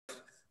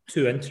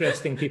two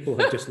interesting people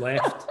have just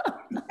left.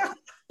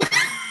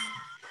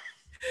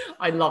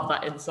 I love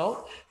that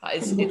insult.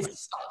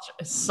 It's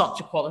such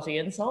a quality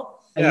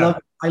insult. I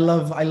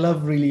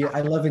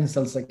love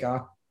insults like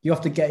that. You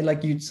have to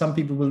get some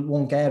people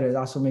won't get it.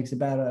 That's what makes it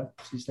better.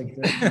 It's like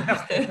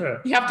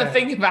you have to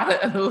think about it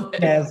a little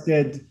bit. Yeah, it's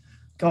good.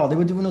 God, they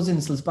were doing those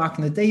insults back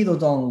in the day, though,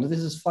 Donald. This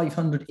is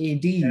 500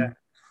 AD. Yeah.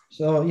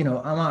 So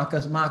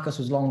Marcus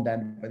was long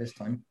dead by this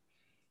time.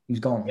 He's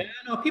gone. Yeah,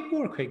 no, people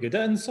were quite good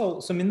at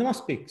insults. I mean, there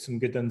must be some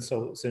good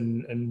insults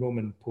in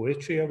Roman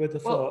poetry, I would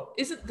have thought.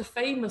 Isn't the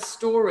famous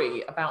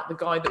story about the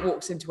guy that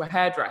walks into a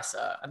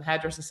hairdresser and the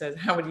hairdresser says,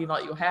 "How would you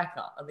like your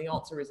haircut?" And the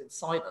answer is in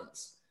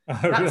silence.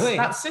 Really?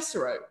 That's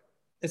Cicero.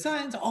 Is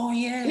that? Oh,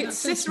 yeah. It's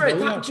Cicero.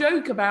 That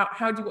joke about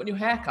how do you want your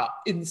haircut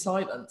in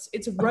silence.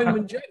 It's a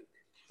Roman joke.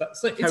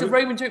 It's a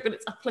Roman joke, but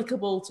it's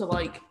applicable to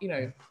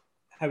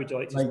How would you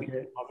like to speak to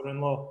your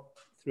mother-in-law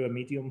through a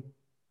medium?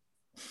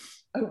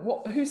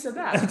 Oh, who said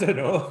that? I don't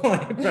know,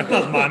 like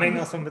Bernard Manning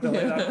or somebody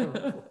like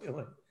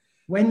that.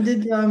 When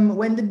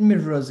did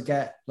mirrors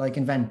get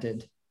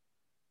invented?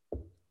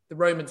 The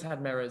Romans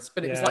had mirrors,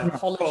 but it was like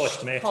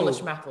polished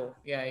metal.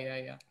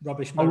 Yeah.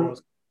 Rubbish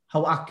mirrors.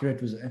 How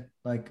accurate was it?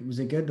 Was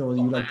it good, or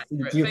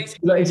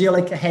is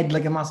your head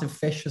like a massive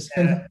fish or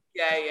something?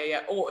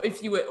 Yeah. Or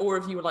if you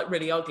were like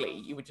really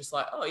ugly, you were just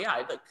like, oh yeah,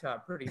 I look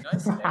pretty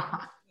nice today.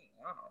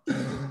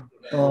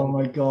 Oh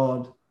my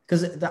god!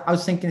 Because I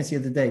was thinking this the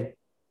other day.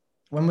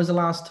 When was the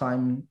last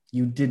time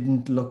you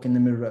didn't look in the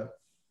mirror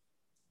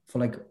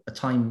for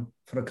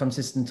a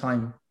consistent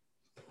time?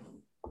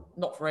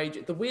 Not for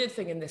ages. The weird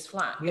thing in this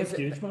flat is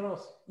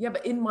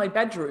but in my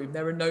bedroom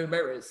there are no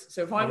mirrors.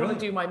 So if I want to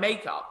do my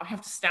makeup, I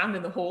have to stand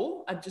in the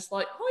hall and just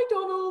like, "Hi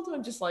Donald,"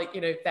 I'm just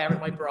there in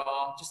my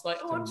bra, just like,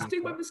 "Oh, I'm just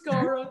doing my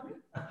mascara."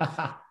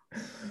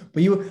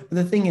 But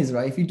the thing is,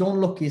 right? If you don't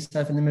look at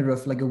yourself in the mirror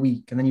for a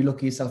week and then you look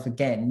at yourself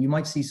again, you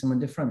might see someone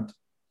different.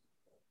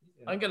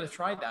 I'm gonna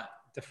try that.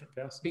 Different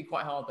person. Be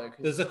quite hard though.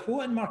 There's a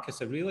quote in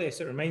Marcus Aurelius.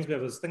 It reminds me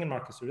of this thing in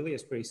Marcus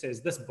Aurelius where he says,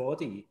 "This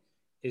body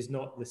is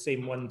not the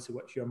same one to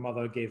which your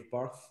mother gave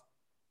birth,"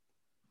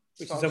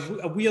 which is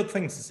a weird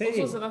thing to say.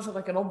 Also, that's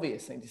an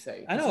obvious thing to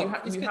say. I know.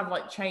 You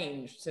have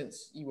changed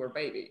since you were a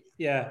baby.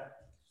 Yeah,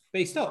 but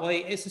he's not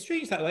it's a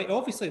strange that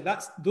obviously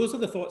those are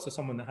the thoughts of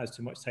someone that has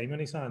too much time on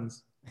his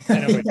hands.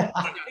 In a way.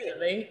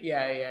 Definitely.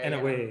 Yeah. In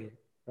a way,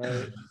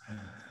 right?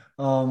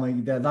 Oh my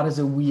god, that is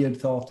a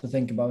weird thought to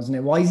think about, isn't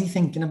it? Why is he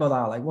thinking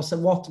about that? What's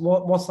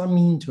that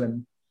mean to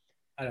him?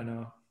 I don't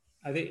know.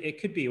 I think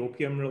it could be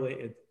opium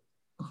related.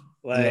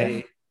 He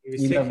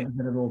loves a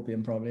bit of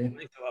opium, probably. He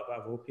likes a little bit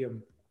of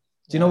opium.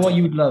 Do you know what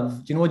you'd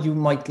love? Do you know what you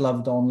might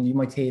love, Donald? You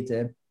might hate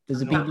it.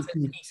 There's a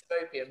BBC piece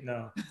of opium.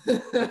 No.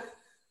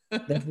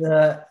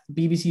 The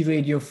BBC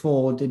Radio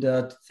 4 did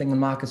a thing on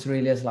Marcus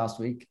Aurelius last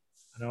week.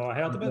 I know. I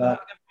heard about that.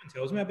 Everyone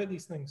tells me about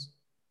these things.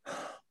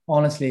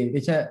 Honestly,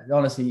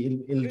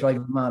 it'll drive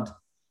you mad.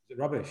 Is it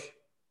rubbish?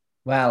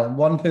 Well,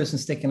 one person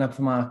sticking up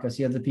for Marcus,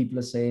 the other people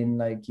are saying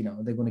they're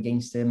going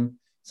against him,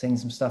 saying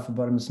some stuff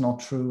about him that's not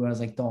true. And I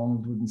was like,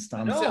 Donald wouldn't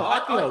stand. No,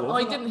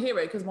 I didn't hear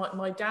it because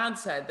my dad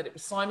said that it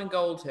was Simon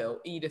Goldhill,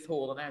 Edith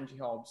Hall, and Angie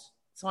Hobbs.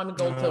 Simon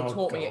Goldhill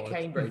taught me at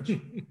Cambridge.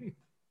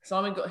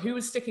 Who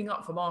was sticking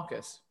up for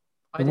Marcus?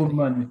 The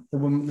woman,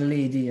 the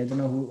lady. I don't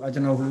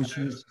know who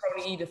she was.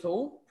 Probably Edith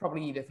Hall.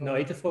 No,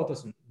 Edith Hall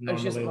doesn't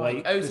normally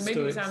like. Oh, so maybe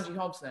it was Angie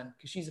Hobbs then,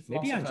 because she's a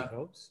philosopher. Maybe Angie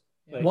Hobbs.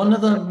 Yeah.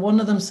 One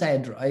of them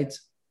said, right,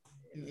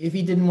 if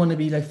he didn't want to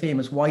be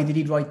famous, why did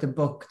he write the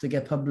book to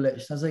get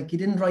published? I was like, he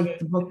didn't write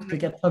the book to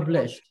get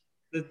published.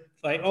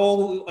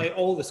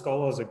 All the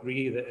scholars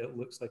agree that it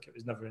looks like it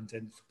was never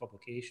intended for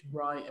publication.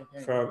 Right.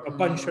 Okay. For a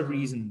bunch of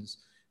reasons.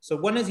 So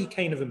one is he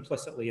kind of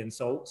implicitly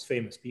insults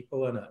famous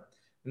people in it.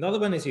 Another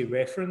one is he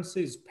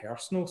references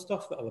personal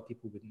stuff that other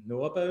people wouldn't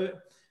know about.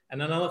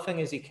 And another thing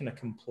is he kind of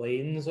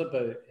complains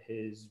about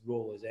his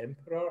role as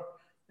emperor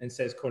and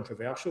says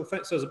controversial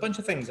things. So there's a bunch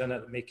of things in it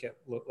that make it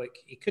look like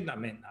he couldn't have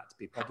meant that to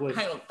be published.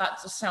 Hang on, that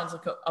just sounds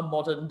like a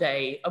modern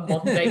day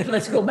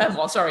political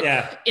memoir. Sorry.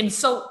 Yeah.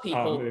 Insult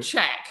people,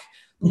 check.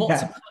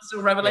 Lots of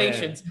personal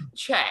revelations,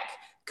 check.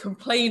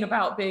 Complain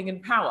about being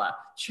in power,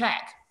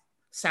 check.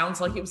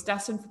 Sounds like it was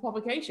destined for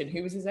publication.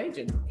 Who was his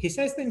agent? He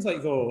says things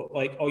like, oh,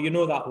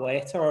 that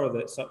letter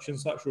that such and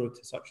such wrote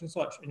to such and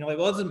such. And you're like,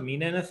 well, it doesn't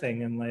mean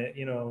anything. And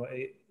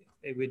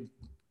it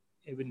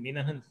wouldn't mean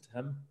anything to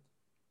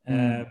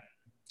him.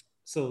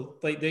 So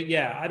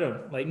I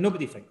don't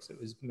nobody thinks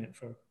it was meant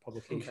for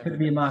publication. Could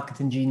be a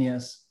marketing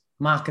genius.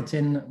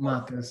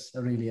 Marcus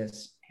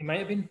Aurelius. He might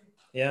have been.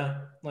 Yeah.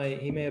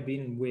 He may have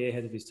been way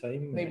ahead of his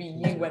time. Maybe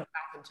you went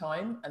back in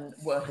time and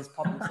were his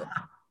publicist.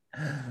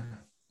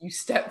 You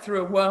stepped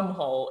through a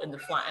wormhole in the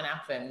flat in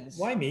Athens.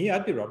 Why me?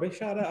 I'd be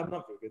rubbish at it. I'm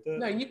not very good at it.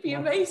 No, you'd be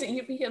amazing.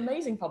 You'd be an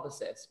amazing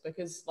publicist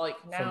because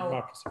now... From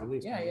Marcus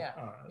Aurelius. Yeah.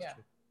 Oh,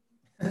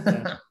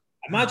 yeah.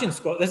 Imagine,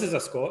 Scott, this is a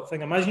Scott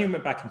thing. Imagine you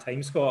went back in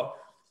time, Scott,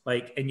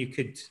 and you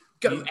could...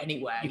 Go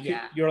anywhere,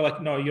 You're like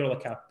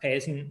a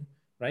peasant,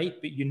 right?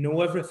 But you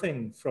know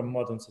everything from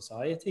modern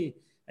society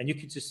and you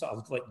could just sort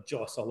of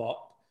jostle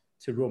up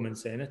to Roman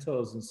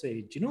senators and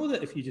say, do you know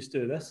that if you just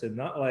do this and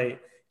that,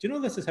 like, do you know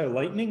this is how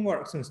lightning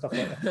works and stuff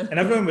like that? And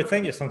everyone would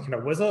think you're some kind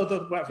of wizard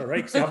or whatever, right?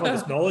 Because you have all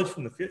this knowledge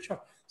from the future.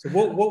 So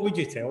what would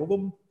you tell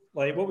them?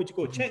 Like, what would you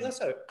go, check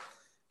this out?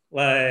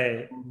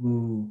 Like,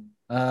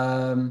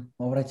 what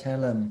would I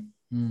tell them?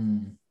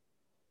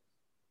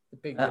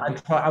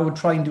 I would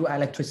try and do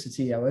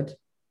electricity. I would.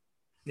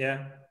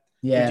 Yeah.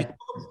 Yeah.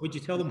 Would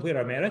you tell them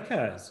where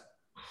America is?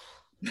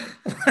 Do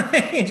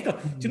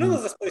you know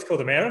there's this place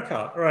called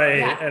America, right?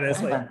 Yeah. And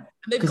it's like, and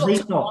they've got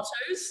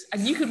tomatoes,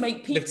 and you could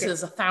make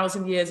pizzas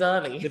 1,000 years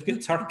early. They've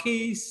got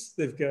turkeys.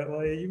 They've got,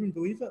 like, you wouldn't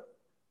believe it.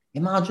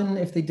 Imagine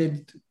if they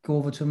did go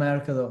over to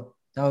America, though.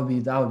 That would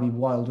be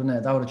wild, wouldn't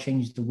it? That would have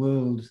changed the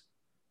world.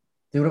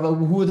 They would have.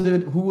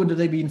 Who would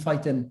they been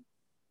fighting?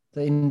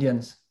 The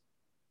Indians.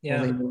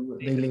 Yeah.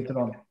 They later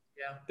on.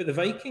 Yeah. But the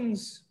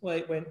Vikings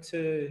like went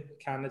to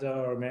Canada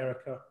or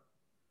America.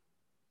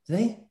 Did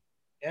they?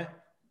 Yeah.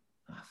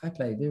 Fair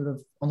play. They would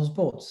have on those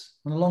boats,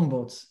 on the long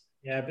boats.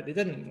 Yeah, but they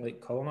didn't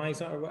like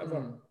colonize it or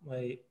whatever.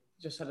 Like,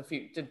 just had a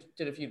few,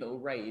 did a few little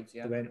raids.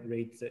 Yeah. They went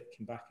raids it,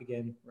 came back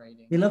again.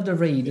 Raiding. They loved a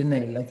raid, didn't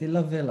they? Like they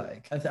loved it.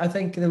 Like I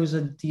think there was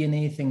a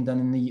DNA thing done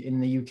in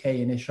the UK,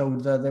 and it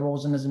showed that there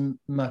wasn't as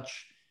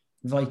much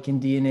Viking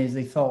DNA as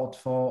they thought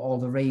for all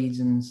the raids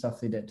and stuff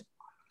they did.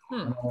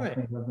 Right.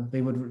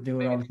 They were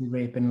obviously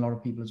raping a lot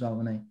of people as well,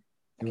 weren't they?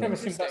 I kind of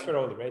think that's where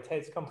all the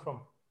redheads come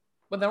from.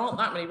 Well, there aren't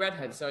that many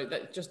redheads, so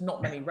just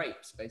not many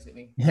rapes,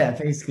 basically. Yeah,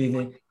 basically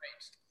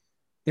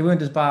they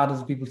weren't as bad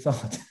as people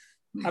thought.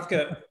 I've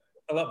got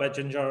a little bit of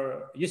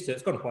ginger.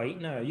 It's gone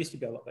white now. It used to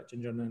be a little bit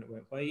ginger, and then it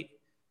went white.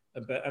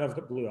 And I've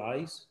got blue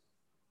eyes,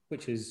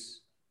 which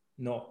is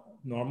not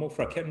normal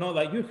for a Celt. Not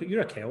like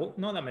you're a Celt.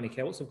 Not that many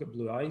Celts have got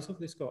blue eyes, have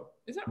they, Scott?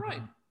 Is that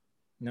right?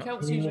 No.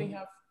 Celts usually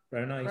have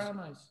brown eyes.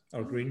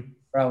 Or green.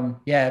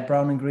 Brown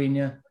and green.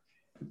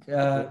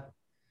 Yeah.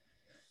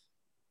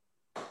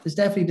 There's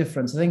definitely a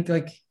difference. I think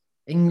like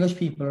English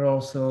people are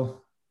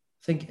also.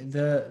 I think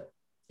the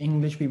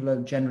English people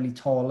are generally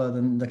taller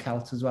than the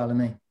Celts as well, aren't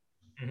they?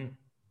 Mm-hmm.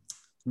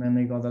 And then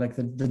they got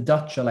the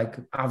Dutch are like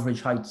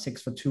average height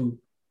 6'2".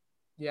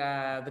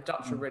 Yeah, the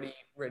Dutch are really,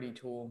 really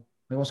tall.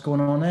 Like, what's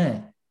going on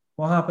there?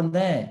 What happened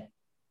there?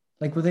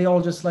 Like, were they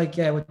all just like,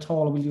 yeah, we're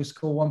taller, we'll just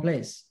go one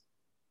place?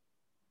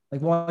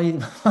 Like, why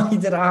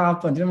did it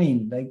happen? Do you know what I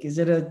mean? Like, is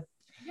it a...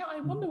 Yeah,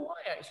 I wonder why,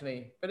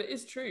 actually. But it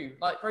is true.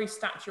 Like, very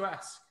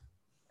statuesque.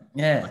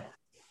 Yeah.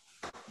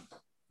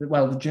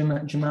 Well,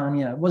 the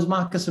Germania. Was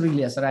Marcus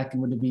Aurelius, I reckon,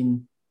 would have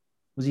been...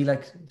 Was he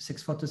like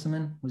 6 foot or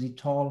something? Was he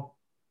tall?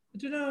 I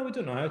don't know. We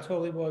don't know how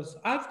tall he was.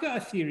 I've got a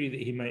theory that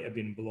he might have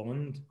been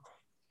blonde.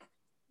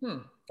 Yeah.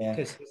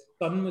 Because his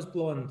son was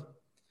blonde.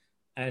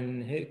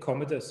 And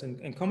Commodus,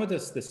 and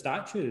Commodus, the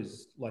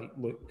statues like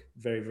look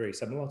very, very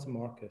similar to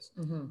Marcus.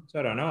 Mm-hmm. So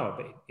I don't know,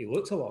 but he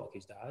looks a lot like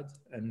his dad,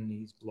 and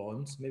he's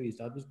blonde. So maybe his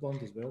dad was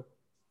blonde as well.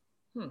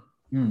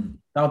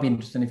 That would be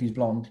interesting if he's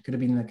blonde. Could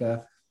have been like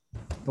a.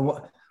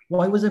 But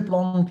why was it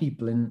blonde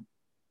people in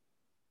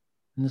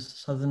the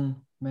southern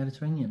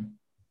Mediterranean?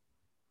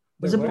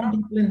 Was it blonde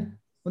people in?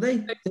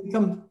 Well,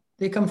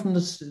 they come from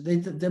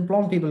the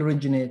blonde people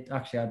originate.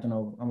 Actually, I don't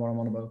know what I'm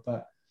on about,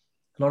 but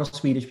a lot of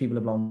Swedish people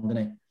are blonde, isn't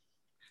it?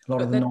 A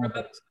lot of them.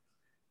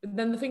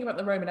 Then the thing about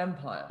the Roman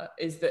Empire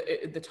is that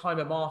at the time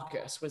of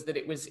Marcus was that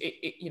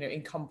it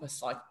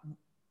encompassed like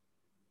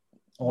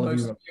all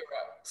most of Europe.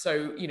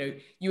 So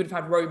you would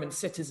have had Roman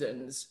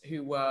citizens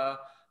who were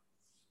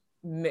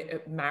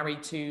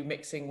married to,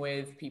 mixing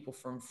with people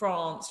from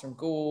France, from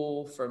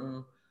Gaul,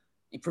 from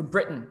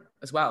Britain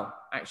as well.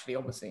 Actually,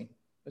 obviously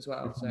as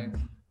well. So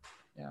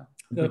yeah,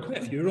 there are quite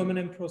a few Roman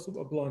emperors that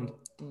were blonde,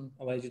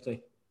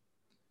 allegedly,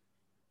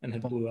 and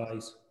had blue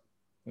eyes.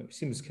 It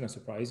seems kind of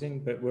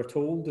surprising, but we're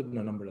told in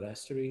a number of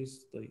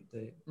histories like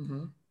they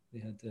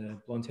had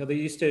blonde hair. They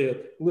used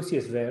to.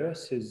 Lucius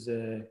Verus, his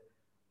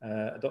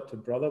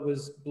adopted brother,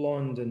 was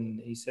blonde,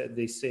 and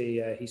they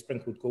say he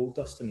sprinkled gold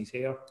dust in his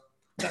hair.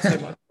 That's how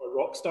much of a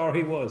rock star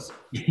he was.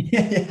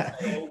 Yeah,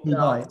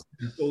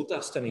 gold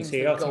dust in his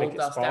hair to make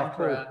it sparkle.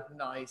 Emperor.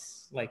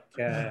 Nice, like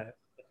a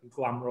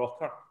glam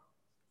rocker.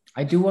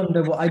 I do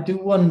wonder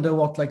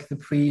what like the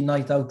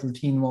pre-night out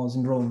routine was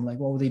in Rome. Like,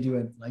 what were they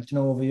doing? Like,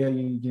 over here,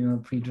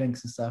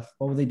 pre-drinks and stuff.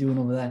 What were they doing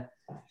over there?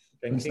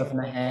 Drinking stuff in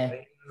their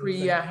hair.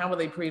 How were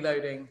they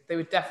preloading? They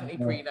were definitely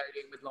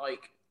preloading with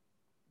like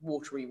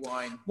watery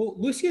wine. Well,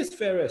 Lucius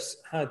Verus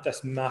had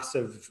this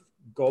massive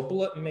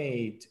goblet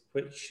made,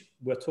 which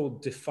we're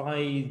told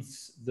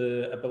defies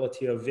the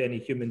ability of any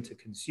human to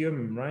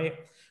consume, right?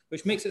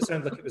 Which makes it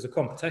sound like it was a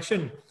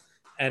competition.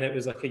 And it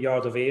was like a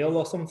yard of ale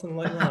or something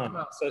like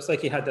that. So it's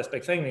like he had this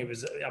big thing. He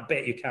was, I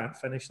bet you can't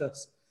finish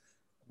this.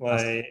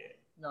 Like,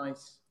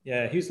 nice.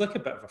 Yeah, he was like a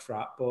bit of a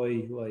frat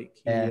boy. Like,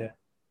 he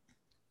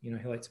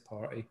liked to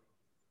party.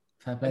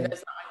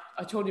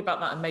 I told you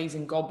about that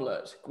amazing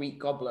goblet, Greek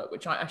goblet,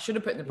 which I should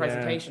have put in the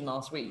presentation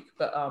last week.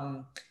 But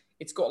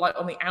it's got like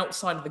on the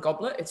outside of the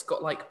goblet, it's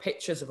got like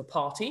pictures of a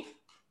party,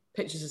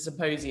 pictures of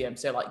symposium.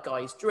 So like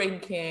guys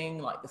drinking,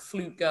 like the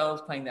flute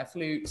girls playing their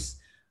flutes.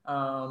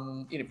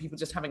 People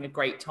just having a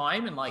great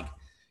time, and like,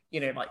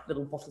 like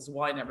little bottles of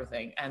wine and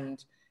everything.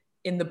 And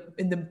in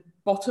the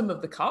bottom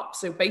of the cup,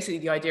 so basically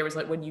the idea is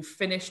like when you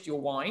finished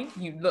your wine,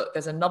 you look,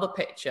 there's another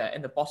picture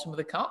in the bottom of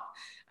the cup,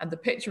 and the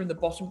picture in the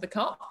bottom of the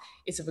cup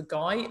is of a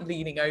guy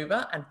leaning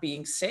over and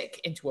being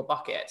sick into a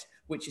bucket,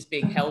 which is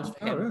being held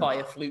for him by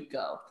a flute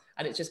girl.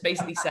 And it's just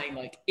basically saying,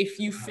 like, if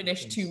you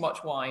finish too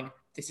much wine,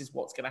 this is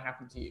what's going to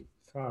happen to you.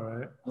 All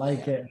right. I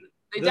like it.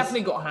 They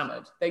definitely got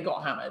hammered. They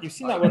got hammered. You've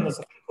seen that one? There's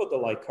a thing called the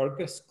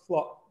Lycurgus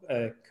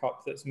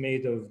cup that's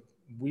made of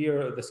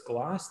this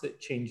glass that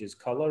changes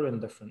color in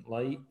different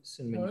lights,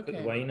 and when you put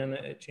the wine in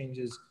it, it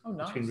changes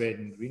between red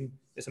and green.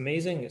 It's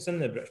amazing. It's in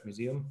the British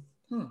Museum.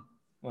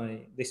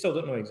 Like, they still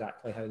don't know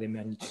exactly how they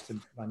managed to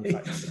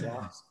manufacture the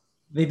glass.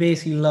 They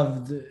basically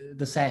loved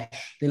the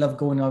sesh. They love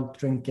going out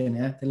drinking.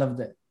 Yeah, they loved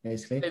it.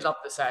 Basically, they love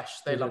the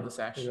sesh. They love the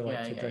sesh.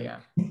 Yeah.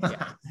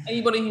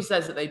 Anybody who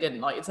says that they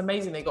didn't, like, it's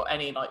amazing they got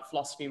any like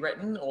philosophy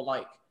written, or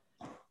like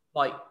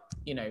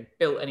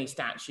built any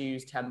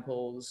statues,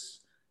 temples,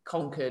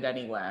 conquered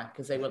anywhere,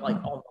 because they were like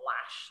on the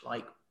lash,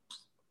 like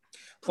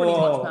pretty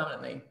much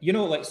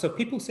permanently. So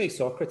people say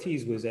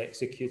Socrates was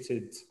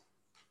executed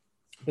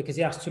because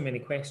he asked too many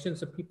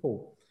questions of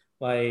people,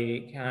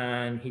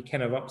 and he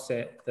kind of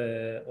upset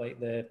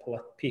the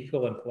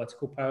people and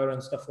political power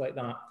and stuff like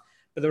that.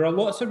 But there are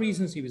lots of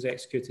reasons he was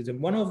executed,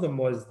 and one of them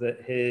was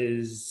that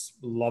his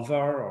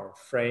lover or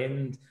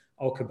friend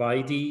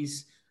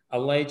Alcibiades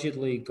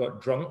allegedly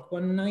got drunk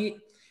one night,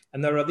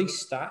 and there are these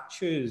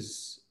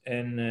statues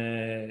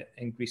in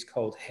Greece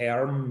called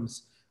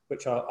herms,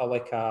 which are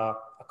like a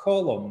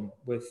column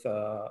with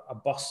a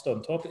bust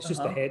on top. It's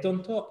just the head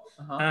on top,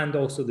 and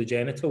also the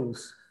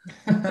genitals.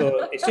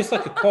 So it's just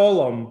like a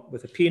column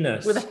with a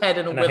penis with a head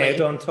and a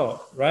head on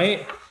top,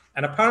 right?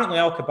 And apparently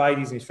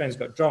Alcibiades and his friends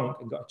got drunk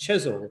and got a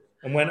chisel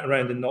and went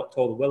around and knocked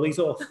all the willies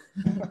off,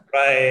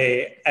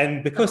 right?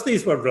 And because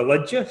these were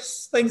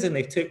religious things and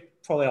they took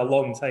probably a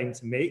long time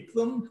to make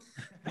them,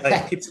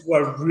 like, people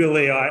were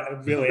really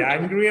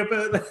angry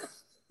about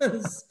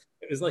this.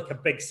 It was like a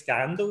big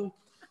scandal.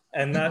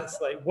 And that's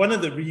like one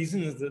of the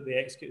reasons that they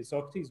executed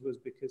Socrates, was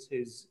because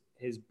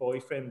his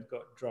boyfriend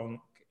got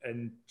drunk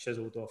and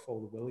chiseled off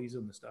all the willies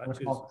on the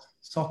statues.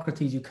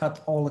 Socrates, you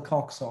cut all the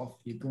cocks off,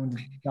 you're going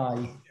to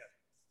die.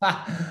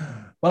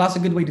 Well, that's a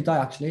good way to die,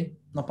 actually.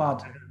 Not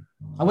bad.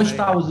 I wish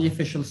that was the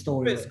official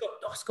story. But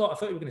Scott, I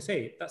thought you were going to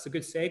say that's a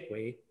good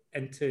segue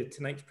into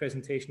tonight's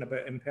presentation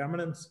about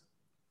impermanence.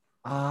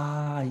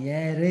 Yeah,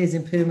 it is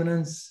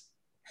impermanence.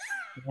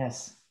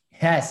 Yes,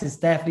 it's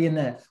definitely in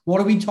there. What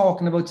are we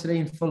talking about today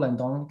in full end,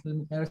 Donald?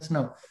 Let us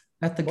know.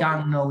 Let the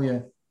gang know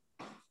you.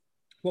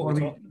 What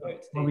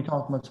are we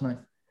talking about tonight?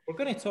 We're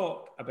going to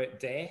talk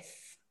about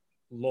death,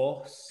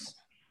 loss,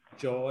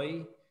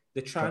 joy,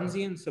 the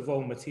transience of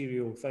all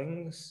material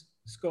things,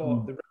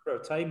 Scott, the river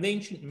of time, the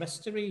ancient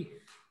mystery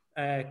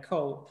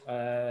cult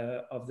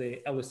of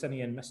the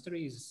Eleusinian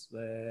mysteries,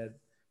 the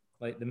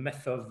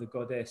myth of the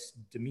goddess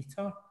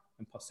Demeter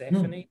and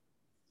Persephone.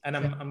 And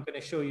I'm going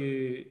to show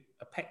you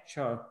a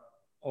picture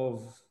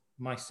of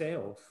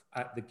myself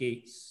at the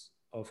gates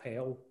of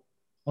hell.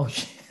 Oh,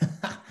 shit.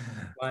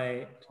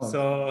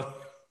 So...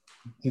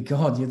 Good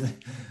God,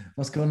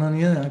 what's going on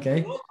here?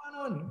 Okay. What's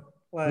going on?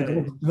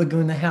 We're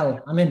going to hell.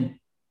 I'm in.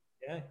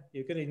 Yeah,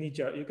 you're going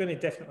to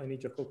definitely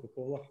need your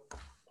Coca-Cola.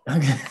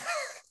 Okay.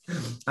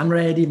 I'm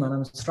ready, man.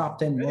 I'm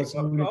strapped in. To my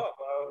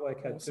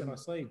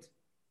slide.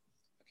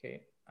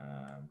 Okay.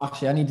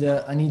 Actually,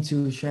 I need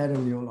to share it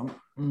with you all.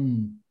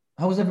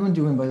 How's everyone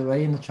doing, by the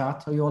way, in the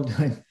chat? How are you all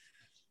doing?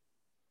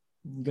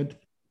 Good.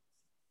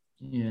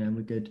 Yeah,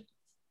 we're good.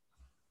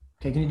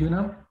 Okay, can you do it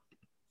now?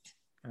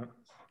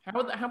 How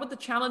about the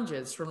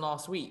challenges from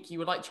last week? You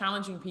were like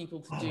challenging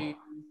people to do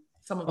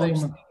some of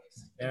those things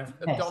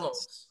of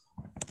Donald's.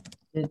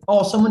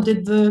 Someone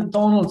did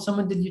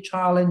someone did your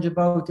challenge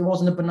about, it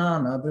wasn't a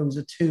banana, but it was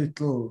a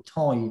turtle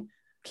toy.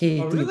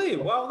 Katie. Oh, really?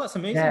 Wow, that's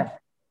amazing.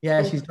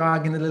 Yeah, she's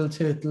dragging the little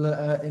turtle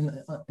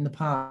in the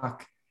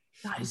park.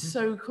 That is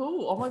so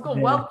cool. Oh my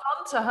God, well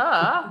done to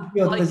her.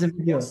 There's a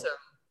video. Awesome.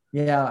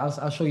 Yeah,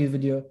 I'll show you the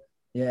video.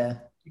 Yeah.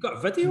 You got a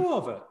video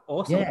of it?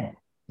 Awesome. Yeah.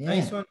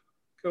 Nice one.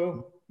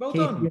 Cool. Well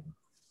done.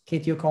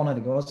 Katie O'Connor,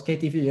 it goes.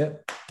 Katie for you.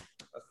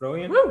 That's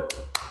brilliant. Woo!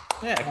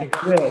 Yeah.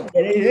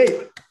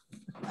 Hey.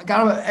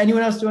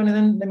 Anyone else do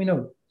anything? Let me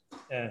know.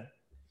 Yeah.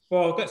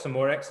 Well, I've got some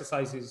more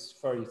exercises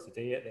for you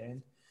today at the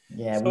end.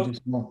 Yeah, we'll do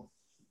some more.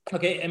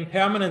 Okay,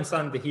 impermanence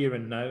and the here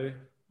and now.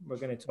 We're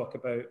going to talk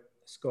about,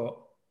 Scott.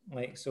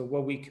 So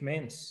will we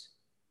commence?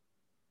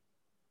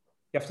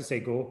 You have to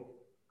say go.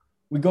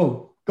 We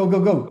go.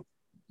 Go.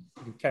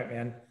 You can count me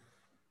in.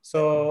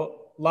 So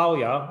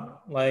Lalia,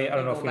 I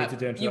don't know if we need to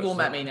do introductions. You've all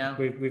met me now.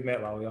 We've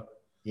met Lalia.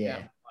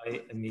 Yeah.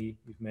 And me,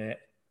 we've met.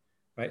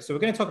 Right, so we're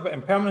going to talk about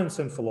impermanence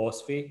in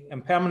philosophy,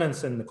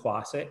 impermanence in the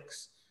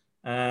classics,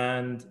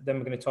 and then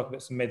we're going to talk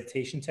about some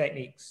meditation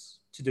techniques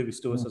to do with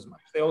Stoicism,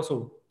 actually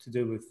also to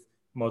do with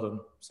modern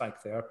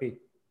psychotherapy.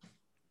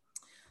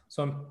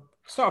 So I'm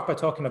start off by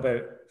talking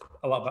about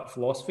a lot about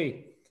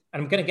philosophy,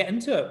 and I'm going to get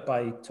into it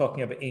by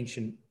talking about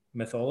ancient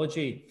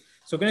mythology.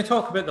 So we're going to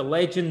talk about the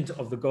legend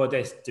of the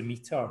goddess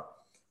Demeter,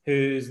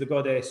 who's the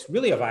goddess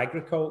really of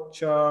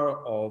agriculture,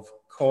 of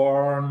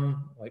corn,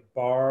 like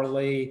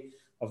barley,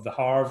 of the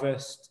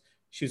harvest.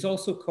 She's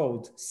also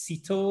called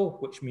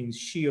Ceto, which means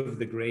she of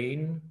the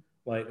grain,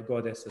 like the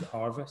goddess of the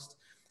harvest.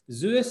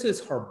 Zeus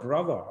is her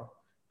brother,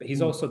 but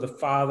he's also the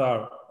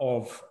father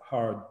of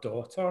her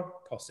daughter,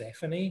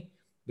 Persephone,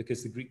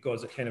 because the Greek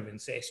gods are kind of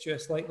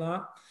incestuous like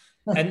that.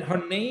 And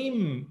her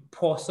name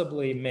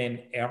possibly meant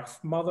earth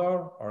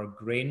mother or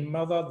grain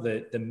mother.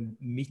 The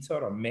meter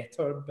or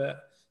meter bit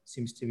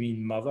seems to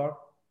mean mother.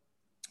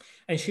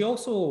 And she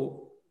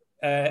also,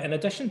 in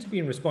addition to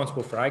being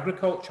responsible for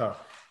agriculture,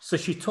 so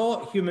she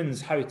taught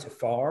humans how to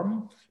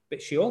farm,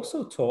 but she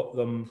also taught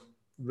them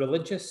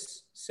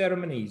religious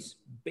ceremonies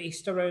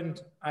based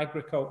around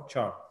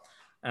agriculture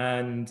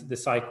and the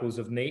cycles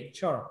of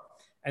nature.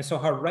 And so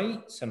her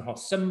rites and her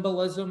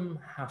symbolism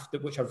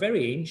which are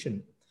very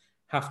ancient,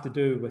 have to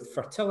do with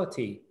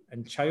fertility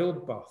and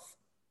childbirth,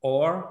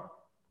 or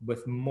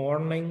with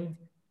mourning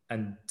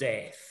and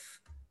death.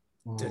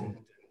 Dun,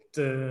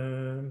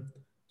 dun.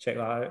 Check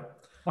that out.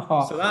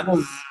 Oh, so that's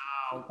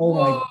oh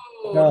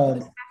my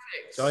God. Do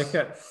you like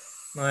it?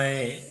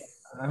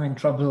 I'm in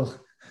trouble.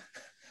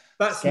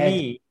 That's scared.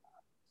 Me.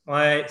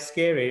 Like,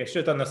 scary. I should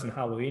have done this in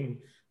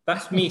Halloween.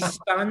 That's me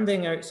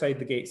standing outside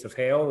the gates of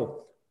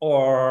hell.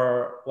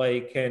 Or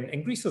like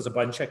in Greece, there's a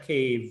bunch of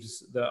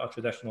caves that are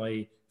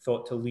traditionally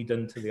thought to lead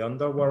into the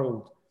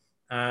underworld.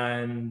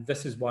 And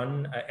this is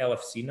one at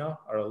Elefsina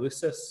or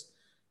Eleusis,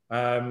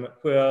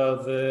 where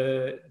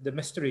the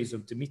mysteries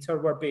of Demeter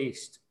were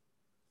based,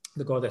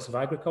 the goddess of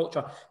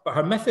agriculture. But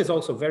her myth is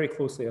also very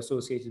closely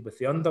associated with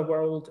the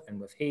underworld and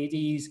with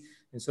Hades.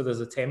 And so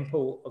there's a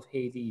temple of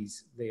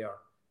Hades there,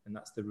 and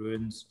that's the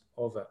ruins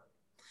of it.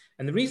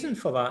 And the reason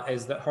for that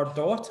is that her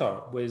daughter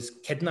was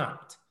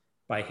kidnapped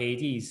by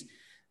Hades.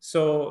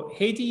 So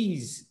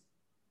Hades,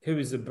 who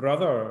is the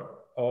brother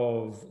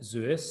of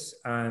Zeus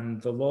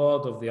and the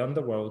lord of the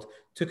underworld,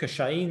 took a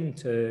shine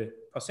to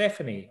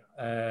Persephone,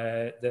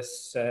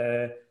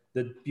 the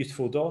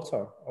beautiful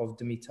daughter of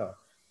Demeter.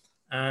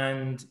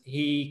 And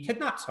he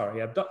kidnaps her, he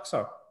abducts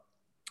her,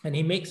 and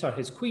he makes her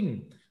his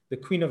queen, the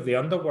queen of the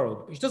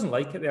underworld. But she doesn't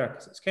like it there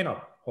because it's kind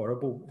of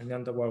horrible in the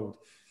underworld.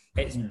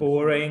 It's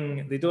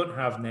boring. They don't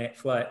have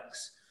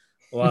Netflix.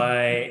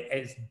 Like,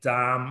 it's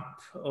damp.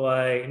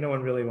 Like, no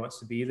one really wants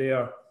to be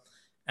there.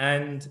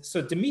 And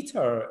so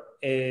Demeter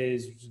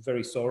is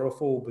very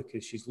sorrowful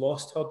because she's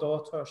lost her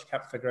daughter. She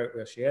can't figure out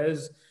where she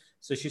is.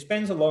 So she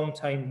spends a long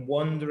time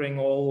wandering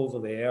all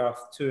over the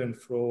earth, to and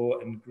fro,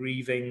 and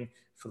grieving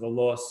for the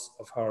loss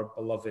of her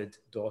beloved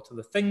daughter.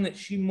 The thing that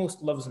she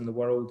most loves in the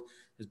world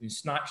has been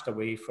snatched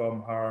away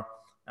from her.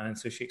 And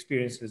so she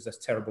experiences this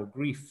terrible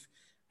grief.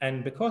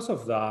 And because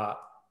of that,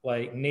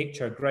 like,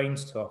 nature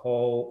grinds to a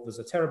halt. There's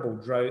a terrible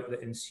drought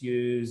that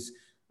ensues.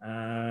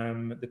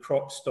 The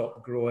crops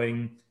stop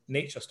growing.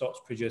 Nature stops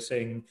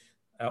producing.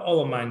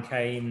 All of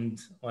mankind,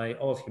 like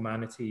all of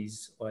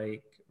humanity's,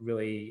 like,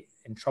 really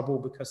in trouble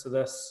because of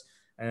this.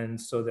 And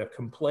so they're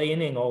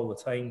complaining all the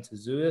time to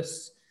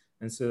Zeus.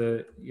 And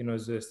so, you know,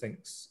 Zeus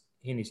thinks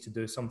he needs to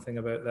do something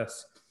about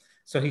this.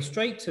 So he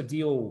strikes a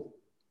deal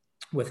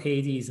with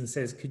Hades and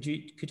says, could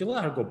you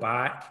let her go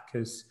back?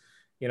 Because,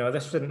 you know,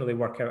 this didn't really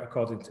work out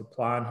according to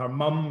plan. Her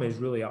mum is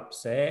really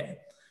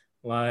upset.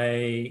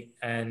 Like,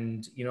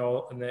 and, you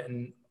know,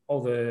 and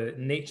all the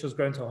nature's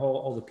ground to a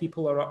halt, all the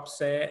people are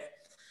upset.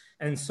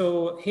 And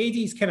so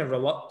Hades kind of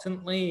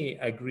reluctantly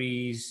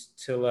agrees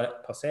to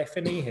let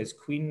Persephone, his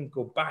queen,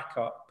 go back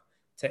up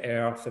to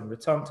Earth and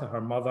return to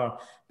her mother.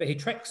 But he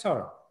tricks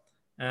her.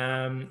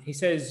 He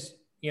says,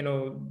 you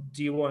know,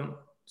 do you want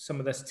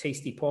some of this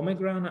tasty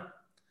pomegranate?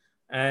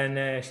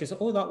 And she says,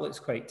 oh, that looks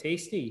quite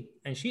tasty.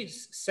 And she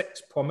eats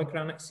 6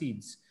 pomegranate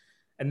seeds.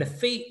 And the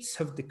fates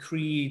have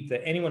decreed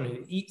that anyone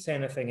who eats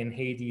anything in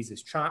Hades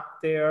is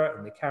trapped there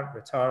and they can't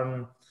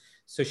return.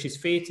 So she's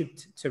fated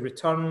to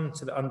return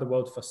to the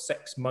underworld for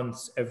 6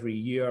 months every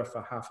year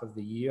for half of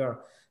the year.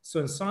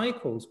 So in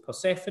cycles,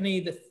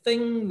 Persephone, the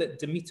thing that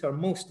Demeter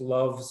most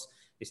loves,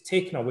 is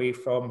taken away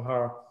from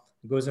her,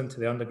 goes into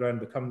the underground,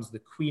 becomes the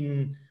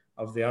queen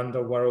of the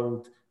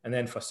underworld. And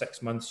then for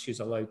 6 months, she's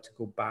allowed to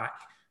go back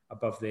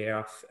above the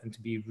earth and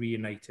to be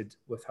reunited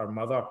with her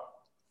mother.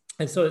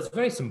 And so it's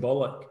very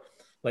symbolic.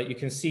 Like, you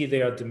can see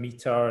there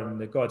Demeter, and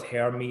the god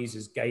Hermes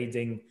is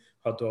guiding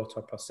her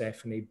daughter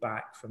Persephone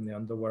back from the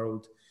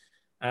underworld.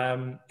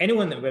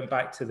 Anyone that went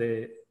back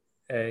to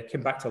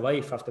came back to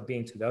life after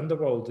being to the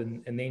underworld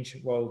in the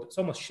ancient world, it's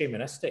almost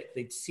shamanistic.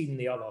 They'd seen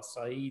the other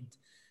side.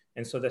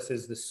 And so this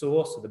is the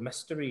source of the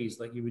mysteries.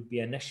 Like, you would be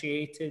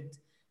initiated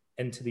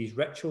into these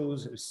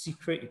rituals. It was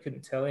secret. You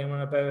couldn't tell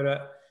anyone about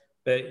it.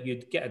 But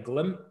you'd get a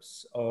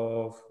glimpse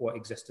of what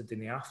existed in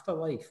the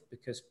afterlife,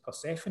 because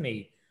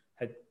Persephone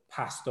had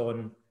passed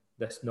on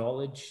this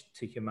knowledge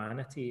to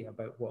humanity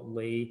about what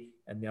lay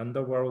in the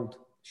underworld.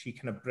 She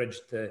kind of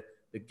bridged the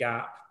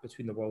gap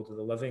between the world of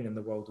the living and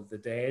the world of the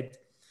dead.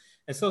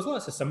 And so there's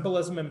lots of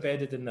symbolism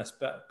embedded in this,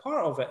 but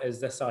part of it is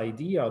this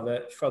idea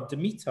that for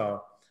Demeter,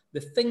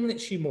 the thing that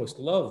she most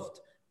loved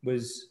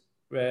was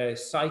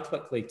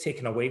cyclically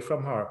taken away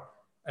from her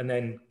and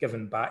then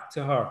given back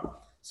to her.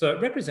 So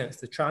it represents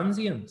the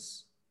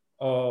transience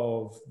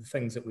of the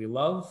things that we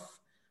love,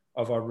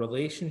 of our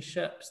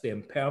relationships, the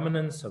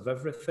impermanence of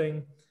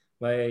everything,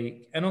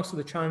 and also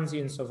the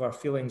transience of our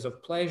feelings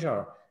of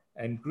pleasure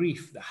and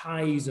grief, the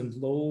highs and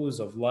lows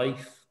of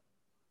life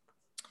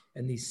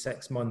in these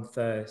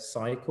 6-month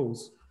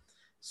cycles.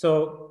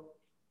 So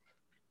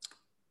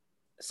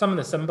some of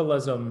the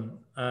symbolism,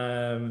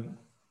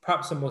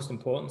 perhaps the most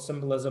important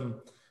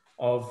symbolism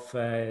of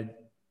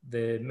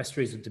the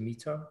mysteries of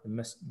Demeter,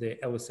 the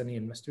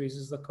Eleusinian mysteries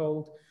as they're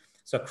called.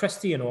 So a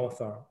Christian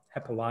author,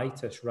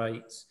 Hippolytus,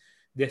 writes,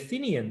 the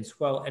Athenians,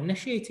 while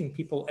initiating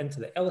people into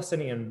the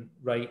Eleusinian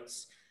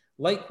rites,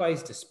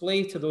 likewise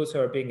display to those who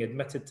are being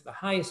admitted to the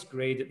highest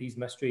grade at these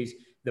mysteries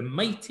the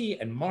mighty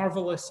and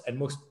marvelous and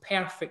most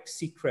perfect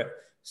secret,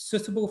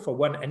 suitable for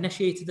one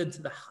initiated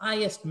into the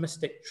highest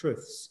mystic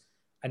truths,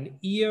 an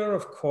ear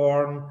of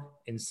corn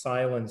in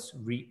silence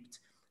reaped.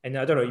 And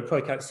I don't know, you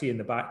probably can't see in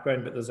the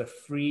background, but there's a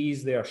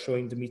frieze there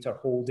showing Demeter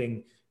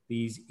holding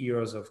these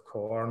ears of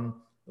corn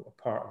that were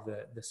part of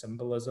the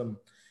symbolism.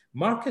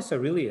 Marcus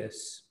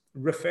Aurelius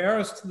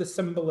refers to the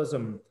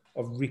symbolism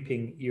of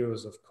reaping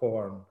ears of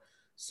corn.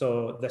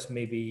 So this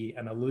may be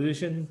an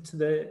allusion to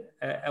the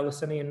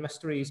Eleusinian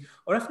mysteries,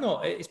 or if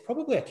not, it's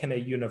probably a kind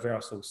of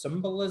universal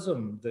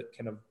symbolism that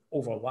kind of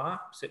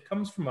overlaps. It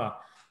comes from a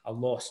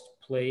lost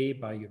play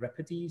by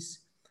Euripides.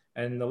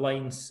 And the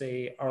lines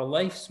say, our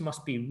lives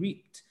must be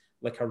reaped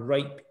like a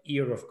ripe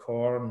ear of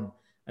corn.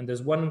 And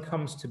as one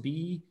comes to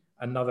be,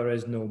 another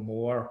is no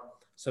more.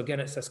 So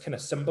again, it's this kind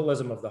of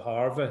symbolism of the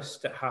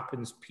harvest. It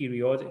happens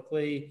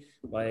periodically,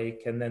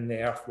 and then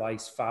the earth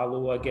lies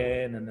fallow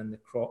again, and then the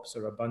crops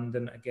are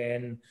abundant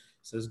again.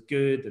 So there's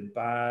good and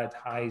bad,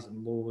 highs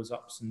and lows,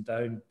 ups and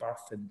downs,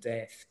 birth and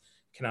death,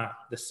 kind of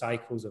the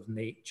cycles of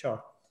nature,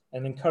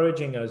 and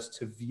encouraging us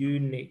to view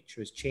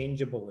nature as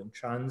changeable and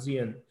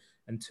transient,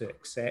 and to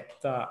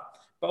accept that,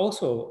 but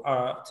also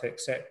to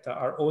accept that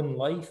our own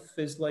life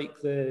is like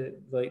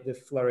the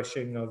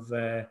flourishing of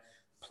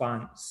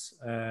plants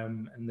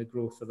and the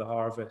growth of the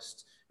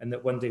harvest, and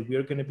that one day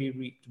we're going to be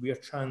reaped. We are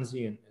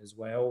transient as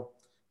well.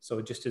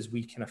 So just as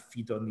we kind of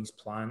feed on these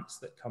plants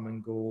that come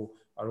and go,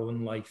 our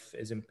own life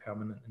is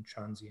impermanent and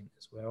transient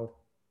as well.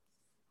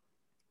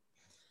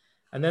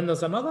 And then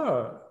there's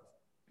another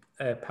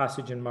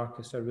passage in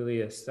Marcus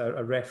Aurelius,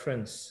 a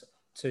reference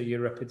to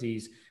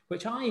Euripides,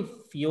 which I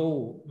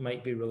feel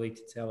might be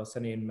related to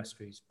Eleusinian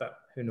mysteries, but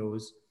who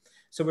knows?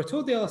 So we're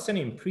told the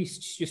Eleusinian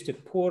priests used to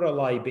pour a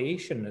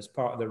libation as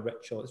part of their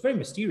ritual. It's very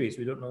mysterious.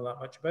 We don't know that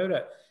much about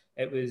it.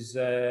 It was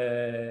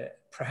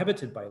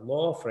prohibited by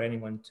law for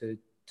anyone to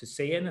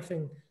say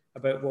anything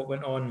about what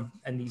went on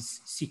in these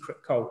secret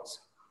cults.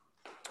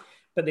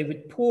 But they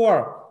would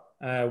pour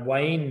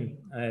wine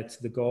to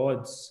the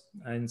gods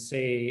and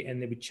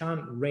they would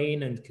chant,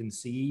 reign and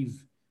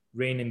conceive,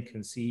 reign and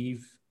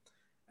conceive.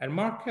 And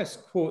Marcus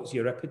quotes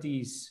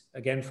Euripides,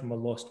 again from a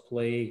lost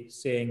play,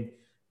 saying,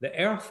 the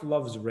earth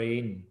loves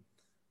rain,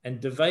 and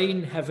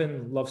divine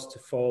heaven loves to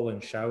fall in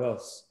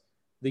showers.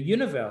 The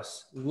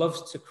universe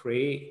loves to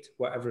create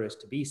whatever is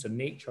to be, so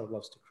nature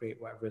loves to create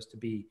whatever is to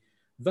be.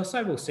 Thus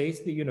I will say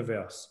to the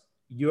universe,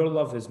 your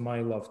love is my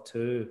love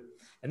too.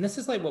 And this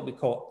is like what we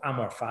call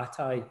amor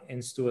fati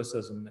in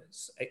Stoicism.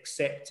 It's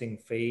accepting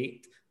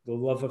fate, the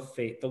love of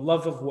fate, the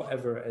love of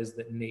whatever it is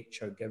that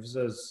nature gives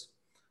us,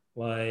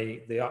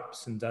 like the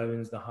ups and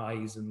downs, the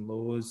highs and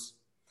lows.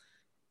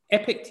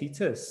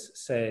 Epictetus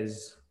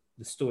says,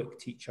 the Stoic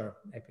teacher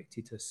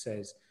Epictetus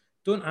says,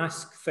 don't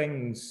ask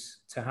things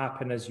to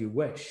happen as you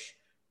wish,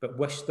 but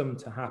wish them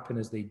to happen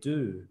as they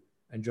do,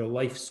 and your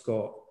life,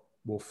 Scott,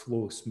 will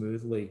flow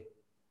smoothly.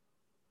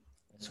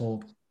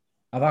 So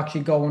I've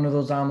actually got one of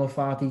those amor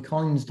fati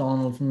coins,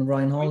 Donald, from the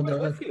Rhine holiday.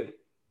 With you?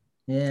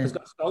 Yeah. It's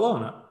got a skull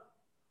on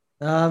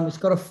it. It's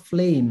got a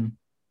flame.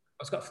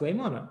 It's got a flame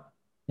on it?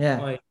 Yeah.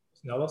 Like,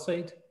 it's the other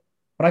side.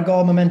 But I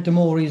got a memento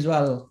mori as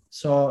well.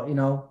 So,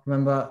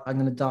 remember, I'm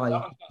going to die.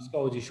 That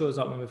skull, you showed us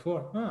that one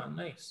before. Ah,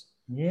 nice.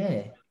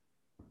 Yeah.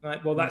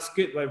 Right, well, that's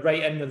good. We're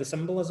right in with the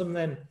symbolism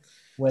then.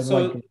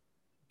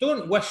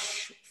 Don't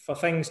wish for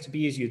things to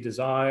be as you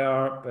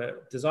desire,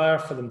 but desire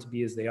for them to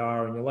be as they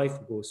are, and your life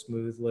will go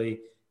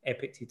smoothly,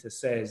 Epictetus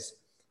says.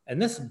 And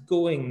this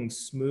going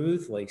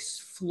smoothly,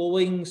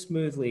 flowing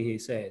smoothly, he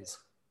says,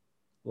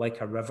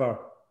 like a river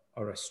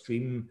or a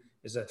stream,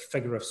 is a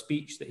figure of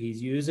speech that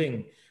he's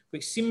using,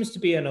 which seems to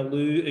be an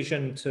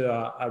allusion to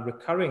a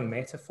recurring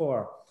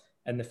metaphor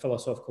in the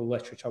philosophical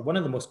literature, one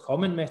of the most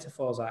common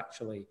metaphors,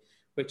 actually,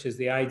 which is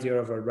the idea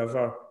of a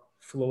river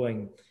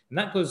flowing. And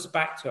that goes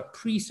back to a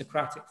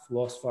pre-Socratic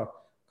philosopher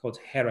called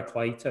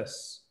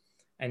Heraclitus.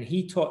 And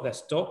he taught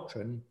this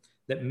doctrine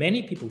that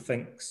many people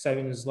think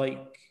sounds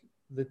like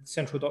the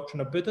central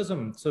doctrine of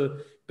Buddhism. So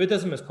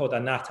Buddhism is called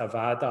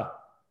Anattavada.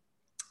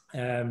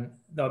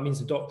 That means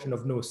the doctrine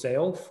of no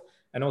self,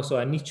 and also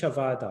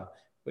Anicca,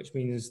 which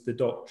means the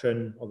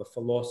doctrine or the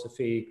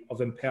philosophy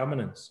of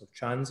impermanence, of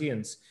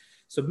transience.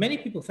 So many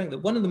people think that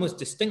one of the most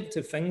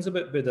distinctive things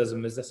about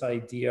Buddhism is this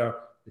idea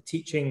the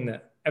teaching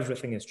that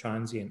everything is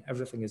transient,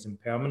 everything is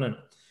impermanent.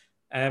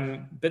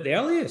 But the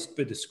earliest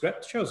Buddhist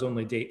scriptures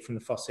only date from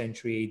the 1st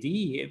century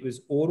AD. It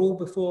was oral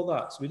before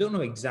that, so we don't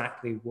know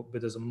exactly what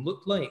Buddhism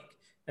looked like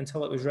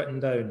until it was written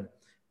down.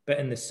 But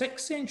in the 6th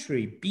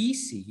century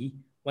BC,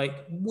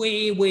 like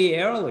way, way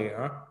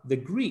earlier, the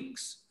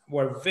Greeks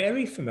were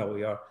very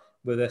familiar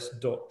with this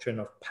doctrine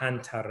of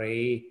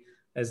pantare,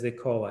 as they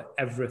call it,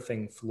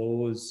 everything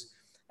flows.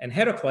 And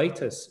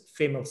Heraclitus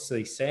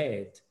famously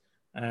said,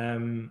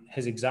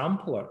 his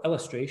example or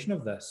illustration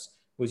of this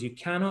was, you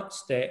cannot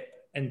step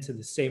into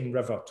the same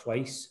river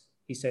twice,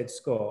 he said,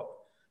 Scott,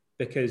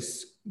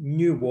 because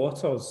new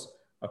waters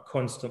are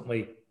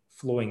constantly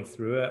flowing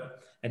through it.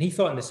 And he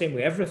thought in the same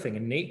way, everything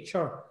in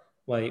nature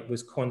like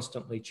was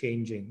constantly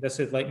changing. This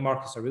is like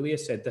Marcus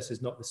Aurelius said, this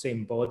is not the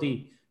same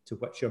body to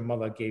which your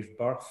mother gave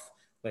birth.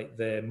 Like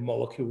the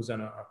molecules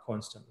in it are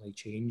constantly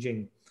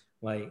changing.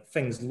 Like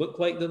things look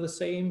like they're the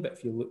same, but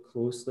if you look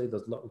closely,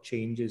 there's little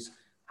changes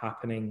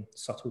happening,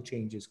 subtle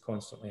changes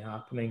constantly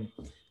happening.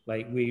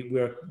 Like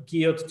we're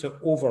geared to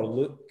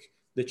overlook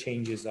the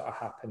changes that are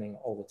happening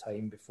all the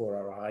time before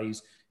our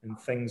eyes, and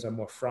things are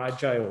more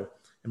fragile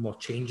and more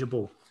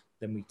changeable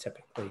than we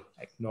typically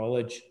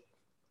acknowledge.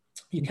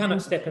 You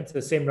cannot step into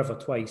the same river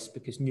twice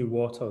because new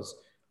waters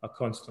are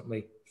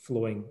constantly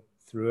flowing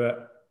through it.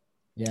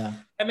 Yeah.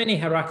 How many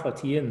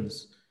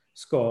Heracliteans,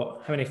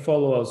 Scott, how many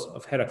followers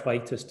of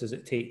Heraclitus does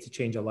it take to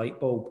change a light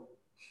bulb?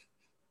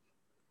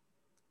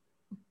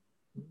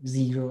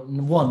 0,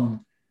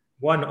 1.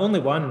 One, only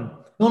one.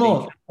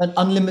 No,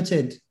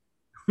 unlimited.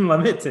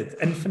 Unlimited,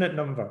 infinite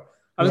number.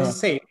 I was going to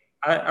say,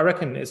 I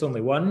reckon it's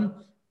only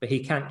one, but he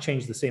can't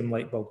change the same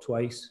light bulb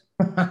twice.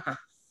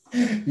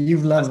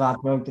 You've learned that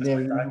joke today.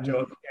 That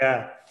joke,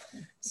 yeah.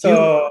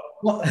 So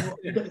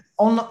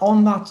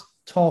on that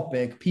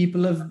topic,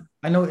 people have,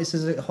 I know this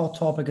is a hot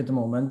topic at the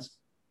moment.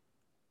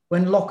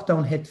 When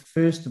lockdown hit,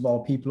 first of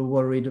all, people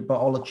were worried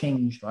about all the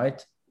change,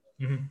 right?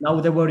 Mm-hmm. Now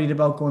they're worried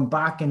about going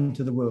back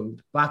into the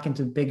world, back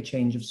into big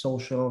change of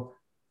social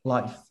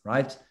life,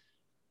 right?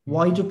 Mm-hmm.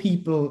 Why do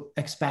people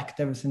expect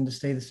everything to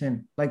stay the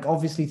same? Like,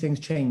 obviously things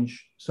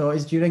change. So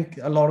do you think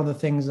a lot of the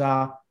things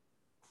are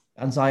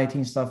anxiety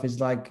and stuff is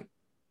like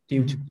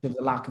due to the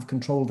lack of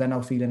control? They're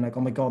now feeling like,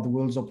 oh my God, the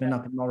world's opening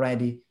up and not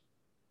ready.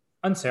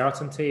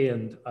 Uncertainty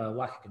and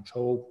lack of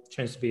control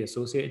tends to be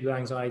associated with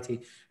anxiety.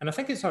 And I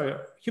think it's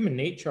our human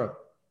nature.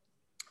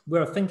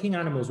 We're thinking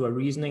animals, we're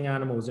reasoning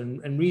animals,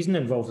 and reason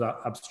involves that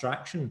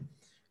abstraction.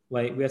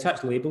 Like we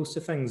attach labels to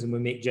things and we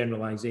make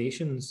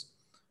generalizations.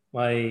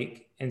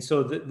 And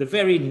so the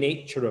very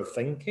nature of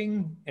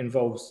thinking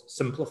involves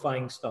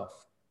simplifying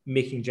stuff,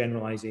 making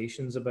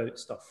generalizations about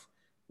stuff.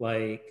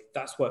 Like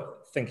that's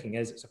what thinking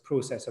is. It's a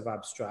process of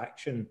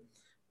abstraction.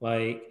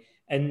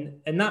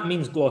 And that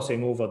means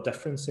glossing over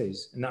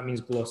differences, and that means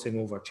glossing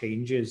over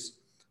changes.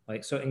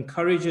 So it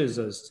encourages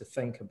us to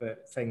think about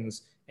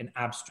things in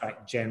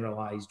abstract,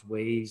 generalized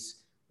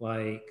ways,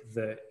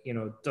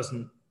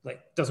 doesn't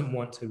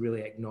want to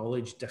really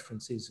acknowledge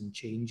differences and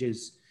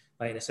changes.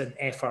 It's an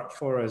effort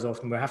for us.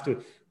 Often we have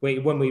to,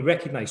 when we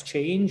recognize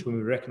change, when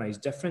we recognize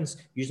difference,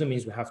 usually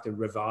means we have to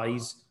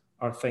revise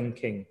our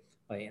thinking.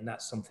 And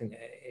that's something that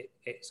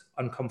it's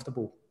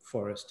uncomfortable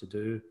for us to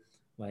do.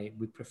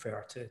 We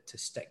prefer to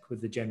stick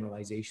with the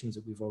generalizations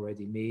that we've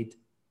already made.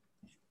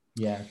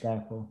 Yeah,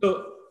 definitely.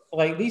 So,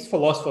 these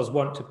philosophers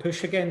want to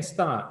push against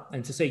that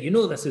and to say,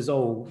 this is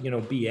all,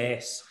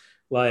 BS.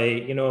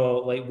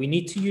 We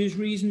need to use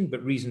reason,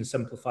 but reason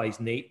simplifies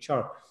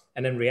nature.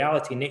 And in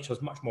reality, nature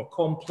is much more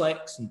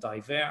complex and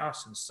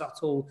diverse and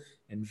subtle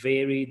and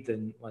varied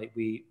than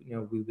we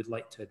would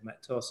like to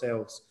admit to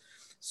ourselves.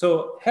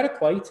 So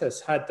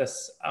Heraclitus had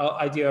this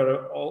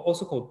idea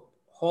also called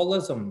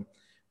holism,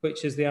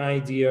 which is the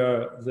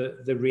idea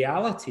that the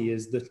reality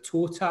is the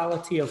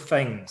totality of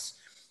things,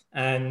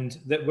 and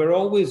that we're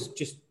always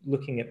just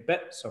looking at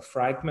bits or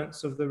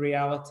fragments of the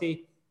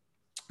reality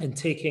and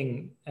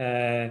taking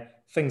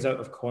things out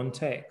of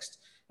context.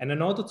 And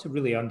in order to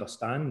really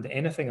understand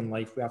anything in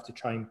life, we have to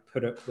try and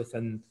put it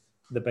within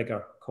the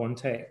bigger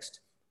context.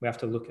 We have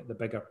to look at the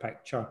bigger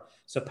picture.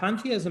 So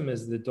pantheism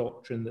is the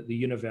doctrine that the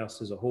universe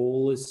as a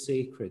whole is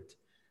sacred.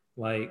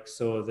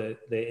 So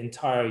the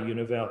entire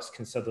universe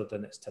considered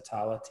in its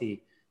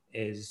totality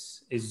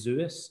is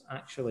Zeus,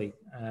 actually.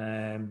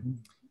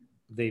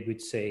 They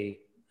would say,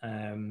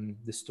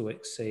 the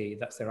Stoics say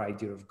that's their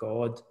idea of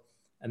God.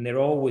 And they're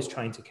always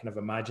trying to kind of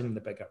imagine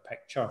the bigger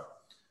picture.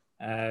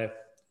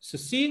 So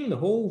seeing the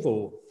whole,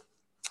 though,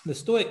 the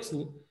Stoics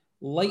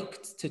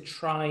liked to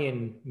try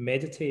and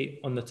meditate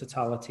on the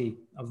totality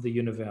of the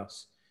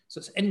universe. So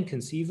it's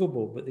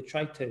inconceivable, but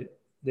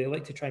they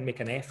like to try and make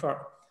an effort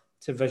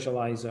to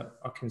visualize it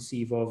or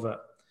conceive of it.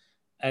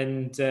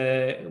 And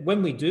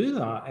when we do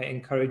that, it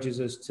encourages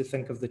us to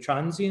think of the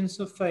transience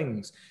of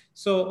things.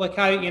 So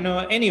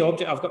any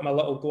object, I've got my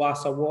little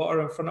glass of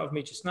water in front of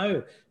me just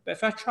now, but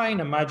if I try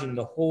and imagine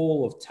the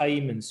whole of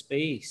time and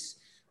space,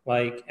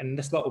 and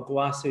this little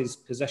glass's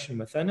position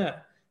within it,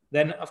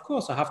 then of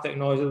course I have to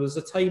acknowledge there was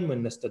a time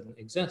when this didn't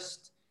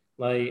exist.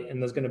 like,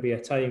 and there's going to be a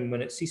time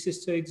when it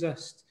ceases to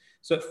exist.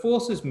 So it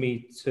forces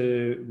me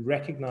to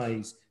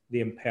recognize the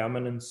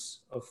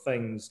impermanence of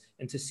things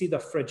and to see their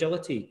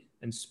fragility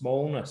and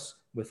smallness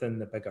within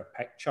the bigger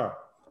picture.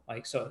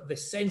 Like, so the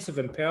sense of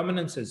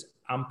impermanence is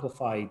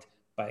amplified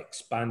by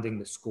expanding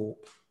the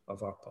scope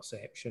of our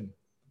perception.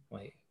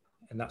 Like,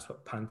 and that's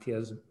what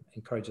pantheism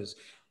encourages.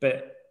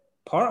 But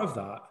part of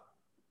that,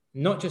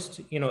 not just,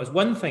 it's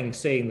one thing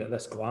saying that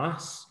this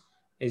glass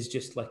is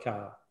just like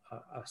a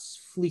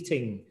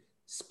fleeting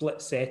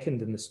split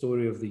second in the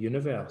story of the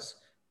universe.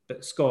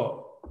 But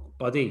Scott,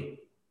 buddy,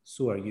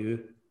 so are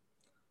you.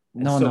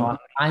 No,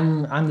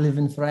 I'm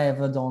living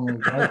forever,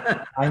 Donald.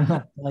 I'm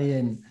not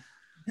dying.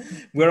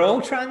 We're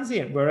all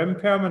transient. We're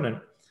impermanent.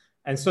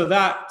 And so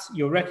that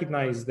you'll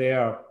recognize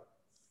there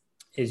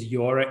is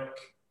Yorick,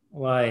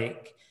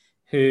 like,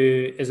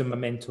 who is a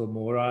memento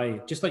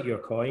mori, just like your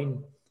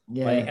coin.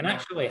 Yeah. Like, and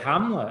actually,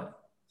 Hamlet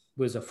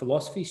was a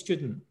philosophy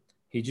student.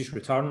 He just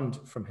returned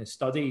from his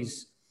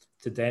studies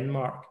to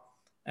Denmark.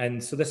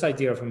 And so this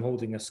idea of him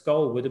holding a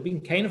skull would have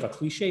been kind of a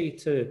cliche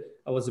to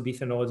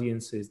Elizabethan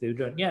audiences. They would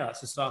go, yeah,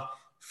 that's just a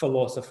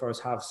philosophers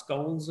have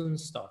skulls and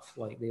stuff.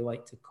 Like, they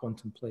like to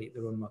contemplate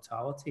their own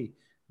mortality.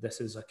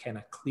 This is a kind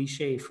of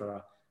cliche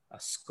for a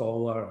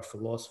scholar, a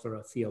philosopher,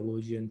 a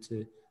theologian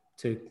to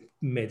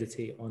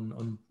meditate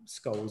on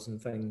skulls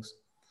and things.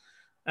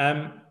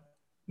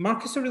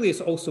 Marcus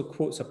Aurelius also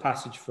quotes a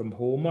passage from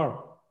Homer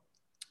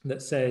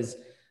that says,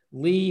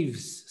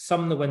 leaves,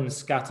 some the wind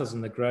scatters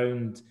on the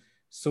ground,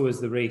 so is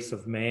the race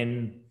of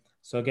men.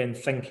 So again,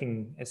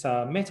 thinking it's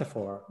a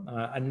metaphor,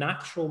 a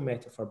natural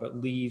metaphor, but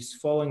leaves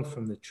falling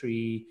from the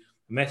tree,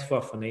 a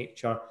metaphor for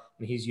nature.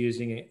 And he's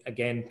using it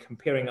again,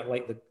 comparing it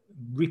like the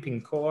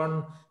reaping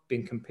corn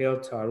being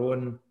compared to our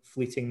own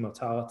fleeting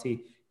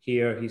mortality.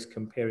 Here he's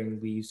comparing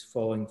leaves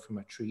falling from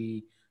a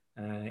tree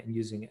and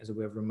using it as a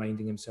way of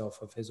reminding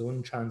himself of his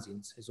own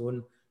transience, his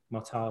own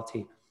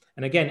mortality.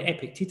 And again,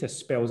 Epictetus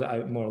spells it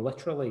out more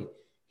literally.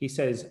 He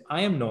says,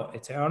 I am not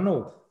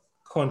eternal,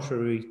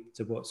 contrary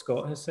to what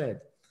Scott has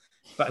said,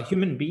 but a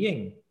human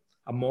being,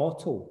 a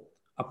mortal,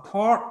 a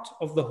part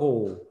of the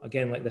whole.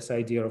 Again, like this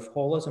idea of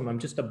holism, I'm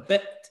just a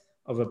bit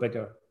of a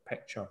bigger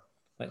picture.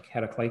 Like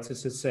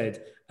Heraclitus has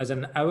said, as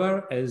an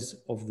hour is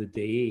of the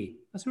day.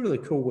 That's a really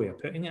cool way of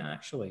putting it,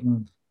 actually.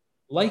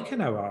 Like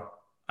an hour,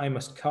 I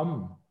must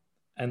come,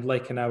 and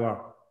like an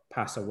hour,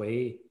 pass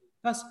away.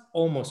 That's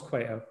almost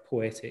quite a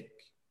poetic,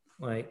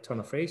 like, turn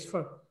of phrase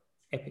for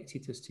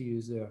Epictetus to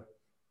use there.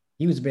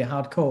 He was a bit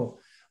hardcore.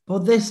 But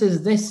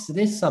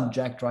this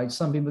subject, right?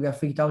 Some people get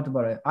freaked out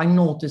about it. I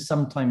notice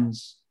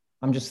sometimes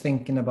I'm just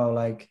thinking about,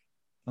 like,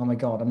 oh my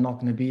God, I'm not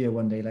going to be here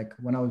one day. Like,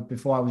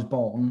 before I was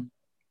born,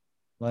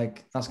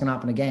 like, that's going to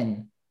happen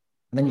again.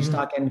 And then you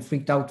start getting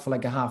freaked out for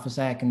like a half a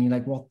second. You're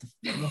like, what's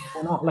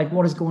going on? Like,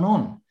 what is going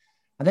on?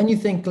 And then you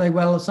think, like,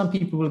 well, some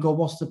people will go,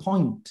 what's the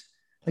point?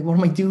 Like, what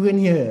am I doing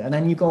here? And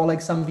then you go,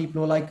 like, some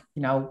people are like,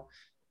 well,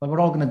 we're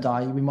all going to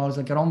die. We might as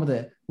well get on with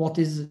it.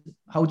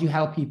 How do you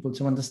help people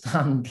to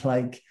understand,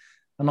 like,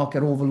 and not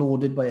get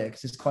overloaded by it?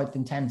 Because it's quite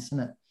intense,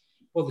 isn't it?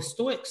 Well, the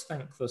Stoics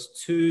think there's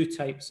two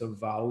types of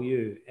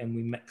value and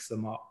we mix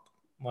them up,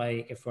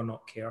 like, if we're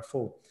not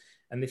careful.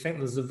 And they think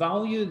there's the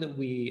value that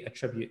we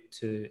attribute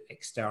to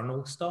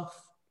external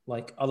stuff,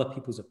 like other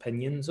people's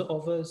opinions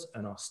of us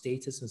and our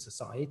status in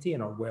society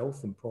and our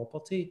wealth and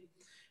property.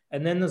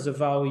 And then there's a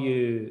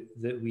value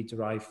that we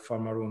derive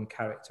from our own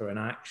character and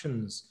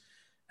actions.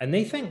 And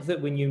they think that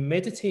when you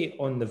meditate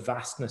on the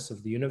vastness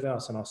of the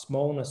universe and our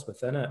smallness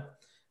within it,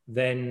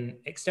 then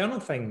external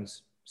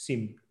things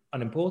seem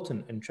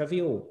unimportant and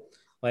trivial.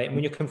 Like,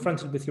 when you're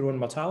confronted with your own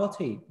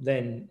mortality,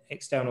 then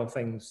external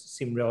things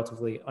seem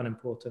relatively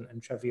unimportant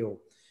and trivial.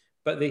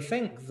 But they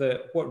think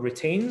that what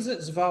retains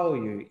its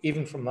value,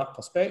 even from that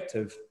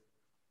perspective,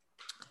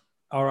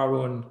 are our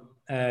own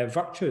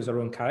virtues, our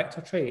own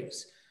character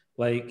traits,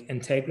 like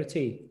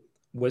integrity,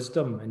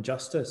 wisdom, and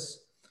justice.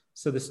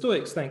 So the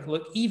Stoics think,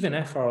 look, even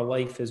if our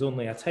life is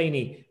only a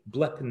tiny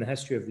blip in the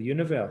history of the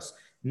universe,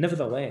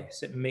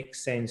 nevertheless, it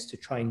makes sense to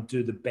try and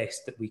do the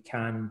best that we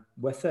can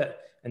with it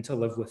and to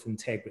live with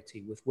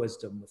integrity, with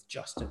wisdom, with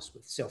justice,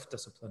 with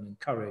self-discipline and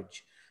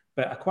courage.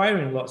 But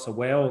acquiring lots of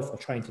wealth or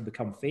trying to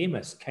become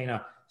famous kind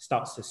of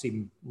starts to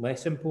seem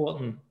less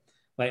important.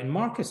 Like,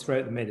 Marcus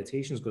throughout the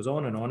Meditations goes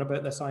on and on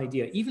about this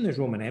idea. Even as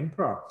Roman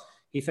emperor,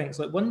 he thinks,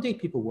 like, one day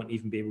people won't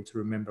even be able to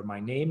remember my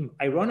name,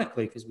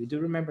 ironically, because we do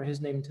remember his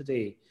name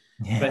today.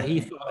 Yeah. But he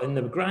thought, in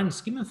the grand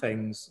scheme of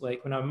things,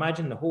 like, when I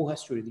imagine the whole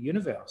history of the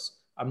universe,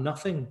 I'm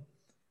nothing.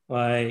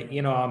 Like,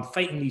 I'm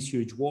fighting these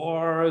huge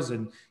wars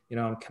and,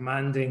 I'm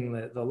commanding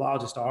the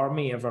largest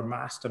army ever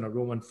massed on a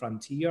Roman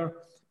frontier.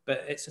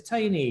 But it's a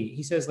tiny,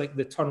 he says, like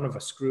the turn of a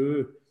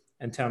screw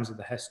in terms of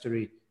the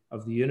history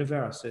of the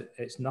universe.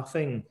 It's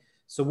nothing.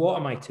 So what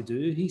am I to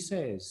do, he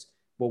says?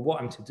 Well,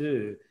 what I'm to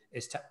do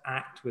is to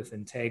act with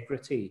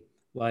integrity,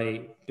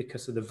 like,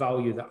 because of the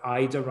value that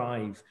I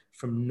derive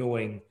from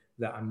knowing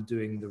that I'm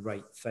doing the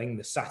right thing,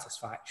 the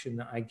satisfaction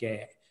that I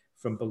get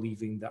from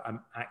believing that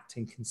I'm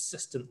acting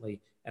consistently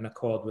in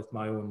accord with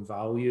my own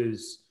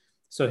values.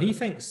 So he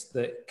thinks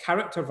that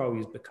character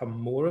values become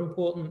more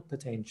important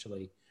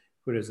potentially,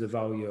 whereas the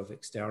value of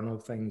external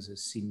things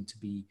is seen to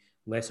be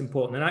less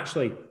important. And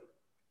actually,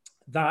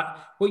 that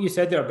what you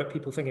said there about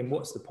people thinking,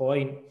 what's the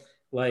point?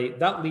 Like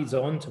that leads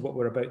on to what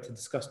we're about to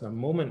discuss in a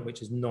moment,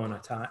 which is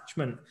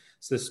non-attachment.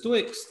 So the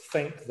Stoics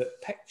think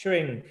that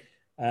picturing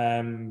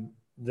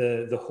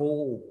the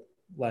whole,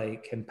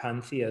 like in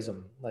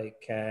pantheism,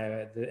 like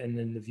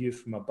in the view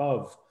from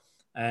above,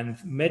 and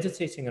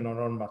meditating on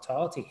our own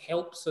mortality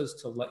helps us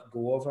to let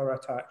go of our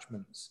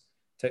attachments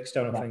to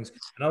external things.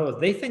 In other words,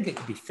 they think it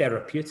could be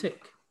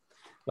therapeutic,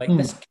 like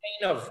this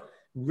kind of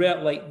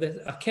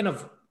a kind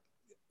of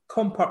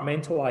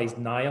compartmentalized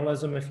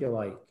nihilism, if you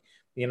like.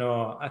 You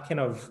know, a kind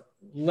of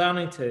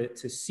learning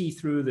to see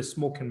through the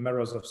smoke and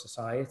mirrors of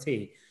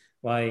society,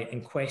 like,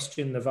 and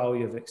question the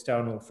value of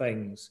external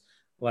things.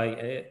 Like,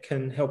 it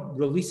can help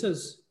release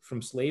us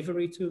from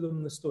slavery to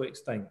them, the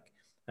Stoics think.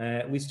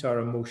 It leads to our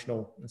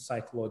emotional and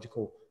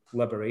psychological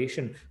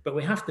liberation. But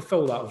we have to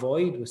fill that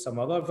void with some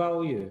other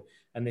value.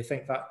 And they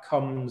think that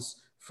comes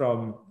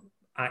from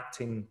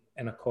acting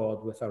in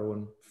accord with our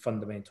own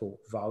fundamental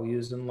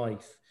values in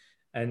life.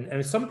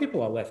 And some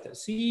people are left at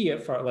sea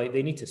for, like,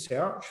 they need to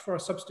search for a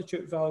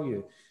substitute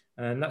value.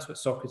 And that's what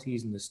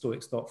Socrates and the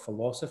Stoics thought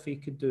philosophy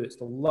could do. It's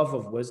the love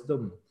of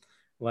wisdom,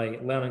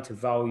 like learning to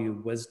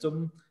value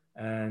wisdom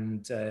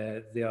and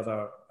the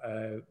other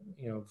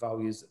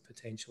values that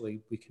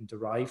potentially we can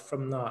derive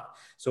from that.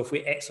 So if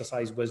we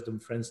exercise wisdom,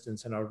 for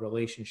instance, in our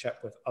relationship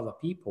with other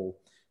people,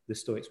 the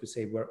Stoics would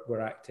say we're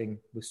acting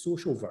with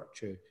social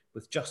virtue,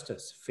 with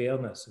justice,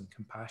 fairness, and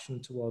compassion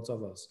towards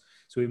others.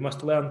 So we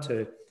must learn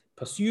to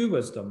pursue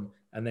wisdom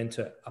and then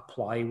to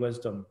apply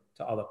wisdom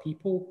to other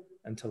people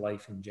and to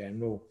life in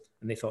general.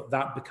 And they thought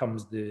that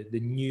becomes the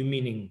new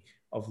meaning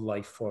of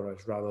life for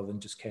us, rather than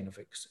just kind of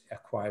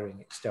acquiring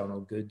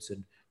external goods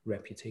and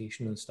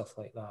reputation and stuff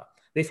like that.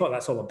 They thought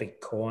that's all a big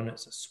con,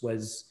 it's a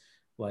swizz,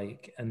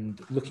 like,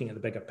 and looking at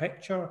the bigger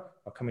picture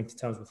or coming to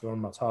terms with our own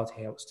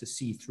mortality helps to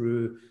see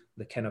through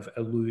the kind of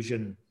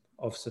illusion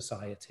of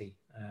society.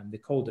 They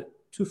called it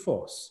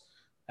tuphos,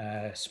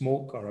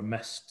 smoke or a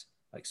mist,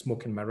 like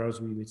smoke and mirrors,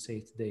 we would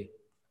say today.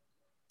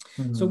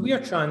 So we are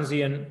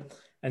transient,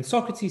 and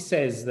Socrates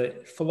says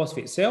that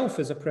philosophy itself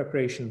is a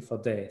preparation for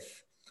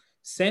death.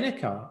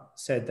 Seneca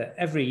said that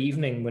every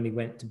evening when he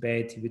went to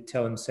bed, he would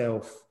tell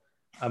himself,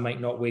 I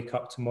might not wake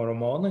up tomorrow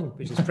morning,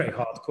 which is pretty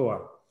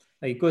hardcore.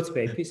 Like, he'd go to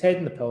bed, put his head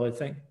in the pillow,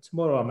 think,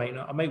 tomorrow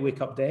I might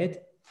wake up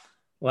dead.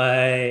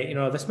 Like,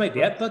 this might be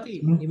it, buddy.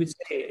 He would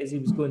say as he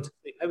was going to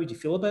sleep, how would you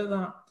feel about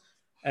that?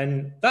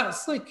 And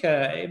that's like,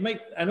 I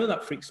know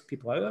that freaks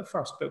people out at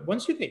first, but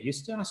once you get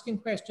used to asking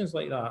questions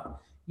like that,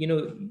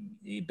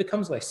 it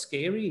becomes less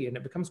scary and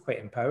it becomes quite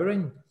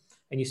empowering.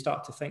 And you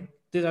start to think,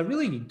 did I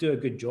really do a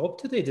good job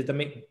today? Did I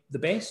make the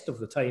best of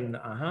the time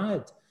that I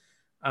had?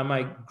 Am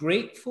I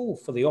grateful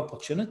for the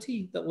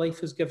opportunity that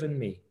life has given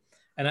me?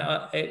 And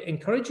it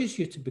encourages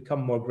you to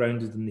become more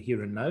grounded in the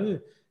here and now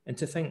and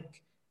to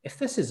think, if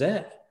this is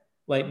it,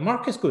 like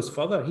Marcus goes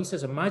further, he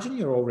says, imagine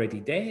you're already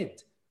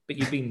dead, but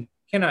you've been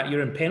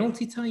you're in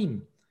penalty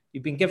time.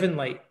 You've been given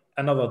like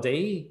another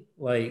day,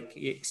 like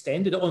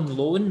extended on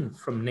loan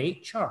from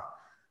nature.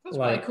 That's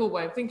quite a cool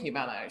way of thinking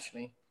about it,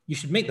 actually. You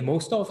should make the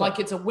most of it. Like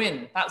it's a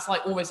win. That's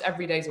like almost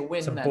every day's a win.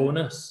 It's a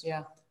bonus.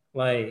 Yeah.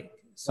 Like,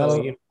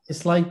 so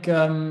it's like, do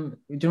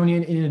you know when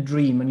you're in a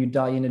dream and you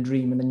die in a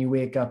dream and then you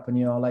wake up and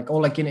you're like,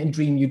 like in a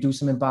dream you do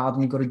something bad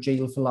and you go to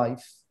jail for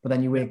life. But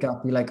then you wake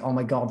up, you're like, oh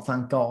my God,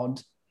 thank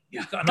God.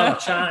 You've got another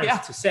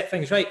chance to set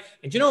things right.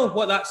 And do you know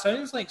what that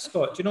sounds like,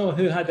 Scott? Do you know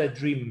who had a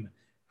dream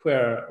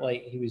where,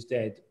 like, he was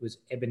dead? It was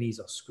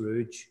Ebenezer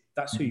Scrooge.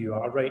 That's who you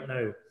are right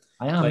now.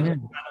 I am. Like,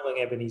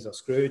 channeling Ebenezer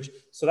Scrooge.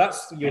 So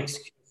that's, you can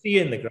see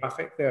in the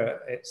graphic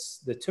there, it's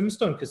the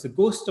tombstone, because the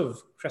ghost of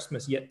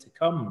Christmas yet to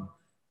come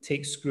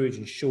takes Scrooge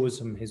and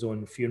shows him his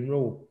own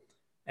funeral.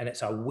 And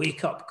it's a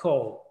wake-up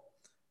call.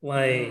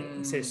 Like,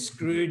 it says,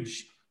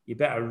 Scrooge, you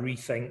better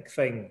rethink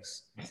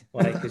things,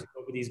 like, because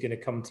nobody's going to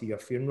come to your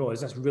funeral.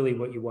 Is this really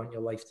what you want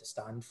your life to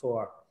stand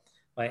for?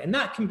 Like, and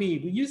that can be,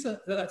 we use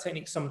that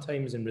technique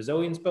sometimes in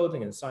resilience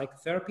building and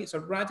psychotherapy. It's a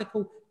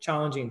radical,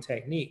 challenging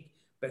technique,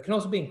 but it can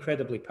also be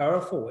incredibly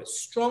powerful.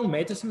 It's strong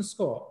medicine,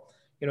 Scott.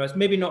 It's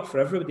maybe not for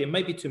everybody. It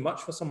might be too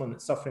much for someone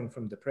that's suffering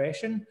from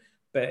depression,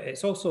 but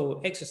it's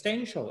also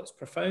existential. It's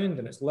profound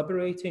and it's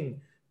liberating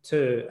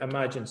to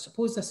imagine,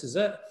 suppose this is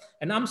it.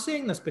 And I'm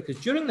saying this because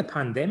during the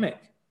pandemic,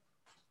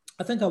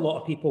 I think a lot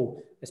of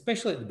people,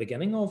 especially at the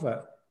beginning of it,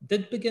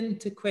 did begin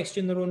to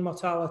question their own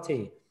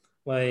mortality,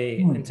 like,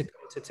 and to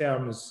come to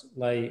terms,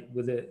 like,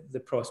 with the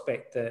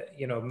prospect that,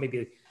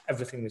 maybe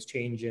everything was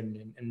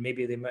changing and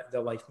maybe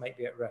their life might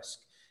be at risk.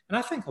 And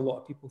I think a lot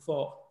of people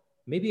thought,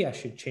 maybe I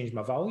should change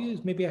my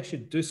values. Maybe I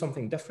should do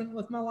something different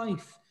with my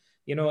life,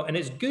 and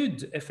it's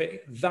good if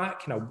that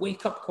kind of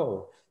wake-up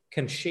call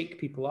can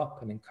shake people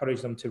up and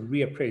encourage them to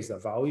reappraise their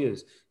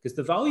values, because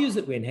the values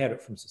that we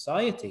inherit from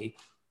society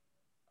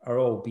are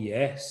all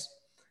BS.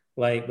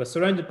 Like, we're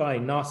surrounded by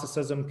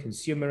narcissism,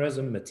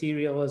 consumerism,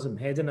 materialism,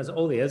 hedonism,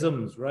 all the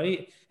isms,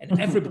 right? And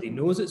everybody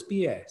knows it's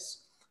BS,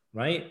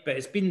 right? But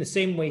it's been the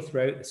same way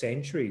throughout the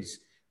centuries.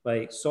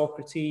 Like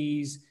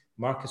Socrates,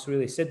 Marcus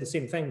Aurelius said the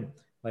same thing.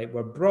 Like,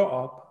 we're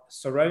brought up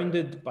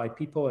surrounded by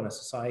people in a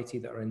society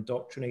that are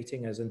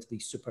indoctrinating us into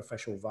these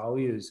superficial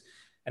values.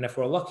 And if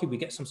we're lucky, we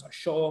get some sort of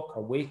shock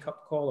or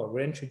wake-up call, or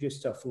we're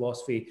introduced to a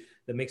philosophy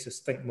that makes us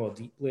think more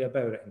deeply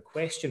about it and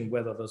question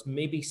whether there's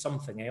maybe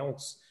something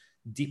else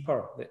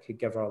deeper that could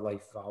give our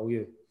life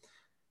value.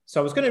 So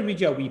I was going to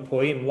read you a wee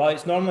poem.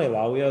 It's normally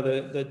Lalia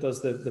that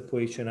does the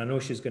poetry, and I know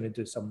she's going to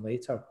do some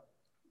later.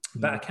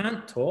 But I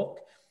can't talk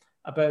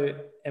about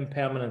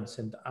impermanence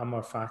and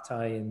amor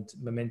fati and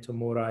memento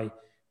mori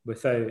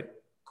without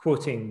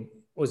quoting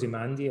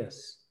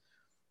Ozymandias,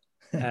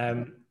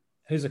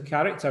 who's a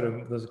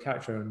character. There's a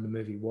character in the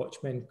movie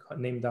Watchmen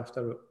named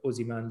after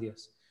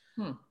Ozymandias.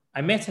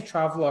 I met a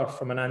traveller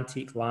from an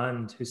antique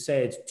land who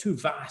said, 2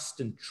 vast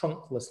and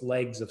trunkless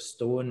legs of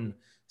stone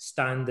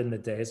stand in the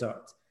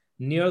desert.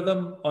 Near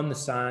them, on the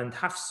sand,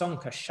 half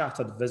sunk a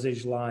shattered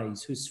visage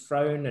lies, whose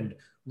frown and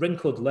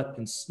wrinkled lip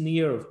and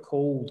sneer of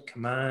cold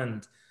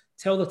command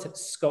tell that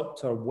its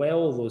sculptor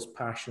well those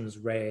passions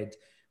read,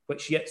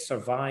 which yet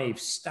survive,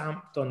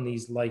 stamped on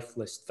these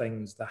lifeless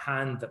things, the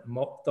hand that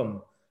mocked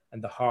them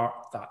and the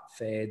heart that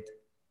fed.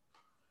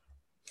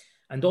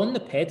 And on the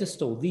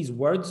pedestal these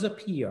words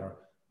appear,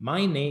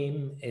 my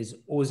name is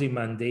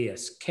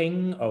Ozymandias,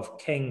 King of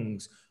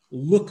Kings.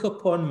 Look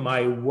upon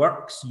my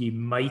works, ye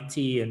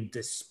mighty in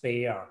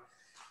despair.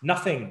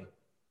 Nothing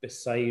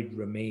beside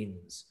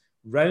remains.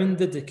 Round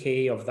the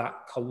decay of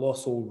that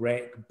colossal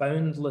wreck,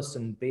 boundless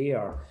and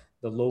bare,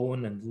 the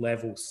lone and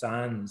level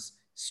sands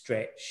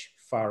stretch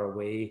far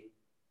away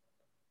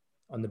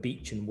on the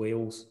beach in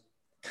Wales.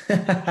 So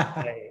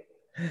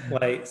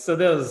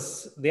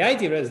there's the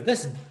idea is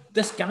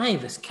this guy,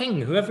 this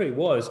king, whoever he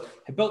was,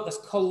 had built this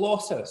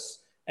colossus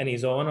in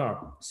his honor,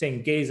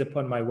 saying, gaze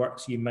upon my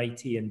works, ye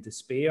mighty in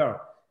despair.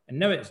 And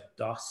now it's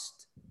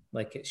dust,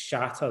 like it's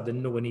shattered,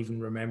 and no one even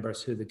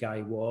remembers who the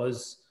guy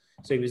was.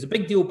 So he was a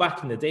big deal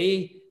back in the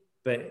day,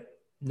 but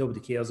nobody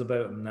cares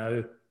about him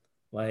now.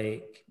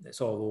 Like,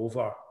 it's all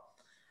over.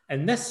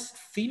 And this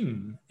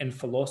theme in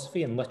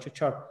philosophy and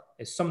literature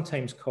is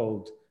sometimes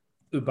called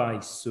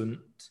ubai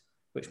sunt,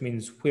 which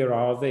means where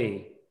are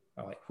they?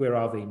 Or like, where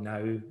are they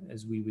now,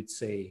 as we would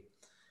say.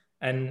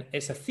 And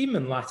it's a theme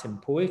in Latin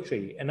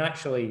poetry, and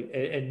actually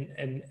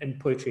in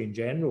poetry in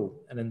general,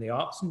 and in the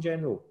arts in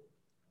general.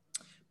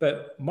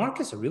 But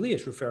Marcus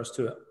Aurelius refers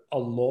to it a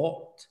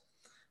lot.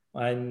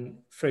 And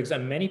for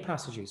example, many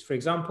passages, for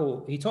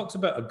example, he talks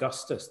about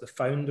Augustus, the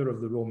founder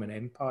of the Roman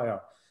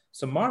Empire.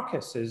 So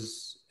Marcus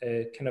is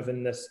kind of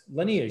in this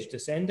lineage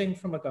descending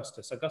from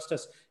Augustus.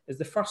 Augustus is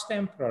the first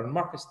emperor, and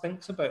Marcus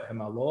thinks about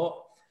him a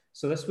lot.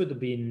 So this would have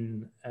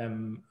been,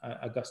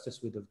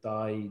 Augustus would have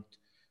died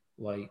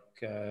like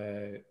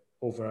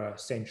over a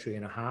century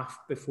and a half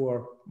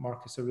before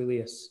Marcus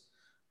Aurelius.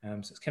 So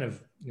it's kind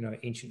of,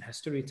 ancient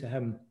history to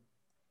him.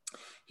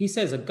 He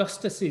says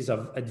Augustus's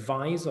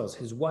advisors,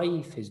 his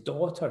wife, his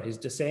daughter, his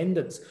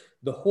descendants,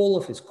 the whole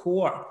of his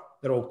court,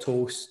 they're all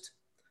toast.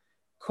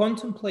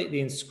 Contemplate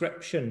the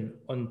inscription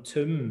on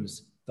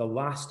tombs, the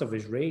last of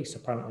his race.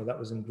 Apparently that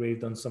was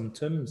engraved on some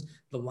tombs.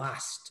 The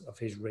last of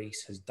his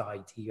race has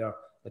died here,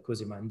 like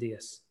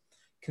Ozymandias.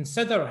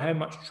 Consider how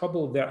much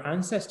trouble their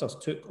ancestors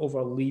took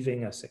over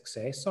leaving a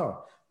successor.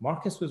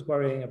 Marcus was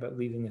worrying about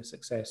leaving a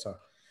successor.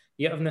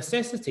 Yet of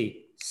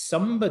necessity,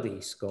 somebody,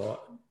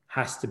 Scott,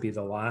 has to be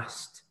the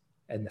last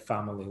in the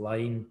family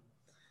line.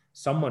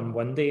 Someone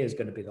one day is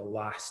going to be the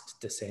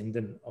last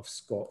descendant of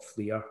Scott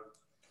Fleer.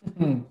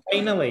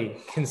 Finally,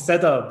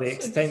 consider the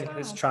extent,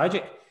 it's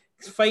tragic.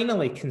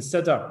 Finally,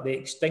 consider the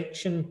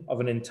extinction of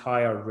an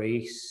entire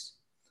race.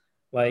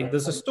 Like,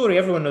 there's a story,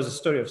 everyone knows the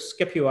story of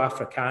Scipio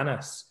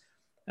Africanus,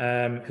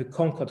 who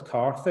conquered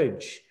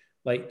Carthage,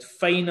 like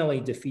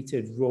finally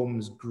defeated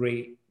Rome's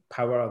great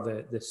power,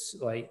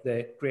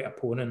 the great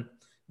opponent,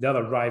 the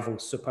other rival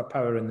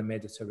superpower in the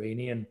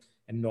Mediterranean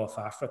in North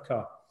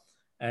Africa.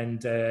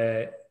 And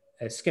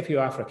Scipio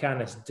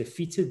Africanus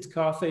defeated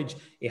Carthage.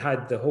 He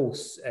had the whole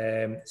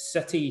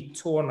city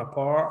torn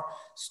apart,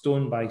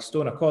 stone by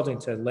stone. According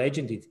to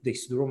legend, the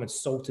Romans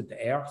salted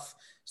the earth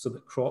so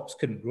that crops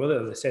couldn't grow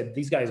there. They said,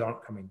 these guys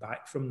aren't coming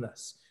back from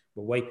this.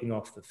 We're wiping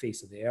off the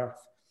face of the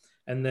earth.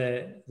 And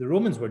the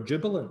Romans were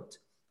jubilant.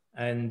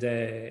 And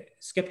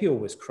Scipio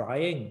was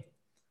crying.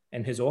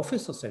 And his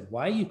officer said,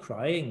 why are you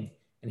crying?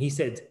 And he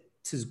said,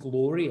 'tis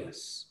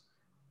glorious,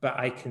 but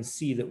I can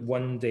see that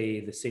one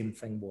day the same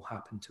thing will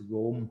happen to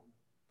Rome.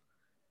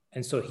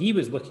 And so he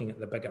was looking at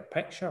the bigger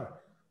picture,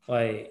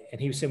 and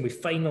he was saying, we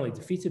finally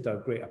defeated our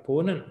great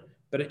opponent.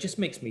 But it just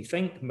makes me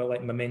think,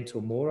 like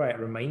memento mori, it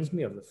reminds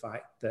me of the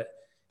fact that,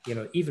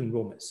 even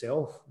Rome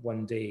itself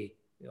one day,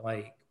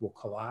 will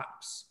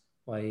collapse,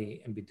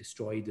 and be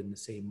destroyed in the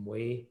same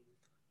way.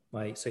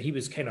 So he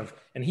was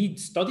and he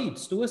studied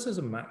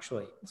Stoicism,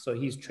 actually. So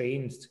he's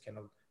trained to kind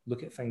of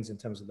look at things in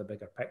terms of the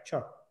bigger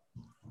picture.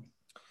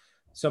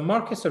 So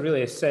Marcus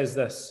Aurelius says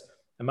this,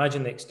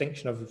 Imagine the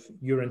extinction of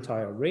your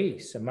entire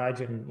race.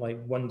 Imagine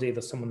like one day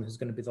there's someone who's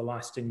going to be the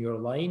last in your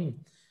line.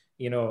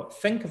 You know,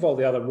 think of all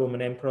the other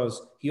Roman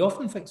emperors. He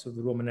often thinks of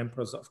the Roman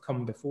emperors that have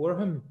come before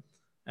him,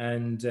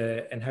 and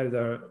how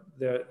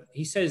they're.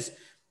 He says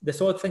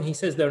this odd thing. He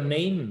says their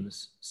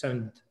names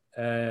sound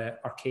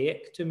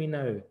archaic to me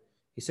now.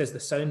 He says the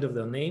sound of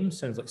their names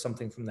sounds like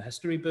something from the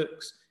history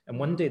books, and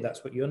one day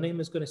that's what your name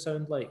is going to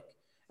sound like.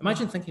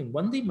 Imagine thinking,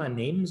 one day my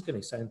name's going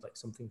to sound like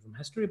something from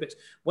history books.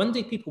 One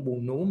day people will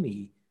know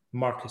me,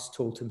 Marcus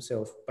told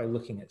himself, by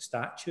looking at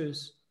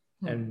statues.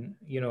 And,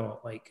 you know,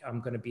 like, I'm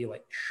going to be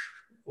like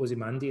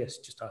Ozymandias,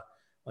 just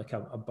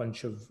a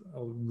bunch of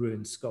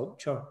ruined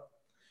sculpture.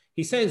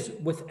 He says,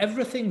 with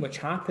everything which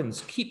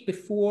happens, keep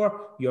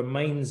before your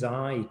mind's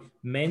eye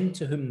men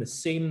to whom the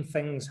same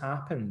things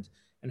happened,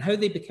 and how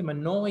they became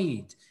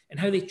annoyed, and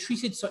how they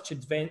treated such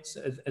events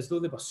as though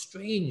they were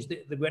strange.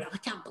 They went, I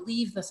can't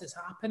believe this is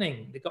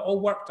happening. They got all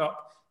worked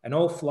up and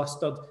all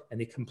flustered, and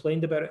they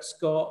complained about it,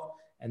 Scott.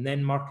 And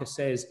then Marcus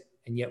says,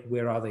 and yet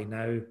where are they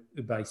now?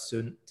 Ubi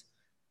sunt.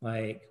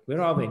 Like,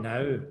 where are they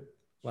now?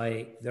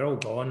 Like, they're all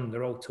gone.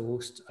 They're all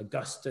toast.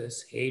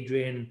 Augustus,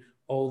 Hadrian,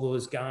 all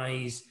those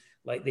guys,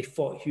 like, they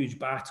fought huge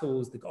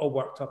battles. They got all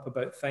worked up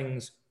about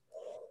things.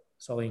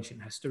 It's all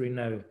ancient history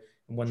now. And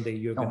one day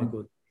you're going to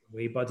go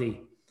away,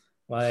 buddy.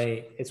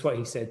 Like, it's what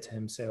he said to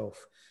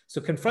himself.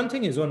 So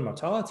confronting his own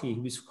mortality, he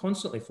was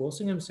constantly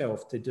forcing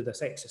himself to do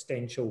this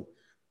existential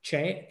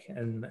check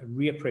and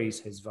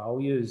reappraise his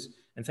values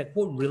and think,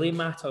 what really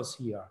matters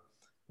here,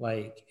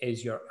 like,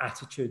 is your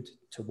attitude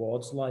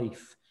towards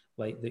life,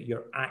 like that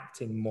you're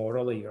acting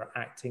morally, you're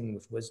acting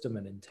with wisdom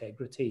and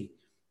integrity,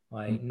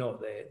 like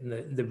not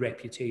the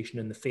reputation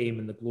and the fame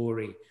and the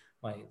glory,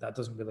 like that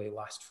doesn't really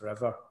last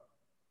forever.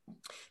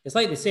 It's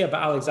like they say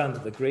about Alexander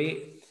the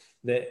Great,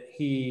 that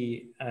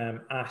he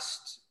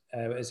asked,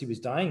 as he was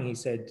dying, he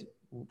said,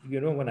 you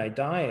know, when I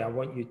die, I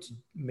want you to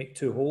make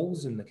 2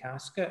 holes in the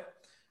casket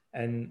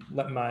and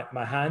let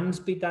my hands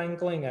be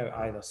dangling out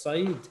either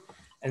side.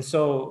 And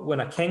so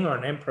when a king or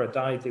an emperor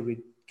died, they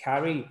would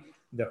carry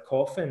their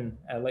coffin,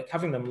 like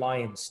having them lie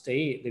in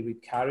state, they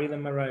would carry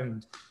them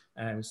around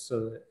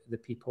so that the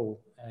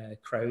people,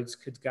 crowds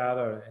could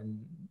gather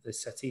in the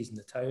cities and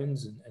the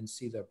towns and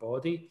see their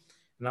body.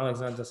 And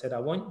Alexander said, I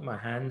want my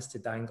hands to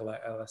dangle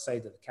out the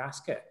side of the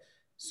casket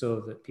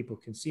so that people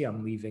can see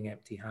I'm leaving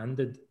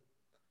empty-handed.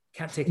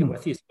 Can't take it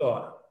with you,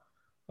 Scott.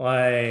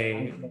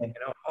 Like, you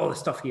know, all the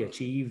stuff he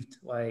achieved,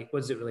 like,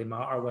 what does it really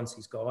matter once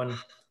he's gone?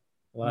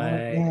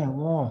 Like,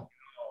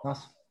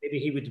 maybe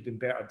he would have been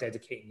better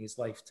dedicating his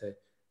life to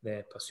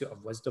the pursuit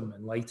of wisdom,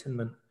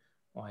 enlightenment,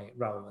 like,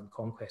 rather than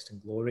conquest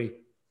and glory.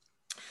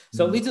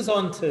 So it leads us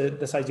on to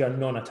this idea of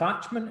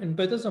non-attachment in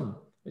Buddhism.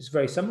 It's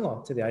very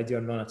similar to the idea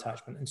of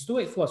non-attachment. In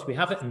Stoic philosophy, we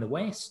have it in the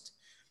West.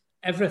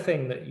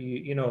 Everything that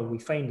we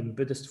find in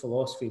Buddhist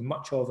philosophy,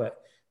 much of it,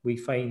 we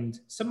find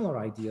similar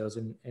ideas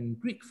in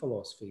Greek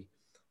philosophy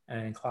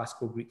and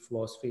classical Greek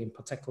philosophy, and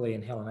particularly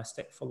in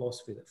Hellenistic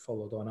philosophy that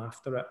followed on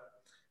after it,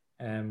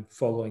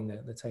 following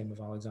the time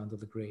of Alexander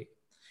the Great.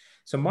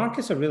 So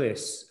Marcus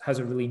Aurelius has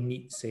a really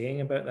neat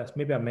saying about this.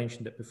 Maybe I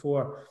mentioned it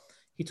before.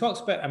 He talks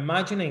about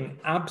imagining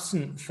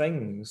absent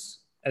things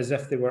as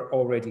if they were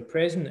already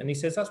present. And he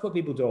says that's what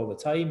people do all the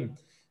time.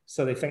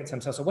 So they think to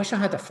themselves, I wish I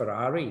had a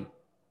Ferrari.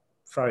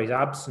 Ferrari's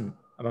absent.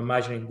 I'm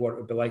imagining what it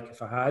would be like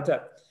if I had it.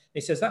 And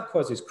he says that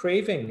causes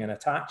craving and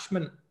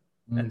attachment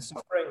and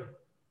suffering.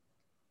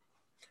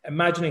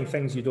 Imagining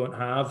things you don't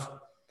have,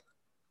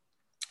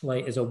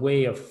 like, is a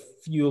way of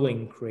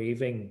fueling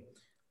craving,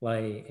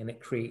 like, and it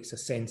creates a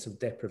sense of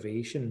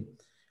deprivation.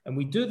 And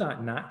we do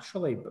that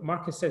naturally. But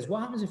Marcus says,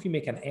 what happens if you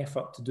make an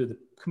effort to do the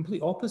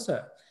complete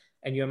opposite?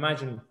 And you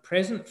imagine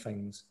present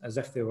things as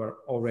if they were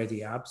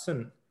already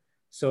absent.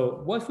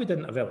 So what if we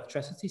didn't have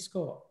electricity,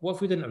 Scott? What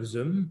if we didn't have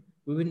Zoom?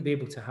 We wouldn't be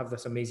able to have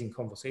this amazing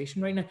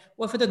conversation right now.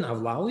 What if I didn't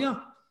have Lawyer?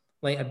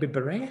 Like, I'd be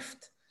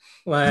bereft.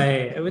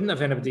 Like, I wouldn't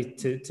have anybody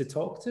to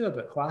talk to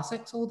about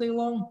classics all day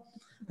long.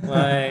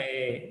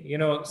 Like, you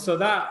know, so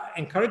that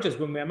encourages,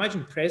 when we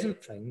imagine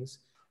present things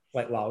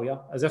like Lawyer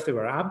as if they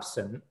were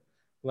absent,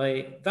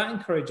 like, that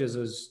encourages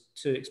us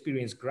to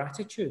experience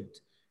gratitude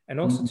and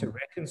also to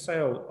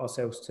reconcile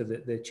ourselves to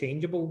the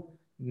changeable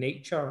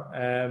nature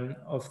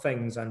of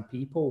things and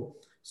people.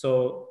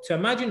 So to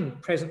imagine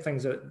present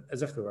things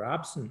as if they were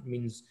absent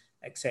means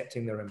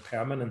accepting their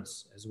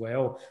impermanence as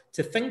well.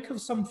 To think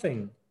of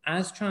something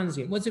as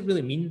transient, what does it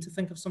really mean to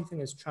think of something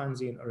as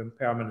transient or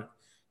impermanent?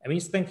 It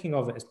means thinking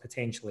of it as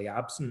potentially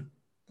absent.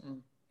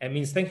 It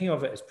means thinking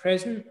of it as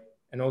present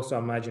and also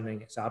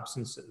imagining its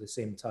absence at the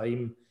same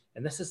time.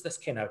 And this is this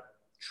kind of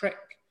trick.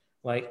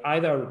 Like,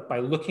 either by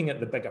looking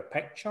at the bigger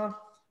picture,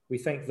 we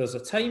think there's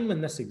a time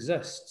when this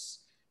exists,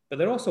 but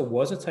there also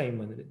was a time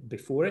when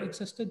before it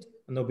existed,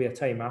 and there'll be a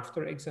time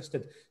after it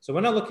existed. So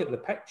when I look at the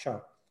picture,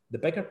 the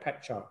bigger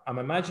picture, I'm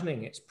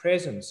imagining its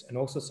presence and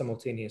also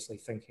simultaneously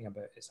thinking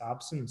about its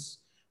absence.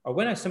 Or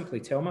when I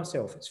simply tell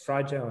myself it's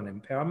fragile and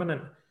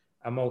impermanent,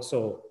 I'm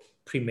also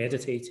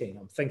premeditating.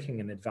 I'm thinking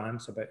in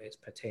advance about its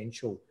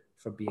potential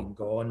for being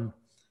gone.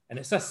 And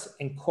it's this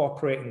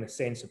incorporating the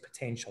sense of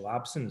potential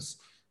absence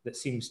that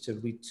seems to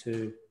lead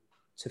to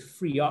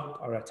free up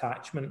our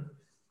attachment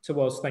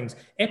towards things.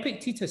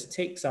 Epictetus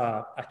takes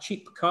a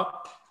cheap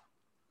cup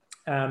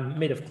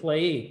made of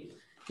clay,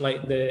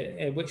 like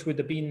which would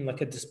have been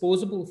like a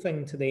disposable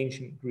thing to the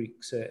ancient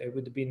Greeks. It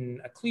would have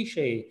been a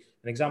cliche,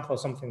 an example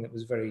of something that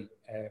was very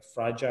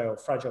fragile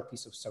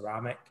piece of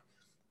ceramic.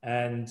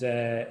 And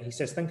he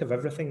says, think of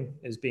everything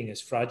as being as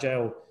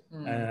fragile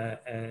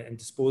and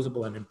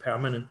disposable and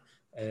impermanent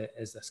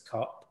as this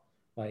cup,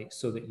 like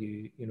so that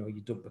you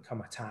don't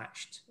become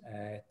attached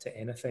to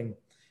anything.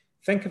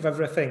 Think of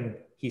everything,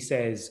 he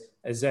says,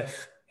 as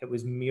if it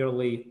was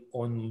merely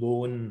on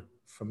loan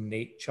from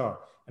nature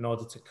in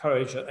order to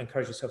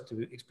encourage yourself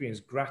to experience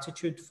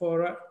gratitude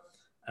for it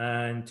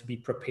and to be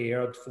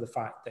prepared for the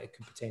fact that it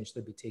could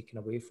potentially be taken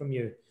away from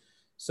you.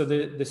 So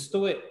the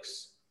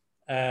Stoics,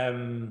 like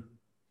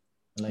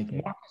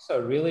Marcus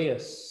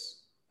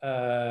Aurelius,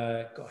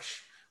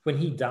 when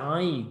he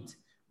died,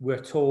 we're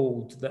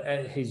told that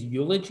at his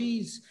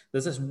eulogies,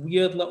 there's this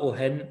weird little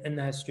hint in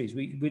the histories.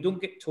 We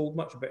don't get told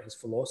much about his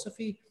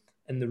philosophy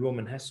in the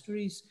Roman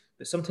histories,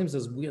 but sometimes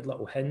there's weird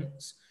little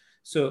hints.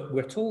 So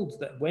we're told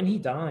that when he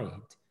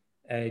died,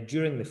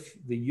 during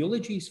the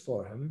eulogies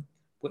for him,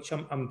 which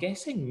I'm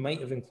guessing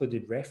might have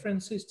included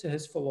references to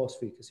his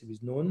philosophy because he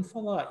was known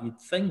for that,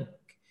 you'd think,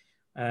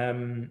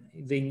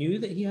 they knew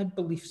that he had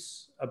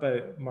beliefs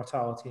about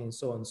mortality and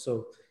so on.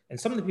 So, and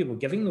some of the people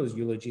giving those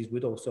eulogies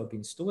would also have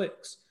been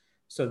Stoics.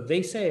 So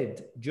they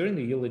said during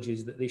the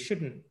eulogies that they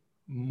shouldn't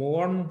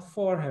mourn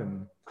for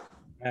him.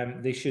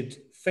 They should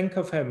think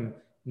of him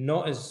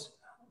not as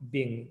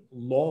being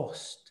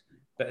lost,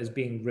 but as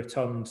being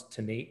returned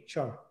to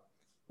nature,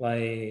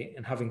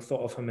 and having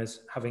thought of him as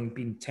having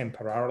been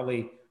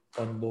temporarily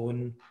on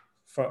loan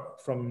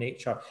from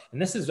nature.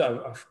 And this is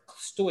a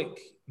Stoic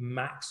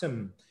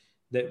maxim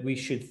that we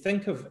should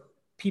think of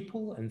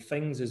people and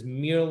things as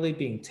merely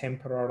being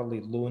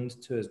temporarily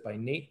loaned to us by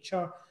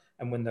nature.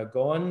 And when they're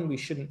gone, we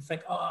shouldn't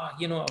think,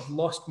 I've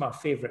lost my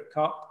favorite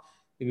cup.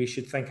 We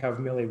should think I've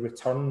merely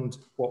returned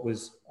what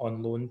was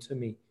on loan to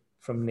me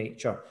from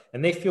nature.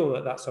 And they feel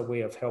that that's a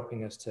way of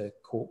helping us to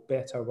cope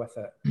better with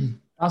it.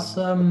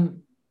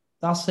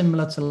 That's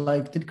similar to,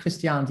 like, did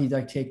Christianity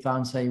take that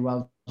and say,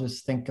 well,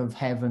 just think of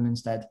heaven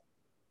instead?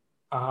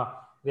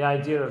 The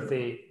idea of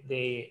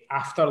the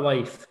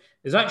afterlife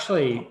is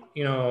actually,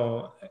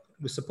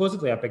 was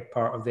supposedly a big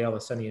part of the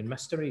Eleusinian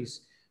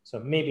mysteries. So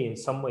maybe in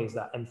some ways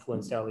that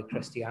influenced early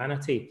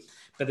Christianity.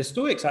 But the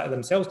Stoics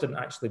themselves didn't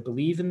actually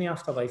believe in the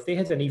afterlife. They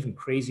had an even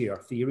crazier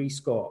theory,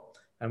 Scott.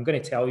 And I'm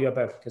going to tell you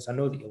about it because I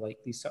know that you like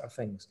these sort of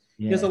things.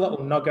 Yeah. Here's a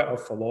little nugget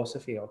of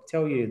philosophy. I'll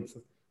tell you in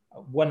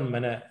 1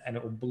 minute and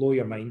it will blow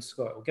your mind,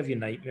 Scott. It will give you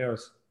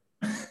nightmares.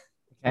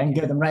 Okay,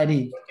 good. I'm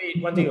ready.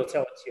 One day you'll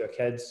tell it to your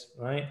kids,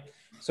 right?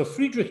 So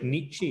Friedrich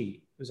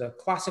Nietzsche was a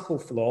classical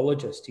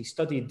philologist. He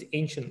studied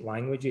ancient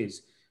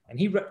languages and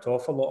he ripped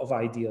off a lot of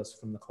ideas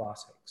from the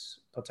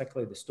classics,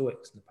 particularly the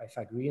Stoics and the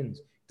Pythagoreans.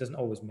 He doesn't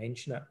always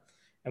mention it.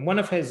 And one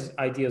of his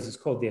ideas is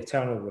called the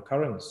eternal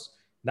recurrence.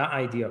 That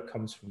idea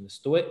comes from the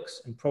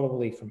Stoics and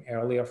probably from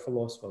earlier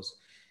philosophers.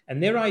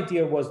 And their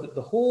idea was that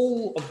the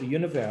whole of the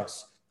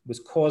universe was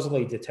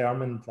causally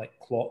determined like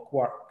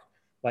clockwork.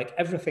 Like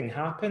everything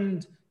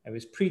happened, it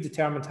was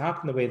predetermined to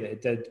happen the way that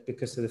it did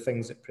because of the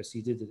things that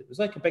preceded it. It was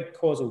like a big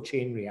causal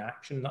chain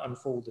reaction that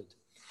unfolded.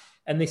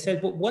 And they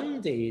said, but one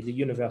day the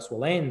universe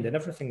will end and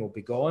everything will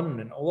be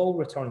gone and it'll all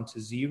return to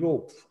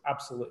zero,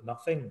 absolute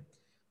nothing.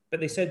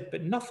 But they said,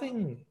 but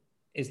nothing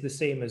is the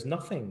same as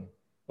nothing.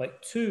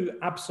 Like two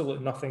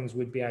absolute nothings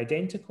would be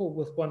identical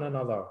with one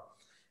another.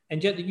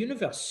 And yet the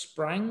universe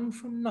sprang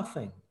from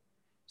nothing.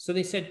 So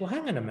they said, well,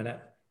 hang on a minute.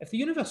 If the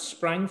universe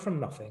sprang from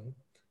nothing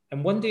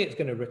and one day it's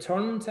going to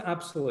return to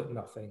absolute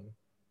nothing,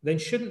 then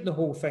shouldn't the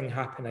whole thing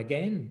happen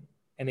again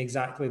in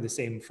exactly the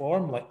same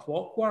form, like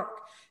clockwork?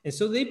 And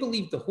so they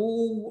believe the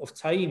whole of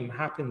time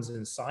happens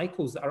in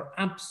cycles that are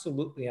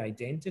absolutely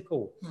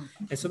identical.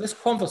 And so this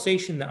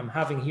conversation that I'm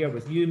having here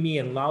with you, me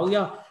and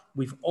Lalia,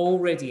 we've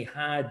already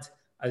had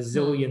a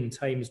zillion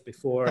times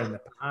before in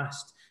the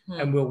past,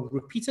 and we'll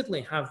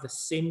repeatedly have the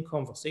same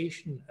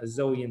conversation a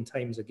zillion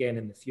times again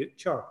in the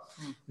future.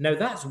 Now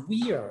that's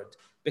weird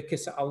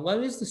because it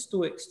allows the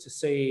Stoics to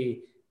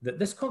say that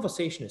this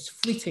conversation is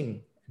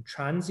fleeting and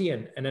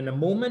transient, and in a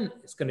moment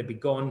it's going to be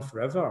gone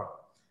forever.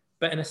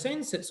 But in a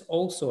sense, it's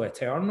also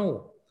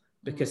eternal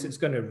because it's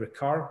going to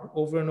recur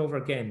over and over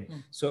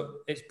again. So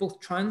it's both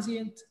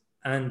transient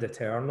and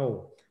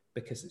eternal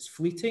because it's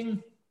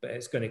fleeting, but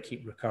it's going to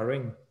keep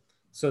recurring.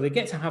 So they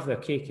get to have their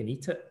cake and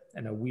eat it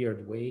in a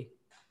weird way.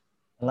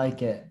 I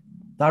like it.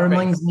 That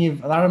reminds me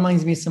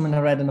of something I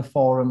read in the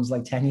forums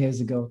like 10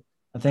 years ago.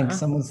 I think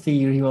someone's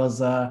theory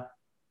was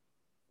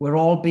we're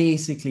all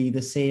basically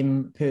the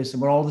same person.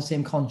 We're all the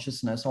same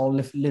consciousness, all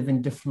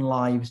living different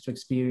lives to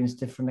experience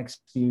different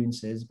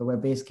experiences, but we're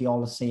basically all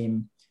the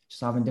same,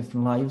 just having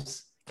different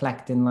lives,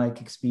 collecting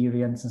like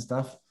experience and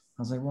stuff.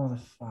 I was like, what the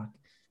fuck?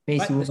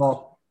 Basically, we're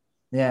all,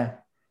 yeah.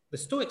 the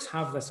Stoics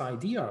have this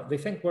idea.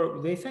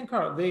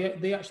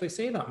 They actually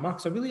say that.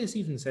 Marcus Aurelius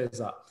even says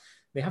that.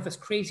 They have this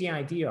crazy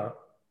idea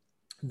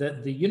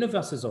that the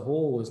universe as a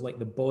whole is like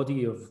the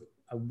body of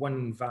a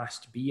one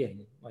vast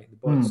being, like the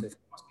body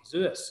of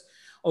Zeus.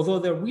 Although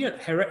they're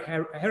weird,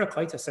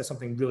 Heraclitus says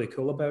something really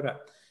cool about it.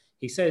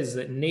 He says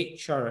that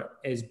nature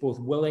is both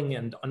willing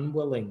and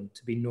unwilling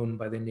to be known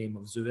by the name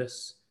of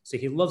Zeus. So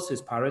he loves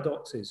his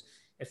paradoxes.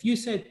 If you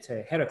said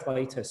to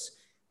Heraclitus,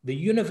 the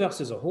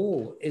universe as a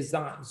whole, is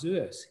that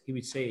Zeus? He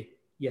would say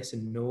yes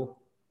and no.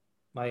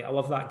 Like, I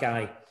love that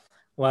guy.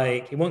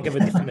 Like, he won't give a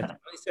definitive.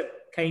 He said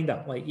kind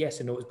of like yes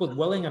and no. It's both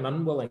willing and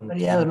unwilling.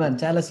 Yeah, man.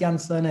 Tell us the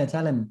answer.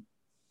 Tell him.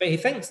 But he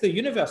thinks the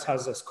universe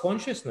has this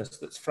consciousness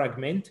that's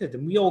fragmented,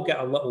 and we all get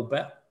a little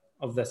bit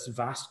of this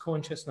vast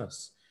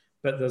consciousness.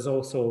 But there's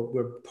also,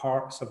 we're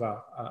parts of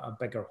a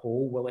bigger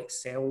whole. We're like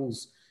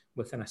cells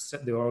within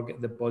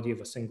the body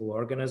of a single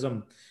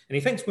organism. And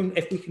he thinks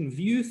if we can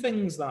view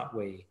things that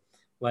way,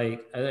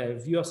 like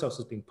view ourselves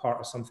as being part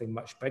of something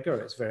much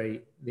bigger,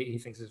 he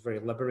thinks it's very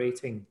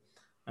liberating.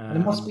 And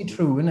it must be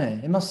true, isn't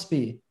it? It must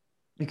be.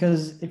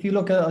 Because if you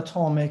look at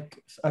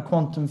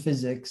quantum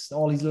physics,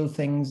 all these little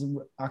things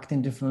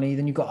acting differently,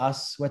 then you've got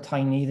us, we're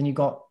tiny, then you've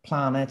got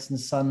planets and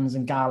suns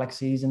and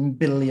galaxies and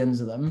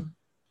billions of them.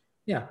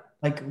 Yeah.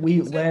 Like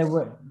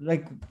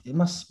it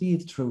must be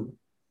true.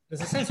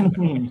 There's a sense of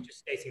just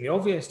stating the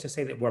obvious to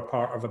say that we're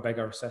part of a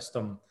bigger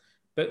system,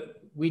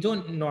 but we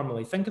don't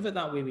normally think of it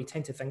that way. We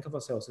tend to think of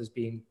ourselves as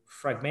being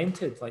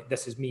fragmented, like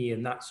this is me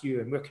and that's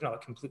you, and we're kind of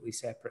like completely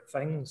separate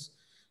things.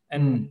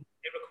 And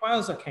it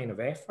requires a kind of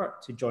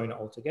effort to join it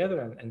all together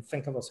and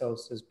think of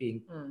ourselves as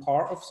being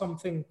part of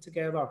something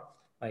together,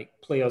 like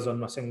players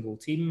on a single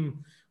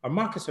team. Or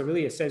Marcus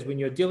Aurelius says, when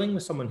you're dealing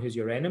with someone who's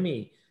your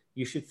enemy,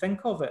 you should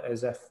think of it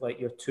as if like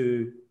you're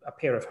a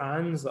pair of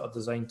hands that are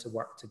designed to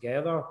work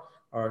together,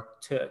 or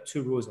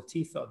two rows of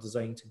teeth that are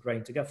designed to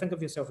grind together. Think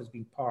of yourself as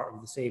being part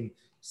of the same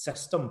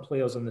system,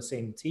 players on the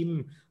same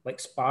team, like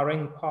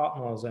sparring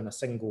partners in a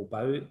single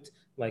bout.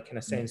 Like in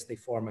a sense, they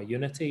form a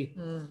unity.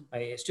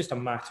 It's just a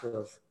matter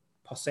of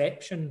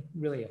perception,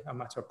 really, a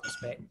matter of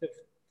perspective.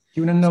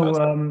 Do you want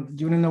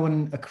to know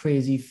a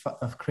crazy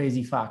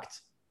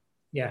fact?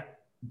 Yeah.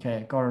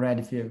 Okay, got it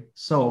ready for you.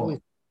 So,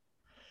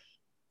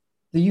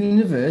 the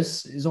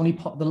universe is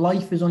the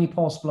life is only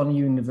possible on the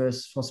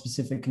universe for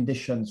specific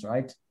conditions,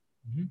 right?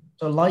 Mm-hmm.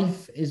 So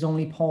life is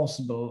only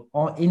possible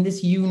in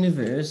this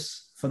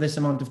universe for this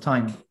amount of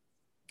time.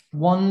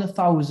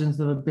 1,000th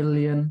of a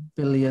billion,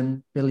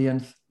 billionth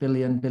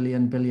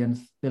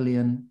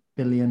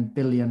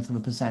of a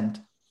percent.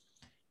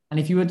 And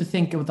if you were to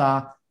think of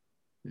that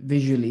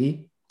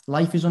visually,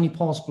 life is only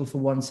possible for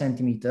 1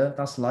 centimeter.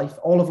 That's life.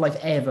 All of life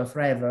ever,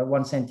 forever,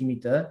 1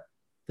 centimeter.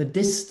 The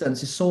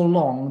distance is so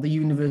long, the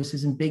universe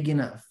isn't big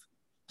enough.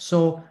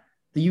 So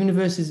the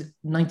universe is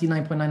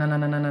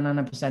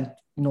 99.99999%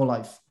 no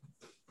life.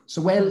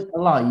 So we're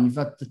alive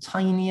at the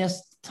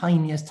tiniest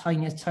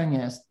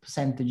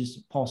percentage is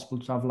possible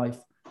to have life.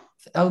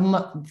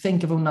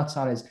 Think of how nuts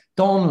that is.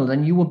 Donald,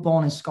 and you were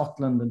born in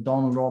Scotland, and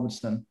Donald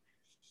Robertson.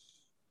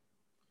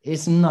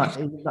 It's nuts.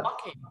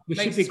 Lucky. We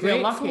should be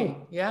grateful. Lucky.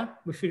 Yeah.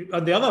 We should.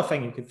 The other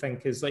thing you could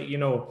think is like,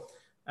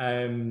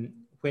 when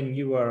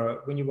you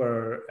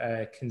were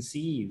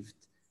conceived,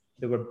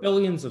 there were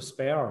billions of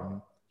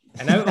sperm,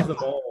 and out of them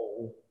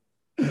all,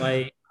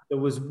 like there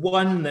was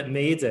one that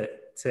made it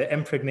to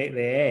impregnate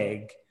the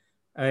egg,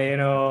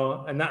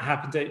 and that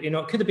happened to,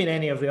 it could have been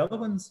any of the other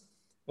ones.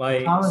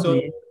 Like,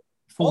 so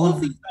all of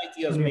these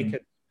ideas make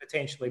it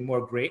potentially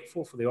more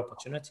grateful for the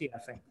opportunity, I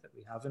think, that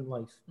we have in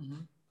life.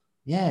 Mm-hmm.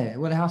 Yeah,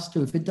 well, it has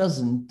to. If it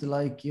doesn't,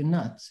 like, you're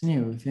nuts, if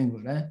you think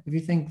about it. If you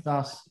think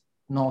that's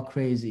not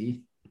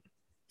crazy,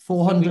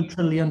 400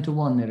 trillion to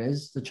 1 it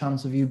is, the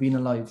chance of you being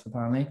alive,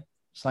 apparently.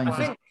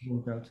 Scientists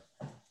work out.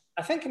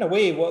 I think in a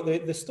way, what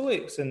the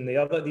Stoics and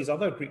these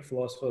other Greek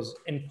philosophers,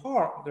 in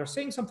part, they're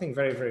saying something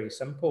very, very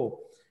simple,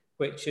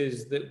 which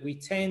is that we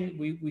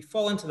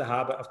fall into the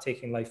habit of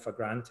taking life for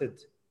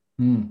granted.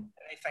 And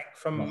I think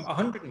from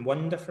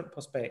 101 different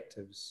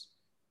perspectives,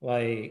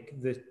 like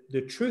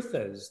the truth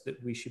is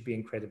that we should be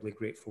incredibly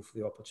grateful for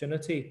the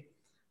opportunity.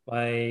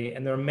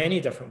 And there are many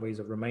different ways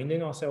of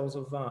reminding ourselves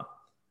of that.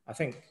 I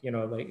think,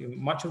 like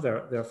much of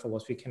their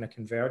philosophy kind of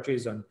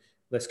converges on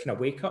this kind of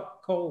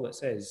wake-up call that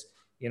says,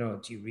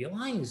 do you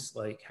realize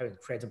like how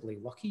incredibly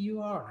lucky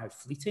you are and how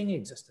fleeting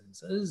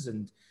existence is,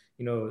 and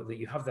that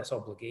you have this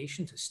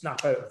obligation to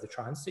snap out of the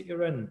trance that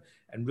you're in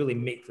and really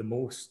make the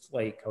most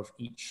of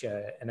each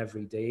and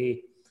every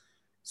day.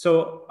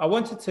 So I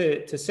wanted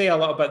to say a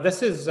little bit.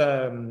 This is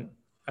a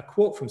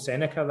quote from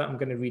Seneca that I'm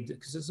going to read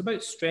because it's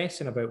about stress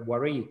and about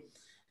worry.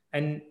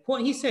 And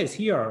what he says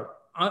here,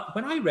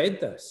 when I read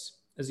this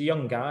as a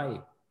young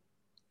guy,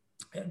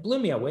 it blew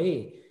me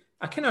away.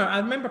 I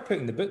remember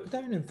putting the book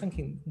down and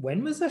thinking,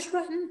 when was this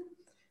written?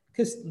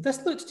 Because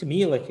this looks to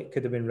me like it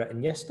could have been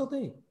written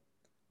yesterday,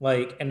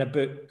 like in a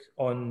book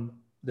on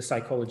the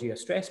psychology of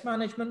stress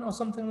management or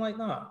something like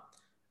that.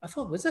 I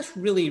thought, was this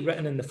really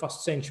written in the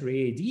 1st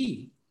century AD?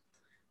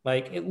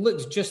 Like, it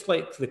looks just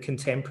like the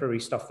contemporary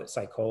stuff that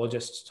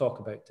psychologists talk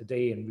about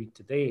today and read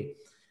today.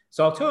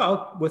 So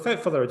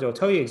without further ado, I'll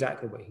tell you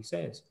exactly what he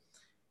says.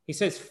 He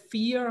says,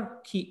 fear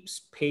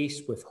keeps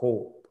pace with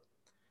hope,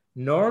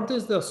 nor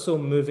does their so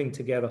moving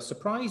together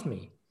surprise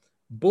me.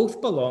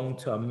 Both belong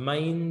to a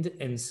mind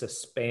in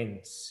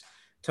suspense,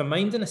 to a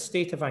mind in a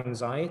state of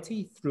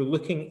anxiety through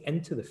looking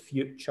into the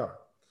future.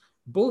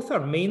 Both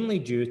are mainly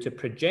due to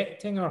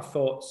projecting our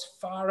thoughts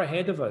far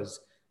ahead of us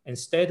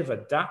instead of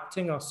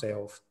adapting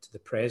ourselves to the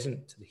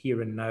present, to the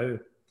here and now.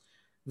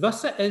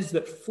 Thus it is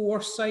that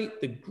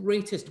foresight, the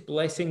greatest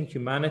blessing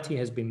humanity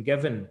has been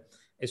given,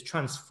 is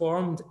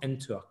transformed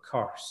into a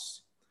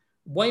curse.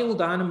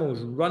 Wild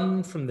animals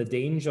run from the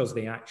dangers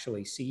they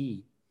actually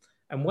see,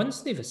 and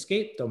once they've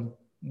escaped them,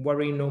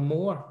 worry no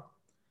more.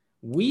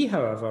 We,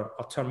 however,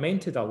 are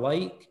tormented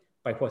alike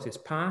by what is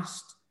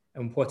past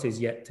and what is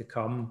yet to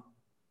come.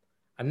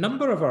 A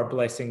number of our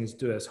blessings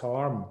do us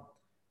harm,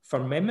 for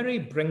memory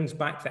brings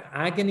back the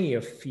agony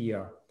of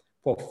fear,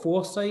 while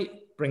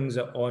foresight brings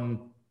it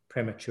on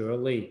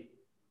prematurely.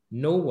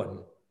 No one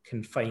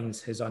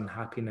confines his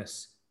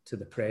unhappiness to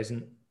the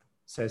present,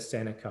 says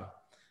Seneca.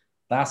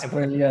 That's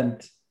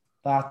brilliant.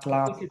 That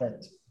last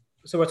bit.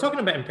 So we're talking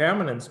about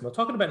impermanence, we're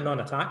talking about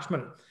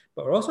non-attachment,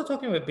 but we're also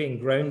talking about being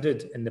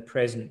grounded in the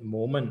present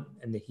moment,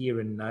 in the here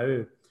and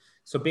now.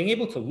 So being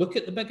able to look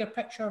at the bigger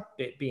picture,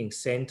 being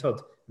centered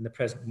in the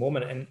present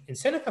moment. And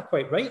Seneca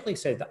quite rightly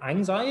said that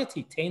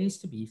anxiety tends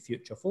to be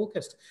future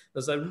focused.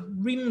 There's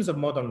reams of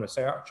modern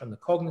research on the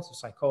cognitive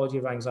psychology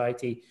of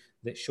anxiety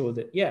that show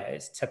that, yeah,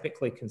 it's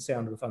typically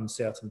concerned with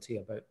uncertainty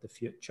about the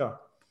future.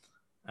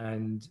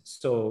 And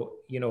so,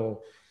 you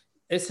know,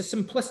 it's a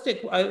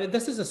simplistic,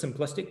 this is a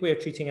simplistic way of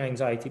treating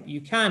anxiety, but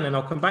you can, and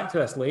I'll come back to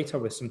this later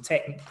with some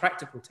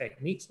practical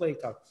techniques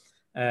later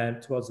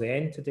towards the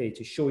end today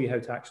to show you how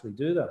to actually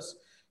do this.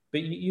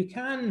 But you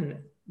can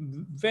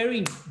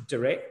very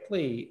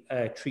directly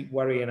treat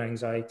worry and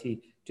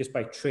anxiety just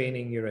by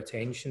training your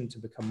attention to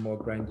become more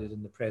grounded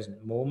in the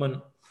present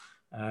moment,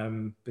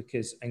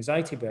 because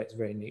anxiety by its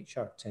very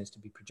nature tends to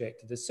be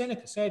projected, as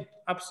Seneca said,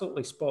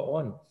 absolutely spot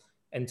on,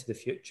 into the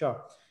future.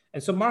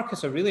 And so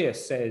Marcus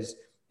Aurelius says,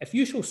 if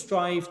you shall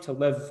strive to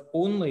live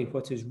only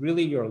what is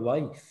really your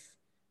life,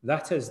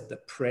 that is the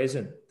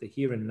present, the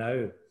here and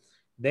now,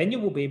 then you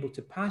will be able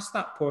to pass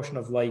that portion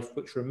of life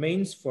which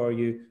remains for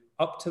you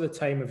up to the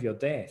time of your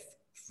death,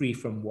 free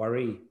from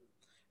worry.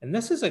 And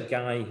this is a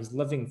guy who's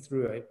living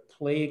through a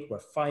plague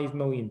where 5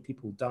 million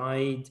people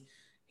died.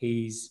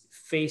 He's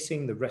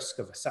facing the risk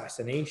of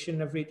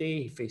assassination every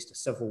day. He faced a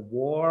civil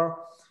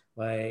war.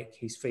 Like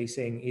he's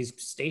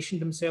stationed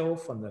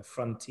himself on the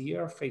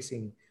frontier,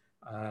 facing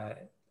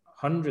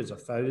hundreds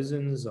of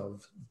thousands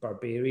of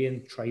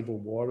barbarian tribal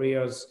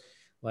warriors.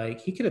 Like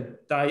he could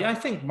have died. I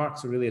think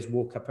Marcus Aurelius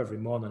woke up every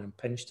morning and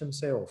pinched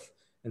himself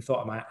and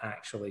thought, I might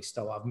actually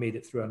still have made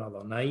it through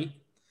another night.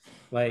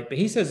 Like, but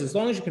he says, as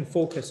long as you can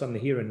focus on the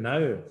here and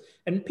now,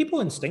 and people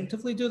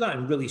instinctively do that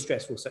in really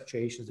stressful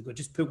situations. They go,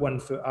 just put one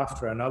foot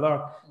after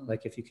another.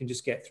 Like, if you can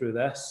just get through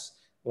this,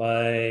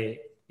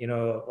 like, you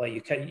know, like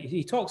you can.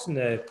 He talks in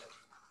the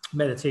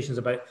meditations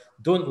about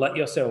don't let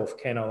yourself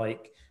kind of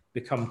like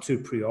become too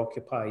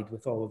preoccupied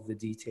with all of the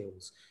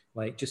details.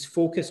 Like, just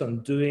focus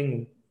on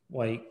doing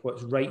like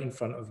what's right in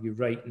front of you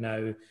right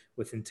now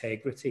with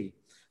integrity.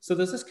 So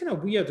there's this kind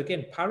of weird,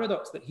 again,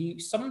 paradox that he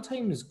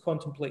sometimes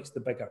contemplates the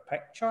bigger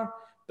picture,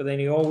 but then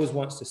he always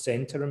wants to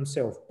center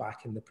himself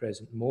back in the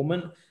present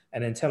moment.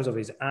 And in terms of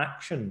his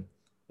action,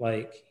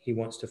 like he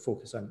wants to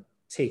focus on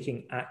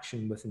taking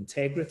action with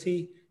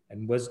integrity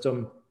and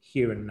wisdom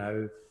here and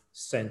now,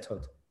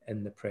 centered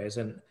in the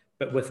present,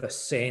 but with a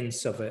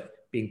sense of it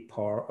being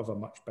part of a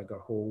much bigger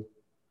whole.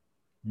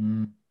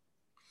 Mm.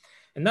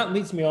 And that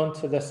leads me on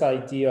to this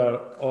idea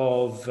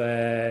of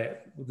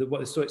what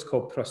the Stoics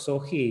call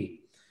prosoche,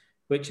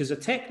 which is a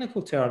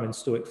technical term in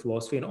Stoic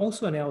philosophy and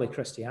also in early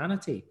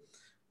Christianity.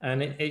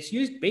 And it's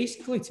used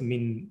basically to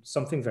mean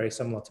something very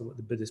similar to what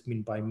the Buddhists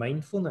mean by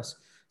mindfulness.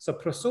 So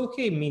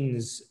prosoche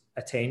means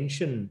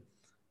attention,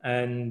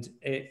 and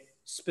it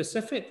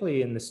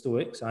specifically in the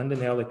Stoics and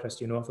in early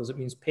Christian authors, it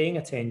means paying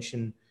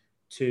attention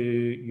to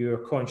your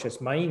conscious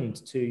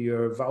mind, to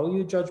your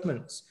value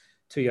judgments,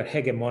 to your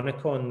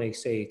hegemonikon, they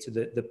say, to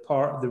the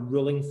part of the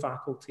ruling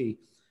faculty,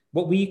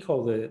 what we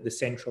call the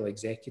central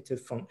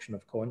executive function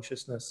of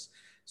consciousness.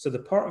 So the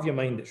part of your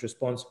mind that's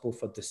responsible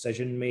for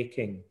decision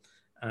making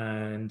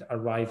and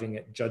arriving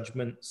at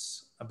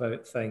judgments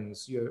about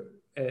things.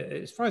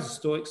 As far as the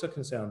Stoics are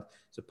concerned,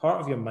 it's a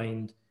part of your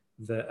mind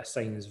that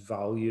assigns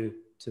value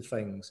to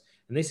things.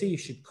 And they say you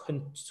should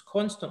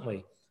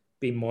constantly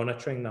be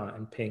monitoring that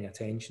and paying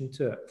attention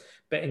to it.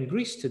 But in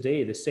Greece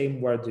today, the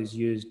same word is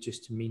used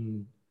just to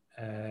mean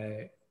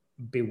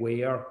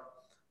beware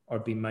or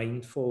be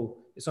mindful.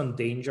 It's on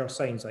danger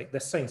signs. Like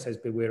this sign says,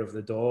 beware of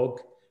the dog,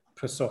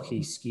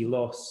 prosoche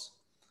skylos,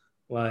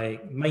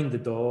 like mind the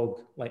dog,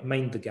 like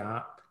mind the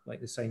gap,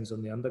 like the signs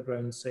on the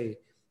underground say.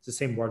 It's the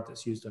same word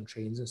that's used on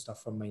trains and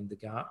stuff for mind the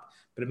gap,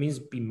 but it means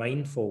be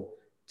mindful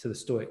to the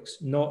Stoics,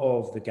 not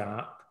of the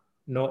gap,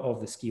 not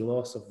of the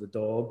skelos of the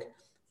dog,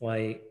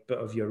 like, but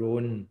of your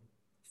own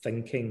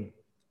thinking,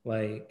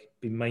 like,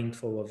 be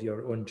mindful of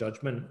your own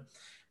judgment.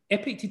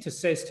 Epictetus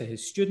says to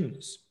his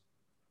students,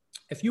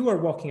 if you were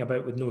walking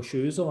about with no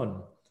shoes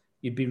on,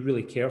 you'd be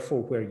really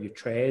careful where you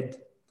tread.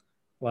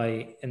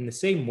 Like, in the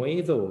same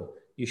way, though,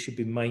 you should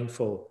be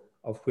mindful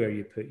of where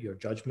you put your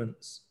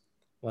judgments.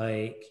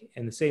 Like,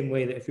 in the same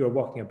way that if you're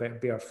walking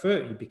about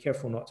barefoot, you'd be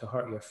careful not to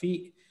hurt your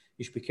feet.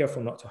 You should be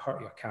careful not to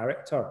hurt your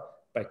character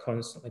by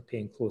constantly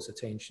paying close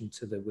attention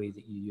to the way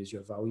that you use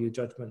your value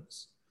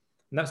judgments.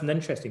 And that's an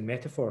interesting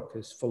metaphor,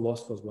 because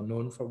philosophers were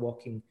known for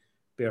walking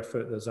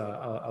barefoot. There's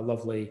a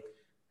lovely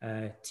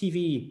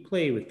TV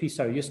play with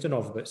Pisar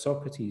Ustinov about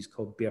Socrates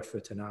called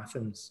Barefoot in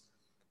Athens.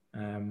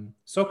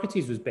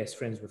 Socrates was best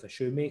friends with a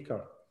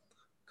shoemaker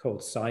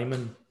called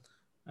Simon.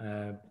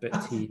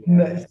 But he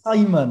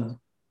Simon.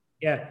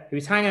 Yeah, he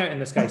was hanging out in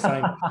this guy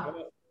Simon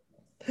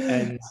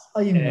and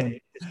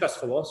discuss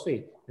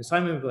philosophy. And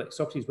Simon would be like,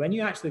 Socrates, when are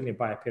you actually going to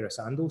buy a pair of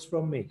sandals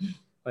from me?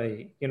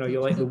 Like, you know,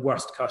 you're like the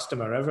worst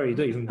customer ever. You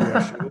don't even wear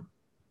a shoe.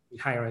 You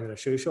hang around in a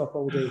shoe shop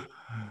all day.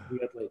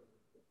 Weirdly.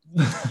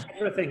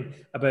 Everything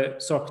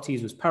about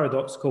Socrates was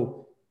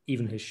paradoxical,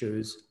 even his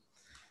shoes.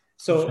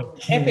 So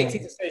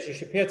Epictetus says you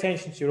should pay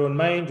attention to your own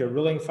mind, your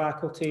ruling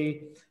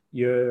faculty,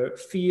 your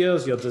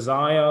fears, your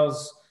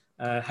desires,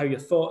 how your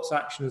thoughts,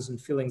 actions,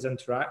 and feelings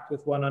interact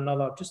with one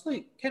another, just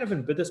like kind of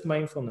in Buddhist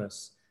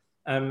mindfulness.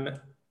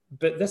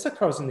 But this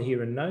occurs in the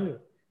here and now.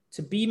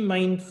 To be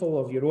mindful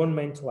of your own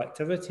mental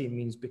activity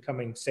means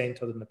becoming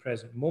centered in the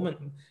present moment.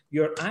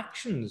 Your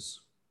actions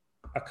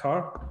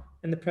occur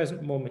in the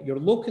present moment. Your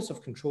locus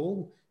of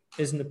control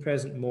is in the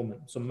present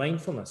moment. So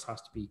mindfulness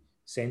has to be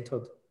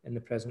centered in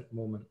the present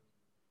moment.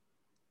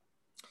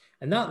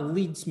 And that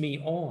leads me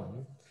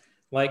on.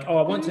 Like,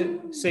 I want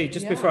to say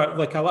just before,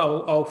 like,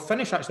 I'll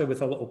finish actually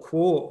with a little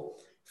quote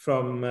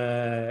from,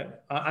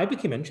 I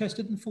became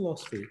interested in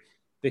philosophy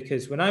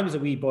because when I was a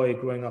wee boy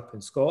growing up in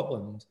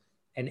Scotland,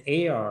 in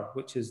Ayr,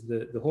 which is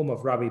the home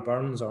of Rabbie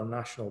Burns, our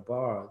national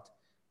bard,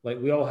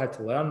 like, we all had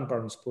to learn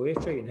Burns'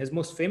 poetry. And his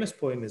most famous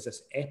poem is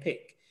this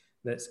epic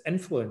that's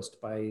influenced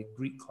by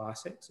Greek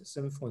classics. It's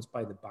influenced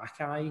by the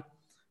Bacchae,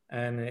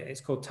 and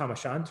it's called Tam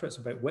O'Shanter. It's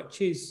about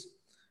witches.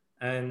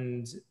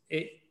 And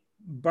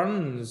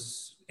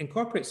Burns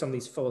incorporates some of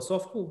these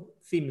philosophical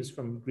themes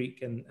from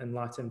Greek and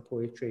Latin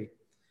poetry.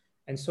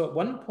 And so at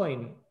one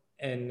point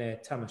in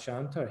Tam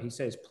O'Shanter, he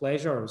says,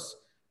 pleasures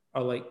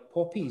are like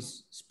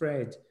poppies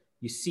spread.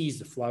 You seize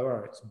the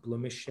flower, its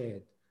bloom is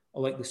shed.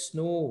 Or like the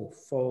snow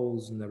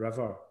falls in the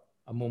river,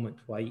 a moment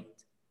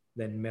white,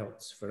 then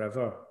melts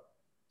forever.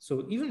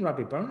 So even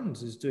Rabbie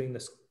Burns is doing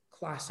this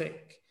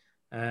classic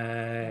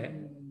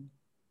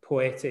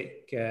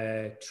poetic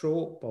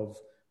trope of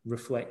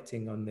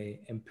reflecting on the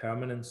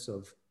impermanence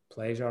of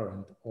pleasure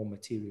and all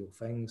material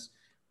things,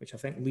 which I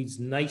think leads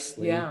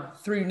nicely.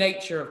 Through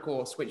nature, of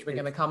course, which we're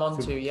going to come on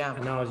to.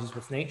 Analogies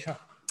with nature.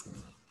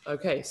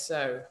 Okay,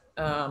 so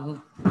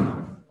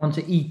on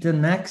to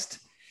Eton next.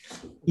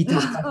 Eton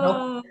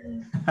special.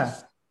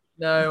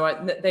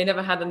 No, they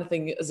never had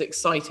anything as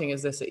exciting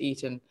as this at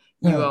Eton.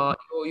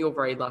 You're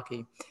very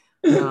lucky.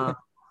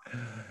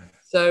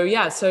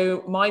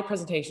 So my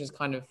presentation is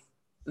kind of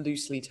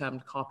loosely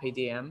termed Carpe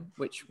Diem,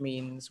 which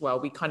means, well,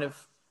 we kind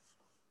of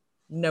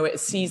know it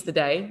as seize the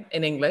day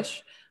in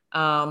English.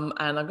 And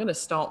I'm going to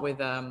start with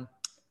a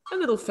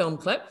little film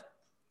clip,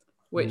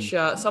 which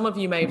some of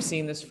you may have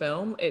seen this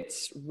film.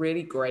 It's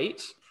really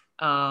great.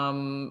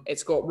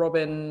 It's got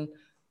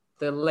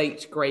the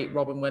late, great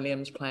Robin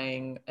Williams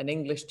playing an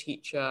English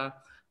teacher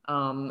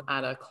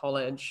at a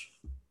college.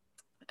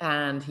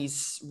 And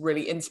he's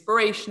really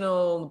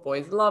inspirational. The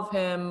boys love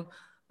him,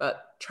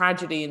 but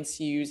tragedy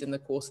ensues in the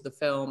course of the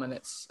film, and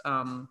it's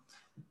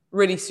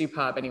really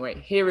superb.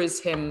 Anyway, here is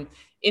him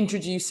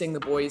introducing the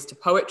boys to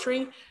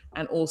poetry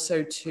and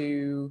also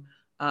to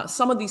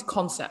some of these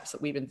concepts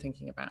that we've been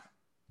thinking about.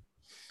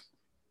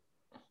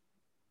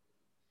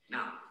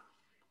 Now,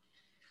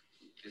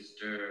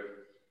 Mr.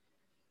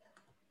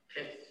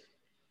 Pitt.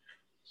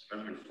 It's from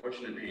an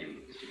unfortunate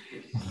name, Mr.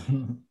 Pitt.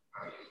 Mr.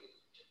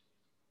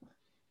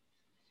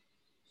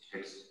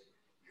 Pitt,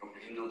 you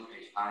open hymnal to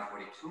page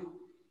 542.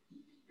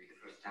 Read the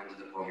first stanza of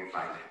the poem you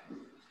find there.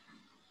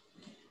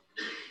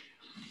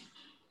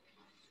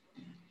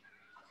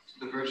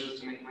 The verses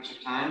to make much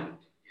of time?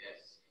 Yes.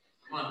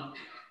 Come on.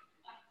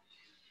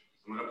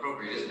 Somewhat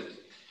appropriate, isn't it?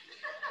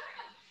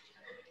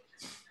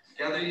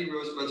 Gather ye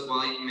rosebuds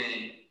while ye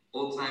may.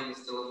 Old time is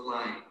still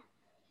a-flying.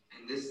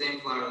 And this same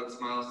flower that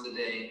smiles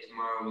today,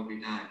 tomorrow will be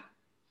dying.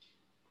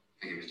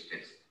 Thank you, Mr.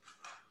 Pitts.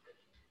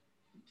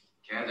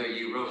 Gather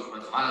ye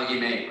rosebuds while ye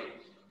may.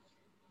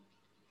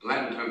 The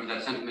Latin term for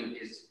that sentiment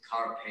is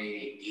carpe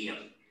diem.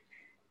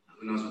 Now,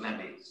 who knows what that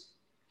means?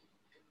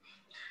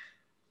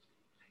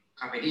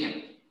 Carpe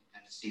diem.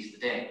 That's seize the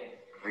day.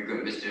 Very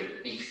good,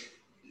 Mr. Meeks.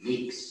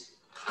 Meeks.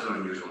 That's an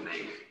unusual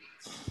name.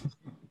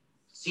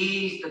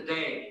 Seize the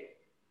day.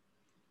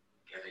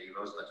 Gather ye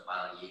rosebuds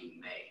while ye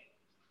may.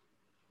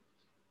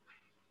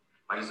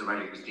 Why does the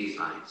writer use these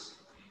lines?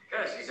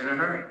 Because he's in a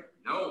hurry.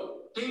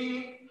 No.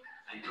 ding,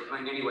 and you're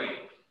playing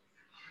anyway.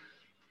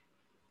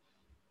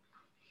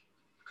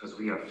 Because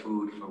we are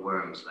food for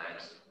worms,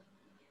 lads.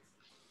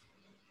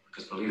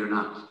 Because believe it or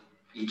not,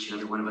 each and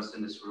every one of us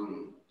in this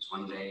room is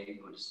one day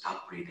going to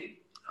stop breathing,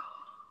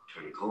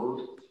 turn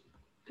cold,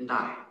 and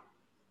die.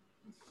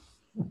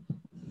 I'd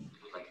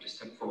like you to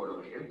step forward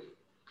over here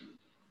and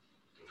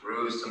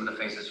peruse some of the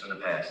faces from the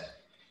past.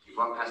 You've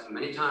walked past them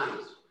many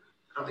times.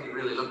 I don't think you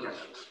really looked at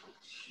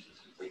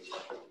them.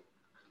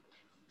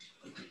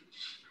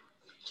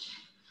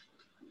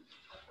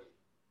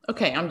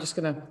 Okay, I'm just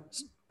going to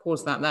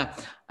pause that there.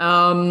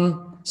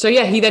 So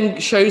yeah, he then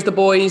shows the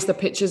boys the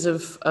pictures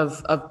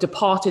of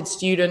departed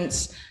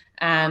students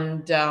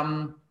and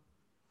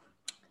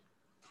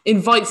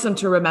invites them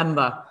to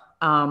remember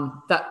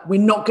that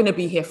we're not going to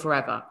be here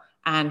forever.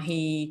 And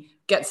he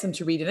gets them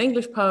to read an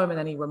English poem, and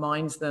then he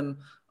reminds them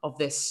of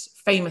this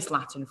famous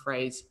Latin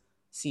phrase,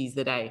 seize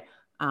the day.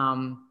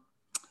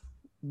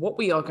 What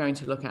we are going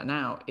to look at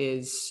now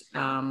is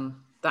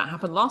that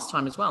happened last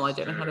time as well. I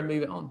don't know how to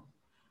move it on.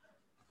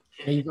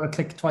 Yeah, you've got to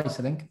click twice,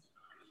 I think.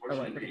 Oh,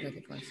 right, click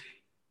it twice.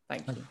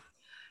 Thank you.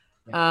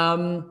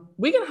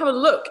 We're going to have a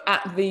look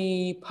at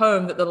the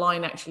poem that the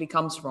line actually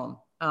comes from.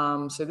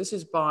 So this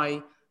is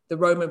by the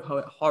Roman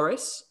poet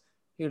Horace,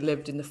 who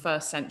lived in the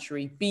 1st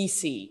century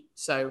BC,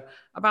 so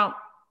about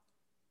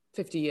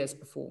 50 years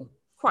before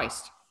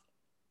Christ.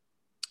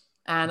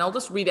 And I'll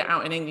just read it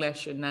out in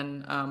English, and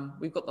then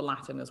we've got the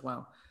Latin as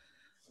well.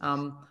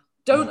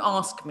 Don't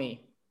ask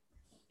me.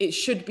 It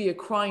should be a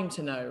crime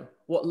to know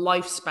what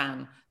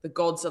lifespan the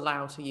gods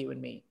allow to you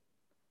and me.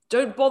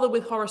 Don't bother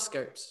with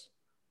horoscopes.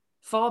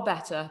 Far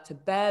better to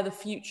bear the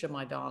future,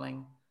 my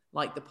darling,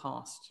 like the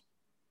past.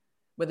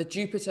 Whether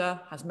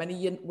Jupiter has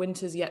many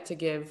winters yet to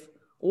give,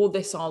 or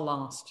this our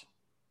last.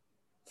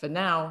 For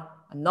now,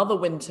 another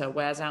winter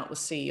wears out the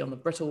sea on the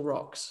brittle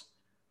rocks.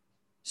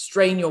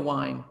 Strain your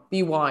wine,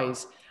 be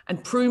wise,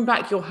 and prune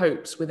back your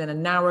hopes within a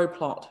narrow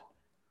plot.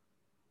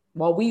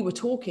 While we were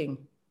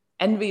talking,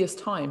 envious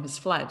time has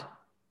fled.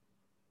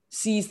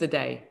 Seize the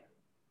day,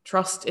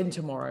 trust in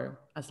tomorrow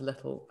as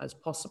little as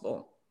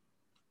possible.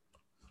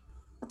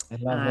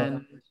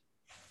 And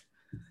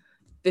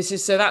this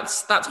is, so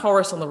that's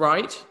Horace on the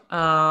right,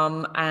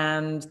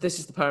 and this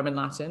is the poem in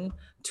Latin.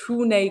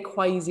 Tu ne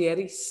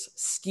quaesieris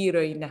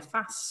scire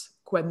nefas,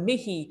 quem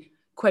mihi,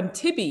 quem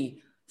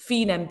tibi,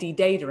 finem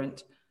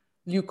dederent,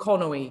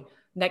 leuconoi,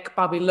 nec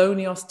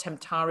Babylonios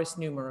temptaris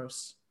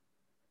numeros.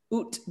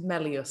 Ut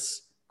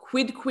melius,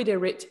 quid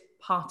erit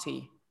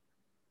parti,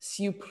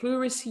 siu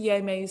pluris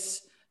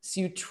hiemes,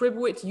 siu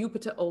tribuit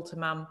Jupiter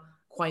ultimam,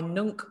 quae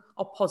nunc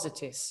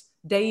oppositis,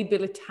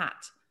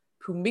 debilitat,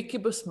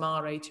 pumicibus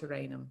mare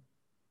terrenum.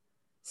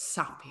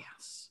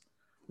 Sapias,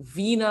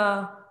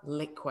 vina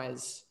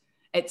liques,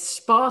 et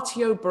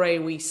spartio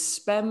brevi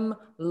spem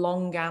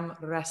longam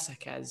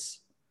reseces.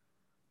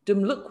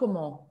 Dum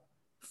liquamo,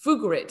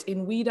 fugerit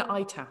in vida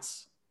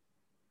aetas.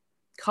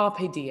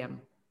 Carpe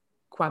diem,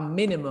 quam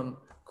minimum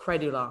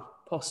credula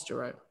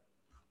postero.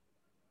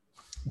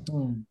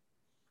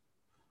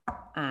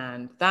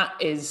 And that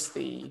is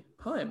the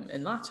poem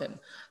in Latin.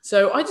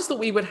 So I just thought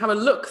we would have a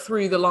look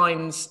through the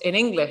lines in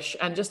English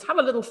and just have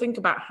a little think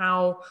about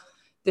how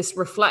this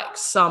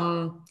reflects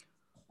some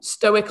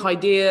Stoic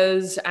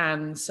ideas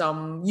and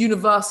some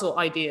universal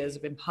ideas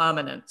of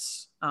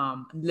impermanence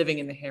and living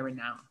in the here and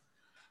now.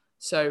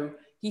 So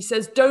he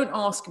says, don't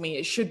ask me,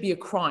 it should be a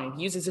crime.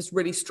 He uses this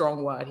really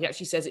strong word. He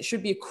actually says it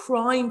should be a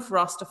crime for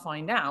us to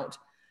find out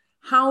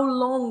how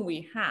long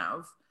we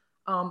have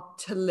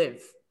to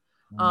live.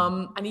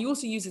 And he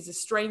also uses this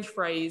strange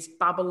phrase,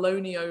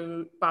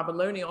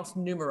 Babylonios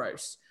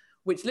numeros,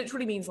 which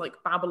literally means like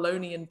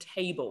Babylonian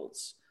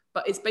tables,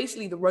 but it's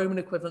basically the Roman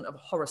equivalent of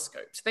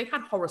horoscopes. They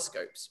had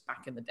horoscopes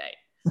back in the day.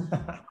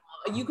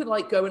 You could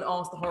like go and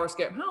ask the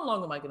horoscope, how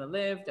long am I going to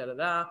live?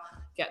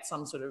 Get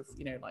some sort of,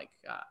 like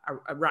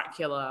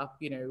oracular,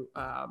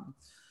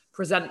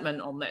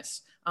 presentment on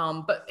this.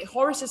 But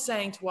Horace is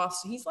saying to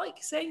us, he's like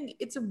saying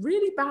it's a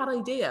really bad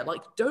idea.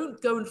 Like, don't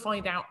go and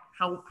find out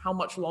how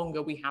much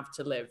longer we have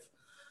to live.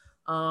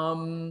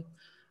 And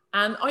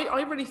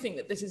I really think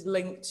that this is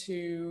linked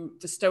to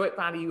the Stoic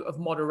value of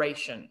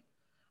moderation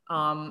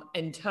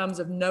in terms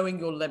of knowing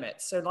your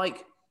limits. So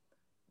like,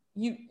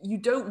 you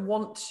don't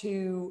want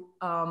to,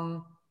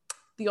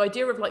 the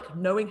idea of like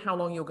knowing how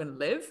long you're going to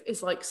live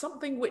is like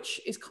something which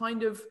is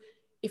kind of,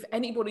 if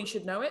anybody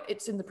should know it,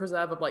 it's in the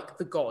preserve of like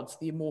the gods,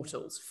 the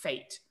immortals,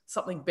 fate,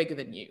 something bigger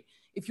than you.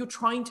 If you're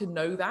trying to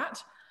know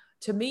that,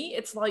 to me,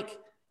 it's like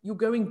you're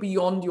going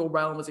beyond your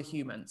realm as a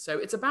human. So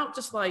it's about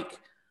just like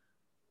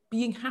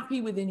being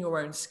happy within your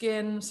own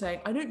skin, saying,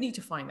 I don't need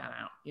to find that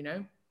out,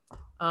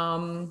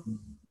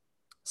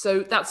 So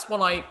that's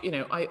what I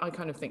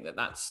kind of think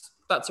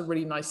that's a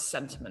really nice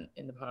sentiment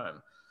in the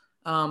poem.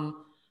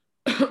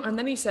 And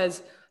then he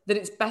says that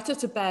it's better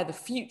to bear the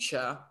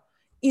future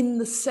in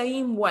the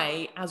same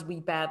way as we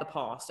bear the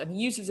past. And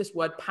he uses this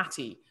word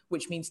pati,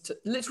 which means to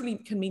literally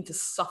can mean to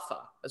suffer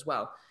as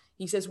well.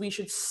 He says we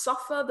should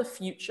suffer the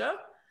future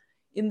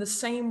in the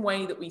same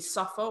way that we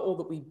suffer or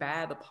that we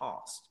bear the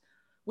past.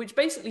 which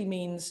basically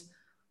means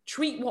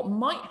treat what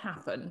might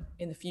happen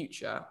in the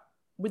future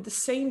with the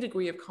same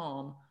degree of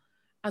calm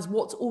as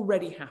what's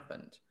already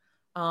happened.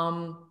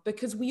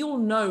 Because we all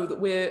know that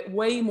we're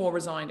way more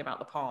resigned about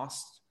the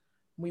past.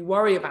 We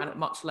worry about it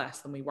much less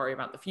than we worry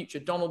about the future.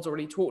 Donald's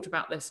already talked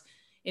about this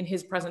in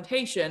his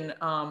presentation,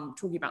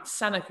 talking about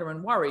Seneca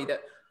and worry,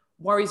 that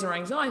worries or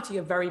anxiety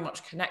are very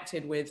much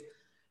connected with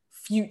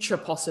future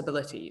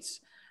possibilities.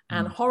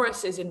 And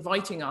Horace is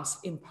inviting us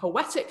in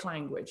poetic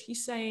language.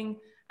 He's saying,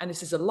 and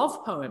this is a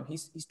love poem,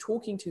 he's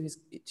talking to his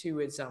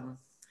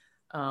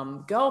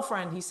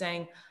girlfriend. He's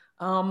saying,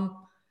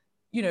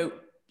 you know,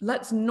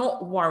 let's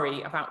not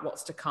worry about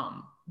what's to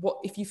come.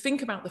 If you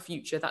think about the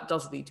future, that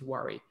does lead to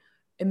worry.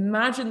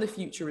 Imagine the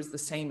future is the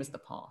same as the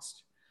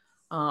past.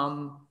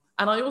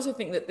 And I also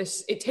think that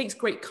it takes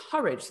great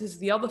courage. This is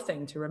the other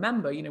thing to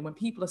remember, you know, when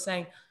people are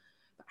saying,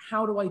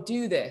 how do I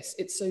do this?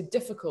 It's so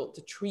difficult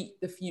to treat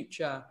the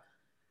future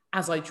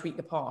as I treat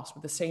the past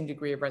with the same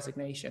degree of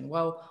resignation.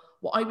 Well,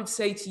 what I would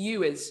say to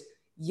you is,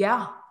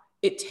 yeah,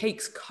 it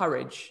takes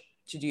courage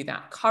to do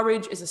that.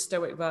 Courage is a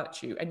Stoic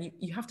virtue, and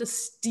you have to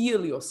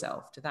steel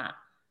yourself to that.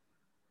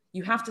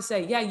 You have to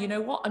say, yeah, you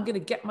know what? I'm going to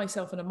get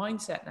myself in a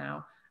mindset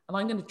now, and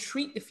I'm going to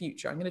treat the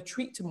future. I'm going to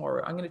treat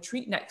tomorrow. I'm going to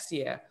treat next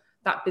year,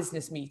 that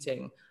business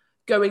meeting,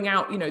 going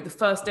out, you know, the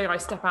first day I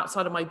step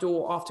outside of my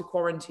door after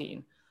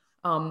quarantine.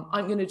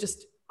 I'm going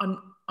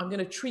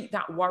to treat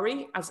that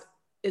worry as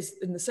is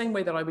in the same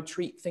way that I would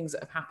treat things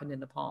that have happened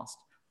in the past.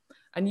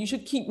 And you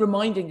should keep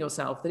reminding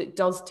yourself that it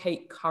does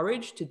take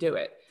courage to do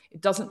it. It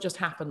doesn't just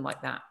happen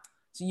like that.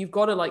 So you've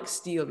got to like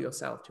steel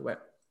yourself to it.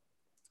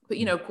 But,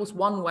 you know, of course,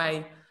 one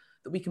way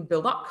that we can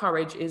build up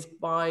courage is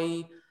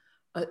by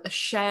a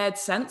shared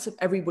sense of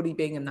everybody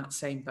being in that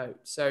same boat.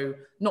 So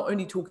not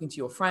only talking to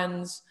your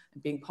friends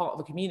and being part of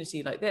a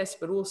community like this,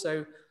 but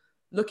also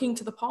looking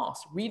to the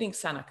past, reading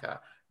Seneca,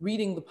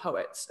 reading the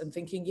poets and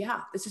thinking,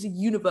 yeah, this is a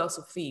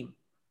universal theme.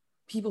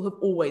 People have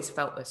always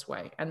felt this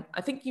way. And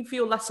I think you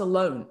feel less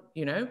alone,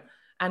 you know,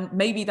 and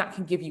maybe that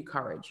can give you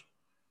courage.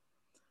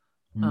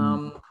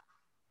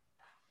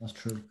 That's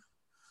true.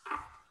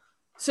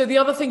 So the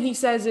other thing he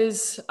says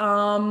is,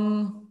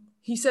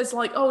 he says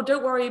like, oh,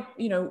 don't worry,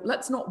 you know,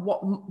 let's not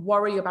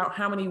worry about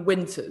how many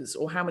winters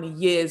or how many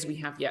years we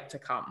have yet to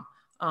come.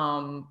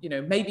 You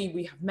know, maybe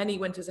we have many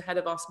winters ahead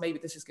of us. Maybe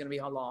this is going to be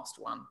our last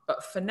one.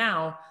 But for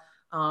now,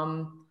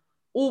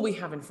 all we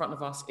have in front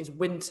of us is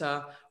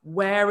winter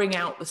wearing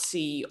out the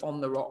sea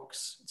on the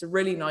rocks. It's a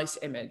really nice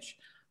image.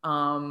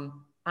 And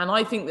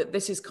I think that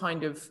this is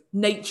kind of,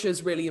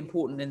 nature's really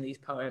important in these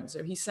poems.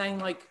 So he's saying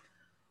like,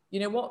 you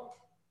know what,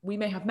 we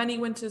may have many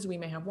winters, we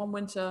may have one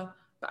winter,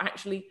 but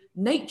actually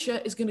nature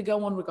is going to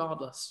go on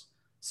regardless.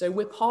 So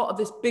we're part of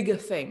this bigger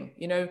thing.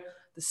 You know,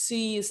 the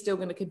sea is still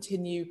going to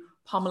continue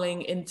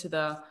pummeling into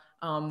the,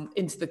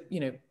 you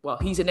know, well,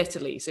 he's in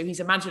Italy, so he's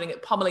imagining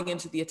it pummeling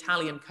into the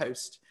Italian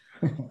coast.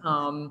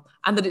 And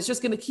that it's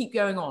just going to keep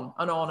going on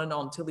and on and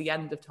on till the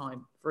end of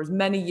time for as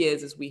many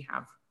years as we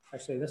have.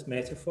 Actually, this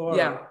metaphor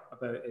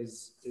about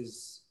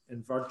is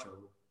in Virgil,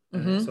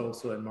 and it's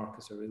also in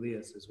Marcus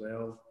Aurelius as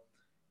well.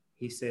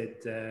 He said,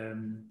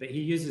 but he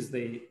uses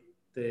the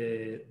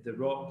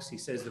rocks. He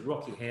says the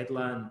rocky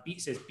headland. He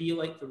says, be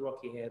like the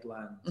rocky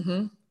headland,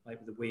 like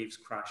with the waves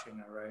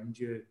crashing around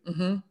you,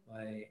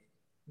 like.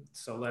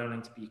 So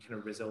learning to be kind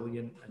of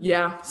resilient.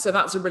 Yeah, so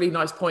that's a really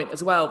nice point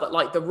as well, that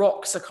like the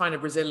rocks are kind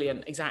of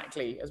resilient,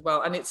 exactly, as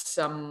well. And it's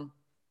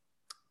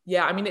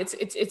yeah, I mean it's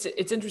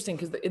interesting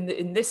because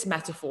in this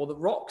metaphor, the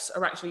rocks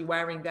are actually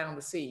wearing down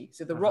the sea.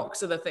 So the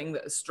rocks are the thing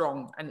that is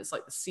strong, and it's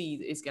like the sea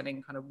that is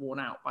getting kind of worn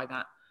out by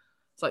that.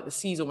 It's like the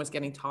sea's almost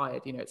getting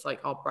tired, you know, it's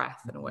like our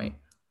breath in a way.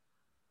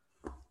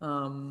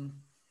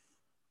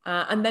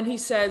 And then he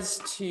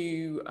says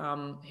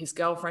to his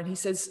girlfriend, he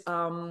says,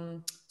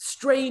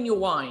 strain your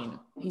wine.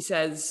 He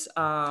says,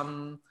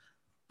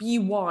 be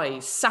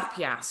wise,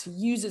 sapias. He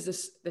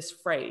uses this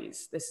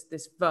phrase,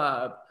 this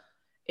verb.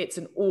 It's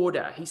an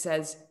order. He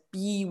says,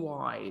 be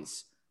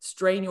wise,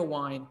 strain your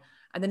wine.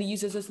 And then he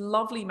uses this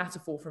lovely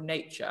metaphor from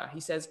nature. He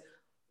says,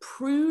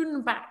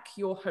 prune back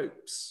your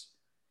hopes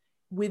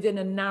within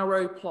a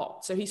narrow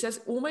plot. So he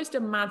says, almost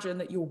imagine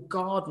that you're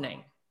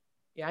gardening.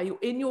 Yeah, you're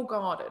in your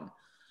garden.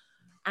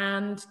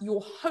 And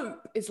your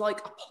hope is like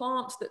a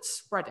plant that's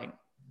spreading.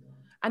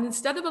 And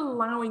instead of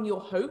allowing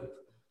your hope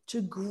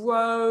to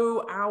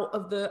grow out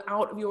of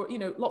your, you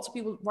know, lots of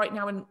people right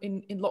now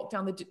in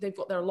lockdown, they've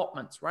got their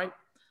allotments, right?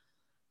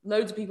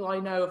 Loads of people I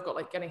know have got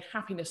like getting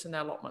happiness in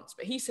their allotments.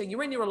 But he's saying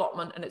you're in your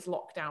allotment and it's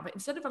locked down. But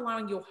instead of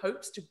allowing your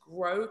hopes to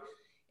grow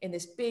in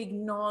this big,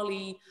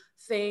 gnarly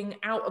thing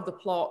out of the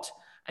plot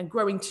and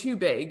growing too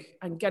big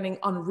and getting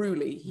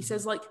unruly, he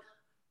says like,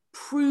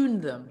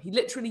 prune them. He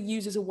literally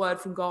uses a word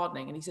from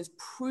gardening, and he says,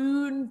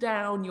 prune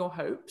down your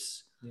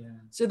hopes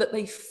so that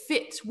they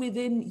fit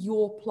within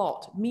your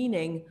plot,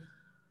 meaning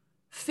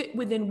fit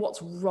within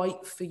what's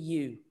right for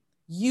you.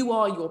 You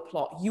are your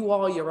plot. You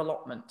are your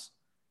allotment,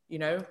 you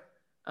know?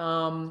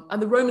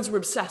 And the Romans were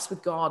obsessed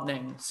with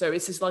gardening. So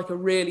it's just like a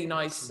really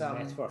nice...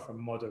 metaphor for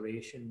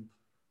moderation.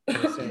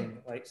 saying,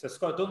 like, so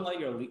Scott, don't let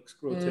your leeks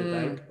grow too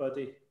big,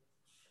 buddy.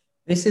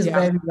 This is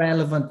very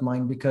relevant,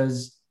 mine,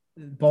 because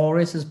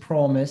Boris has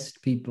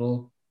promised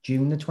people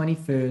June the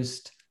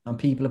 21st, and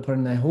people are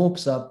putting their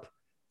hopes up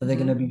that they're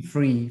going to be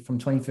free from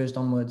 21st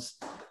onwards.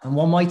 And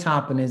what might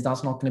happen is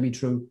that's not going to be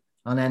true.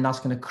 And then that's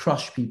going to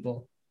crush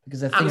people.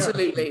 Because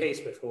Absolutely.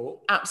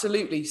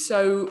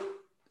 So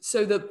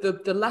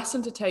the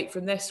lesson to take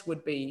from this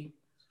would be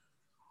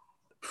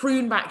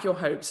prune back your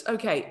hopes.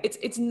 Okay,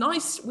 it's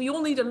nice. We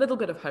all need a little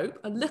bit of hope,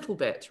 a little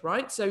bit,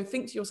 right? So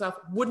think to yourself,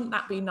 wouldn't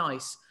that be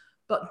nice?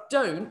 But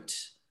don't,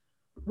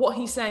 what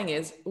he's saying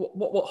is,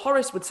 what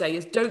Horace would say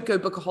is, don't go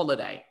book a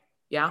holiday.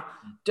 Yeah.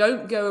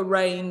 Don't go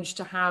arrange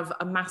to have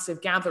a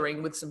massive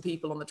gathering with some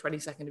people on the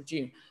 22nd of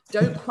June.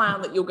 Don't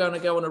plan that you're going to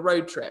go on a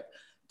road trip.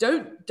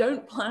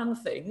 Don't plan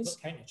things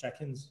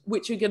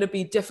which are going to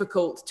be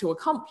difficult to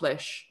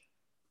accomplish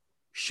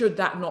should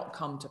that not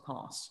come to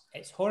pass.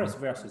 It's Horace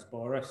versus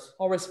Boris.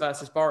 Horace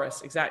versus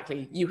Boris,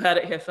 exactly. You heard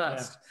it here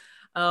first.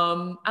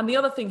 Yeah. And the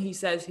other thing he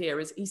says here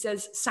is, he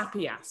says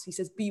sapias, he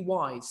says be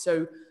wise.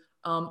 So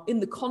in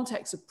the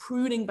context of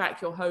pruning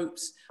back your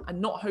hopes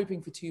and not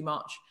hoping for too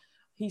much,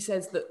 he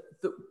says that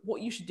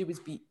what you should do is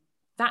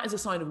that is a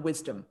sign of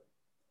wisdom.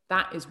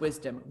 That is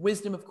wisdom.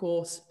 Wisdom, of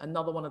course,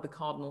 another one of the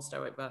cardinal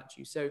Stoic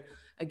virtues. So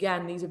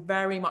again, these are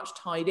very much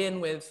tied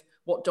in with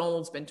what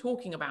Donald's been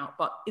talking about,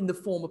 but in the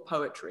form of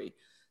poetry.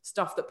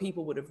 Stuff that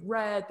people would have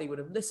read, they would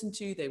have listened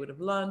to, they would have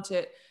learnt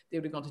it, they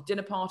would have gone to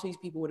dinner parties,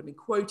 people would have been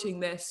quoting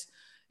this.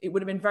 It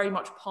would have been very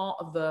much part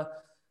of the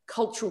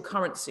cultural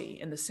currency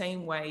in the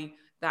same way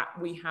that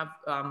we have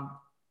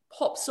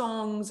pop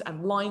songs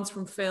and lines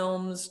from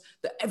films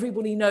that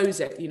everybody knows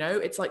it, you know,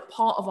 it's like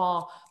part of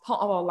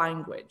our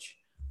language.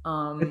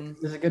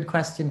 There's a good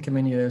question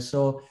coming here.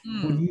 So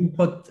would you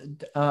put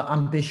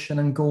ambition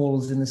and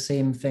goals in the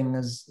same thing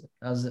as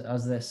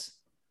this?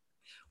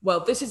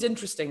 Well, this is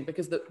interesting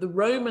because the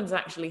Romans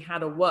actually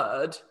had a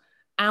word,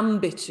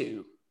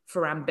 ambitu,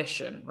 for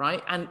ambition,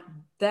 right? And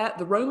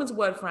the Romans'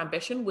 word for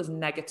ambition was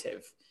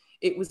negative.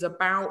 It was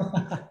about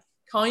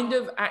kind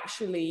of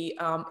actually,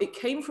 it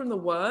came from the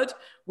word,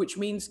 which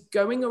means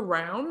going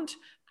around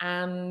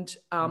and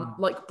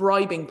like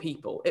bribing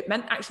people. It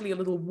meant actually a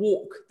little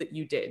walk that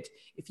you did.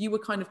 If you were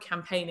kind of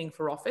campaigning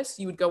for office,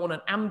 you would go on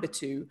an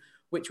ambitu,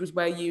 which was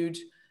where you'd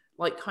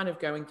like kind of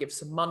go and give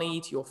some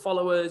money to your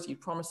followers, you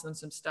promise them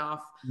some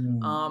stuff.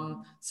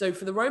 So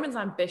for the Romans,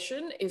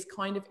 ambition is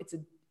kind of,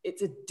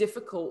 it's a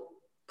difficult,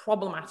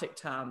 problematic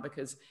term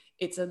because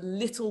it's a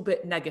little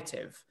bit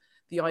negative.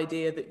 The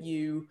idea that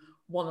you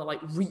want to like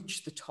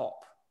reach the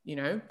top, you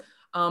know?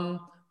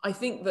 I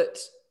think that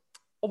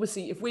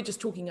obviously if we're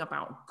just talking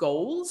about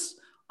goals,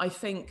 I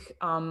think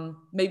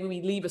maybe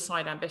we leave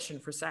aside ambition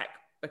for a sec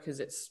because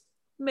it's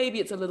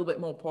a little bit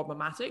more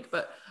problematic.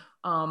 But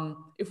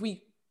if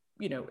we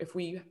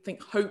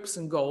think hopes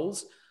and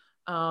goals,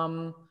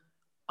 I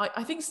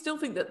still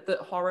think that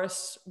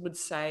Horace would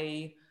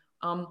say,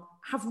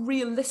 have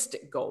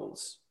realistic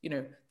goals. You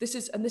know, this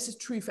is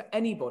true for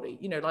anybody,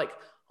 you know, like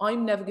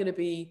I'm never going to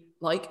be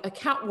like a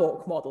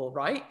catwalk model,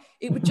 right?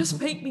 It would just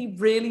make me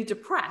really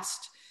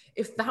depressed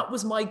if that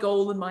was my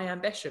goal and my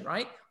ambition,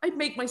 right? I'd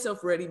make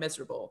myself really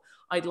miserable.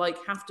 I'd like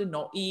have to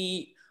not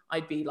eat.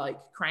 I'd be like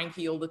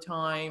cranky all the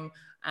time.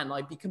 And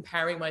I'd be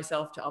comparing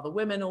myself to other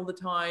women all the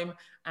time.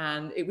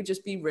 And it would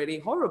just be really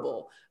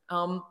horrible.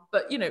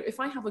 But, you know, if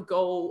I have a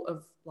goal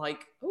of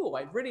like, oh,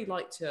 I'd really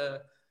like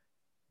to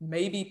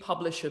maybe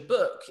publish a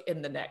book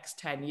in the next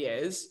 10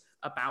 years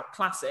about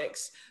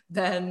classics,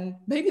 then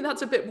maybe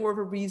that's a bit more of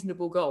a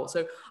reasonable goal.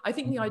 So I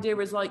think the idea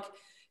is like,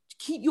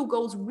 keep your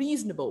goals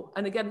reasonable.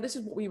 And again, this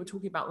is what we were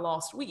talking about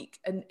last week.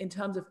 And in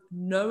terms of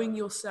knowing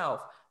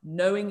yourself,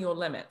 knowing your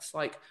limits,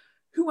 like,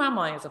 who am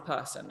I as a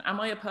person? Am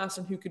I a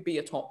person who could be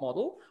a top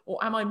model? Or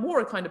am I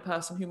more a kind of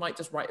person who might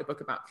just write a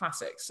book about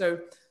classics? So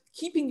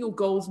keeping your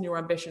goals and your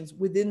ambitions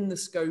within the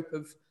scope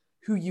of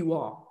who you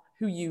are,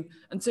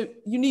 and so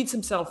you need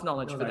some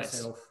self-knowledge for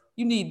this.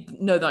 You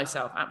need know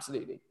thyself,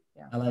 absolutely.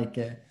 Yeah. I like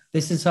it.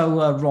 This is how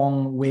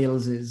wrong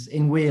Wales is.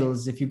 In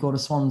Wales, if you go to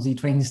Swansea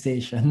train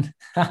station,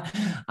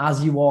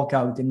 as you walk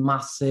out in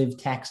massive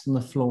text on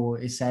the floor,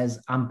 it says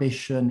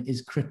ambition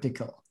is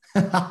critical.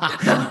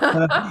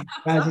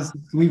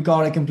 We've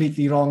got it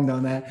completely wrong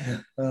down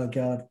there. Oh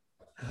God.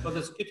 Well,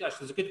 there's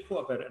a good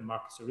quote about it in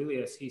Marcus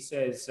Aurelius. He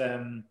says,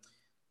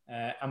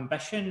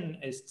 ambition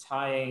is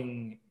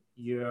tying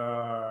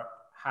your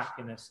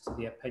happiness to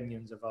the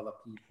opinions of other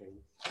people.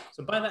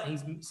 So by that,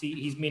 he's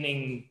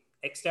meaning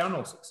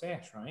external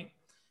success, right?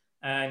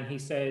 And he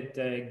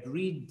said,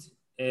 greed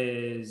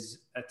is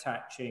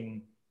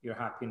attaching your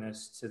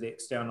happiness to the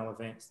external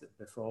events that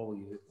befall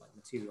you, like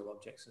material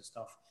objects and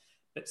stuff.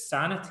 But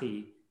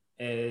sanity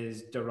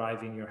is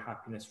deriving your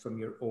happiness from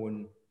your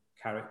own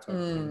character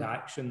and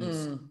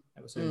actions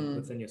that was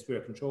within your sphere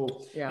of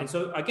control. Yeah. And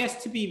so I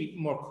guess to be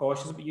more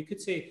cautious, but you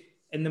could say,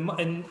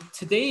 in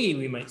today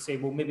we might say,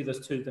 well, maybe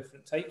there's two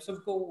different types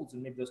of goals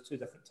and maybe there's two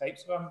different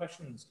types of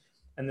ambitions.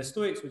 And the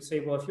Stoics would say,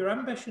 well, if your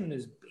ambition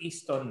is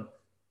based on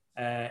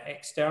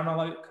external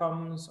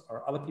outcomes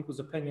or other people's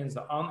opinions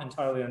that aren't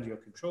entirely under your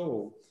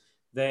control,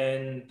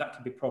 then that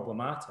can be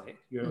problematic.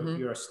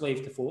 You're a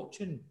slave to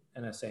fortune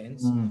in a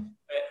sense.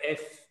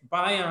 If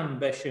by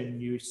ambition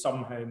you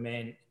somehow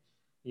meant,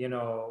 you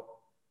know,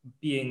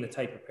 being the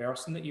type of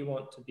person that you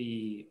want to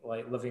be,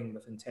 like living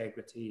with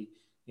integrity,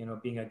 you know,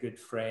 being a good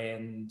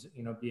friend,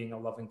 you know, being a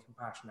loving,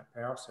 compassionate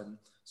person,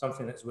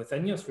 something that's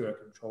within your sphere of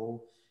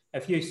control.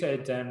 If you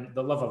said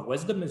the love of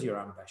wisdom is your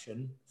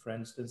ambition, for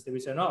instance, they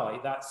would say, no,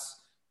 like that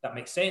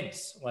makes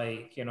sense.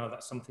 Like, you know,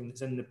 that's something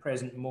that's in the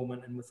present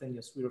moment and within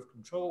your sphere of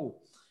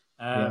control.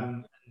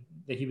 That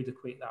he would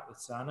equate that with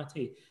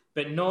sanity,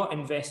 but not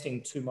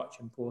investing too much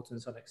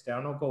importance on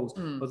external goals.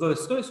 Although the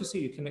Stoics would say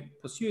you can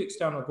pursue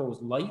external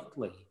goals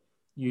lightly,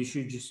 you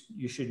shouldn't just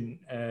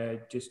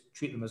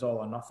treat them as all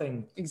or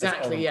nothing.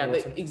 Exactly.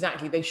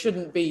 Exactly. They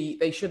shouldn't be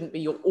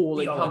your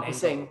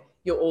all-encompassing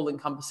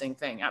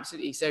thing.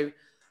 Absolutely. So,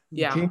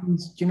 yeah.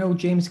 James, do you know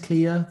James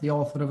Clear, the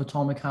author of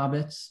Atomic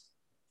Habits?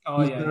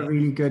 He's got a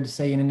really good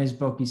saying in his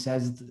book. He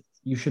says that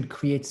you should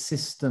create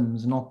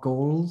systems, not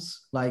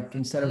goals. Like,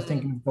 instead of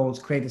thinking of goals,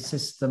 create a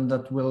system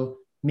that will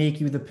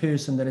make you the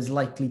person that is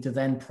likely to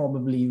then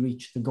probably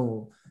reach the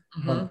goal.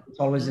 But it's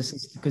always a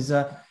system, because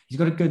he's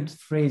got a good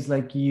phrase,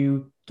 like,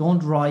 you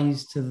don't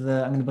rise to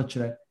the, I'm going to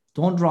butcher it,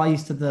 don't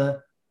rise to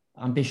the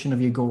ambition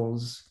of your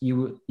goals.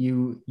 You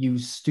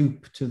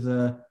stoop to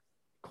the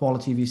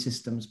quality of your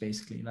systems,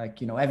 basically.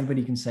 Like, you know,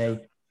 everybody can say,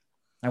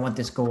 I want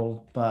this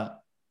goal,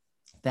 but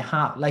they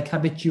have, like,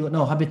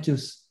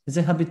 habitus. Is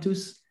it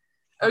habitus?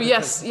 Oh,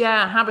 yes.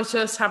 Yeah.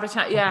 Habitus,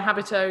 habitat. Yeah.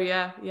 Habito.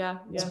 Yeah.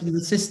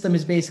 The system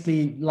is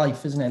basically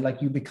life, isn't it? Like,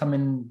 you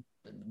becoming,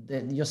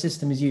 your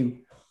system is you.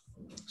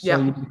 So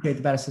you create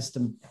a better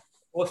system.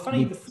 Well, it's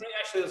funny,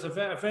 actually, there's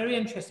a very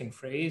interesting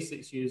phrase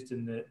that's used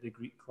in the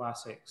Greek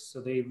classics.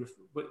 So a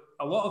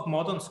lot of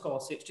modern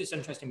scholars say it's just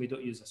interesting we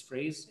don't use this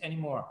phrase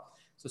anymore.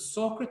 So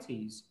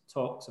Socrates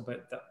talks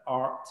about the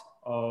art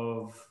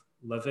of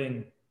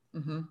living,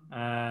 the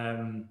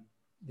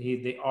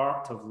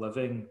art of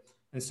living.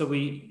 And so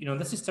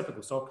this is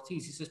typical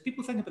Socrates. He says,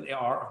 people think about the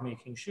art of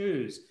making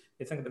shoes.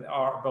 They think about the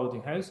art of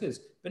building houses,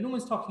 but no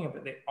one's talking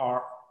about the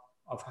art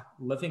of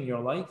living your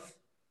life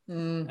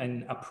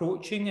and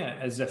approaching it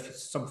as if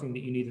it's something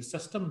that you need a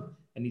system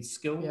and need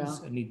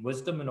skills and need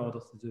wisdom in order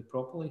to do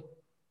properly.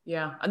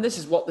 Yeah. And this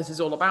is what this is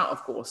all about,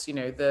 of course, you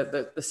know,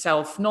 the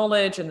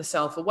self-knowledge and the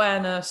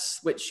self-awareness,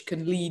 which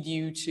can lead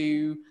you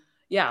to,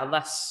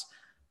 less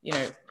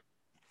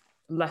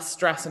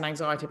stress and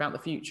anxiety about the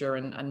future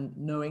and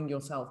knowing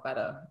yourself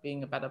better,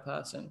 being a better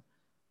person.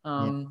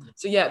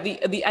 So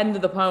at the end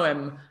of the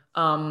poem,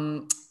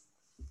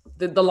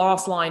 the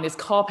last line is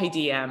carpe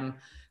diem,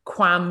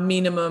 quam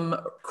minimum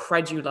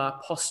credula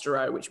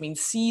postero, which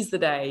means seize the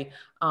day.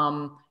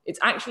 It's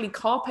actually,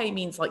 carpe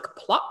means like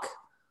pluck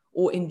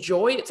or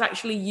enjoy. It's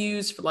actually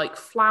used for like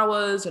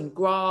flowers and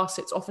grass.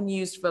 It's often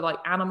used for like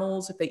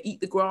animals if they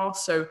eat the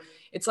grass. So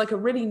it's like a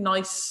really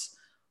nice,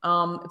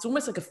 it's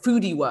almost like a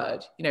foodie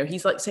word. You know,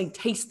 he's like saying,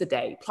 taste the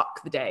day,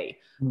 pluck the day.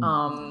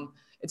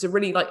 It's a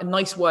really like a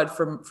nice word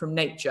from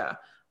nature.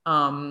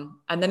 And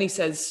then he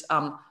says,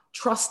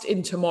 trust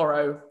in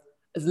tomorrow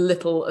as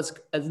little as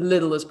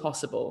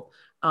possible.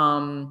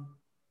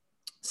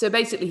 So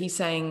basically he's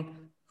saying,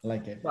 I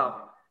like it.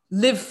 Well,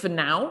 live for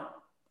now,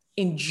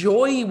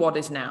 enjoy what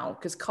is now,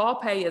 because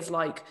carpe is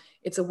like,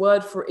 it's a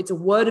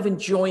word of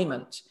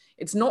enjoyment.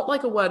 It's not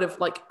like a word of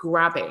like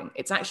grabbing.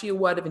 It's actually a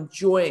word of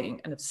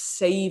enjoying and of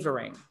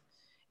savoring.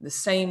 In the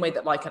same way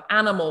that like an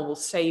animal will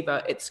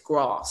savor its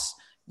grass,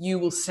 you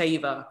will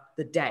savor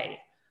the day.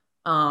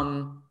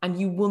 And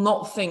you will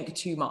not think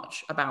too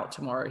much about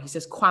tomorrow. He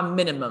says quam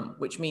minimum,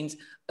 which means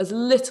as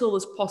little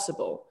as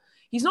possible.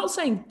 He's not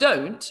saying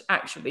don't,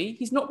 actually.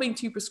 He's not being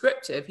too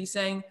prescriptive. He's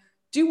saying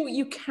do what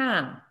you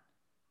can.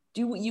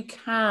 Do what you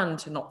can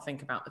to not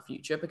think about the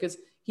future, because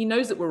he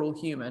knows that we're all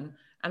human.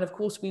 And of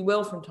course, we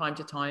will from time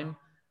to time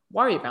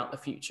worry about the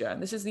future.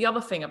 And this is the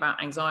other thing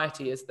about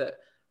anxiety, is that,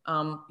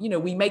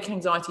 we make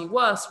anxiety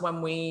worse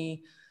when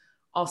we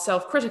are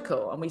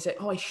self-critical and we say,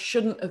 oh, I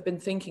shouldn't have been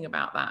thinking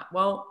about that.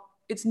 Well,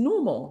 it's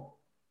normal.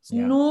 It's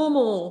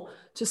normal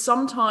to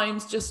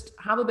sometimes just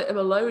have a bit of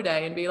a low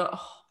day and be like,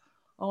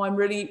 oh, I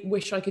really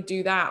wish I could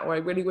do that. Or I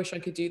really wish I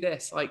could do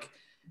this. Like,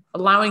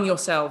 allowing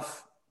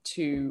yourself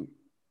to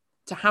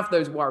have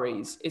those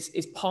worries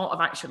is part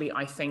of actually,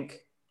 I think,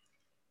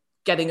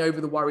 getting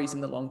over the worries in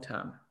the long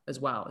term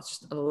as well. It's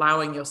just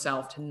allowing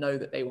yourself to know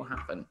that they will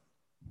happen.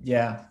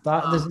 Yeah,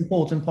 there's an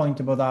important point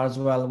about that as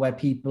well, where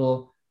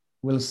people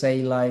will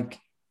say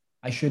like,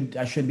 I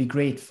should be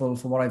grateful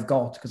for what I've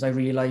got, because I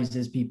realize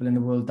there's people in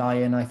the world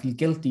dying, and I feel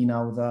guilty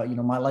now that,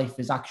 my life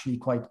is actually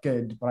quite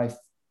good, but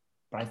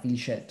I feel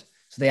shit.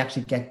 So they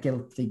actually get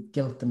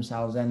guilt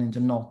themselves then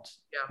into not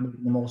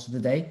making the most of the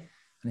day.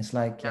 And it's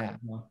like,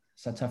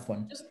 it's a tough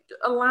one. Just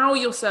allow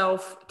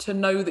yourself to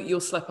know that you'll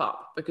slip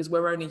up, because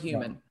we're only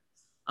human.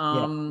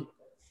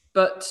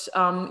 But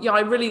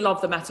I really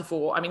love the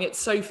metaphor. I mean, it's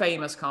so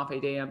famous, carpe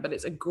diem, but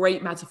it's a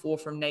great metaphor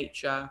from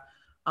nature.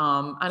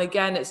 And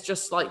again, it's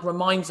just like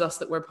reminds us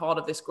that we're part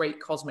of this great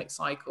cosmic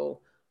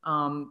cycle.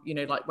 You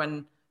know, like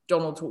when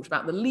Donald talked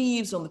about the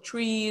leaves on the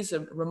trees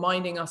and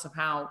reminding us of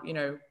how, you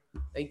know,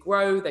 they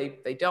grow,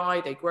 they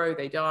die, they grow,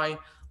 they die.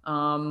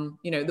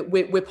 You know, that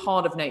we're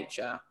part of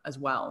nature as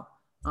well.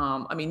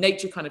 I mean,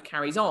 nature kind of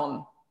carries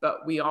on,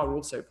 but we are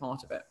also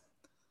part of it.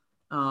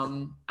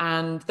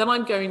 And then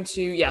I'm going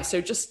to, yeah,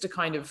 so just to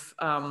kind of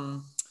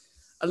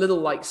a little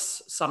like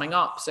summing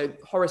up. So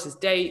Horace's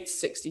date,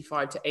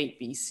 65 to 8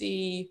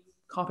 BC.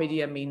 Carpe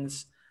diem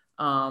means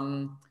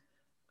pluck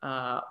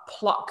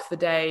the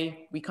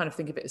day. We kind of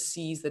think of it as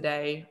seize the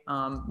day,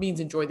 means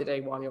enjoy the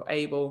day while you're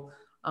able.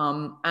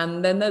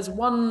 And then there's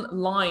one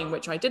line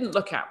which I didn't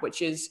look at,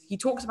 which is he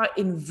talks about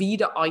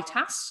invida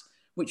aitas,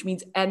 which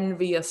means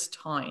envious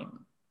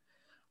time.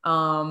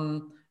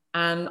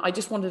 And I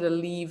just wanted to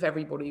leave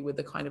everybody with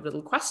a kind of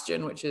little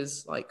question, which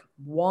is like,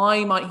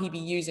 why might he be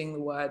using the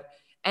word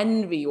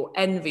envy or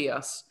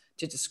envious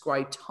to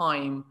describe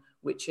time,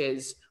 which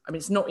is, I mean,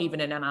 it's not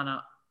even an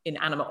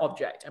inanimate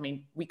object. I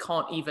mean, we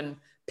can't even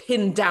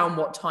pin down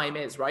what time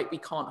is, right? We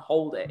can't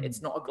hold it.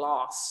 It's not a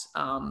glass.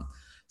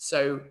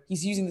 So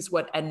he's using this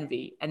word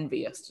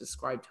envious to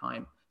describe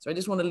time. So I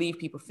just want to leave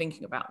people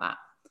thinking about that.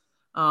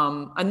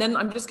 And then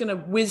I'm just going to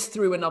whiz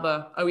through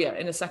another, oh yeah,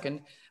 in a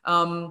second.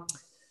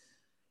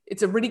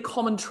 It's a really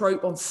common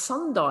trope on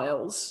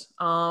sundials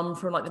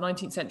from like the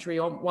 19th century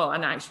on, well,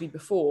 and actually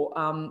before,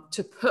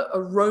 to put a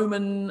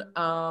Roman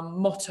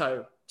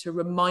motto to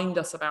remind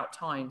us about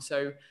time.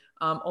 So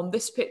on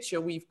this picture,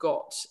 we've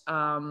got,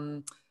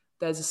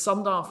 there's a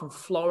sundial from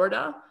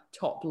Florida,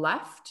 top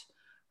left.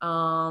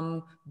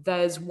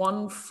 There's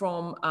one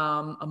from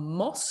a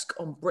mosque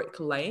on Brick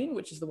Lane,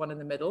 which is the one in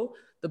the middle.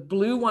 The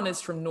blue one is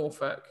from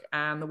Norfolk,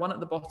 and the one at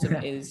the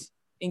bottom is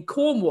in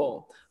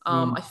Cornwall.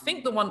 I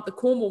think the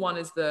Cornwall one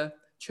is the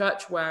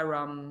church where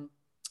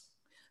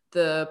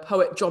the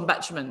poet John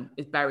Betjeman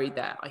is buried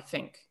there, I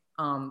think,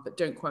 but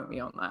don't quote me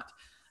on that.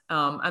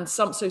 And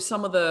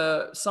some of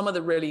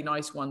the really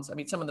nice ones, I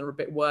mean, some of them are a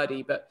bit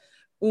wordy, but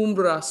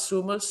umbra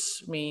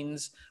sumus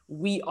means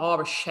we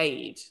are a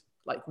shade.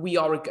 Like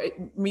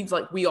it means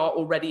like we are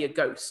already a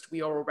ghost.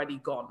 We are already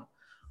gone.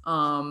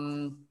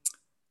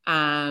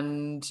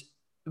 And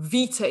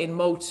vita in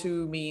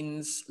motu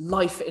means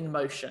life in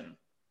motion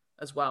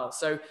as well.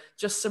 So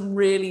just some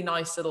really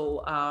nice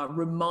little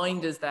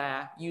reminders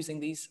there using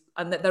these,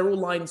 and they're all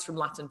lines from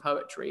Latin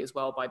poetry as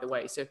well, by the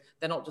way. So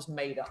they're not just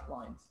made up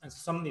lines. And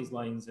some of these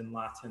lines in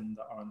Latin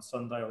that are on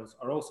sundials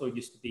are also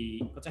used to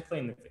be,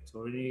 particularly in the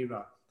Victorian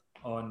era,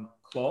 on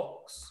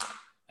clocks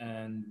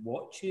and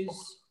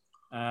watches.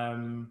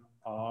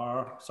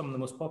 Are some of the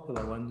most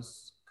popular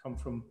ones come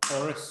from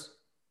Horace,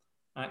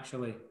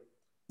 actually.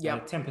 Yeah.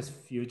 Tempus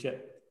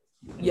fugit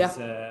is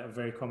a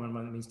very common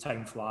one. It means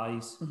time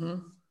flies. Mm-hmm.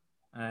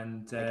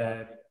 And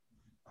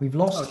we've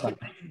lost that.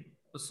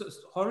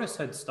 Horace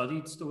had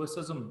studied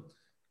Stoicism.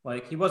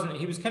 Like he was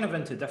kind of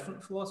into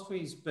different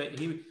philosophies, but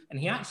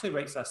he actually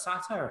writes a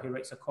satire. He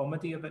writes a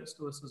comedy about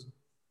Stoicism.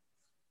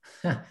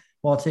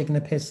 While taking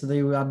the piss that they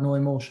had no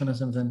emotion or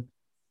something.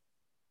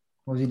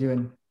 What was he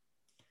doing?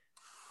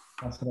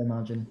 That's what I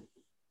imagine.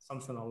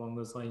 Something along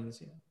those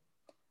lines,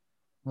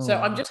 yeah. So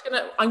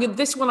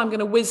I'm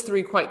gonna whiz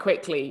through quite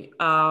quickly.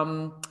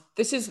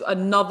 This is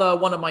another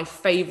one of my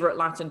favorite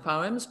Latin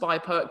poems by a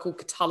poet called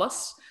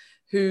Catullus,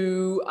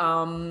 who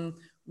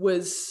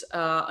was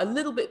a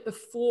little bit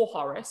before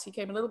Horace. He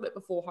came a little bit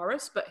before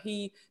Horace, but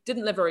he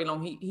didn't live very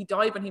long. He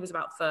died when he was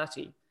about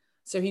 30.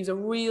 So he was a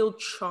real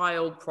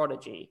child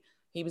prodigy.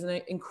 He was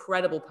an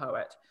incredible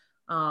poet.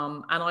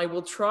 And I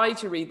will try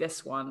to read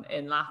this one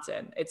in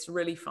Latin. It's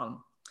really fun.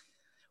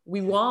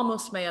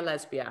 Vivamus mea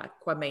lesbia,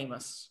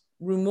 quamemus,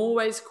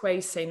 rumores quae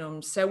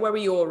senum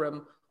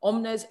severiorum,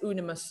 omnes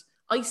unimus,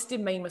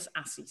 aestimemus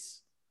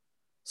assis.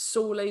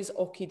 Soles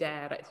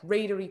occidere et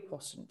rederi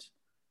possunt.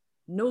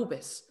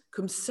 Nobis,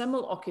 cum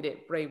semel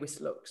occidit brevis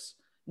lux,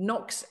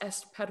 nox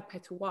est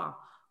perpetua,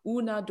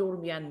 una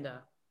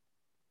dormienda.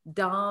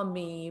 Da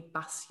me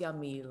bassia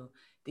mil,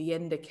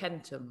 diende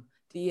centum,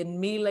 dien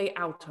mille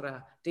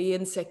autora,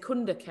 dien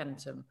secunda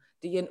centum,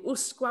 dien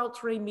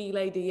usqualtre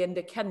mille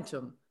diende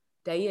centum,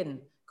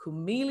 dien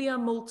cum milia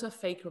multa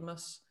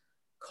fecrumus,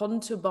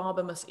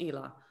 contubabimus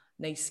illa,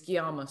 ne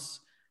sciamus,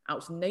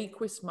 aut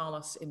nequis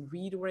malus in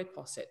ridere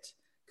possit,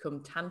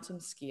 cum tantum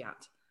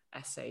sciat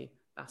esse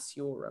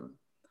bassiorum.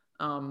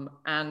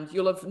 And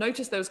you'll have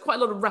noticed there was quite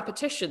a lot of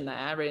repetition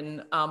there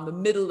in the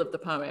middle of the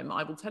poem.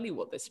 I will tell you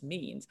what this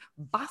means.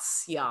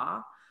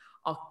 Bassia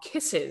are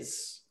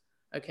kisses.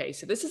 Okay,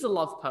 so this is a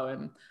love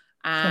poem.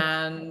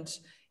 And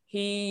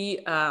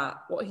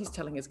what he's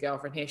telling his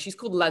girlfriend here, she's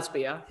called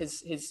Lesbia,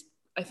 his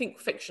I think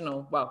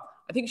fictional, well,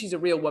 I think she's a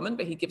real woman,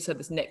 but he gives her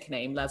this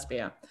nickname,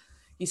 Lesbia.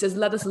 He says,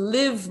 let us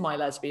live, my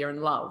Lesbia,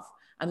 in love,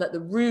 and let the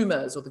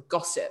rumors or the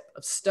gossip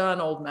of stern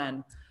old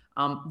men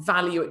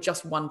value at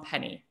just 1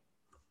 penny.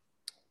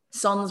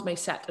 Suns may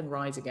set and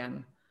rise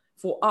again.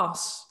 For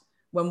us,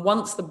 when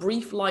once the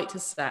brief light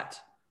has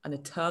set, an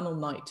eternal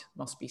night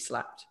must be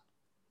slept.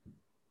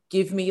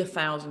 Give me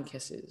 1,000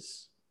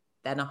 kisses.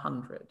 then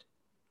 100,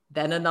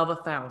 then another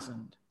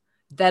 1,000,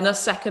 then a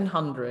second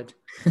 100,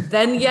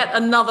 then yet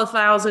another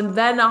 1,000,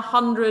 then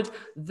 100.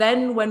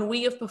 Then when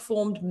we have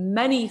performed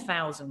many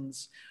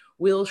thousands,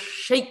 we'll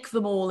shake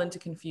them all into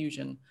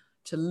confusion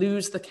to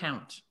lose the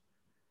count.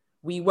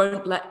 We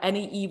won't let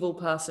any evil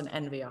person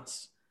envy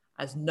us,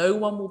 as no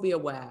one will be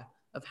aware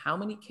of how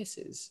many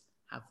kisses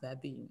have there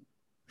been.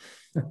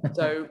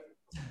 So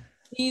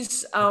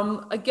he's,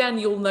 again,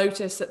 you'll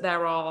notice that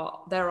there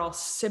are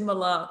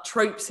similar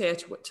tropes here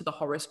to the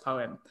Horace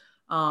poem.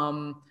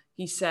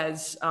 He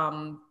says,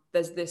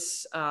 there's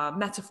this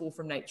metaphor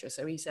from nature.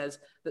 So he says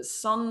that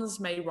suns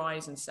may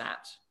rise and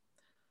set.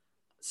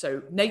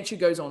 So nature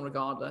goes on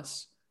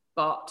regardless.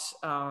 But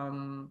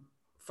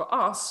for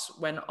us,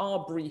 when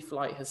our brief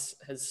light has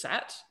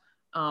set,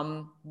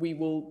 we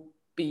will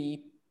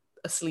be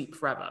asleep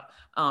forever.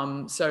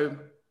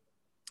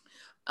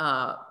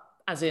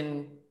 As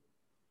in,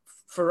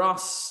 for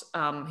us,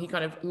 he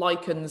kind of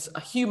likens a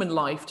human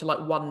life to like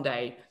one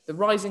day, the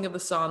rising of the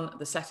sun,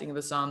 the setting of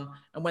the sun,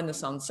 and when the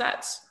sun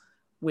sets,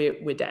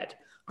 we're dead.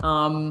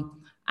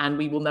 And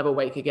we will never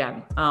wake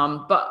again.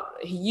 But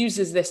he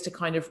uses this to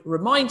kind of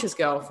remind his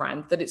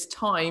girlfriend that it's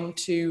time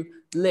to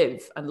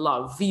live and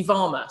love.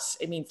 Vivamus,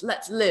 it means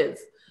let's live.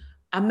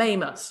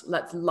 Amamus,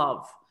 let's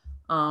love.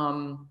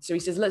 So he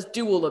says, let's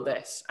do all of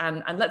this.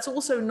 And let's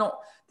also not,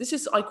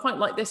 I quite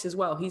like this as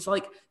well. He's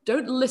like,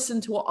 don't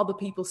listen to what other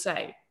people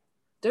say.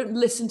 Don't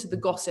listen to the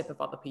gossip of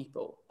other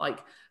people. Like,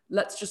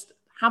 let's just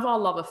have our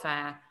love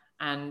affair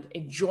and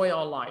enjoy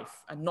our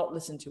life and not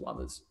listen to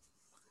others.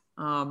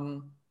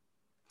 And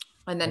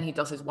then he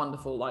does his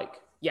wonderful, like,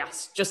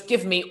 yes, just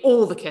give me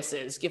all the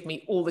kisses. Give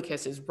me all the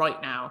kisses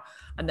right now.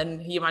 And then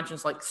he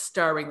imagines like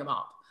stirring them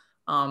up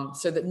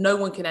so that no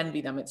one can envy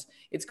them.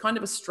 It's kind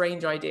of a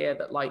strange idea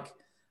that like,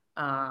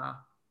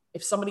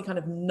 if somebody kind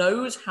of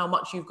knows how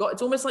much you've got,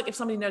 it's almost like if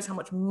somebody knows how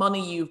much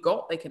money you've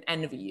got, they can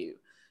envy you.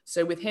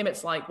 So with him,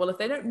 it's like, well, if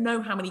they don't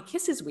know how many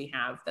kisses we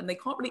have, then they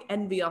can't really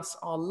envy us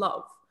our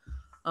love.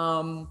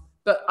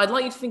 But I'd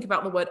like you to think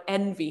about the word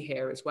envy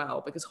here as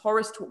well, because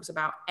Horace talks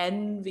about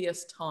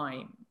envious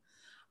time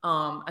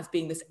as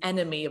being this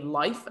enemy of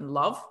life and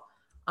love.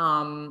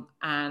 I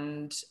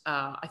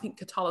think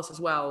Catullus as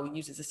well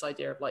uses this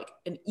idea of like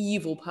an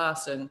evil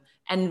person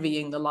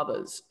envying the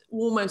lovers,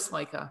 almost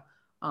like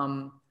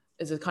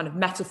as a kind of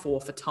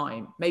metaphor for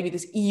time. Maybe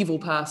this evil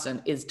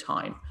person is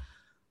time.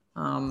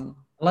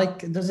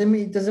 Like, does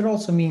it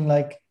also mean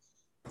like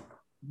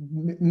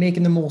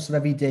making the most of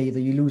every day,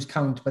 that you lose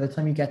count by the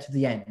time you get to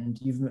the end?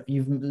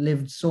 You've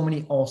lived so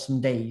many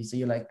awesome days that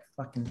you're like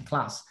fucking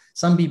class.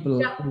 Some people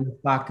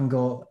look back and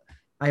go,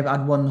 I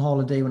had one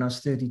holiday when I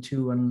was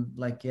 32 and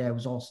like, yeah, it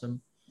was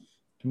awesome.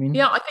 I mean,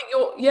 I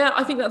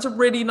think that's a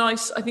really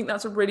nice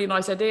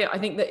idea. I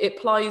think that it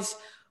applies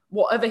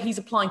whatever he's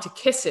applying to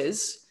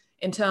kisses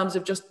in terms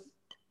of just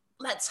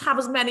let's have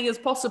as many as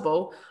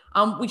possible.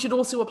 We should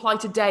also apply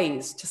to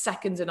days, to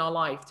seconds in our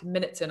life, to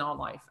minutes in our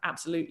life.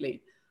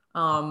 Absolutely.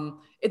 I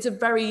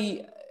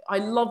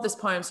love this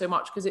poem so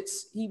much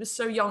because he was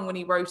so young when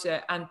he wrote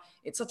it, and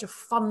it's such a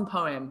fun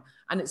poem,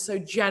 and it's so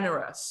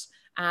generous,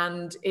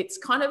 and it's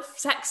kind of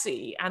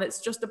sexy, and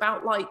it's just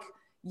about like,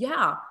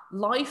 yeah,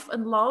 life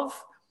and love.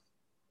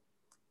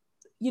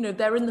 You know,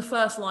 they're in the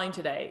first line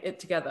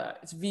together.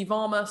 It's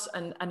vivamus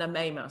and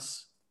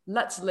amamus.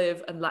 Let's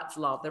live and let's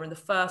love. They're in the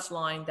first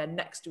line. They're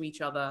next to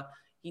each other.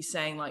 He's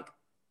saying like,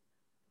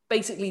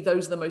 basically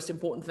those are the most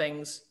important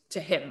things to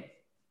him,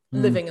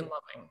 living and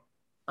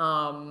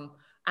loving.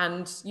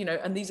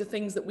 And these are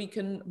things that we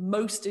can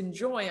most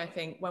enjoy, I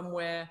think, when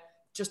we're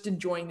just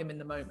enjoying them in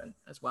the moment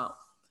as well.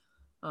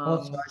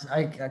 Also,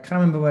 I can't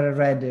remember where I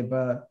read it,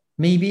 but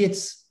maybe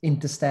it's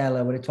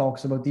Interstellar, where it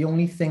talks about the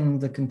only thing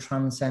that can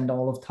transcend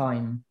all of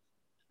time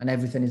and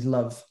everything is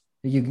love.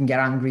 You can get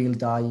angry, you'll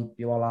die,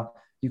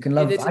 you can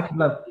love.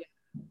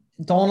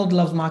 Donald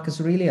loves Marcus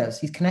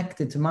Aurelius. He's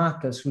connected to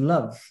Marcus, who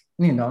loves.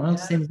 Donald,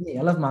 same as me.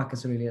 I love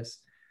Marcus Aurelius.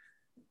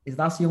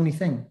 That's the only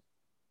thing.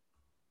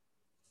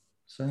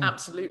 So yeah.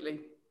 Absolutely,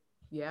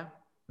 yeah.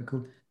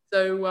 Cool.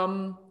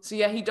 So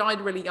he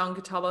died really young,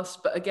 Catullus.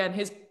 But again,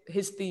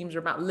 his themes are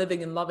about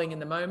living and loving in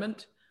the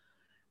moment.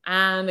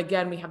 And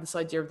again, we have this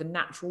idea of the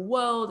natural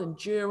world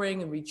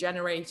enduring and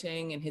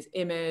regenerating in his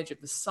image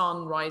of the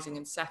sun rising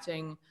and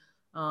setting.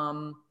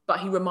 But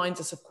he reminds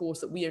us, of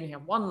course, that we only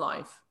have one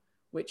life,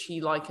 which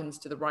he likens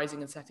to the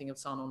rising and setting of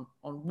sun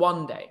on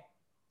one day.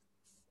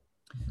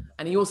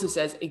 And he also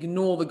says,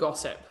 ignore the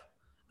gossip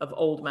of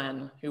old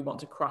men who want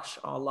to crush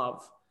our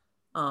love.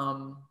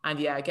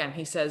 Again,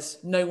 he says,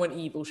 no one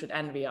evil should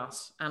envy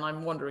us. And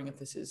I'm wondering if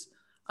this is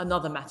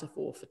another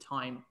metaphor for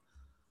time.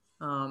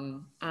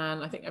 And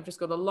I think I've just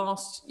got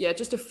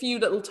just a few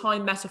little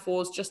time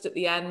metaphors just at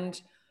the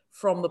end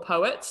from the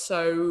poet.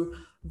 So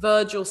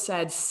Virgil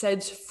said, sed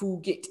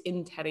fugit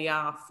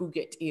interia,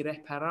 fugit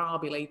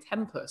irreparabile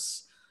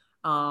tempus.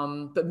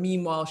 But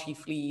meanwhile she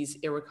flees,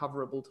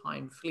 irrecoverable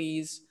time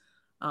flees.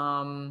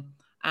 And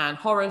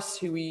Horace,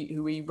 who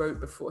we read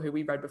before,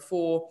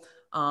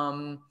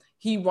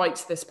 he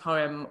writes this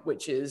poem,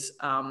 which is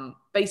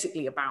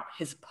basically about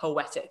his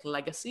poetic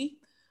legacy.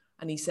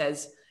 And he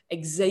says,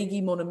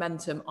 exegi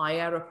monumentum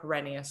aera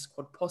perennius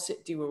quod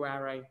possit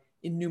divuere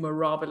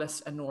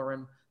innumerabilis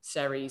anorum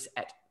series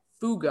et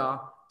fuga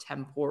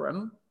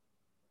temporum.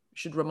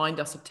 Should remind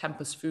us of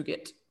tempus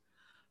fugit.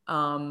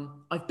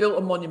 I've built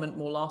a monument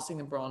more lasting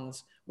than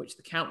bronze, which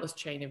the countless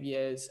chain of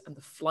years and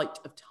the flight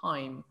of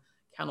time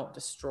cannot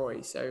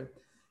destroy. So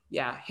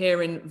yeah,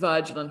 here in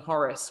Virgil and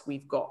Horace,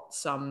 we've got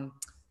some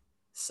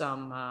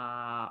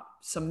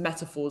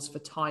metaphors for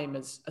time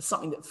as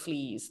something that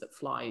flees, that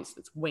flies,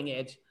 that's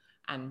winged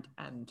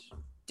and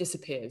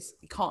disappears.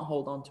 You can't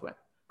hold on to it,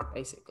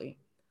 basically.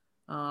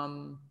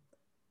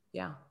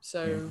 Yeah,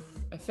 so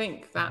I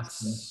think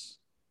that's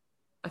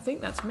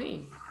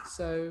me.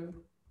 So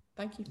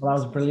thank you. Well,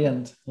 that was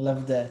brilliant.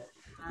 Loved it.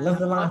 Love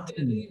the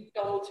Latin.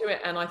 Double to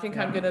it, and I think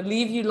I'm going to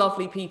leave you,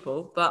 lovely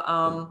people. But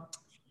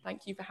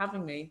thank you for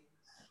having me.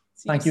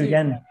 Thank you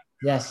again.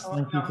 Yes,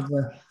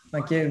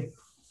 thank you.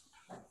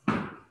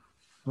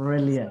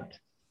 Brilliant.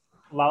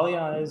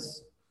 Lalia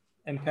is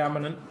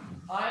impermanent.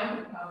 I am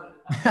impermanent.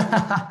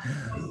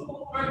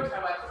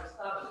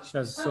 She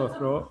has a sore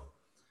throat.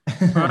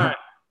 All right.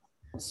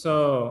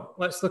 So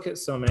let's look at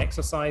some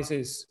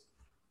exercises.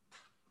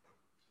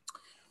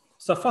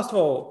 So first of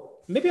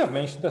all, maybe I've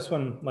mentioned this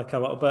one like a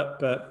little bit,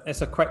 but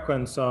it's a quick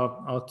one,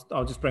 so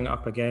I'll just bring it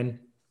up again.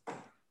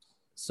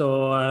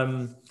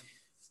 So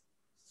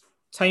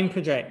time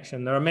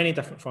projection. There are many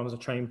different forms of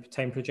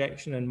time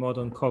projection in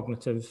modern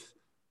cognitive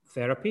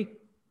therapy.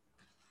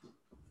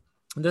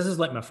 And this is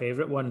like my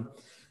favorite one.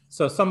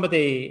 So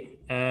somebody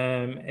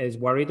is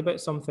worried about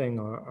something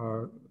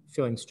or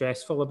feeling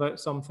stressful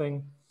about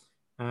something.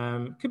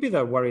 Could be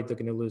they're worried they're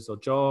going to lose their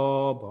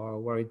job or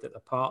worried that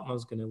their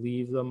partner's going to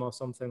leave them or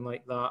something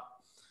like that.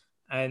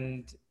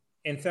 And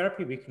in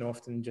therapy, we can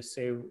often just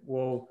say,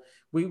 well,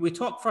 we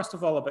talk first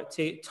of all about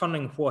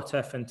turning what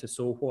if into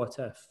so what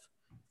if.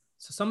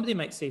 So somebody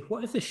might say,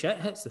 what if the shit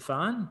hits the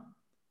fan?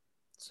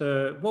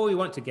 So what we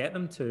want to get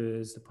them to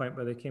is the point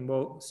where they can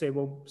say,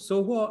 well, so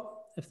what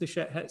if the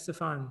shit hits the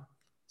fan?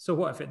 So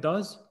what if it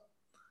does?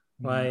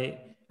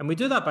 And we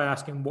do that by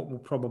asking what will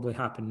probably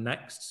happen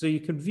next. So you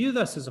can view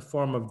this as a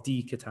form of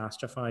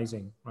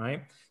decatastrophizing,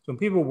 right? So when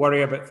people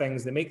worry about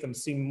things, they make them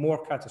seem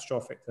more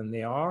catastrophic than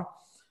they are.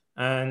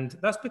 And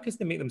that's because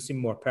they make them seem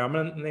more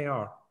permanent than they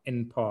are,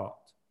 in part.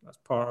 That's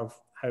part of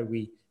how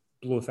we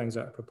blow things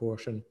out of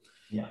proportion.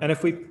 Yeah. And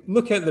if we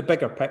look at the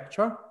bigger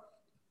picture,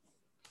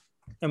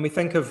 and we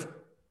think of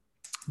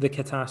the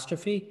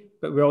catastrophe,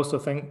 but we also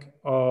think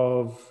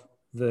of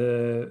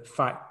the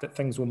fact that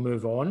things will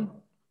move on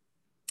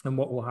and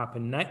what will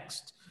happen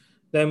next,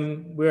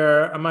 then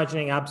we're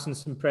imagining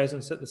absence and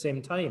presence at the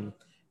same time.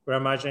 We're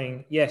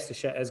imagining, yes, the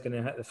shit is going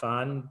to hit the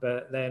fan,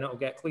 but then it'll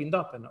get cleaned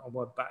up and it'll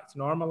go back to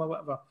normal or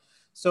whatever.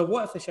 So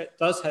what if the shit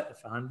does hit the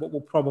fan? What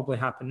will probably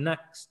happen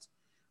next?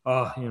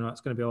 Oh,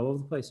 it's going to be all over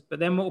the place. But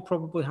then what will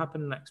probably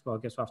happen next? Well, I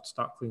guess we'll have to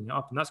start cleaning it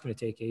up, and that's going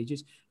to take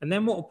ages. And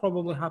then what will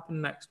probably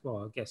happen next?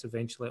 Well, I guess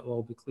eventually it'll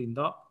all be cleaned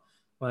up.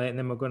 Right? And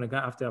then we're going to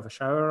have to have a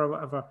shower or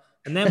whatever.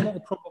 And then what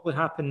will probably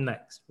happen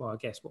next? Well, I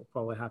guess what will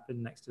probably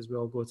happen next is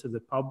we'll go to the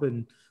pub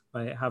and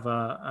have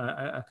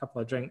a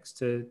couple of drinks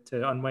to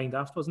unwind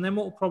afterwards. And then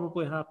what will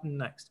probably happen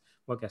next?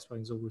 Well, I guess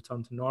things will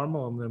return to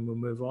normal and then we'll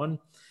move on.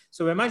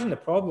 So we imagine the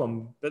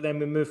problem, but then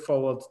we move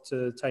forward to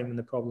the time when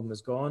the problem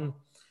is gone.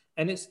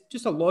 And it's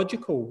just a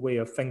logical way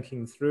of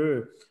thinking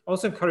through.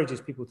 Also encourages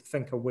people to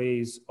think of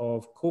ways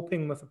of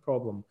coping with a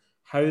problem,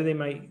 how they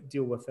might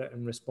deal with it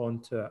and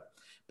respond to it.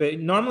 But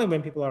normally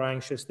when people are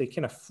anxious, they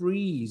kind of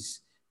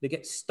freeze. They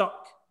get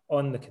stuck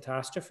on the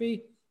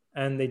catastrophe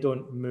and they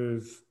don't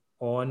move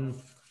on.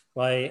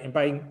 And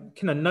by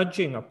kind of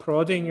nudging or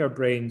prodding your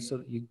brain so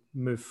that you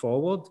move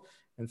forward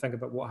and think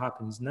about what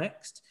happens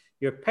next,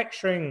 you're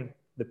picturing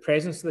the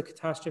presence of the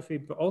catastrophe,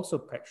 but also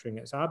picturing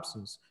its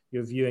absence.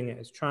 You're viewing it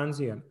as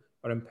transient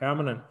or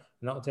impermanent,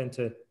 and that'll tend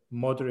to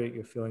moderate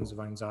your feelings of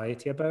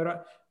anxiety about it,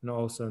 and it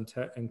also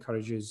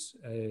encourages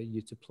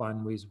you to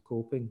plan ways of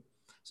coping.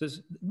 So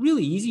it's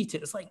really easy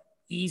it's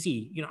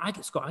easy.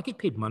 I get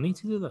paid money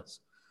to do this.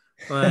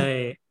 What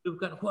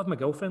if my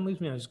girlfriend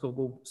leaves me? I just go,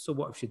 well, so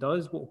what if she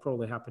does? What will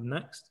probably happen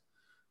next?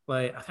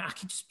 I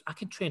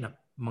could train a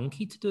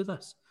monkey to do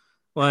this.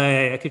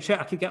 I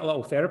could get a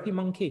little therapy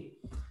monkey,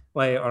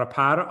 or a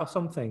parrot or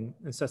something,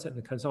 and sit in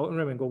the consulting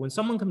room and go, when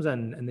someone comes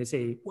in and they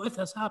say, what if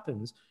this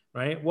happens,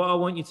 right? What I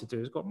want you to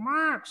do is go,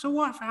 Mark, so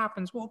what if it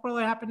happens? What will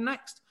probably happen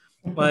next?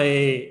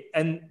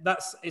 And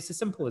it's as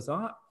simple as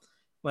that.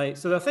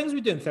 So the things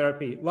we do in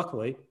therapy,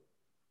 luckily,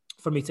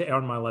 for me to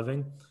earn my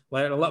living,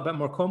 are a little bit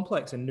more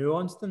complex and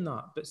nuanced than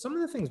that. But some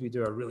of the things we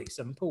do are really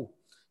simple,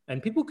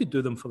 and people could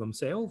do them for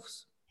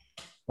themselves.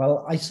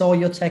 Well, I saw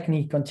your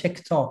technique on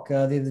TikTok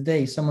the other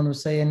day. Someone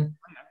was saying,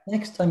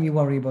 next time you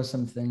worry about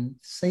something,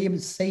 say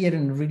it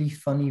in a really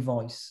funny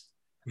voice.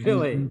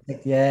 Really?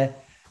 Yeah.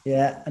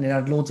 And it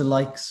had loads of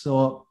likes.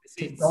 So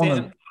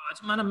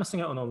man, I'm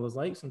missing out on all those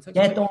likes on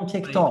TikTok. Get on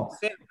TikTok.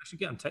 I should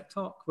get on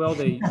TikTok. Well,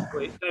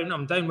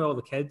 I'm down with all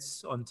the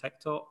kids on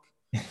TikTok.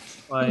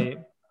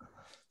 Like,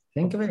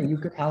 think of it, you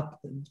could help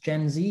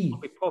Gen Z. It'll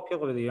be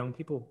popular with the young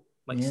people,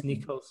 like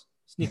sneakers.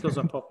 Sneakers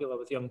are popular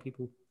with young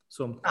people.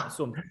 So I'm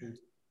told.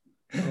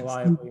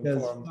 Reliably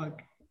informed,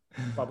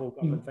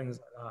 bubblegum and things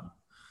like that.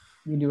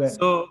 You do it.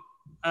 So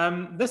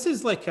this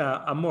is like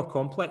a more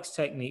complex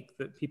technique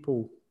that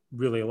people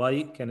really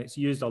like, and it's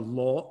used a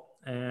lot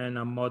in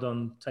a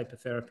modern type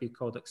of therapy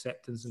called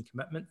acceptance and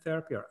commitment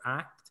therapy, or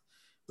ACT,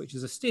 which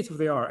is a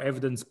state-of-the-art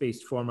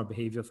evidence-based form of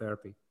behavior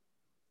therapy.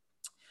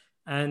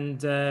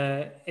 And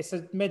it's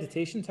a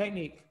meditation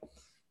technique.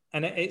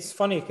 And it's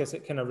funny because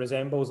it kind of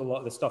resembles a lot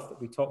of the stuff that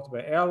we talked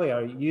about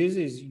earlier. It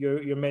uses,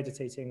 you're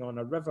meditating on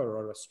a river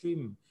or a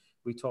stream.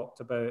 We talked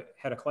about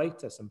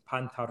Heraclitus and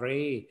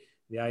Pantarei,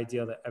 the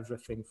idea that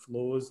everything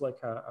flows like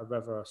a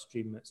river or a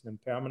stream. It's an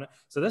impermanent.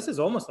 So this is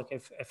almost like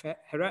if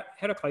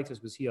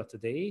Heraclitus was here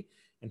today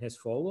and his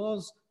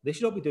followers, they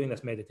should all be doing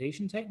this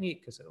meditation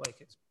technique because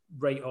it's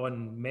right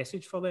on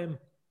message for them.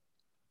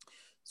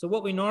 So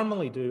what we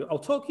normally do, I'll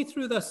talk you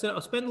through this. I'll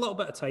spend a little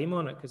bit of time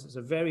on it because it's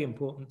a very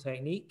important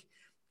technique.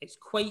 It's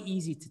quite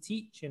easy to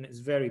teach and it's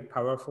very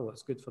powerful.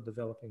 It's good for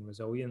developing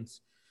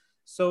resilience.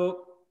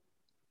 So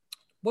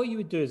what you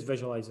would do is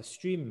visualize a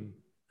stream.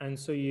 And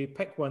so you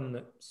pick one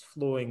that's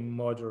flowing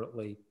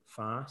moderately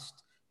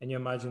fast and you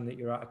imagine that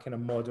you're at a kind of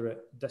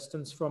moderate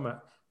distance from it,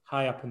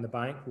 high up in the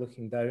bank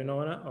looking down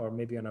on it, or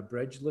maybe on a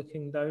bridge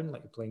looking down,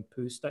 like you're playing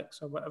Pooh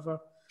Sticks or whatever,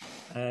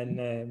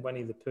 and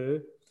Winnie the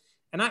Pooh.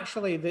 And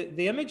actually,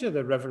 the image of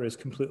the river is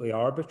completely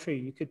arbitrary.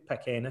 You could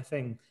pick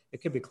anything.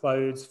 It could be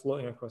clouds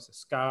floating across the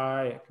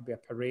sky. It could be a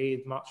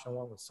parade marching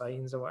along with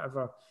signs or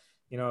whatever,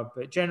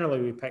 but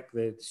generally we pick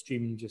the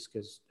stream just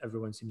because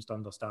everyone seems to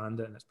understand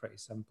it and it's pretty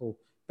simple.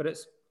 But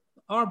it's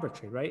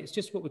arbitrary, right? It's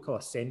just what we call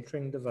a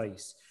centering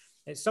device.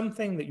 It's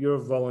something that you're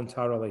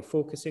voluntarily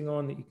focusing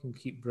on that you can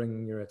keep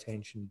bringing your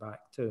attention back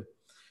to.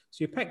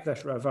 So you pick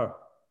this river.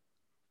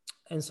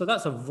 And so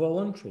that's a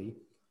voluntary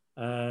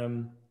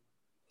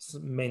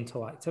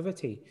mental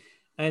activity.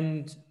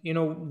 And,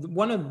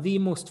 one of the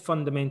most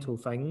fundamental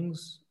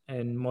things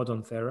in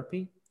modern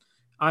therapy,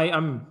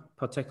 I'm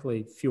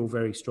particularly feel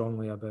very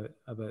strongly about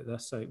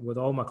this. With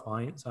all my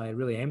clients, I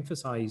really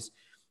emphasize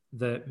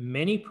that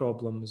many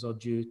problems are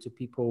due to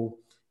people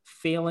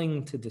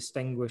failing to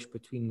distinguish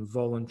between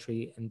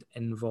voluntary and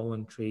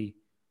involuntary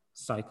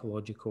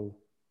psychological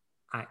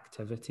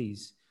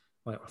activities,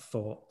 or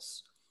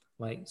thoughts.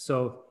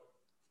 So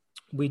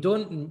we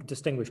don't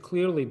distinguish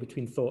clearly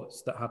between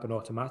thoughts that happen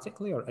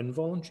automatically or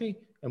involuntary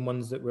and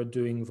ones that we're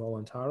doing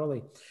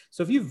voluntarily.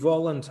 So if you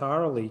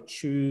voluntarily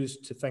choose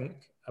to think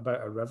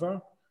about a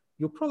river,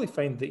 you'll probably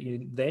find that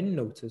you then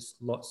notice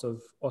lots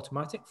of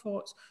automatic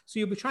thoughts. So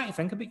you'll be trying to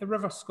think about your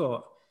river,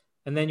 Scott,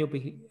 and then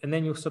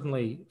you'll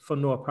suddenly, for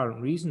no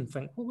apparent reason,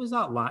 think, what was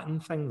that Latin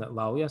thing that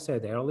Lalia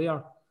said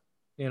earlier?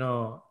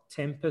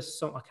 Tempest,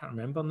 something I can't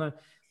remember now.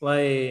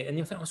 And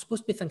you'll think, I'm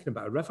supposed to be thinking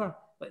about a river.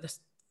 This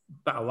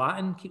bit of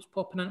Latin keeps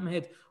popping into my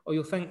head. Or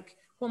you'll think,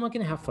 what am I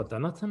going to have for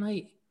dinner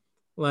tonight?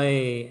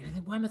 Why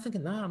am I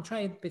thinking that? I'm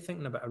trying to be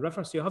thinking about a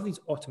river. So you'll have these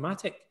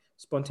automatic,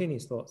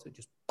 spontaneous thoughts that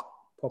just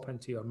pop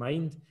into your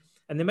mind.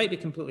 And they might be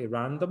completely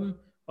random,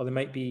 or they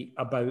might be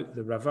about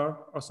the river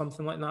or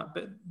something like that.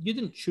 But you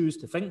didn't choose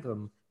to think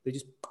them. They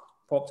just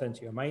popped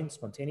into your mind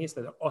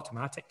spontaneously. They're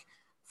automatic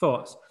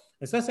thoughts.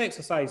 And so this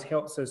exercise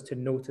helps us to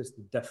notice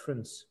the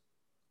difference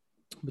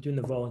between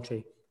the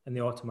voluntary and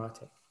the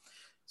automatic.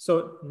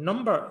 So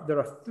there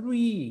are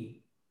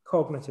 3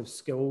 cognitive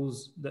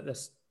skills that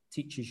this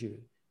teaches you,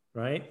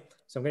 right?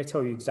 So I'm going to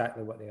tell you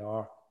exactly what they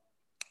are.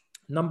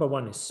 Number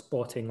 1 is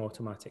spotting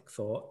automatic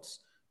thoughts,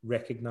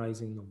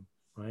 recognizing them,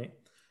 right?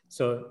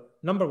 So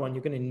number 1,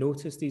 you're going to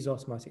notice these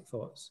automatic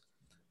thoughts.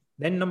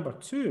 Then number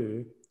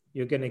 2,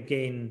 you're going to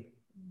gain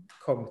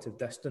cognitive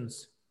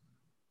distance.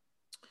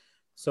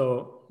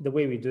 So the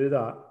way we do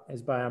that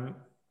is by,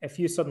 if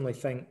you suddenly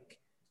think,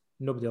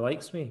 nobody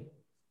likes me,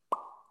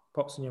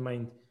 pops in your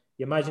mind,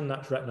 you imagine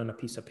that's written on a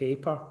piece of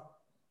paper.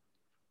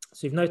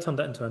 So you've now turned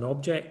it into an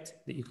object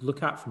that you can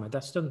look at from a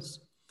distance,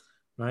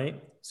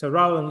 right? So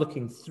rather than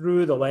looking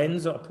through the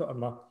lens that I put on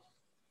my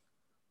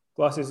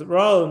glasses,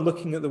 rather than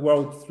looking at the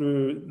world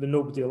through the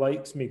nobody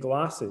likes me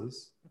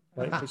glasses,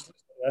 right? Just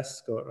this,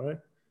 Scott, right?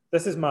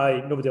 This is my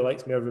nobody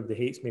likes me, everybody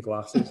hates me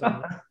glasses.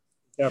 I'm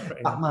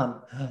interpreting. Batman.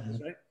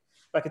 Right?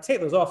 But I could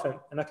take those off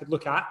and I could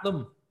look at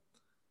them.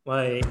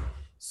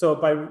 So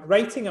by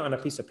writing it on a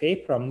piece of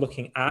paper, I'm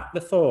looking at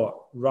the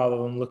thought rather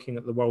than looking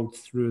at the world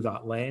through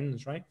that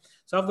lens, right?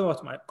 So I have the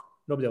automatic,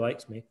 nobody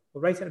likes me.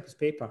 Well, write it on a piece of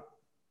paper,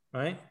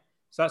 right?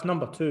 So that's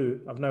number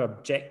 2. I've now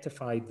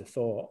objectified the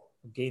thought,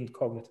 gained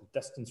cognitive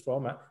distance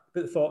from it.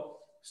 But the thought,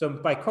 so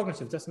by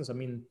cognitive distance, I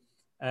mean,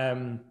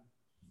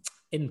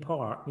 in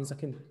part, means I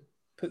can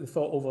put the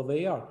thought over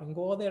there. I can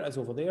go, oh, there it is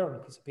over there on a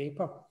piece of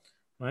paper,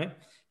 right?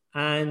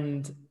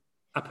 And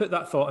I put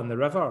that thought in the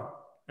river.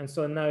 And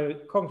so now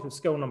cognitive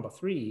skill number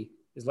 3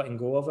 is letting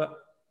go of it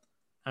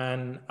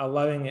and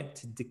allowing it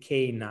to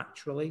decay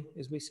naturally,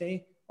 as we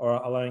say, or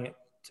allowing it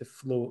to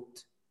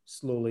float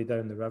slowly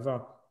down the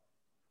river.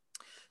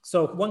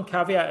 So one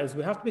caveat is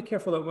we have to be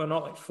careful that we're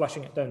not like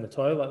flushing it down the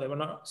toilet, that we're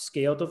not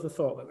scared of the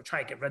thought, that we're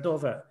trying to get rid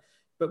of it,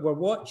 but we're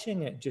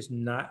watching it just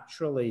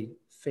naturally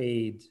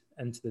fade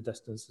into the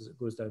distance as it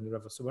goes down the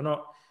river. So we're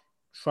not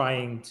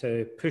trying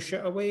to push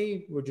it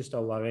away, we're just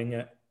allowing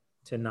it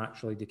to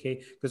naturally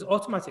decay. Because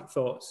automatic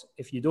thoughts,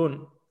 if you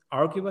don't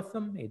argue with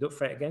them, you don't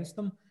fight against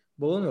them,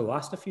 will only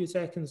last a few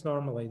seconds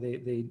normally.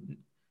 The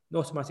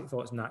automatic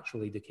thoughts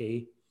naturally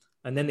decay.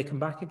 And then they come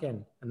back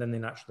again, and then they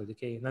naturally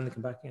decay, and then they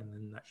come back again, and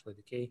then naturally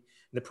decay.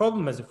 And the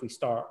problem is if we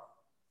start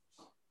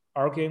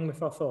arguing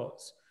with our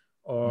thoughts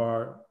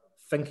or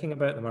thinking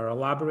about them or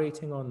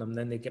elaborating on them,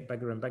 then they get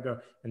bigger and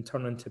bigger and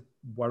turn into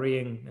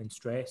worrying and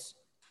stress.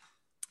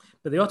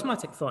 But the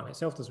automatic thought in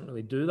itself doesn't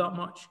really do that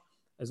much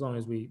as long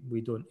as we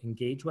don't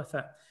engage with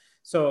it.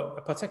 So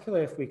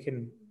particularly if we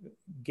can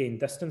gain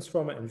distance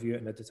from it and view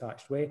it in a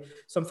detached way.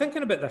 So I'm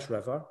thinking about this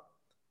river,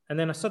 and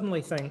then I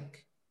suddenly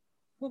think,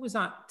 what was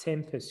that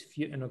tempest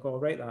fluting? I go, I'll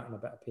write that on a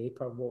bit of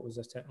paper. What was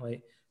this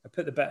like? I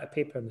put the bit of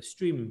paper in the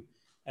stream,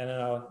 and then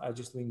I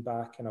just lean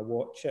back and I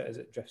watch it as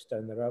it drifts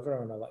down the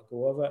river, and I let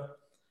go of it.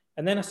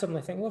 And then I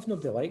suddenly think, well, if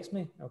nobody likes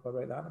me, I'll go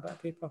write that on a bit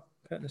of paper,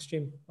 put it in the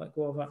stream, let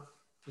go of it,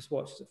 just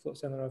watch as it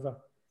floats down the river.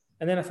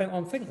 And then I think,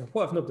 I'm thinking,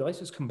 what if nobody likes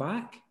it? Just come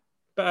back.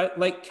 But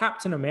like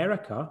Captain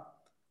America,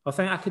 I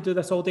think I could do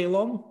this all day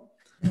long.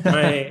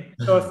 Right?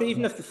 So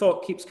even if the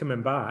thought keeps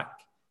coming back,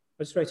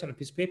 I'll just write it on a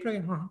piece of paper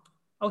again.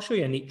 I'll show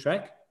you a neat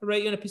trick. I'll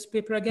write you on a piece of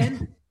paper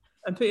again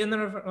and put it in the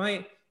river.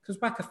 Right? Comes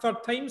back a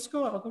third time,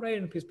 Scott. I'll go write it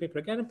on a piece of paper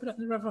again and put it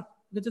in the river.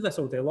 I could do this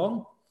all day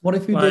long. What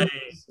if you did?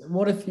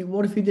 What if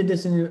you did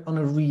this on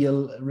a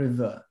real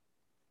river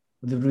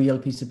with a real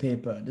piece of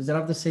paper? Does it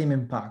have the same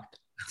impact?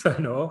 I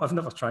don't know. I've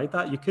never tried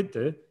that. You could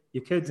do.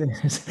 You could.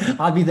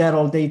 I'll be there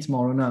all day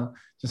tomorrow now.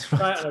 Just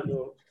try it and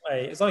go.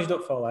 Right, as long as you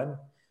don't fall in.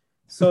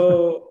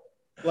 So,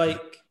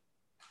 like,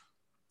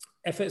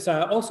 if it's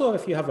also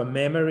if you have a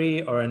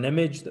memory or an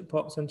image that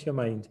pops into your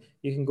mind,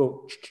 you can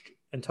go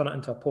and turn it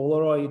into a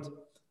Polaroid,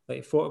 like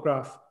a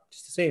photograph,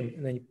 just the same,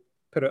 and then you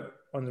put it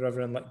on the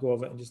river and let go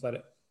of it and just let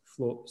it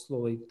float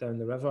slowly down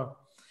the river.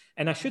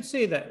 And I should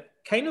say that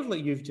kind of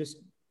like you've just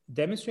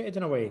demonstrated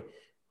in a way,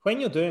 when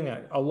you're doing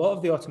it, a lot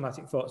of the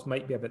automatic thoughts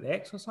might be about the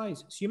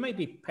exercise. So you might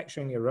be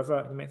picturing your river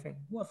and you might think,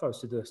 what if I was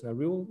to do this in a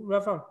real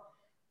river?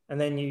 And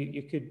then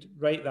you could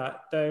write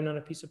that down on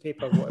a piece of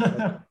paper,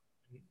 whatever,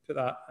 put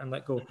that and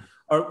let go.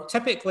 Or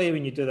typically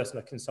when you do this in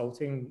a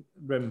consulting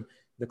room,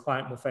 the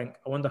client will think,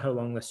 I wonder how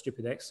long this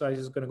stupid exercise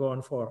is going to go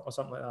on for, or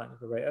something like that. And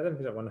you go, right,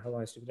 I wonder how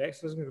long this stupid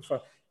exercise is going to go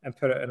for, and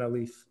put it in a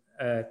leaf,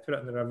 put it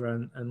in the river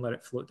and let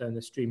it float down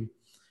the stream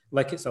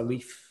like it's a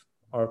leaf,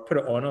 or put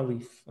it on a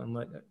leaf and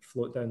let it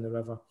float down the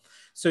river.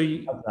 So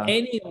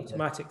any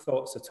automatic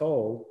thoughts at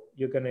all,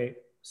 you're going to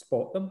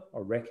spot them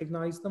or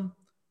recognize them,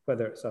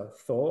 whether it's a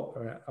thought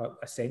or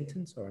a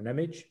sentence or an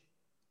image.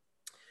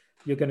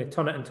 You're going to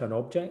turn it into an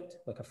object,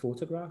 like a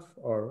photograph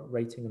or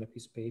writing on a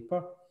piece of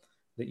paper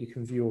that you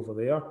can view over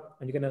there.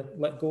 And you're going to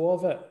let go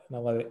of it and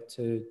allow it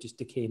to just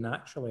decay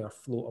naturally or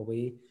float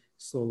away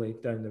slowly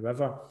down the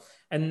river.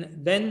 And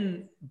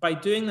then by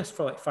doing this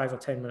for like 5 or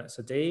 10 minutes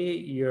a day,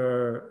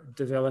 you're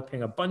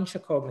developing a bunch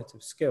of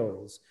cognitive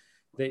skills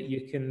that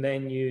you can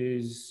then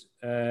use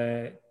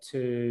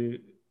to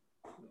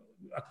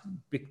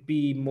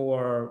be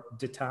more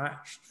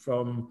detached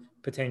from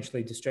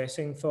potentially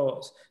distressing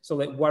thoughts. So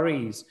like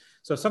worries.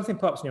 So if something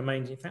pops in your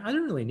mind, you think, I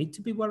don't really need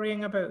to be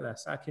worrying about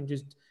this. I can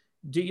just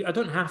I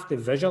don't have to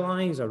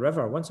visualize a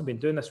river. Once I've been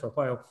doing this for a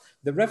while,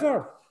 the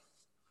river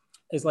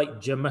is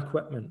like gym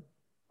equipment,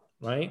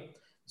 right?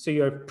 So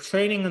you're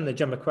training in the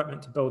gym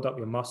equipment to build up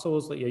your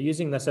muscles. Like you're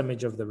using this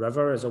image of the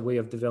river as a way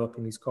of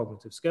developing these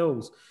cognitive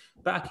skills.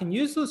 But I can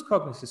use those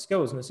cognitive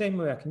skills in the same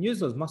way I can use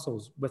those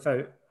muscles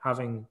without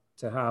having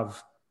to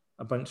have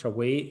a bunch of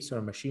weights or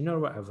a machine or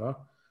whatever.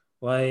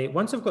 Like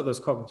once I've got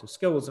those cognitive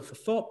skills, if a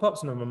thought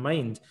pops into my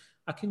mind,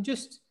 I can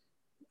just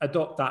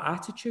adopt that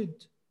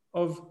attitude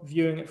of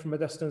viewing it from a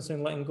distance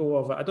and letting go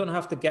of it. I don't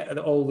have to get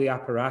all the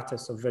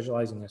apparatus of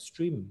visualizing a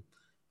stream.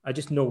 I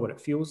just know what it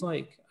feels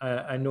like.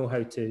 I know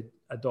how to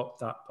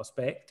adopt that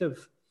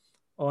perspective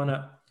on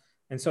it.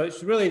 And so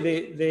it's really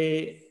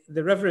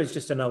the river is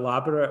just an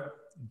elaborate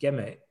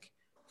gimmick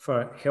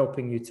for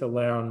helping you to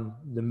learn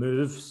the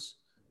moves.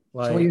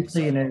 Like, so what you're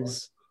saying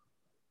is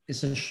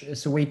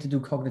it's a way to do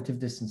cognitive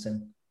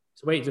distancing.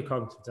 It's a way to do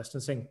cognitive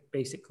distancing,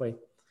 basically.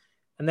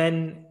 And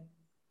then,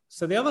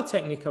 so the other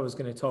technique I was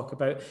going to talk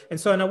about, and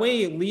so in a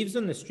way, leaves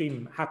on the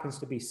stream happens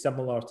to be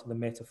similar to the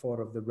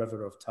metaphor of the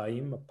river of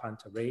time, of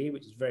Pantarei,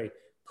 which is very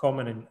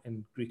common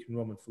in Greek and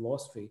Roman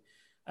philosophy.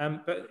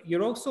 But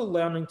you're also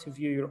learning to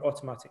view your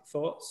automatic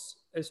thoughts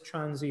as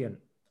transient.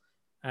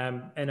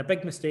 And a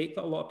big mistake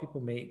that a lot of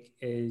people make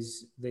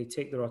is they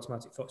take their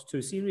automatic thoughts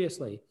too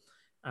seriously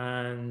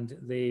and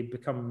they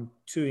become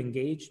too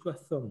engaged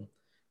with them,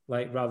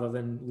 like rather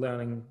than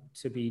learning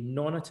to be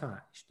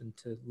non-attached and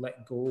to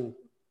let go,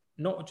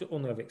 not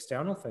only of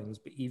external things,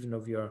 but even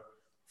of your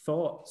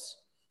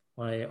thoughts,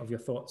 like of your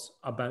thoughts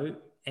about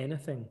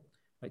anything,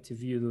 like to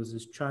view those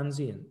as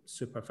transient,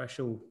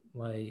 superficial,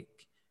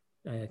 like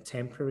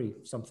temporary,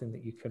 something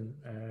that you can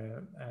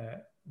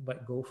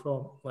let go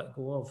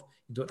of.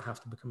 You don't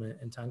have to become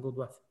entangled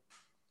with.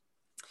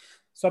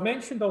 So I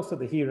mentioned also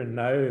the here and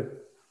now,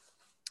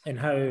 and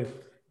how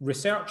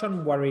research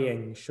on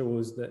worrying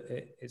shows that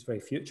it's very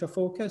future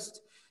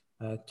focused.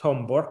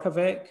 Tom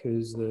Borkovec,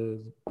 who's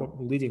the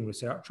leading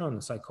researcher on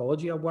the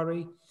psychology of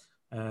worry,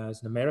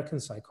 as an American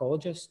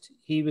psychologist,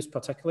 he was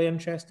particularly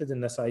interested in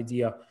this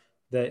idea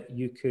that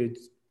you could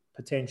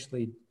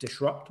potentially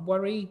disrupt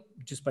worry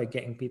just by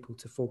getting people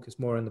to focus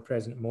more on the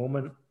present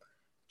moment,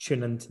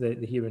 tune into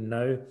the here and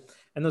now.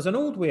 And there's an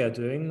old way of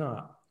doing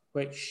that,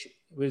 which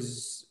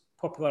was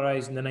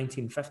popularized in the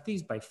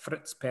 1950s by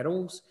Fritz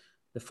Perls,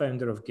 the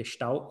founder of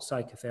Gestalt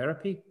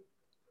psychotherapy.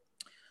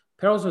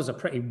 Perls was a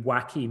pretty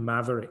wacky,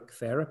 maverick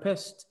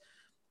therapist.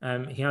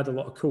 He had a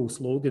lot of cool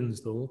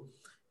slogans, though.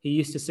 He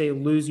used to say,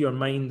 lose your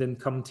mind and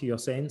come to your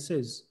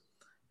senses.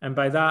 And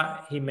by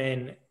that, he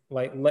meant,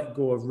 like, let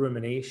go of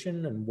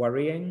rumination and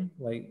worrying,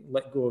 like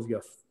let go of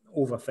your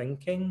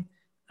overthinking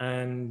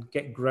and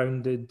get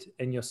grounded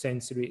in your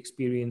sensory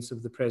experience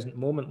of the present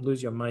moment,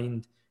 lose your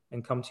mind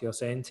and come to your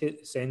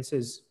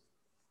senses.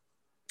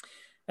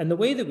 And the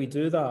way that we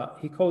do that,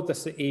 he called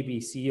this the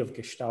ABC of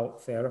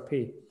Gestalt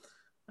therapy,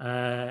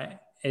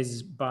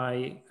 is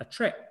by a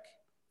trick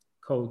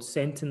called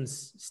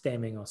sentence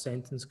stemming or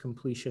sentence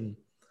completion.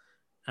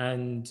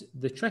 And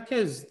the trick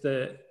is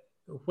that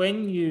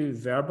when you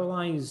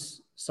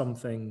verbalize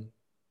something,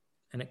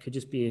 and it could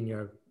just be in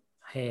your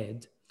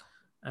head,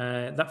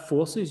 that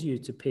forces you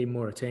to pay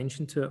more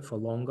attention to it for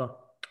longer.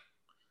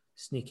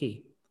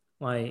 Sneaky.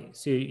 Like,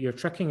 so you're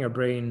tricking your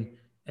brain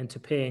into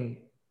paying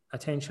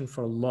attention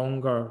for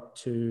longer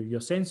to your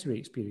sensory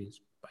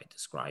experience by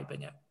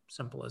describing it.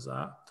 Simple as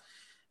that.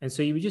 And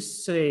so you would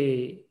just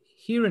say,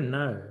 here and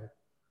now,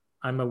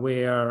 I'm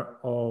aware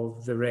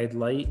of the red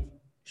light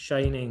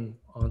shining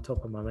on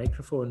top of my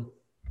microphone.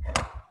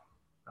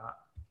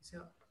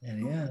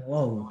 Yeah.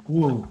 Whoa.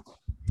 Whoa.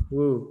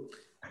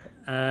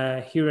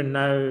 Whoa. Here and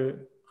now,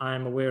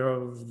 I'm aware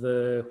of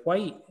the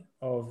white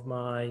of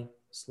my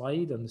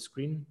slide on the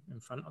screen in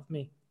front of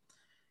me.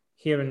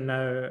 Here and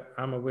now,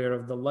 I'm aware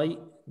of the light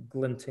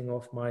glinting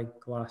off my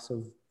glass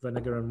of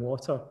vinegar and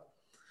water.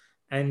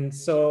 And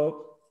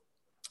so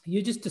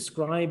you just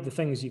describe the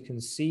things you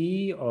can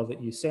see or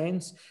that you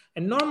sense.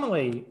 And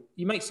normally,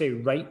 you might say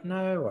right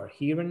now or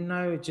here and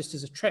now, just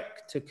as a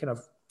trick to kind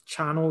of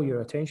channel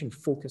your attention,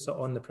 focus it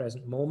on the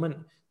present moment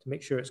to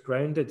make sure it's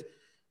grounded.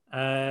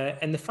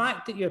 And the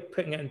fact that you're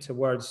putting it into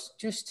words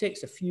just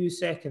takes a few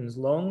seconds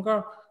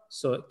longer,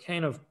 so it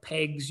kind of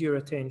pegs your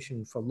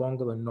attention for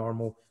longer than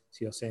normal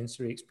to your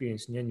sensory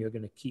experience, and then you're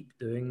going to keep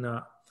doing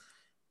that.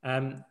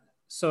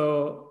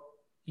 So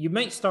you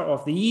might start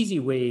off the easy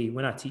way.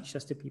 When I teach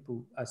this to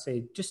people, I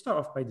say, just start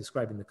off by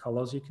describing the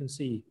colors you can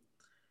see.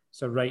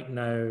 So right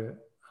now,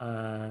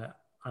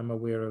 I'm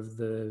aware of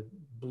the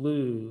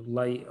blue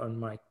light on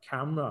my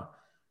camera,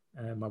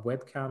 my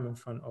webcam in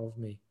front of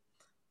me.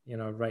 You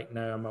know, right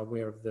now I'm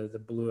aware of the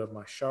blue of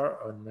my shirt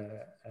on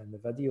the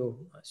video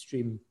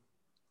stream.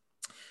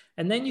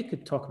 And then you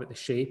could talk about the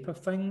shape of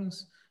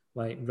things.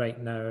 Like right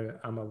now,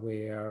 I'm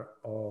aware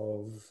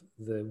of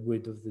the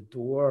wood of the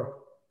door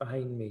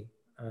behind me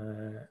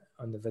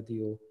on the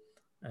video,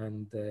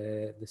 and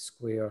the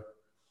square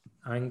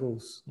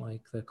angles,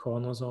 like the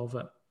corners of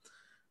it.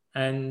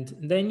 And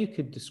then you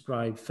could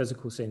describe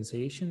physical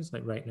sensations.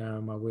 Like right now,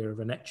 I'm aware of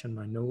an itch in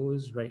my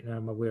nose. Right now,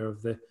 I'm aware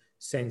of the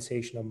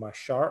sensation of my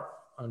shirt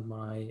on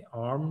my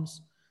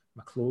arms,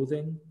 my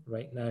clothing.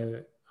 Right now,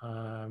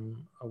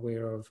 I'm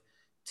aware of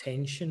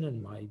tension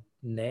in my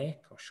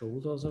neck or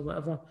shoulders or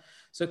whatever.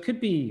 So it could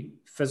be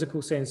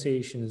physical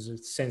sensations, the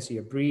sense of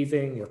your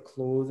breathing, your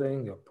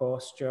clothing, your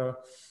posture,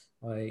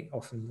 like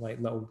often like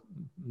little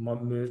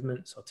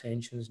movements or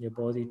tensions in your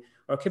body.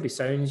 Or it could be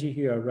sounds you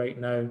hear. Right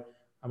now,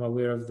 I'm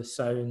aware of the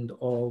sound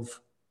of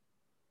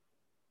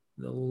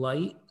the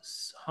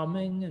lights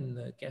humming, and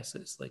I guess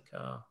it's like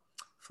a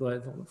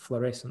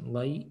fluorescent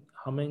light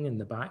humming in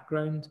the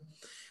background.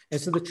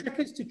 And so the trick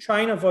is to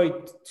try and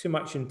avoid too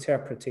much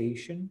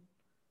interpretation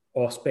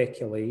or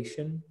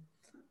speculation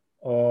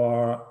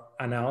or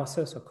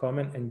analysis or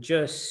comment, and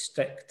just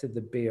stick to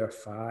the bare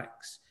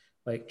facts.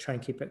 Like try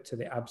and keep it to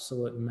the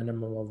absolute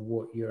minimum of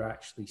what you're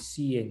actually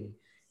seeing,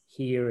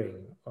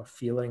 hearing or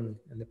feeling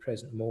in the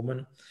present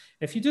moment.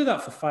 If you do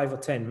that for 5 or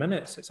 10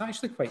 minutes, it's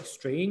actually quite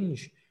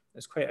strange.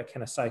 It's quite a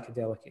kind of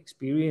psychedelic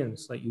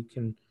experience. Like you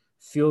can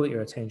feel that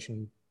your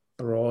attention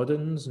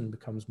broadens and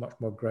becomes much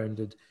more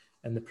grounded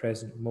in the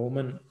present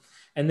moment.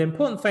 And the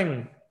important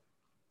thing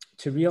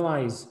to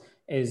realize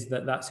is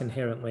that that's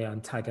inherently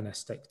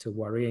antagonistic to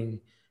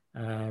worrying.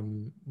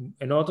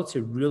 In order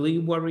to really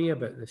worry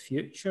about the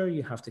future,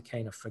 you have to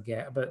kind of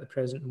forget about the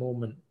present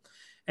moment.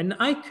 And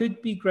I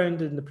could be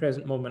grounded in the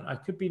present moment. I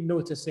could be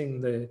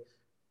noticing the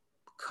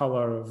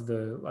color of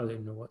the, I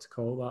don't know what to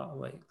call that,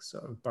 like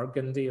sort of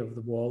burgundy of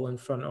the wall in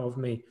front of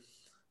me,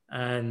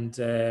 and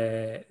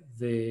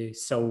the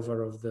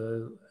silver of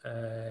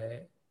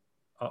the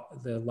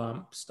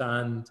lamp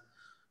stand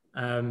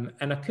And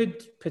I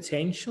could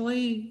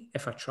potentially,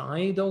 if I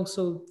tried,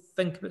 also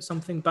think about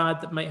something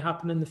bad that might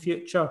happen in the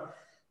future.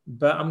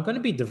 But I'm going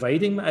to be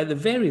dividing, at the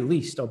very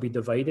least, I'll be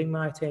dividing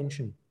my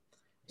attention.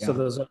 Yeah.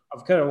 So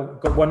I've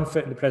got one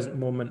foot in the present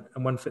moment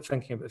and one foot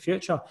thinking about the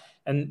future.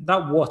 And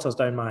that waters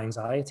down my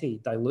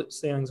anxiety,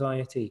 dilutes the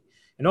anxiety.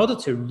 In order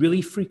to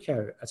really freak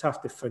out, I'd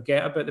have to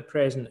forget about the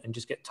present and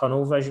just get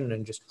tunnel vision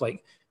and just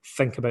like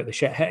think about the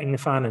shit hitting the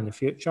fan in the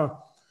future.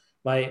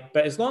 Like,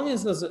 but as long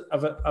as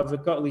I've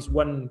got at least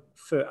 1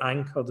 foot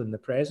anchored in the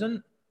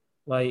present,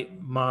 like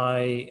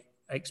my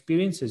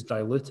experience is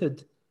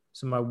diluted.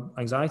 So my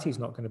anxiety is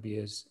not going to be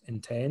as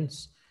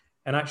intense.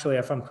 And actually,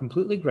 if I'm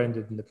completely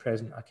grounded in the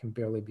present, I can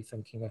barely be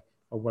thinking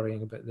or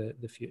worrying about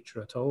the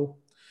future at all.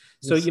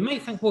 So you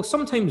might think, well,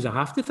 sometimes I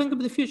have to think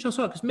about the future,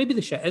 so because maybe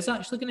the shit is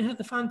actually going to hit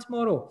the fan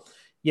tomorrow.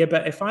 Yeah,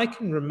 but if I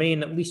can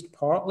remain at least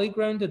partly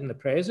grounded in the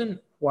present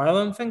while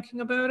I'm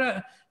thinking about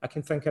it, I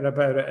can think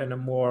about it in a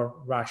more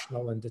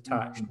rational and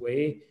detached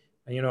way.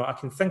 And, you know, I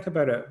can think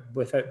about it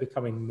without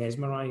becoming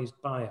mesmerized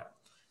by it,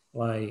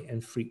 like,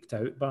 and freaked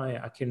out by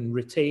it. I can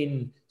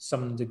retain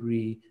some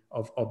degree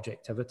of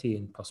objectivity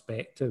and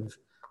perspective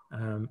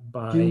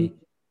by being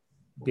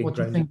grounded. What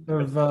do you think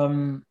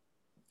of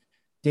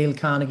Dale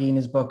Carnegie in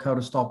his book, How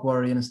to Stop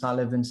Worrying and Start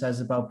Living,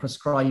 says about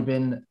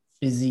prescribing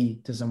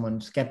busy to someone?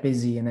 Just get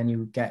busy, and then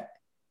you get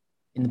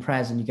in the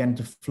present, you get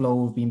into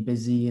flow of being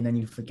busy, and then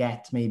you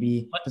forget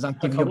maybe. Does that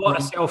give you a lot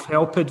of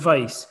self-help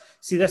advice?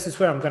 See, this is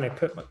where I'm going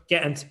to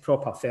get into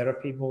proper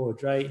therapy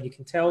mode, right? And you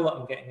can tell that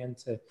I'm getting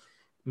into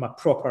my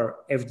proper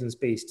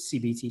evidence-based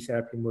CBT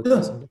therapy mode.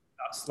 I'm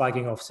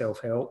slagging off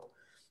self-help.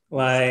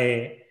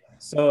 Like,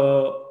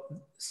 so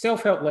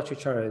self-help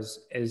literature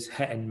is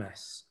hit and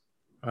miss,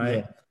 right?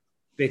 Yeah.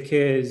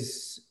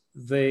 Because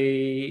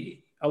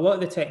a lot of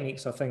the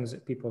techniques are things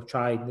that people have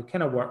tried, they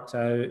kind of worked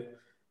out,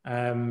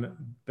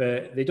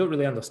 but they don't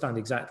really understand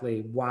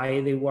exactly why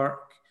they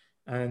work.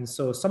 And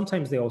so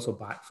sometimes they also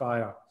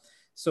backfire.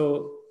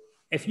 So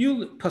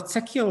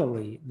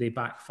particularly they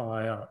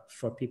backfire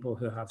for people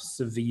who have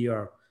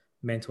severe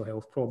mental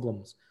health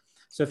problems.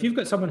 So if you've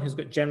got someone who's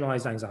got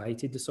generalized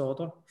anxiety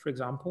disorder, for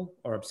example,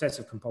 or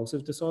obsessive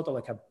compulsive disorder,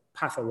 like a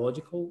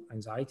pathological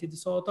anxiety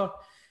disorder,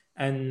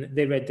 and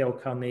they read Dale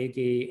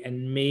Carnegie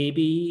and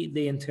maybe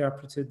they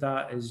interpreted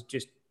that as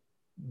just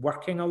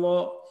working a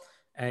lot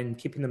and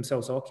keeping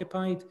themselves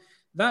occupied,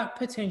 that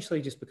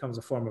potentially just becomes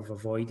a form of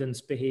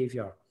avoidance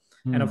behavior.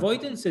 And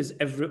avoidance is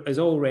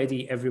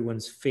already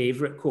everyone's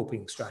favorite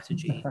coping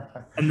strategy.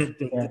 And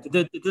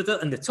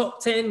the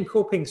top 10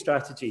 coping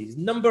strategies,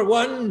 number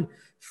 1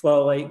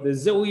 for like the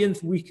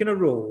zillionth week in a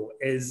row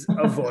is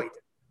avoidance.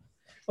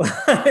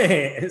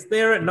 It's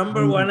there at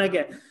number 1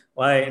 again.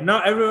 Like,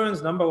 not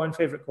everyone's number 1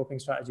 favorite coping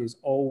strategy is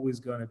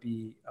always going to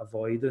be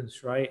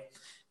avoidance, right?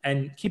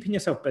 And keeping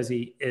yourself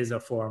busy is a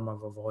form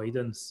of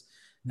avoidance.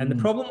 And the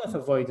problem with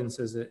avoidance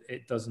is that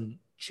it doesn't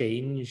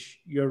change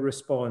your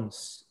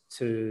response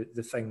to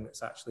the thing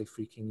that's actually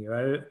freaking you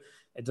out.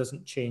 It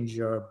doesn't change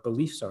your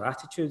beliefs or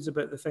attitudes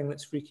about the thing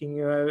that's freaking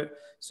you out.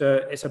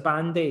 So it's a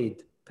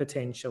band-aid,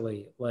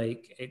 potentially.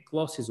 Like, it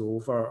glosses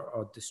over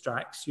or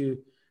distracts you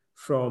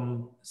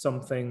from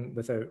something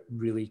without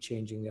really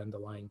changing the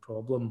underlying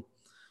problem.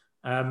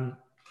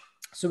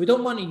 So we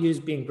don't want to use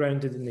being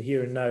grounded in the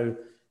here and now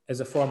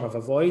as a form of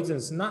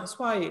avoidance. And that's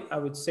why I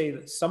would say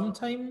that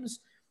sometimes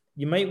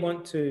you might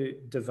want to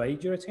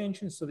divide your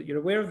attention so that you're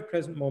aware of the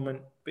present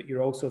moment, but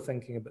you're also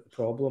thinking about the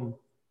problem,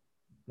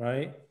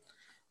 right?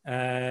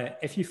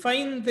 If you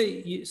find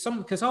that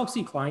because I'll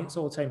see clients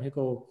all the time who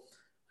go,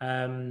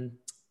 I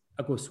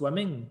go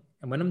swimming,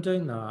 and when I'm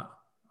doing that,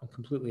 I'm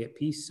completely at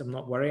peace. I'm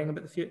not worrying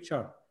about the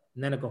future.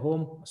 And then I go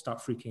home, I start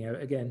freaking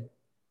out again.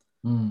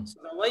 So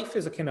their life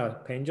is a kind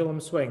of pendulum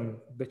swing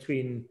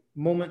between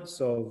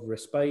moments of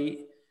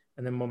respite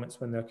and then moments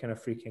when they're kind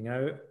of freaking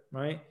out,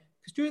 right?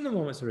 Because during the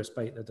moments of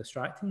respite, they're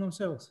distracting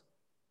themselves.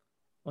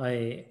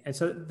 And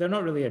so they're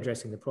not really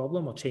addressing the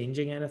problem or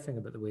changing anything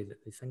about the way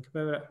that they think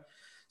about it.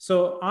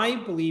 So I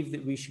believe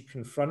that we should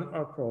confront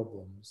our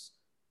problems,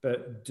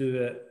 but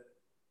do it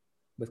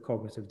with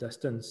cognitive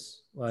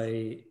distance,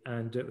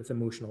 and do it with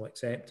emotional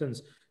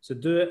acceptance. So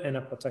do it in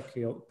a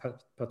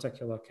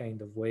particular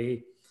kind of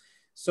way.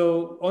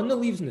 So on the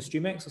leaves in the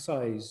stream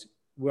exercise,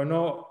 we're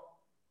not,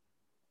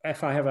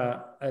 if I have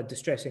a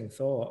distressing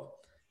thought,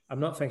 I'm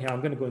not thinking I'm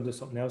going to go and do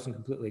something else and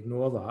completely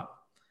ignore that.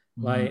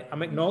 Like,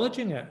 I'm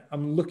acknowledging it.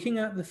 I'm looking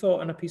at the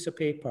thought on a piece of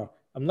paper.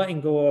 I'm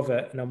letting go of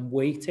it and I'm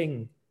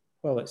waiting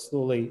while it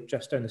slowly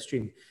drifts down the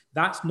stream.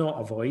 That's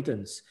not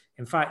avoidance.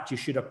 In fact, you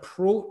should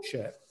approach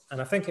it. And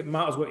I think it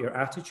matters what your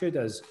attitude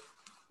is.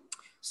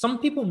 Some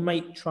people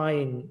might try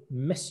and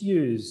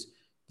misuse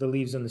the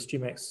leaves on the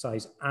stream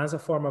exercise as a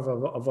form of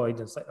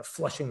avoidance, like they're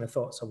flushing the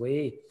thoughts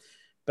away.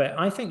 But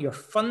I think your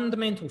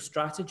fundamental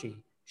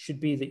strategy should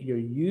be that you're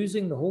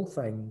using the whole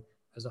thing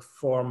as a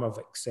form of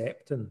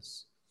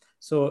acceptance.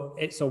 So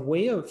it's a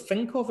way of,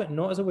 think of it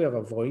not as a way of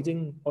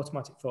avoiding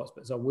automatic thoughts,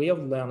 but as a way of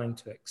learning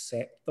to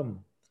accept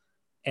them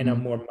in a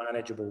more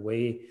manageable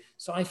way.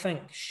 So I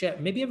think,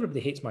 shit, maybe everybody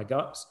hates my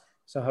guts.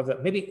 So I have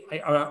that. Maybe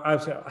I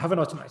have an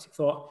automatic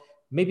thought.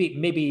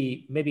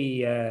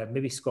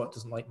 Maybe Scott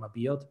doesn't like my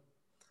beard,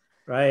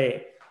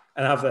 right?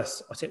 And I have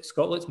this. I say,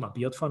 Scott looks my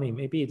beard funny.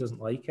 Maybe he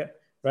doesn't like it,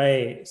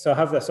 right? So I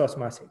have this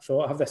automatic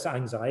thought. I have this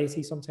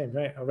anxiety sometimes,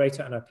 right? I write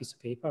it on a piece of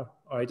paper.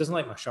 Or he doesn't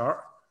like my shirt,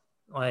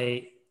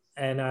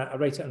 and I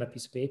write it on a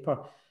piece of paper.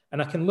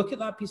 And I can look at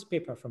that piece of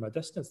paper from a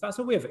distance. That's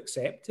a way of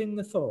accepting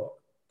the thought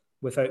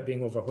without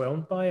being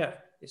overwhelmed by it.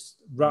 It's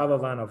rather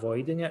than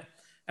avoiding it.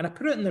 And I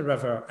put it in the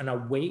river and I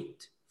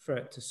wait for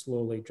it to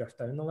slowly drift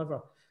down the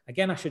river.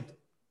 Again, I should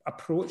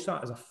approach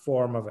that as a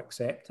form of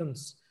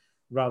acceptance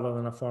rather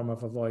than a form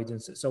of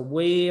avoidance. It's a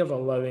way of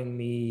allowing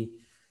me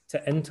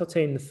to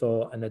entertain the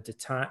thought in a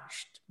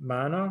detached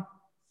manner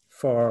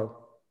for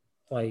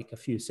like a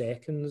few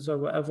seconds or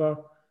whatever,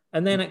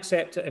 and then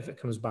accept it if it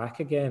comes back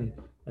again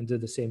and do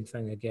the same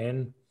thing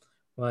again.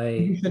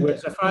 Like,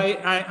 whereas if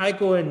I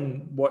go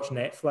and watch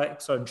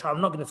Netflix, or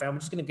I'm not going to film, I'm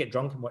just going to get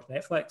drunk and watch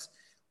Netflix,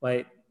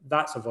 like,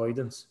 that's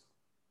avoidance.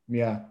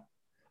 Yeah.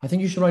 I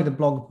think you should write a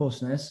blog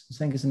post on this. I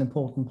think it's an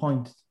important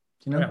point. Do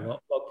you know? Yeah,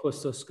 what blog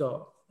post does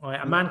Scott?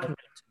 Like, a man can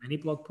write many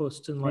blog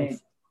posts in life.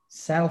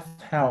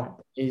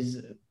 Self-help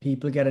is,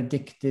 people get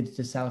addicted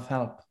to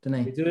self-help, don't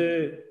they? They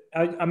do.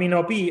 I mean,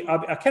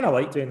 I kind of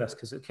like doing this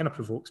because it kind of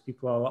provokes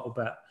people a little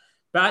bit.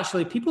 But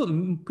actually, people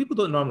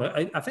don't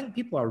normally. I think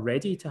people are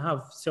ready to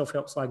have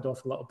self-help slagged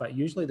off a little bit.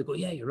 Usually they go,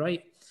 yeah, you're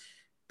right.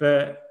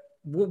 But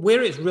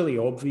where it's really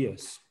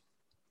obvious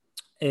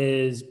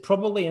is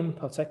probably in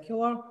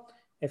particular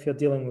if you're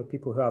dealing with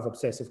people who have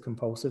obsessive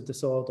compulsive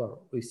disorder,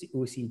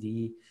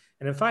 OCD.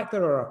 And in fact,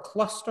 there are a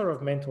cluster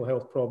of mental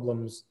health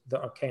problems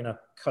that are kind of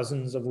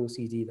cousins of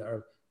OCD that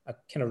are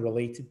kind of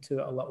related to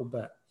it a little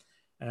bit.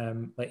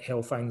 Like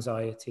health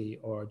anxiety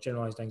or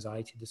generalized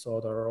anxiety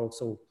disorder are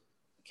also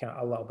kind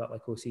of a little bit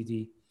like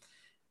OCD.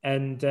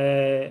 And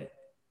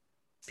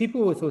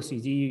people with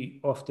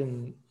OCD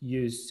often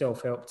use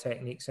self-help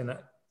techniques in it,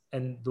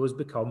 and those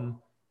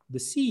become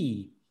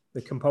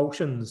the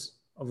compulsions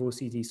of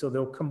OCD. So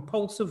they'll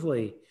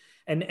compulsively,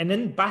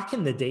 and back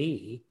in the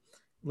day,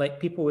 like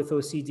people with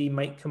OCD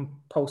might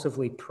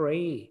compulsively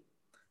pray,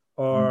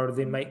 or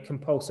they might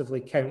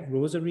compulsively count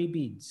rosary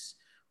beads,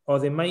 or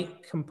they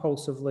might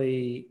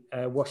compulsively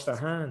wash their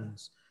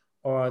hands,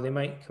 or they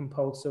might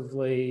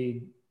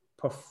compulsively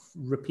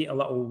repeat a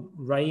little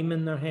rhyme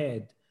in their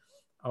head,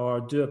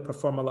 or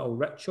perform a little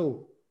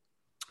ritual,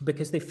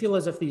 because they feel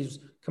as if these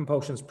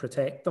compulsions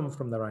protect them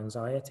from their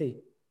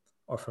anxiety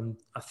or from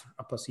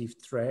a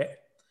perceived threat.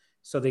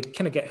 So they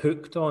kind of get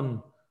hooked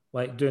on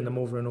like doing them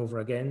over and over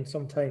again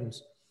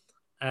sometimes.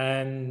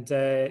 And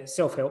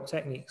self-help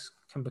techniques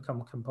can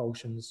become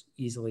compulsions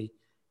easily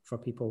for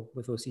people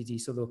with OCD.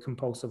 So they'll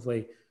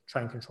compulsively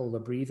try and control their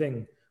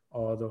breathing,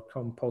 or they'll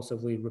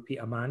compulsively repeat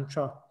a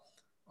mantra,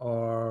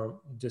 or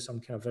do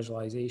some kind of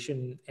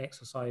visualization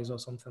exercise or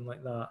something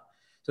like that.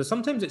 So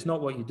sometimes it's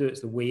not what you do,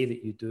 it's the way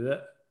that you do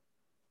it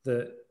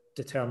that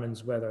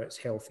determines whether it's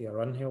healthy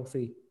or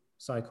unhealthy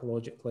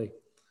psychologically.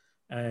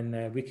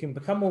 And we can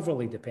become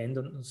overly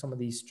dependent on some of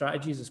these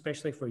strategies,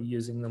 especially if we're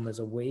using them as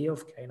a way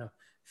of kind of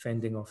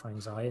fending off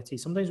anxiety.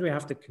 Sometimes we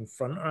have to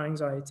confront our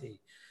anxiety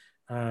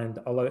and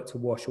allow it to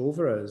wash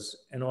over us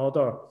in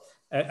order.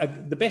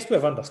 The best way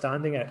of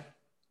understanding it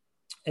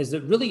is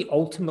that really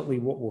ultimately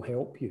what will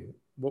help you,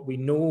 what we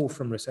know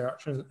from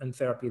research and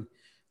therapy,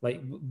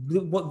 like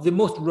what the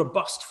most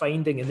robust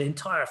finding in the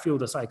entire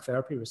field of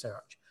psychotherapy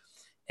research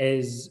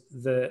is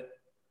that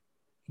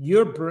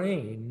your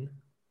brain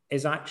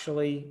is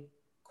actually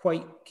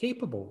quite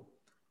capable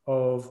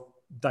of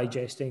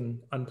digesting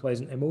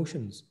unpleasant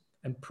emotions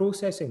and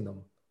processing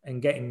them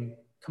and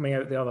coming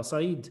out the other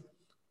side,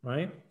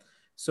 right?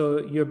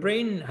 So your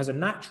brain has a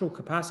natural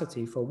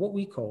capacity for what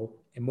we call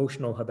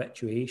emotional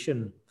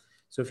habituation.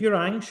 So if you're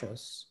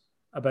anxious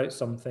about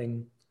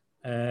something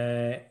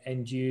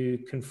and you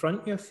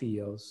confront your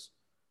fears,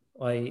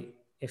 like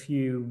if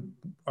you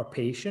are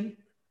patient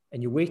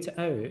and you wait it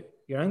out,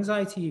 your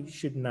anxiety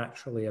should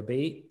naturally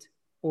abate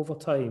over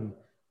time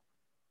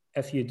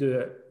if you do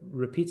it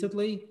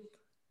repeatedly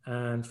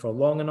and for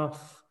long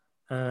enough,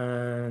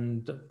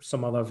 and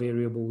some other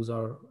variables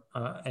are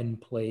in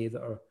play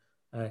that are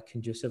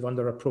conducive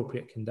under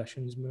appropriate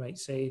conditions, we might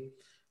say,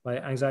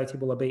 like anxiety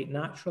will abate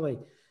naturally.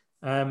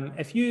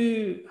 If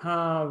you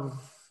have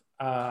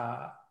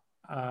a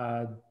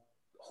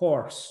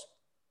horse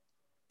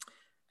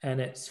and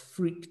it's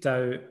freaked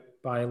out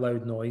by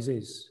loud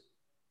noises,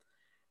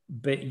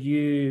 but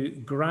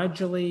you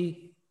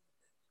gradually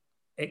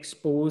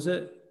expose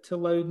it to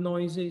loud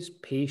noises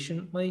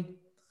patiently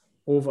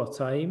over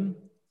time,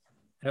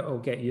 it'll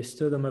get used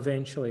to them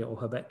eventually, it'll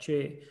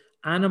habituate.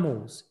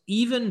 Animals,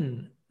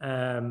 even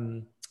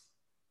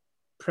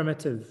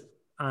primitive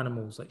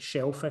animals like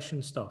shellfish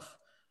and stuff,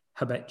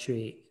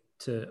 habituate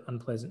to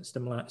unpleasant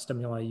stimuli.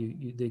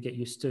 They get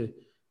used to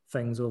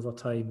things over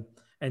time.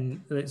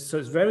 And so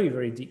it's very,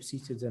 very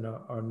deep-seated in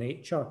our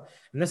nature.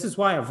 And this is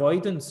why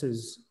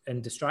avoidances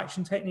and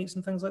distraction techniques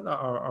and things like that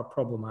are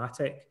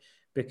problematic,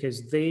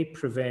 because they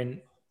prevent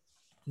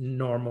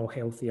normal,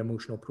 healthy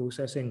emotional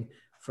processing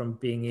from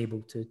being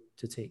able to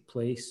take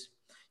place.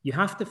 You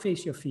have to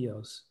face your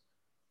fears,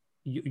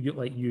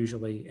 like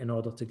usually, in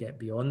order to get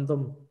beyond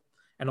them.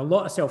 And a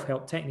lot of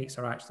self-help techniques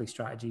are actually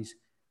strategies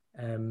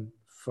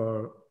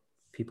for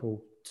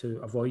people to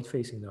avoid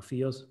facing their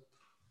fears.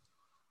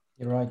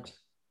 You're right.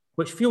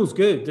 Which feels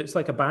good. It's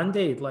like a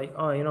Band-Aid, like,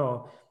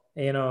 oh,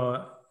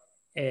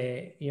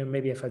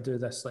 maybe if I do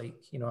this, like,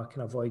 I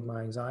can avoid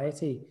my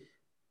anxiety.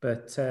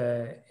 But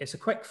it's a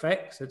quick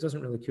fix. It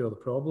doesn't really cure the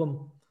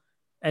problem.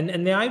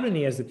 And the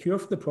irony is the cure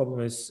for the problem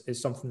is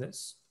something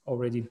that's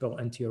already built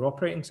into your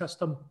operating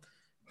system.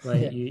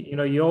 Like,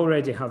 you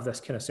already have this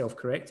kind of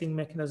self-correcting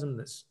mechanism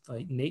that's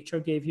like nature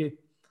gave you.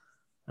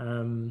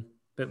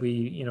 But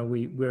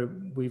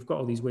we've got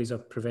all these ways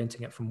of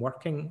preventing it from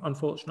working,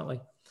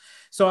 unfortunately.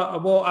 So,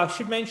 I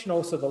should mention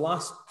also the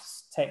last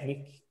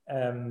technique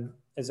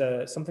is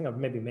something I've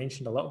maybe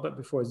mentioned a little bit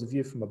before, is the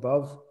view from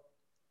above.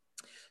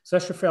 So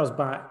this refers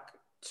back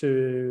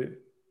to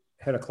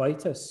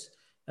Heraclitus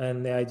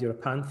and the idea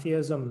of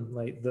pantheism,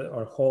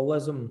 or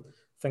holism,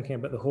 thinking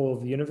about the whole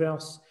of the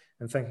universe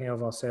and thinking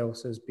of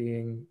ourselves as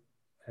being,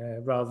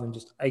 rather than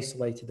just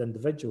isolated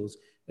individuals,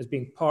 as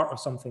being part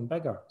of something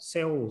bigger,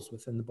 cells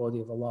within the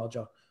body of a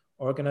larger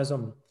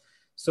organism.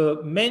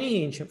 So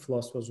many ancient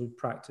philosophers would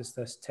practice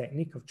this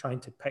technique of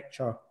trying to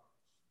picture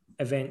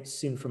events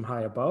seen from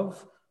high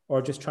above,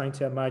 or just trying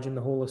to imagine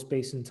the whole of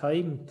space and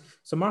time.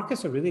 So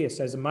Marcus Aurelius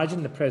says,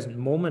 imagine the present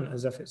moment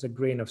as if it's a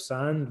grain of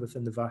sand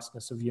within the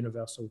vastness of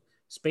universal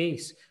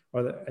space,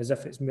 or as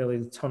if it's merely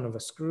the turn of a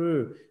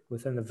screw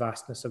within the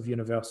vastness of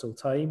universal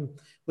time.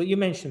 Like you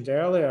mentioned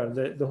earlier,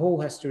 the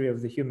whole history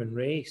of the human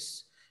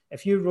race,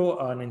 if you wrote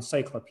an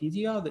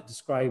encyclopedia that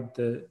described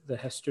the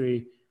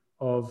history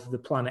of the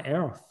planet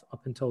Earth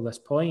up until this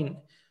point,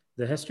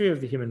 the history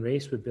of the human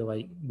race would be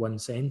like one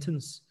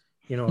sentence.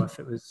 If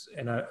it was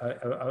in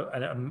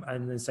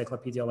an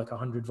encyclopedia like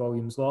 100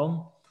 volumes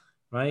long,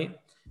 right?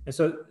 And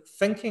so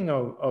thinking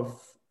of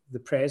the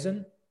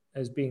present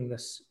as being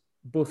this,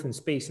 both in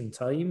space and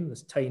time,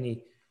 this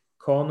tiny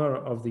corner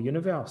of the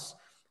universe,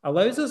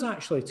 allows us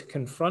actually to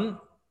confront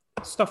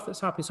stuff that's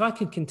happening. So I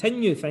can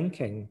continue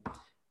thinking,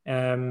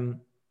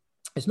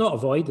 it's not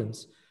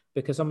avoidance,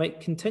 because I might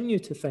continue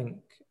to think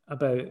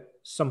about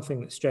something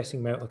that's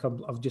stressing me out, like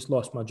I've just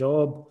lost my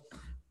job,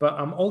 but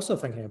I'm also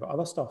thinking about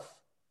other stuff.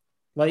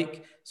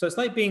 So it's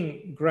like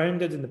being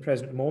grounded in the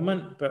present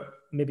moment, but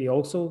maybe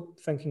also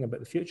thinking about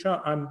the future.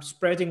 I'm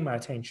spreading my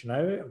attention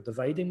out, I'm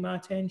dividing my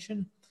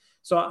attention.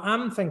 So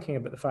I'm thinking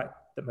about the fact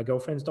that my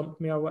girlfriend's dumped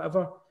me or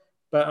whatever,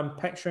 but I'm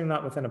picturing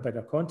that within a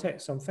bigger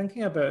context. So I'm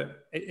thinking about,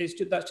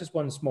 that's just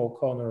one small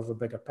corner of a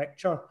bigger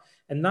picture.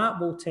 And that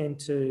will tend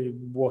to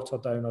water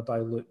down or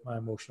dilute my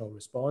emotional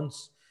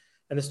response.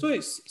 And the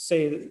Stoics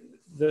say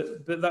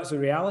that that's a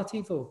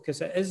reality though,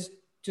 because it is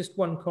just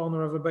one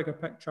corner of a bigger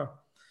picture.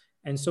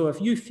 And so if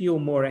you feel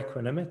more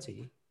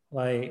equanimity,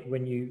 like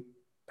when you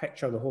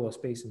picture the whole of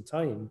space and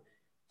time,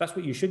 that's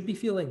what you should be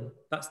feeling.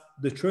 That's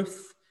the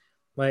truth.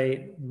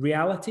 Like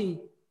reality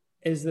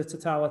is the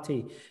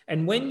totality.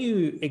 And when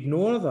you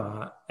ignore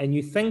that and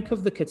you think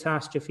of the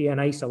catastrophe in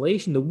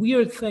isolation, the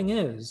weird thing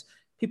is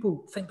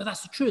people think, but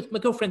that's the truth. My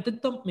girlfriend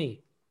did dump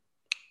me.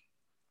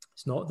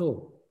 It's not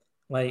though.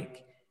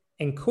 Like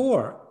in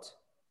court,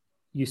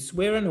 you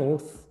swear an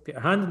oath, put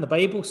your hand in the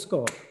Bible,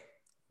 Scott,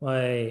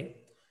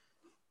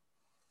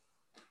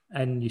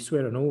 and you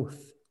swear an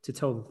oath to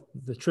tell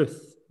the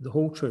truth, the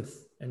whole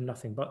truth, and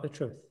nothing but the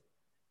truth.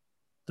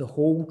 The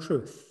whole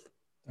truth.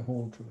 The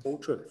whole truth. The whole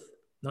truth,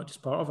 not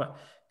just part of it.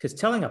 Because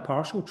telling a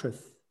partial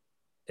truth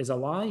is a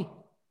lie.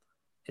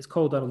 It's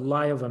called a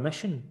lie of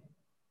omission.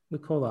 We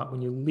call that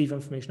when you leave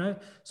information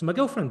out. So my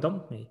girlfriend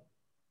dumped me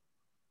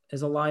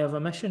is a lie of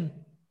omission.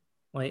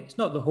 Like, it's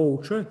not the whole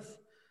truth.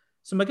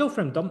 So my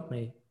girlfriend dumped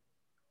me,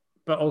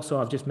 but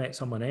also I've just met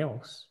someone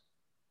else.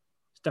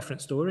 It's a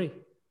different story.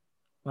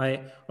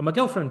 Like, well, my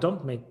girlfriend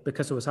dumped me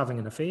because I was having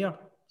an affair.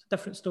 It's a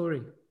different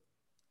story.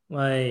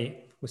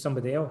 Like, with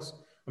somebody else.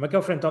 And my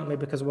girlfriend dumped me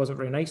because I wasn't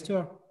very nice to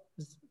her.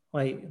 It's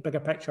like, bigger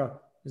picture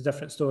is a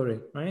different story,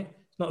 right?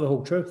 It's not the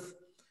whole truth.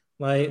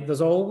 Like,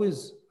 there's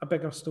always a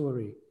bigger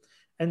story.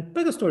 And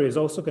bigger story is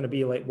also going to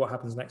be like, what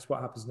happens next,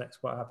 what happens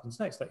next, what happens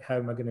next? Like, how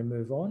am I going to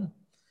move on?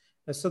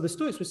 And so the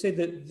Stoics would say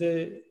that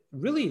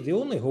the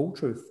only whole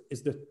truth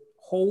is the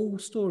whole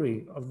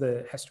story of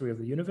the history of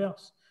the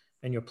universe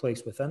and your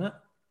place within it.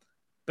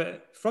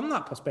 But from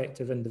that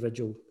perspective,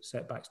 individual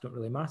setbacks don't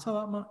really matter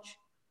that much.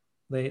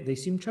 They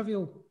seem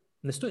trivial.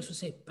 And the Stoics would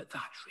say, but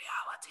that's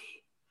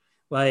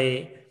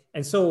reality.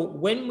 And so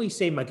when we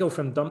say my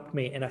girlfriend dumped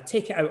me and I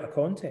take it out of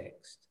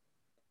context,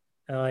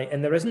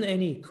 and there isn't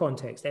any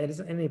context, there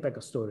isn't any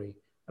bigger story,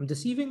 I'm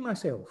deceiving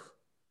myself.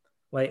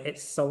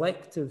 It's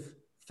selective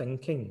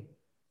thinking,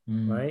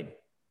 right?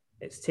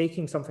 It's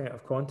taking something out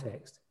of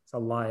context. It's a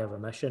lie of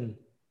omission,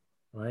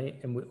 right?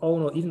 And we all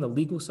know, even the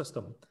legal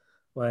system,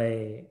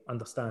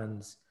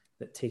 understands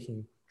that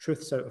taking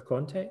truths out of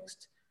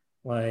context,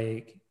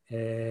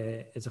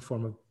 is a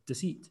form of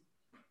deceit,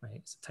 right?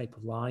 It's a type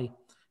of lie.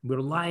 We're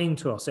lying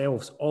to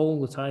ourselves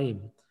all the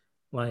time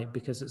like,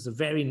 because it's the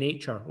very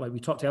nature, like we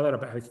talked earlier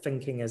about how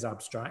thinking is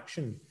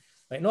abstraction.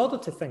 Like, in order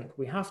to think,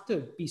 we have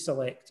to be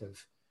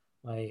selective,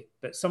 like,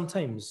 but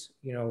sometimes,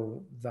 you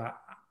know, that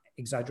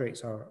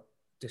exaggerates our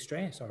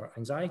distress, our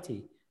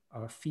anxiety,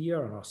 our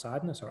fear, and our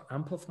sadness are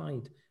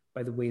amplified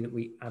by the way that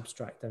we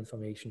abstract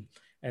information.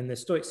 And the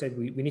Stoics said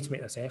we need to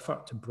make this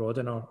effort to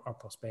broaden our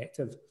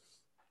perspective.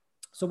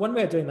 So one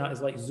way of doing that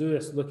is like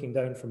Zeus looking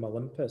down from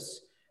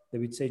Olympus. They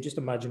would say, just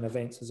imagine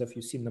events as if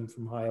you've seen them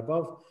from high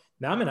above.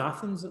 Now, I'm in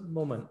Athens at the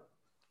moment,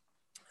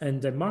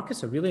 and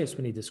Marcus Aurelius,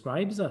 when he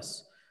describes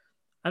this,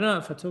 I don't know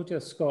if I told you,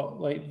 Scott,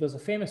 like there's a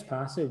famous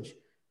passage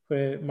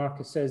where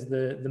Marcus says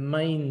the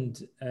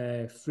mind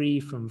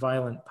free from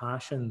violent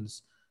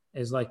passions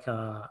is like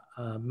a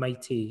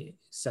mighty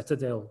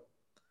citadel.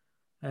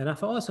 And I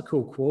thought, oh, that's a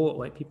cool quote.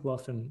 Like, people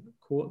often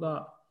quote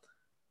that.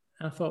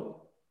 And I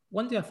thought,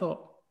 one day I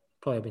thought,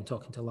 probably I've been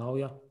talking to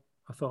Lalia.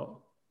 I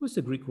thought, what's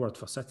the Greek word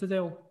for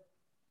citadel?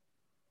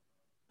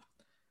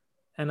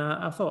 And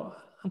I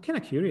thought, I'm kind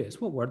of curious,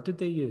 what word did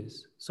they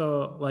use?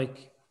 So,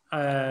 like,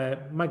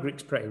 my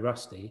Greek's pretty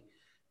rusty.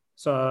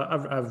 So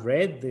I've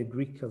read the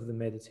Greek of the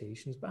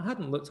Meditations, but I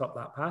hadn't looked up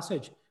that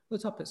passage.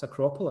 Looked up its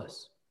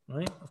Acropolis,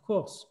 right? Of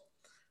course.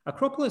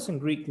 Acropolis in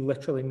Greek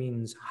literally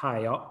means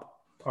high up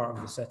part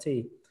of the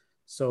city.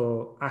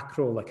 So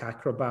acro, like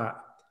acrobat,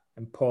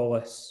 and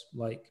polis,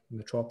 like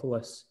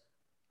metropolis.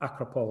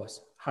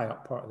 Acropolis, high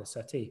up part of the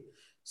city.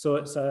 So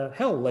it's a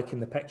hill, like in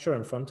the picture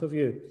in front of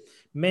you.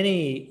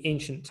 Many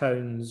ancient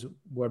towns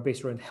were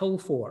based around hill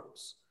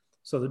forts.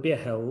 So there'd be a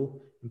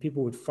hill, and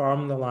people would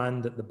farm the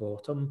land at the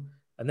bottom.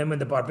 And then when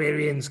the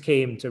barbarians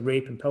came to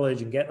rape and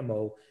pillage and get them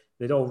all,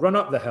 they'd all run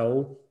up the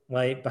hill,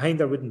 like behind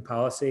their wooden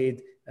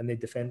palisade, and they'd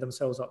defend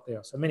themselves up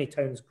there. So many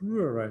towns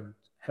grew around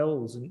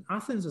hills, and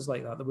Athens is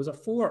like that. There was a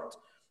fort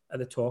at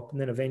the top, and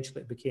then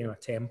eventually it became a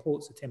temple.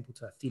 It's a temple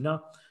to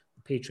Athena,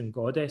 the patron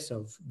goddess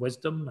of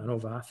wisdom and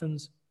of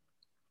Athens.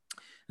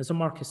 And so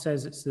Marcus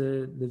says it's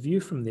the view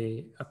from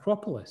the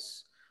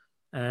Acropolis.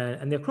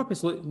 And the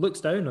Acropolis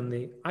looks down on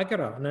the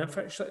Agora. And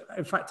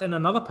in fact, in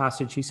another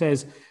passage, he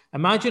says,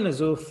 imagine as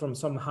though from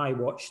some high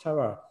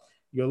watchtower,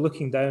 you're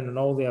looking down on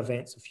all the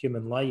events of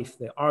human life,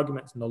 the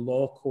arguments in the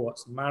law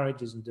courts,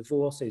 marriages and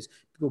divorces,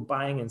 people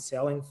buying and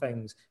selling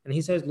things. And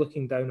he says,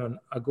 looking down on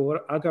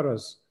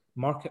agoras,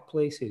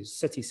 marketplaces,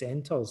 city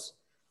centres.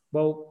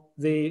 Well,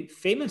 the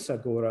famous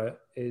agora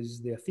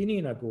is the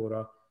Athenian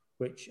agora,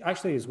 which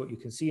actually is what you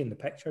can see in the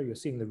picture. You're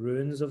seeing the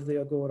ruins of the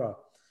agora,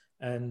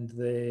 and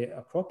the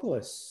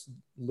Acropolis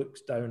looks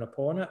down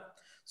upon it.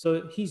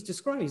 So he's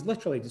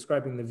literally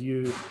describing the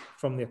view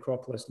from the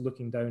Acropolis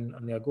looking down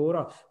on the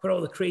agora, where all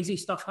the crazy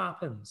stuff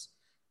happens,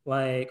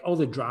 like all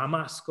the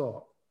drama,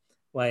 Scott,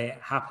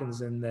 like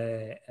happens in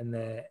the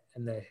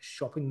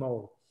shopping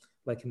mall,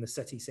 like in the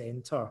city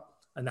centre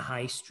and the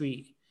high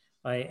street.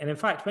 And in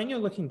fact, when you're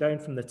looking down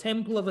from the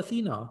Temple of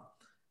Athena,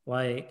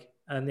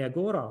 and the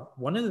agora,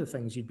 one of the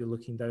things you'd be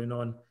looking down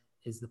on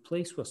is the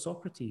place where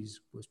Socrates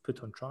was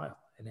put on trial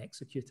and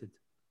executed.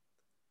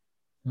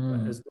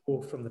 But as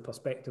though from the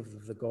perspective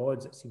of the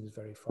gods, it seems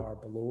very far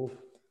below,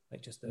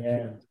 like just the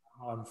human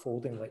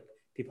unfolding, like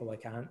people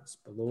like ants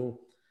below.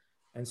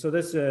 And so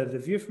this,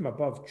 the view from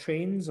above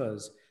trains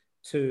us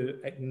to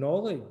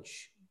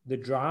acknowledge the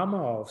drama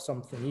of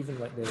something, even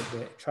like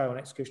the trial and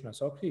execution of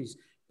Socrates,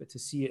 but to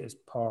see it as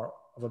part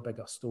of a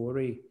bigger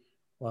story.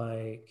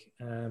 But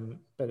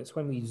it's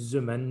when we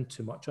zoom in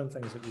too much on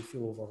things that we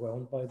feel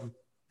overwhelmed by them.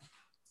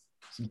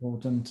 It's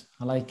important.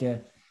 I like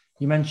it.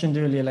 You mentioned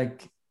earlier,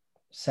 like,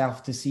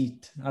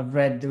 self-deceit. I've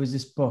read, there was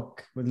this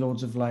book with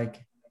loads of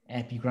like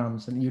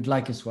epigrams, and you'd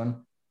like this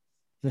one.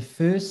 The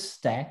first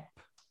step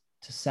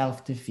to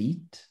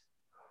self-defeat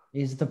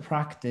is the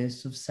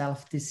practice of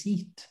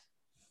self-deceit.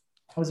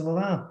 How's about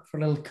that for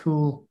a little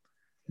cool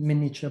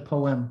miniature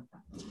poem?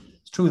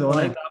 It's true though.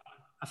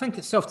 I think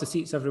it's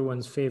self-deceit's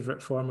everyone's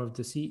favorite form of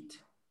deceit.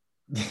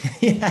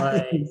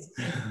 Yeah. It's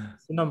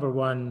the number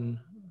one,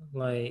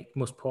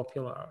 most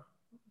popular.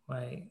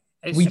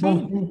 We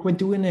don't think we're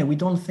doing it. We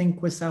don't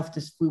think we're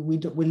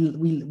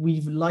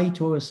we've lied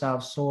to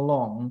ourselves so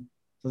long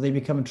that they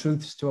become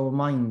truths to our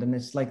mind, and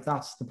it's like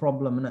that's the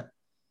problem, isn't it?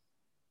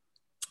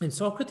 And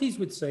Socrates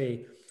would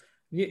say,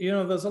 you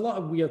know, there's a lot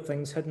of weird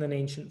things hidden in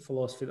ancient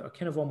philosophy that are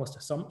kind of almost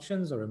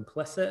assumptions or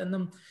implicit in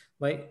them,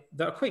 that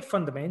are quite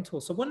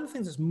fundamental. So one of the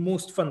things that's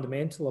most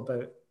fundamental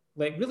about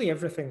really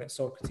everything that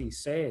Socrates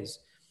says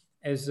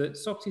is that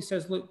Socrates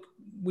says, look,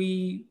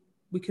 we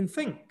can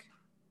think.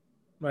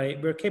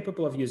 Right, we're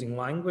capable of using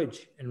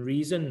language and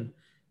reason,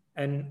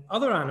 and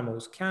other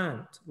animals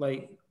can't.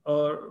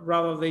 Or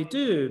rather, they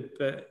do,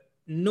 but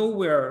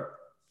nowhere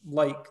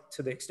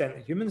to the extent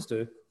that humans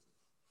do.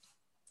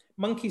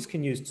 Monkeys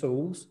can use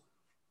tools.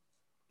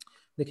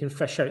 They can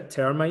fish out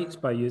termites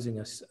by using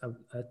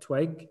a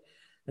twig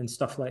and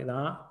stuff like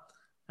that.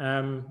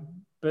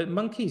 But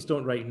monkeys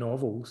don't write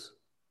novels.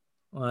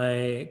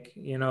 They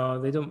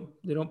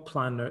don't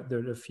plan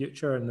their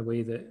future in the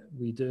way that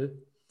we do.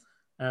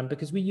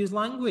 Because we use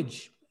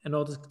language in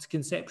order to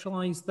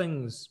conceptualize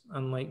things,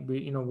 and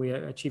we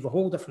achieve a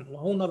whole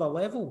nother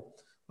level,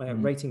 like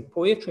writing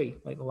poetry,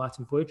 like the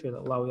Latin poetry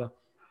that Laura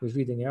was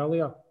reading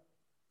earlier.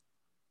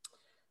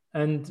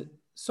 And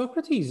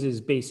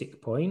Socrates'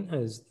 basic point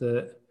is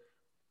that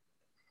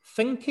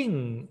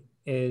thinking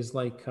is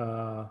like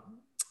a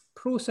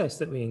process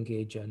that we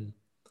engage in,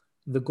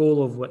 the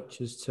goal of which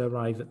is to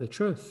arrive at the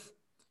truth.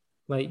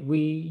 Like we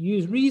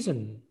use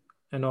reason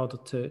in order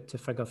to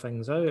figure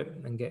things out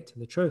and get to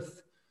the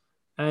truth.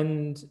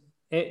 And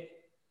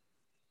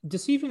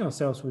deceiving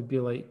ourselves would be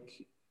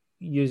like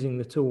using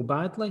the tool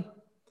badly.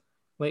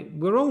 Like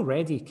we're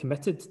already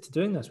committed to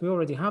doing this. We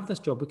already have this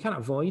job. We can't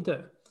avoid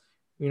it.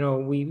 You know,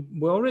 we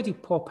already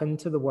pop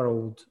into the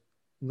world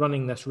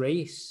running this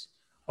race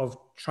of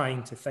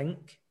trying to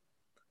think.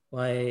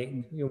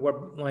 Like, you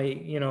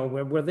know,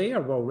 we're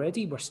there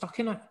already. We're stuck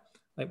in it.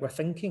 Like we're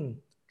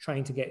thinking,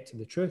 trying to get to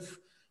the truth.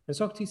 And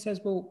Socrates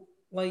says, well,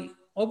 like,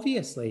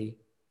 obviously,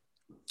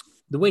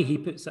 the way he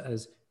puts it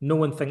is, no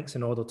one thinks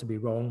in order to be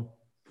wrong.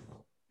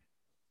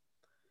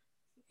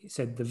 He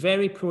said the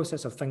very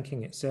process of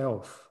thinking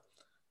itself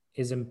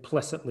is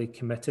implicitly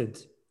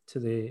committed to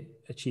the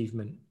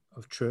achievement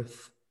of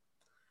truth.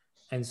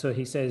 And so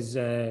he says,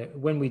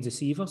 when we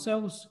deceive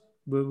ourselves,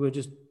 we're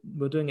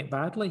doing it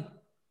badly.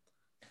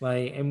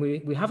 Like, and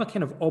we have a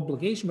kind of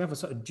obligation, we have a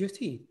sort of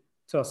duty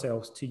to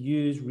ourselves to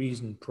use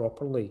reason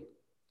properly.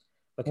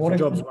 Like if a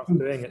job's worth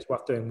doing, it's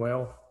worth doing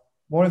well.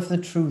 What if the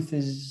truth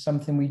is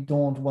something we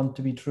don't want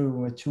to be true?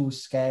 We're too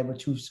scared,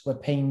 we're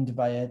pained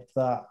by it,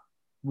 that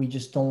we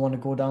just don't want to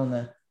go down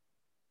there.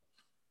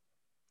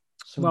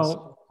 So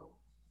well,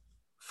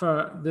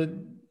 for the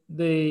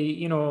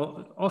you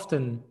know,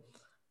 often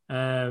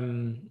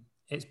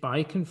it's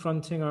by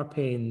confronting our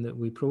pain that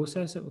we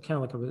process it.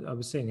 Kind of like I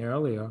was saying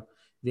earlier,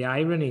 the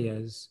irony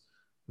is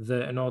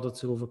that in order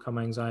to overcome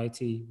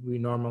anxiety, we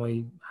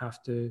normally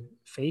have to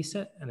face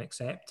it and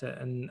accept it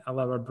and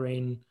allow our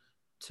brain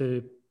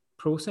to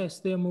process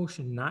the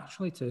emotion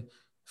naturally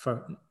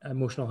for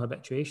emotional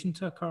habituation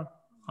to occur,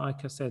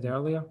 like I said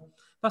earlier.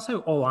 That's how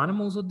all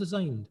animals are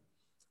designed.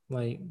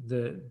 Like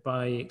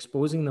by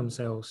exposing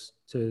themselves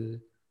to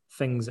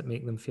things that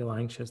make them feel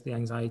anxious, the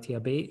anxiety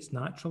abates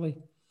naturally,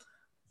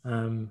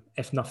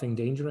 if nothing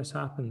dangerous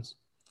happens.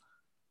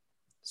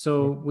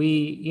 So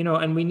we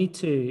need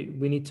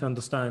to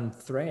understand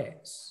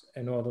threats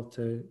in order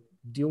to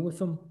deal with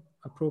them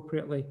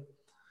appropriately.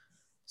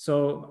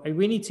 So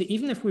we need to,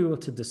 even if we were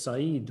to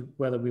decide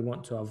whether we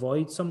want to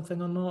avoid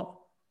something or not,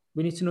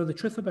 we need to know the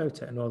truth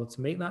about it in order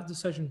to make that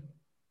decision.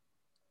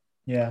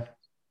 Yeah.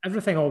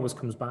 Everything always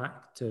comes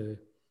back to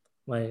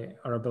like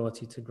our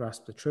ability to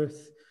grasp the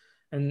truth.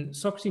 And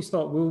Socrates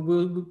thought,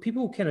 will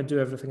people kind of do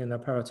everything in their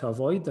power to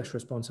avoid this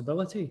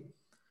responsibility?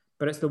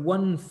 But it's the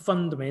one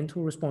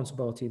fundamental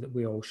responsibility that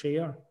we all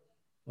share,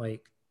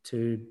 like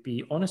to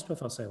be honest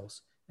with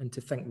ourselves and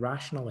to think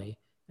rationally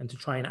and to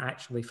try and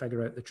actually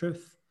figure out the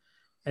truth.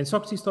 And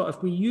Socrates thought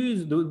if we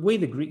use, the way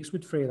the Greeks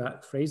would phrase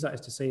that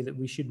is to say that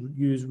we should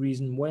use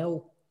reason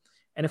well.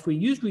 And if we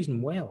use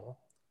reason well,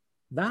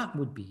 that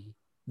would be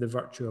the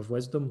virtue of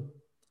wisdom.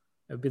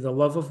 It would be the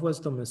love of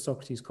wisdom, as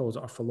Socrates calls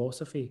it, or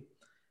philosophy.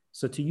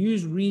 So to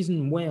use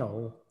reason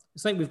well,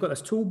 it's like we've got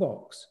this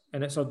toolbox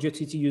and it's our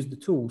duty to use the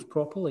tools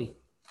properly.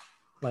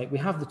 Like we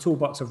have the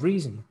toolbox of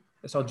reason.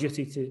 It's our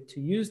duty to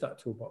use that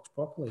toolbox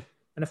properly.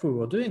 And if we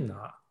were doing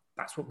that,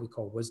 that's what we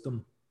call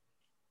wisdom.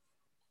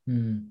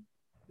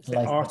 It's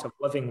the art of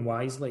living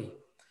wisely.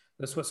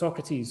 That's what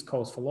Socrates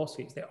calls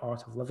philosophy. It's the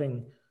art of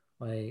living,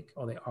 the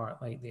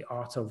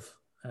art of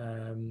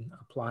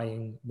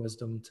applying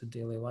wisdom to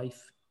daily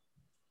life.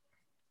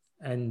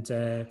 And,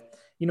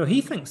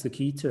 he thinks the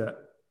key to it,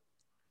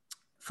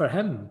 for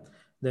him,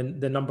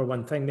 the number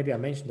one thing, maybe I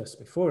mentioned this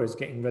before, is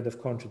getting rid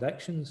of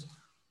contradictions.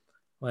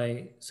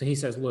 So he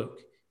says,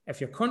 look,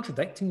 if you're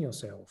contradicting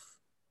yourself,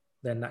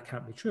 then that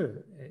can't be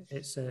true.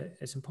 It's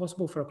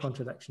impossible for a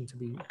contradiction to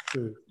be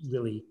true,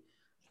 really.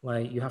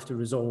 Like you have to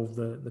resolve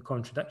the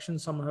contradiction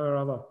somehow or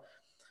other.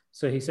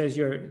 So he says,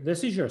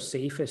 this is your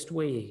safest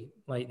way,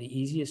 like the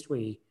easiest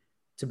way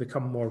to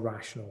become more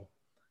rational.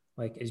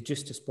 Like it's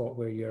just a spot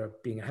where you're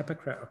being a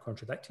hypocrite or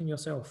contradicting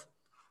yourself.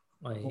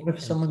 Like, what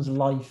if someone's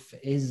life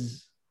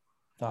is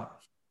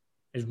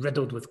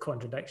riddled with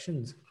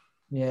contradictions?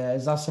 Yeah,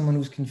 is that someone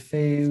who's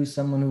confused,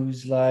 someone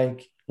who's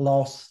like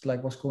lost,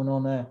 like what's going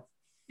on there?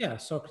 Yeah,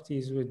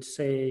 Socrates would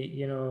say,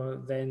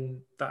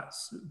 then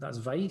that's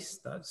vice,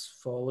 that's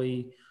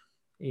folly,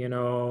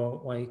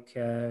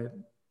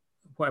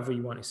 whatever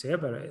you want to say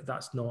about it,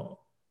 that's not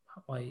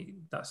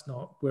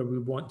where we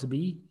want to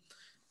be.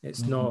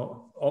 It's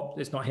not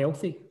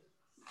healthy.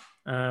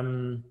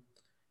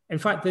 In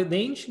fact, the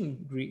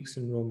ancient Greeks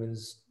and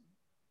Romans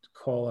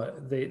call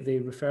it, they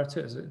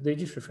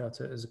just refer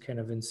to it as a kind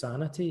of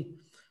insanity.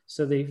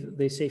 So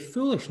they say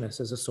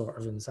foolishness is a sort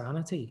of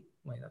insanity.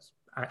 Like that's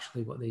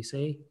actually what they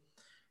say.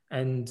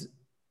 And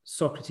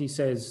Socrates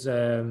says,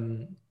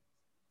 everyone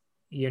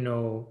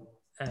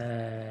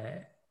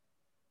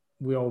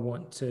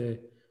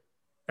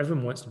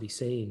wants to be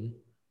sane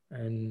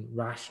and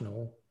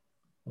rational,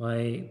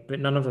 but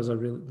none of us are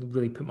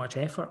really put much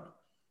effort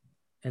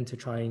into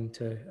trying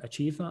to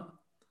achieve that.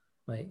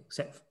 Like,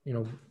 except, you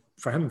know,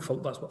 for him,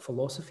 that's what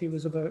philosophy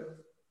was about.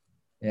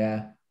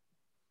 Yeah.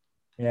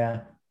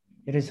 Yeah.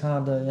 It is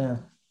harder, yeah.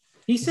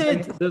 He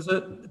said,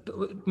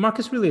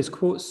 Marcus Aurelius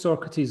quotes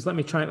Socrates. Let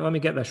me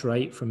get this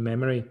right from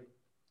memory.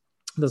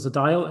 There's a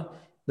dialogue.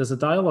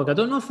 I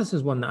don't know if this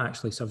is one that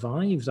actually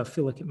survives. I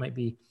feel like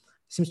it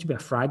seems to be a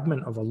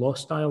fragment of a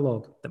lost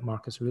dialogue that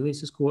Marcus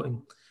Aurelius is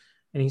quoting.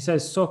 And he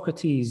says,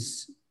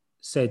 Socrates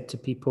said to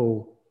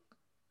people,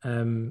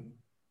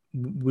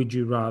 would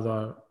you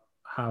rather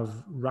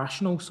have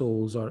rational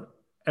souls or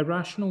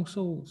irrational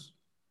souls?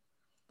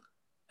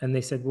 And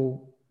they said,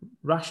 well,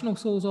 rational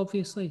souls,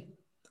 obviously.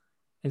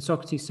 And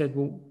Socrates said,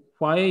 well,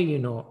 why are you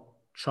not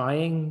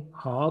trying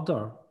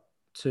harder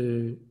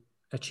to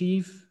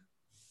achieve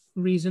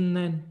reason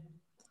then?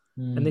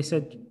 And they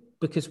said,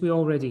 because we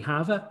already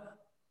have it.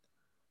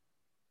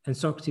 And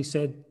Socrates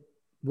said,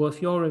 well,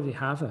 if you already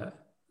have it,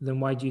 then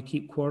why do you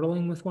keep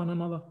quarreling with one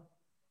another?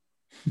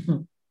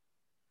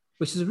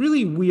 Which is a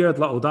really weird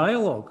little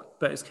dialogue,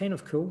 but it's kind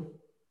of cool.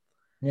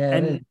 Yeah,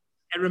 and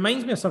it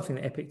reminds me of something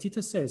that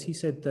Epictetus says. He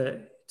said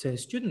that to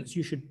his students,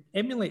 you should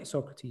emulate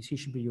Socrates. He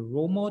should be your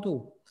role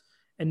model.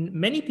 And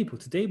many people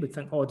today would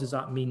think, oh, does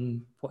that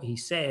mean what he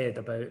said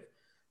about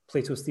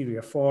Plato's theory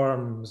of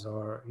forms,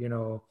 or, you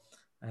know,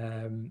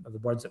 or the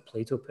words that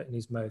Plato put in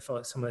his mouth, or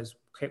like some of it's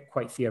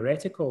quite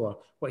theoretical, or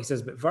what he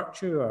says about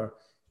virtue, or,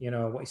 you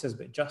know, what he says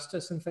about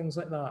justice and things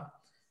like that.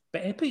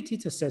 But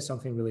Epictetus says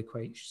something really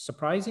quite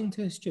surprising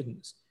to his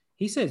students.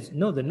 He says,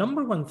 no, the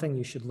number one thing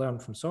you should learn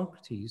from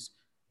Socrates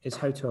is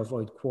how to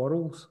avoid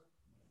quarrels.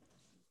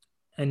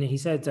 And he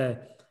said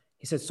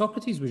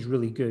Socrates was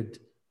really good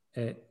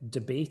at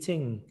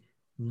debating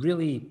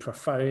really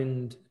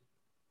profound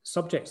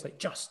subjects like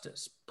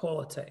justice,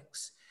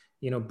 politics,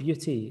 you know,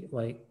 beauty,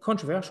 like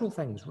controversial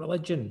things,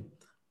 religion,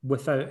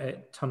 without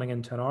it turning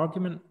into an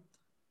argument.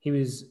 He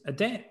was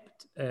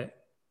adept at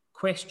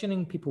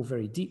questioning people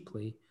very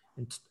deeply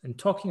and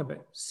talking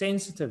about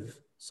sensitive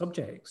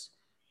subjects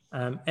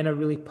in a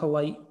really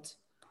polite,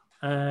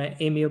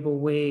 amiable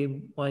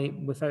way, like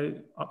without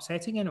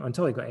upsetting anyone,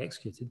 until he got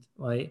executed.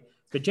 Like,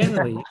 but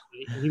generally,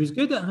 he was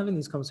good at having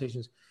these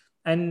conversations.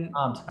 And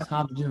it's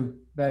hard to do,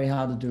 very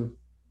hard to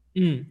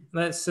do.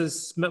 That's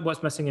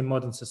what's missing in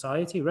modern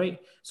society, right?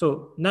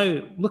 So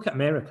now look at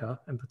America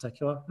in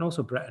particular, and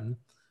also Britain,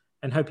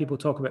 and how people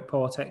talk about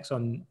politics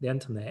on the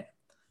internet,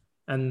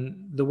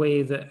 and the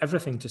way that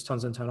everything just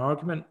turns into an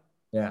argument,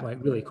 like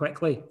really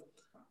quickly,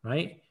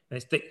 right?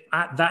 And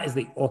that is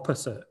the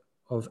opposite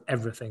of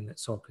everything that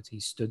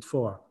Socrates stood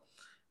for.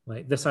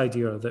 Like this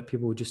idea that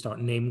people would just start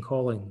name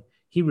calling,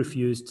 he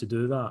refused to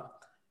do that.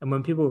 And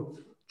when people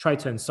tried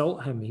to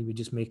insult him, he would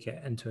just make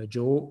it into a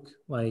joke,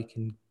 like,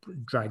 and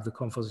drag the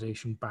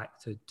conversation back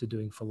to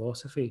doing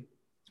philosophy.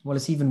 Well,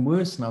 it's even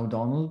worse now,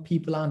 Donald.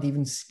 People aren't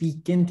even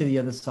speaking to the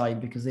other side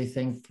because they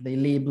think they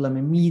label them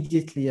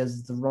immediately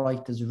as the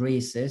right as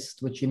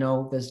racist, which, you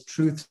know, there's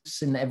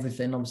truths in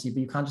everything, obviously,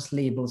 but you can't just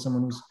label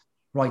someone who's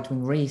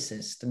right-wing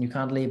racist, and you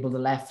can't label the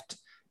left,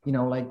 you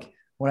know, like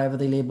whatever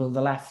they label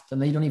the left,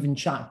 and they don't even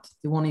chat.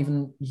 They won't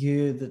even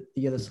hear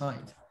the other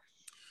side.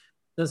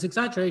 There's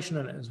exaggeration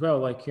in it as well.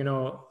 Like, you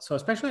know, so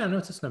especially I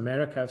noticed in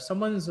America, if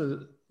someone's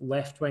a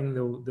left-wing,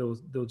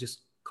 they'll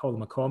just call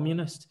them a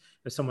communist.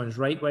 If someone's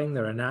right-wing,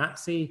 they're a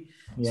Nazi.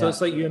 Yeah. So it's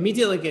like you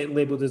immediately get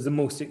labeled as the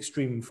most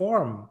extreme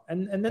form.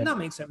 And then that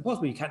makes it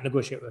impossible. You can't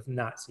negotiate with a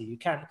Nazi. You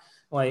can't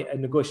like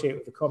negotiate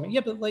with the communist.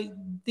 Yeah, but like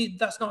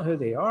that's not who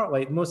they are.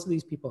 Like most of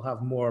these people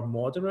have more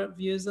moderate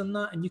views than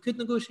that, and you could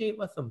negotiate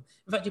with them.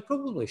 In fact, you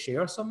probably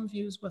share some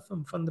views with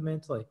them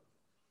fundamentally.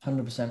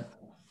 100%.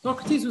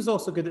 Socrates was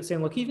also good at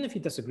saying, look, even if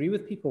you disagree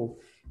with people,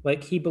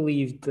 like he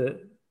believed that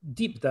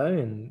deep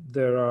down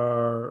there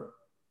are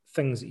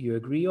things that you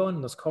agree on,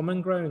 there's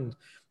common ground.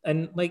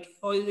 And like,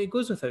 it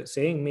goes without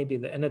saying maybe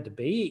that in a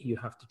debate, you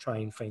have to try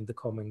and find the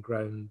common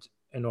ground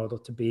in order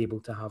to be able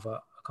to have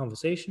a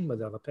conversation with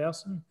the other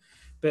person.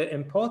 But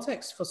in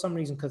politics, for some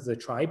reason, because of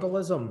the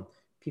tribalism,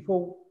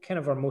 people kind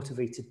of are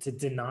motivated to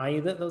deny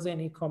that there's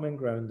any common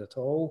ground at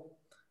all.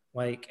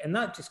 Like, and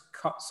that just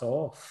cuts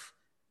off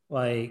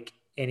like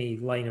any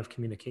line of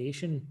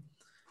communication.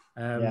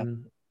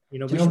 You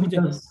know, we should be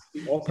doing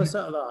the opposite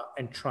of that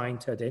and trying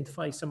to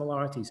identify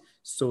similarities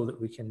so that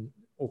we can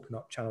open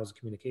up channels of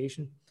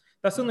communication.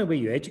 That's the only way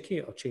you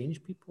educate or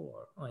change people,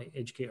 or like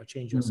educate or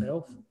change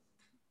yourself.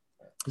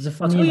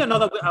 I'll tell you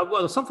another,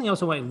 well, something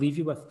else I want to leave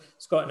you with,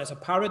 Scott, and it's a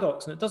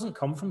paradox, and it doesn't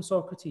come from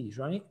Socrates,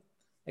 right?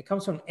 It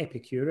comes from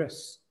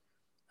Epicurus.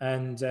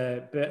 And,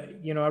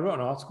 but, you know, I wrote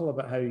an article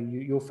about how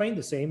you'll find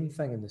the same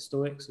thing in the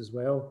Stoics as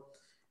well.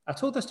 I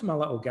told this to my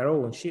little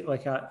girl, and she,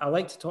 like, I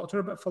like to talk to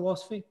her about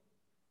philosophy,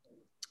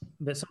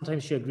 but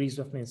sometimes she agrees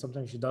with me and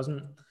sometimes she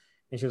doesn't.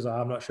 And she was like,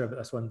 I'm not sure about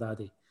this one,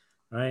 Daddy.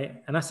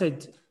 Right? And I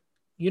said,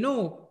 you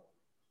know,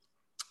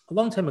 a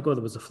long time ago,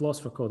 there was a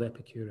philosopher called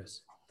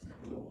Epicurus.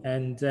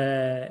 And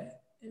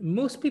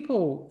most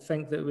people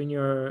think that when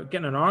you're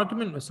getting an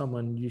argument with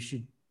someone, you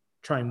should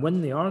try and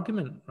win the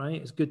argument, right?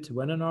 It's good to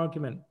win an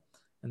argument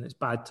and it's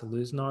bad to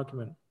lose an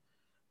argument.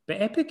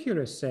 But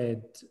Epicurus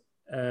said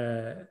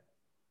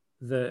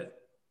that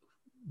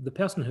the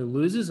person who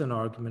loses an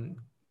argument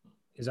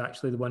is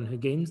actually the one who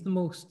gains the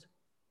most,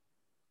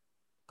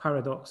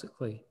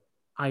 paradoxically,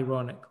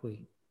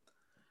 ironically,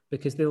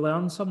 because they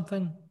learn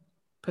something,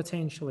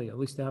 potentially, at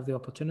least they have the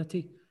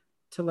opportunity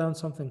to learn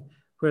something,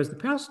 whereas the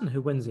person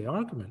who wins the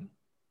argument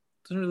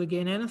doesn't really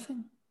gain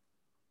anything.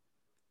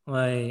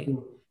 Like,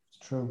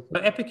 it's true.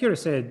 But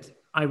Epicurus said,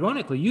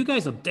 ironically, you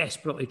guys are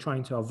desperately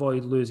trying to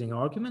avoid losing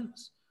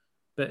arguments,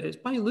 but it's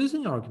by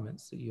losing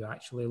arguments that you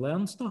actually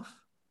learn stuff.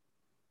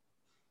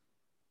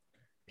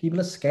 People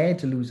are scared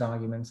to lose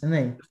arguments, aren't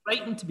they? They're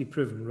frightened to be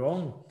proven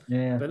wrong.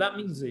 Yeah. But that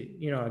means that,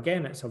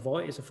 again, it's a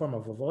form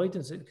of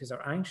avoidance because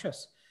they're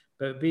anxious.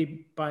 But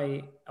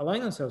by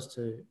allowing themselves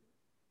to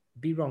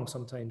be wrong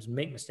sometimes,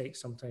 make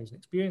mistakes sometimes, and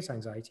experience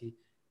anxiety,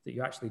 that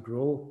you actually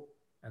grow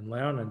and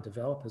learn and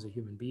develop as a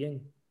human being.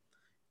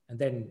 And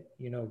then,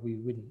 we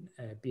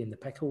wouldn't be in the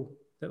pickle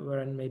that we're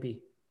in,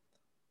 maybe.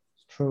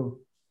 It's true.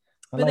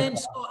 But then,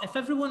 Scott, if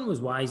everyone was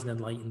wise and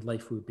enlightened,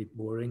 life would be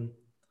boring.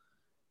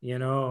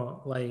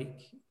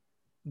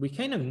 We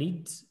kind of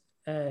need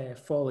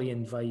folly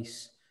and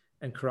vice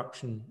and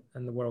corruption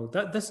in the world.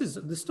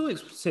 The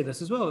Stoics say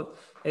this as well.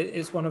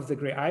 It's one of the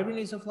great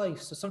ironies of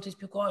life. So sometimes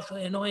people go, it's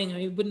really annoying.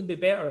 It wouldn't be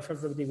better if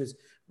everybody was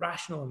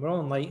rational and we're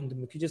all enlightened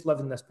and we could just live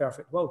in this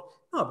perfect world.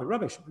 No, but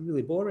rubbish. It'd be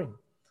really boring.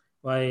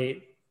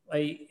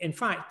 In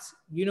fact,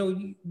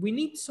 we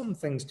need some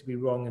things to be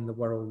wrong in the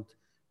world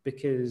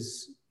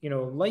because,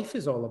 life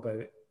is all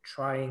about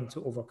trying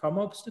to overcome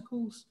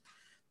obstacles.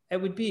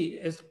 It'd be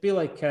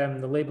like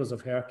the labors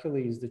of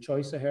Hercules, the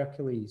choice of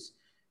Hercules.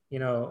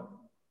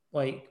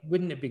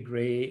 Wouldn't it be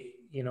great,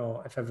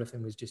 if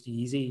everything was just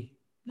easy?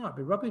 No, it'd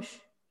be rubbish.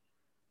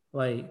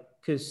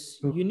 Because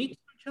you need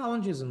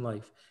challenges in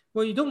life.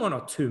 Well, you don't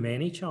want too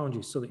many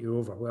challenges so that you're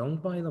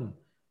overwhelmed by them.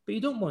 But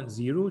you don't want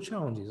zero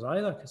challenges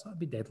either, because that'd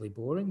be deadly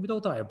boring. We'd all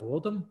die of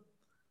boredom.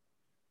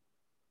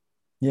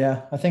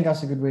 Yeah, I think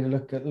that's a good way to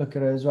look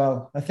at it as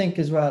well. I think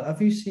as well, have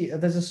you seen,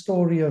 there's a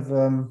story of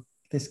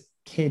this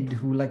kid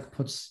who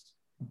puts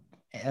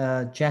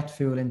jet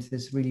fuel into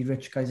this really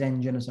rich guy's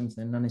engine or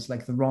something, and it's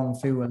the wrong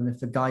fuel, and if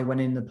the guy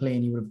went in the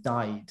plane he would have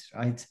died,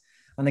 right?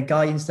 And the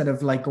guy, instead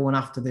of going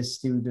after this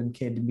student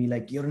kid and be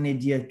like, you're an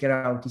idiot, get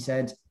out, he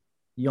said,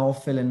 you're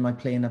filling my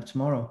plane up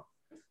tomorrow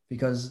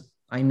because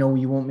I know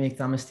you won't make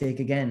that mistake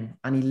again.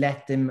 And he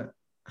let them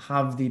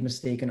have the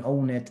mistake and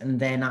own it, and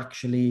then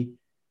actually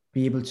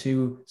be able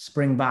to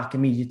spring back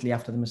immediately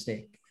after the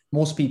mistake.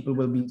 Most people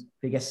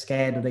they get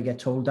scared or they get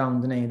told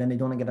down, then they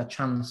don't get a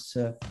chance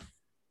to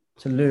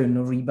learn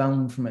or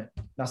rebound from it.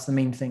 That's the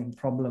main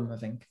problem, I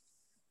think,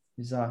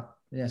 is that,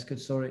 yeah, it's a good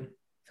story.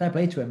 Fair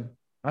play to him.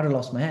 I'd have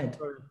lost my head.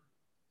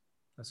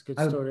 That's a good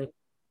story.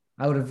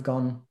 I would have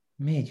gone,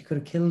 mate, you could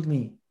have killed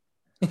me.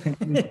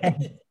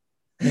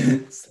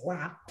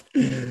 Slap.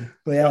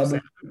 But yeah, do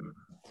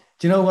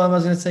you know what I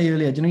was going to say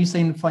earlier? Do you know you're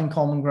saying find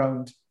common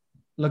ground?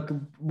 Look,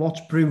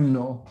 watch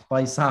Bruno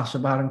by Sacha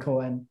Baron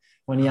Cohen.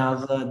 When he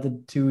has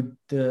the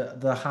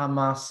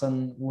Hamas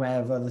and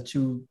whoever, the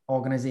two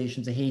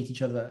organizations that hate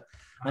each other,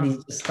 and he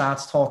just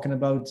starts talking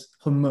about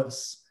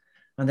hummus,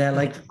 and they're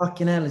like,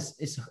 fucking hell, it's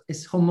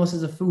hummus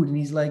as a food, and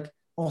he's like,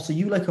 oh, so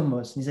you like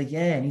hummus? And he's like,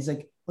 yeah, and he's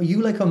like, oh,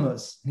 you like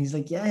hummus? And he's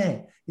like,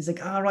 yeah. He's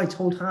like, all right,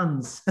 hold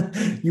hands.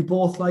 You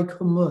both like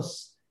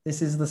hummus.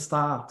 This is the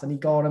start. And he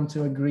got him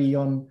to agree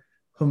on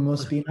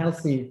hummus being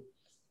healthy.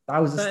 That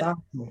was the start.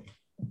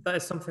 That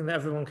is something that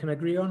everyone can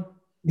agree on.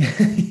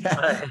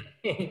 Yeah.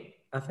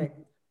 I think.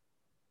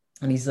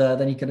 And he's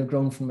then he could have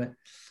grown from it.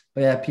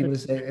 But yeah, people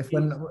say if we're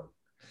not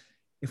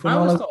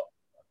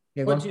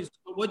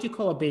what do you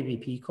call a baby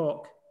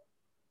peacock?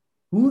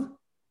 Who?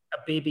 A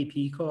baby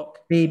peacock.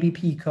 Baby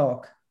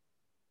peacock.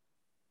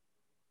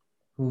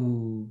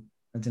 Ooh,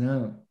 I don't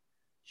know.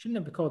 Shouldn't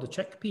it be called a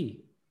chickpea?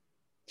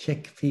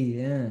 Chickpea,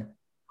 yeah.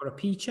 Or a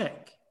pea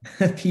chick.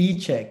 Pea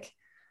chick.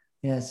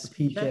 Yes,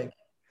 pea chick.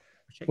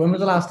 When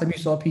was the last time you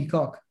saw a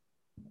peacock?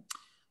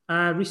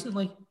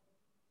 Recently.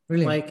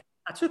 Really?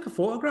 I took a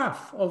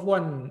photograph of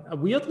one, a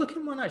weird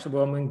looking one actually.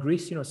 Well, I'm in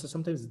Greece, so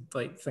sometimes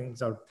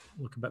things are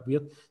look a bit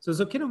weird. So it's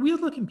a kind of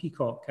weird looking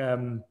peacock.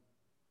 Where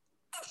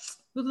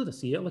did I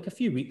see it? A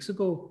few weeks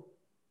ago.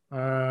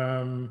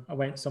 I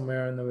went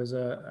somewhere and there was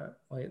there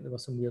were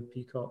some weird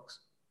peacocks.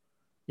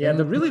 Yeah,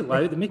 they're really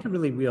loud. They make a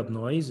really weird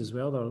noise as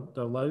well.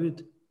 They're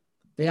loud.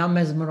 They are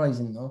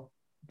mesmerizing though.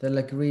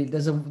 They're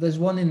there's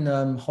one in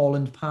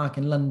Holland Park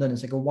in London.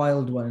 It's like a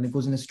wild one and it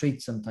goes in the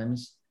street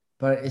sometimes,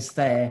 but it's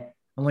there.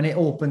 And when it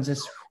opens,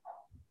 it's...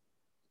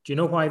 Do you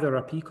know why there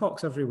are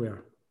peacocks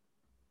everywhere?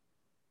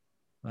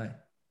 Right.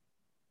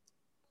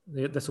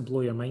 This will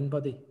blow your mind,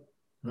 buddy.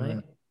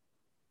 Right?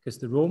 Because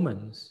the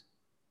Romans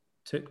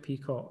took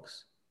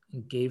peacocks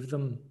and gave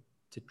them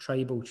to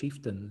tribal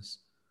chieftains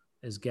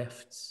as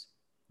gifts.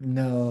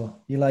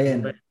 No, you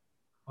lying.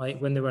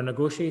 When they were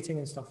negotiating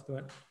and stuff, they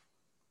went,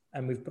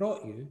 and we've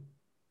brought you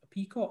a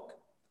peacock.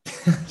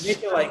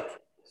 Maybe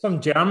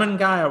some German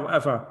guy or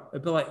whatever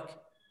would be like,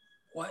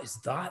 what is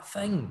that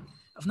thing?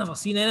 I've never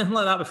seen anything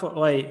like that before.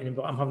 And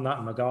I'm having that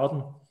in my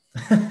garden.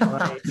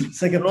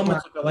 It's like a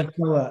Romans would be like,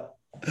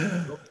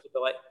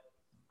 Like,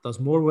 there's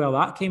more where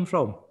that came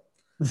from.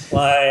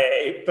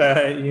 Like,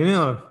 but you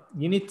know,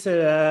 you need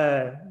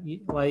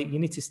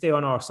to stay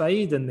on our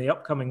side in the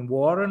upcoming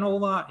war and all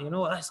that. You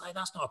know, that's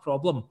not a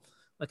problem.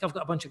 Like, I've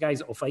got a bunch of guys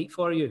that will fight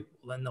for you.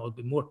 Well, then there'll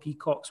be more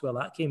peacocks where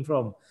that came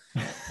from.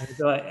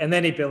 And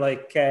then he'd be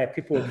like,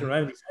 people would come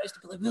around his house to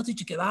be like, where did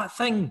you get that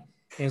thing? And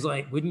he's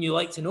like, wouldn't you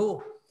like to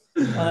know?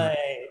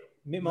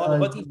 Meet my other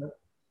buddies,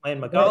 in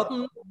my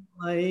garden,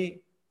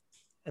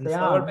 and they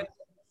flower beds.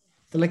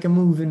 They're like a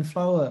moving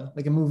flower,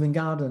 like a moving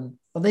garden.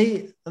 Are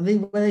they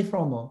where are they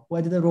from, or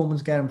where did the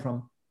Romans get them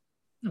from?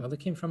 No, they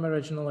came from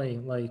originally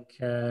like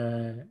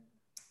the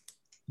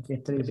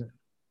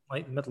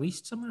Middle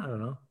East somewhere. I don't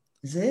know.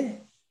 Is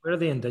it? Where are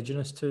they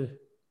indigenous to?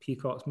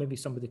 Peacocks? Maybe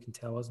somebody can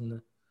tell us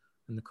in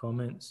the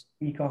comments.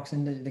 Peacocks,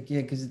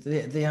 because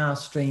they are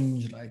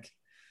strange. Like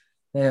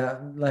they're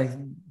like,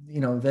 you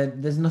know,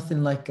 there's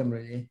nothing like them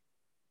really.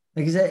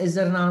 Like, is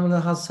there an animal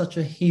that has such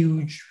a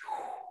huge?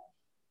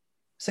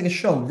 It's like a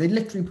show. They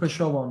literally put a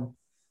show on.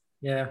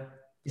 Yeah,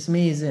 it's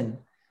amazing.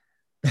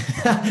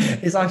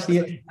 It's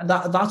actually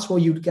that's where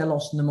you'd get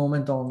lost in the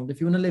moment, Donald. If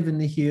you want to live in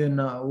the here and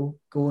now,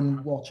 go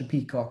and watch a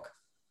peacock.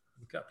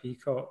 Look at a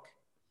peacock.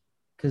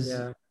 Because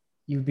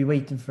you'd be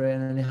waiting for it,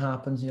 and then it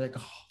happens, and you're like,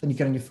 oh, then you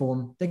get on your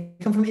phone. They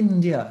come from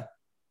India.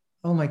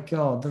 Oh my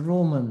God, the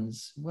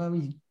Romans.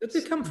 Did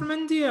they come from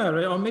India?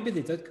 Right? Or maybe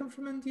they did come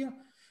from India.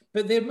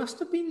 But they must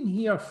have been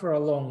here for a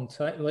long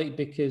time, like,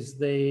 because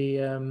they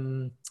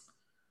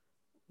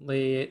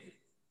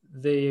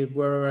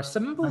were a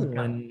symbol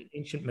in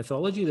ancient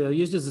mythology. They were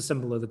used as a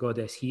symbol of the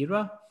goddess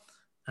Hera.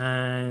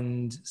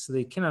 And so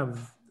they kind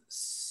of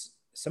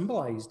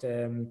symbolized,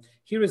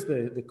 Hera's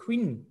the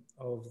queen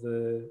of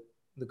the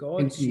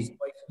gods. She's the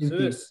wife of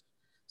Zeus.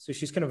 So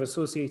she's kind of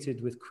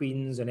associated with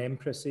queens and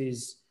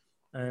empresses.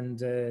 And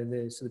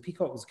so the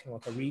peacock was kind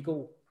of like a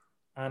regal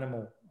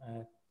animal.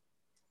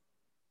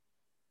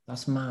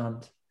 That's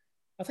mad.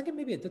 I think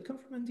maybe it did come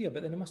from India,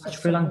 but then it must have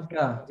Sri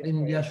Lanka.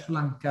 India, Sri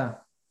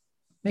Lanka.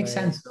 Makes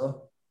sense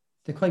though.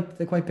 They're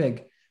quite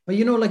big. But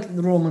you know, like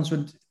the Romans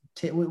were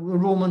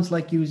Romans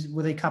like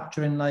were they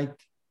capturing like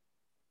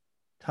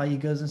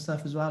tigers and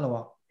stuff as well, or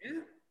what?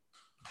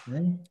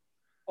 Yeah.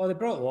 Oh, they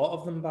brought a lot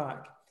of them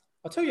back.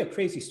 I'll tell you a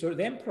crazy story.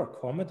 The Emperor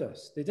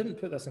Commodus, they didn't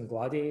put this in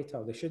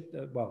Gladiator. They should,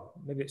 well,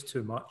 maybe it's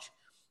too much,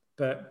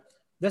 but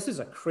this is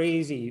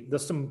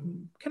there's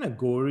some kind of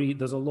gory,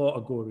 there's a lot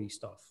of gory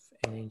stuff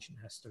in ancient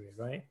history,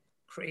 right?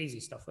 Crazy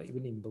stuff like you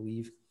wouldn't even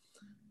believe.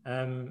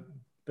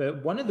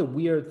 But one of the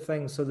weird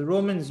things, so the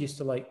Romans used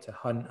to like to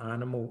hunt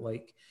animal,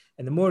 like,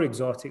 and the more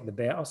exotic, the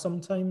better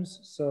sometimes.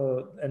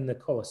 So in the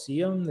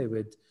Colosseum, they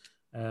would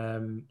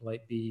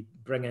be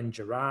bringing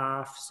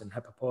giraffes and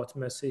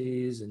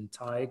hippopotamuses and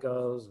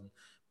tigers and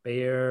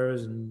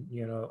bears and,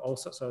 you know, all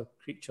sorts of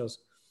creatures.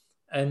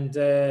 And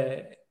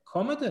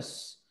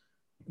Commodus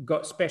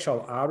got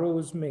special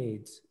arrows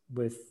made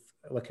with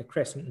like a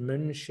crescent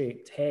moon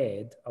shaped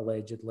head,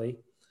 allegedly.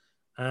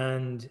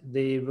 And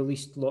they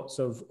released lots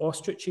of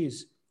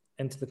ostriches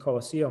into the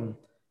Colosseum,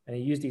 and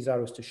he used these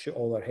arrows to shoot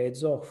all their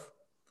heads off.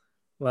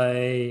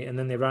 And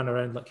then they ran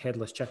around like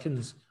headless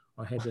chickens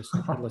or headless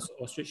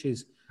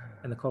ostriches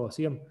in the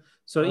Colosseum.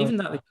 So even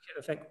that, they kind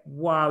of think,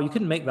 wow, you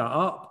couldn't make that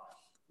up.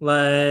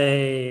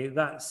 Like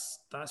that's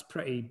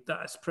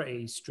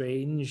pretty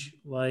strange.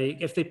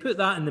 Like if they put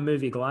that in the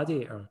movie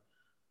Gladiator,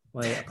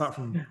 like apart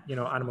from, you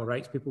know, animal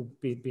rights people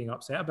being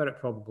upset about it,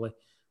 probably,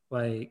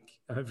 like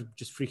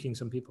just freaking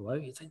some people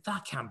out, you think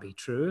that can't be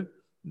true.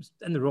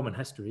 In the Roman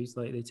histories,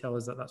 like they tell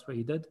us that that's what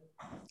he did.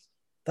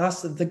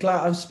 That's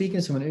I was speaking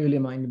to someone earlier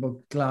mind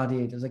about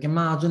gladiators. Like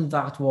imagine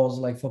that was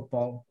like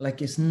football.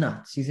 Like it's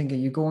nuts. You think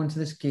you go into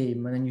this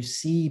game and then you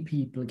see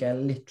people get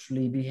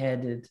literally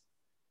beheaded,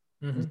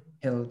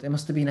 killed. It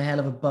must have been a hell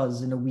of a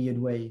buzz in a weird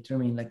way. Do you know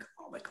what I mean? Like,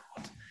 oh my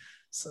God.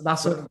 So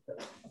that's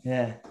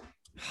yeah.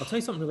 I'll tell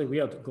you something really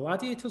weird.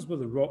 Gladiators were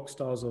the rock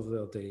stars of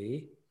their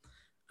day.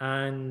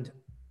 And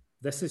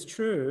this is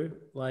true.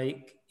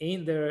 Like,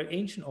 there are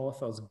ancient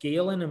authors,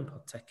 Galen in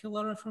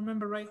particular, if I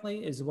remember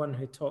rightly, is the one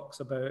who talks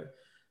about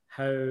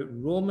how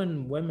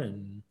Roman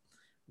women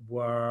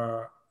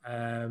were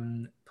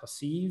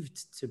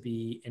perceived to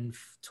be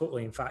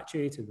totally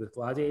infatuated with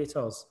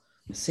gladiators.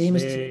 Same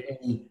as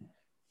today.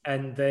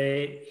 And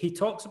he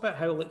talks about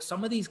how like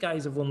some of these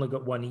guys have only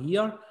got one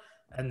ear,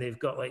 and they've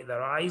got like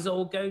their eyes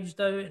all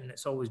gouged out, and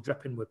it's always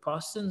dripping with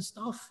pus and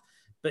stuff.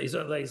 But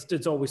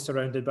it's always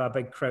surrounded by a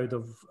big crowd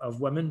of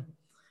women.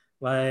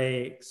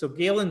 Like, so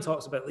Galen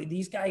talks about like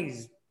these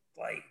guys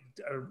like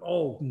are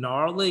all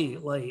gnarly,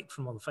 like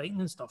from all the fighting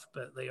and stuff,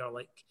 but they are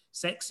like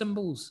sex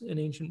symbols in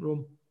ancient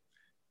Rome.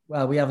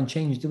 Well, we haven't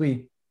changed, do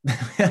we?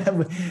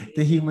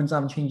 The humans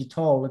haven't changed at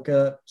all. Like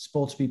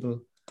sports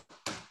people,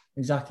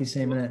 exactly the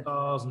same, innit?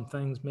 Stars and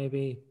things,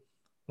 maybe.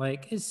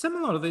 Like it's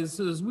similar.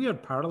 There's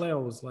weird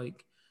parallels,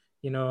 like,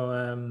 you know,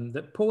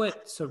 that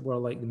poets were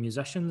like the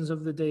musicians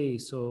of the day.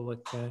 So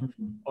like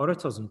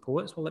orators and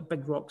poets were like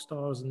big rock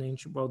stars in the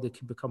ancient world. They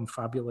could become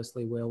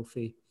fabulously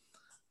wealthy.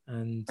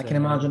 And I can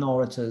imagine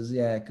orators,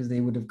 yeah, because they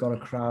would have got a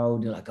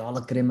crowd. You're like, oh,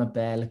 look at him up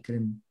there, look at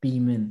him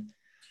beaming.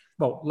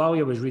 Well,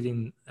 Lallia was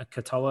reading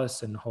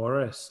Catullus and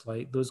Horace.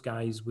 Like those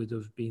guys would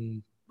have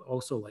been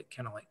also like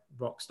kind of like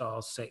rock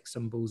stars, sex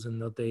symbols in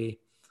their day.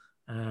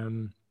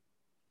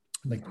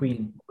 Like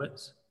Queen.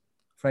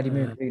 Freddie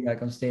Mercury,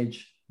 like on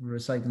stage,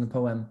 reciting the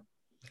poem.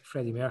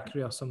 Freddie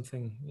Mercury or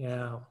something,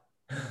 yeah.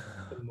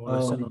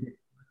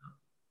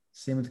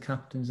 Same with the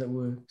captains at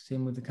work.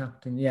 Same with the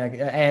captain.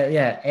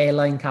 Yeah,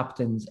 airline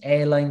captains.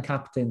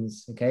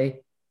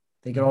 Okay,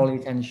 they get all the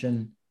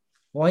attention.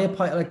 Why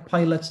are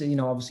pilots? You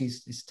know, obviously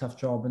it's a tough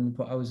job and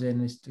put hours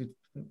in. It's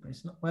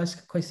not. Well, it's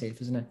quite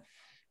safe, isn't it?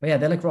 But yeah,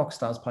 they're like rock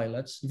stars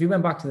pilots. If you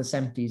went back to the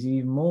 70s,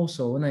 even more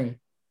so, weren't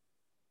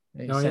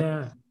they?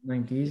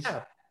 90s.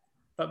 Yeah,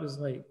 that was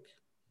like.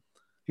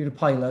 If you're a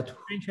pilot.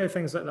 Strange how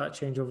things like that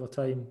change over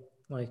time.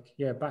 Like,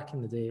 yeah, back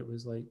in the day, it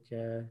was like.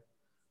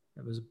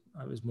 It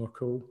was more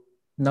cool.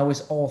 Now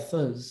it's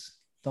authors,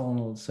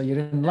 Donald. So you're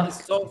in luck.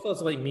 It's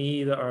authors like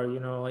me that are,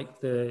 like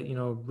the,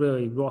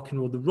 really rock and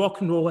roll. The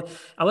rock and roll.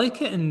 I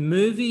like it in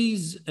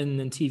movies and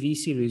in TV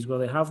series where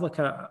they have like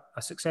a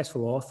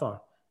successful author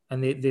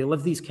and they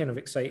live these kind of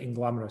exciting,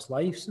 glamorous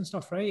lives and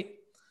stuff, right?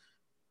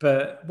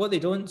 But what they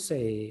don't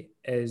say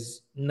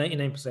is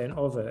 99%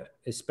 of it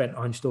is spent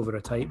hunched over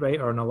a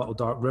typewriter in a little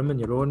dark room in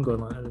your own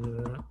going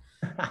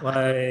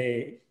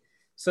like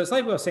so it's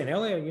like we were saying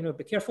earlier,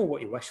 be careful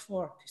what you wish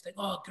for. You think,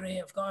 oh, great,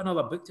 I've got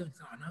another book to do.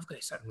 Oh, now I've got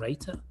to sit and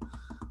write it.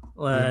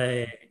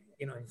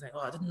 You think,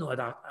 oh, I didn't know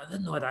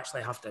I'd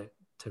actually have to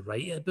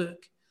write a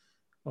book.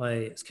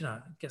 Like, it's kind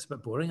of gets a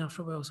bit boring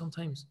after a while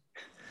sometimes.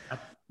 I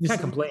can't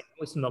complain.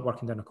 At least I'm not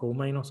working down a coal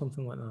mine or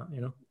something like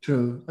that,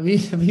 True.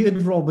 Have you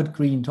heard Robert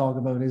Greene talk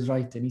about his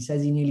writing? He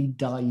says he nearly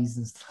dies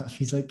and stuff.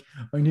 He's like,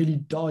 I nearly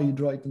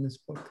died writing this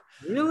book.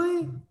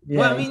 Really? Yeah.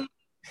 Well, I mean,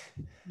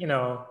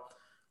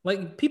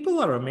 like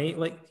people are amazing.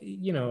 Like,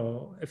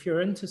 if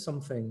you're into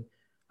something,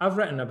 I've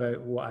written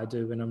about what I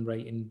do when I'm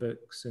writing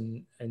books,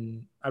 and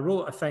I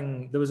wrote a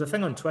thing. There was a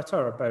thing on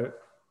Twitter about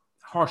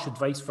harsh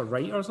advice for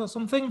writers or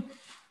something.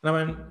 And I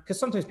went, because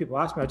sometimes people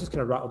ask me, I just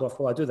kind of rattled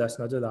off, well, I do this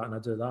and I do that and I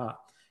do that.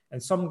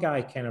 And some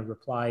guy kind of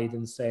replied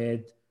and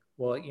said,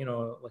 well,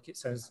 like it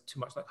sounds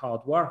too much like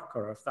hard work,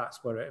 or if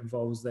that's what it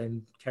involves,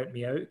 then count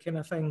me out kind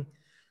of thing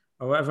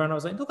or whatever. And I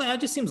was like, no, that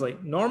just seems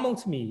like normal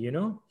to me,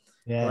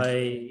 Yeah.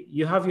 Like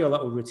you have your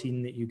little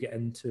routine that you get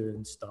into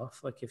and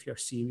stuff. Like if you're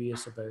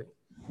serious about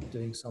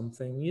doing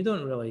something, you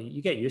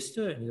get used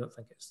to it and you don't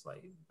think it's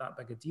like that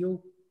big a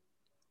deal.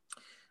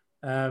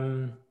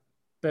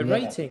 But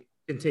writing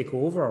can take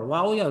over.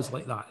 Lallia's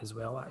like that as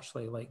well,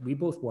 actually. Like we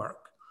both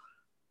work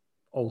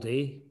all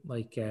day,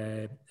 like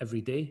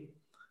every day.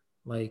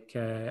 Like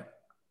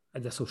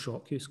this will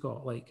shock you,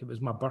 Scott. Like it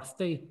was my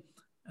birthday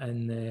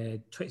on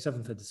the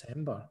 27th of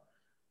December,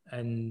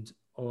 and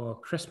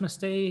Christmas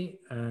Day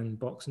and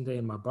Boxing Day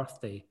and my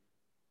birthday,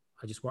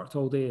 I just worked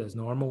all day as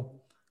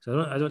normal.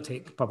 So I don't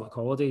take public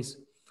holidays.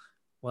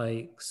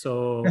 Like,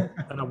 so,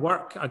 and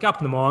I get up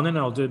in the morning,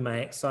 I'll do my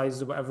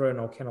exercises or whatever,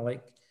 and I'll kind of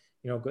like,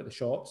 go to the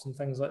shops and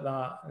things like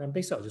that. And then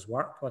basically I'll just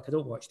work. Like I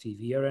don't watch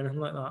TV or anything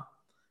like that.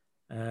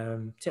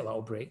 Take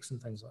little breaks and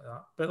things like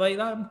that. But like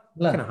that, I'm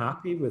kind of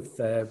happy with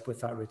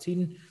that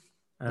routine.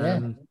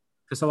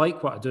 Because I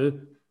like what I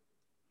do.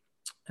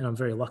 And I'm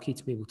very lucky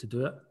to be able to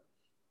do it.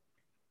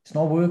 It's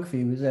not work for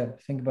you, is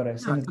it? Think about it.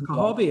 It's like a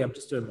hobby. I'm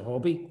just doing my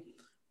hobby,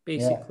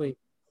 basically. Yeah.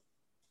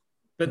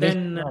 But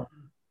then,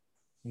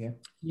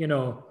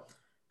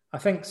 I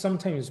think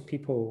sometimes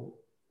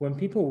when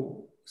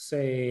people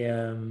say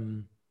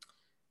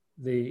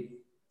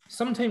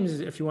sometimes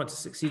if you want to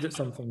succeed at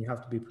something, you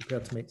have to be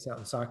prepared to make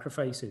certain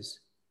sacrifices,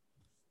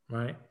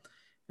 right?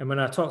 And when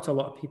I talk to a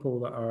lot of people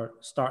that are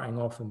starting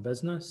off in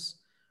business,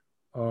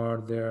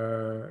 or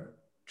they're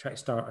trying to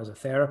start as a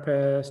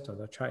therapist, or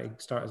they're trying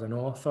to start as an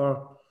author,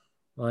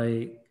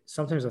 like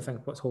sometimes I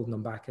think what's holding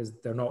them back is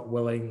they're not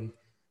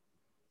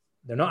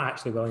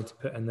actually willing to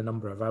put in the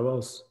number of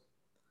hours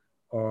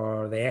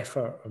or the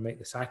effort or make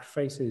the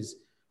sacrifices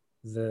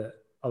that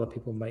other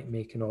people might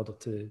make in order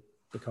to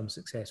become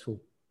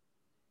successful.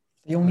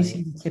 They only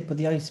see the tip of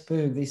the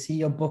iceberg. They see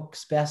your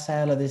book's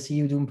bestseller. They see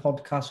you doing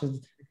podcasts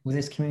with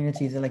this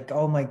community. They're like,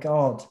 oh my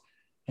God,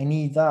 I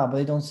need that. But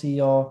they don't see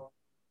your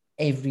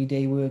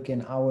everyday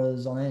working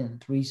hours on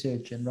end,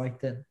 researching,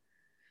 writing.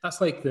 That's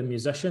like the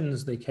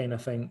musicians. They kind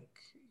of think,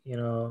 they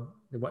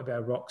want to be a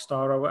rock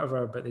star or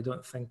whatever, but they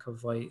don't think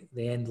of like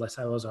the endless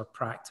hours of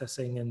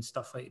practicing and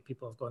stuff like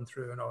people have gone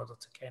through in order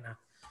to kind of.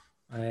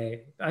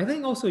 I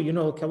think also,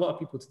 like a lot of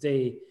people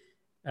today,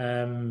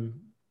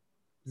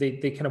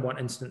 they kind of want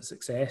instant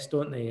success,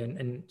 don't they?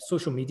 And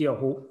social media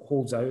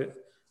holds out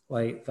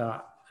like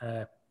that,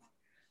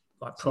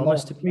 like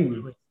promise to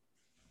people.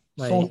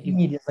 Social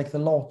media is like the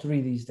lottery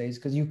these days,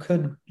 because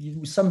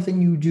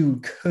something you do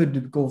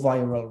could go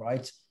viral,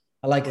 right?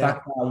 I like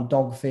that guy,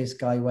 dog-faced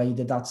guy, where he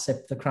did that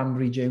sip the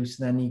cranberry juice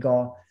and then he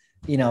got,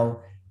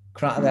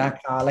 that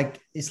car. Like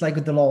it's like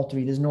with the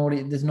lottery. There's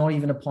not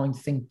even a point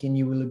thinking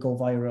you will go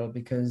viral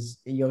because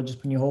you're just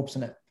putting your hopes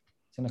in it.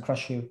 It's gonna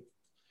crush you.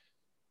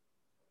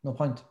 no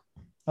point.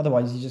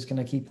 Otherwise, you're just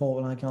going to keep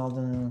hoping like,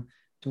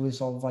 do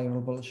this all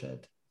viral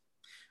bullshit.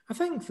 I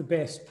think the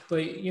best,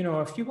 like, you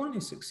know, if you want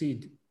to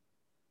succeed,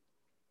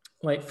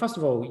 like, first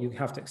of all, you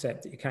have to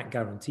accept that you can't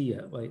guarantee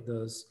it. Like,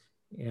 there's,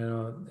 you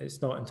know,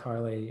 it's not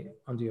entirely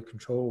under your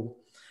control.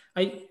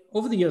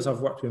 Over the years,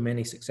 I've worked with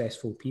many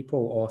successful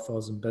people,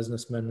 authors and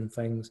businessmen and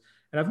things,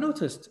 and I've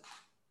noticed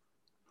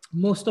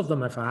most of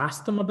them, if I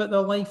ask them about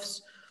their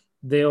lives,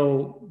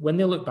 when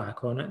they look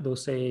back on it, they'll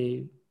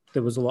say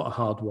there was a lot of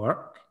hard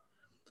work.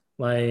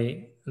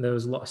 Like, there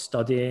was a lot of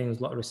studying, there was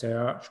a lot of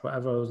research,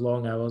 whatever, those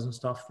long hours and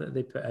stuff that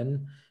they put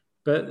in.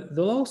 But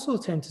they'll also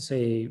tend to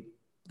say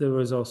there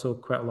was also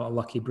quite a lot of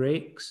lucky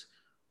breaks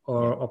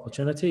or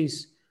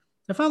opportunities.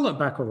 If I look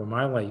back over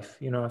my life,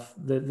 you know, if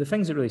the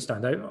things that really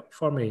stand out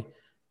for me,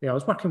 I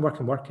was working,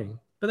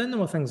 but then there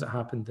were things that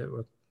happened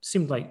that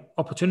seemed like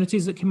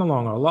opportunities that came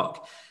along or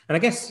luck. And I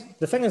guess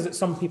the thing is that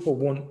some people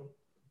won't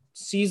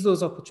seize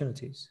those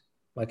opportunities.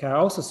 Like, I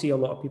also see a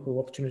lot of people,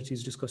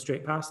 opportunities just go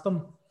straight past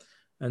them.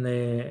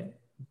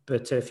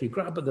 But if you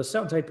grab it, there's a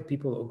certain type of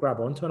people that will grab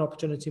onto an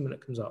opportunity when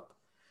it comes up.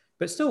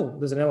 But still,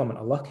 there's an element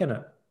of luck in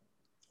it.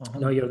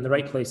 You know, you're in the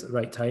right place at the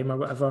right time or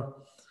whatever,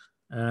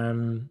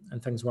 and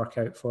things work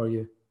out for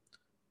you.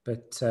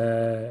 But,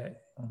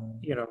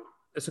 you know,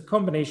 it's a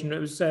combination. It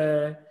was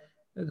a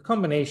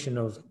combination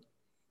of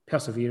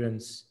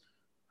perseverance,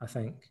 I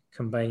think,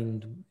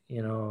 combined,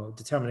 you know,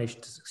 determination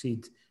to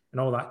succeed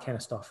and all that kind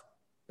of stuff,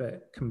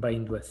 but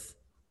combined with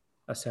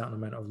a certain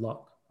amount of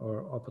luck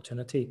or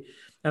opportunity.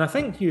 And I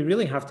think you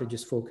really have to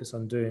just focus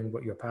on doing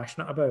what you're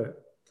passionate about,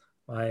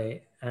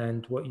 like,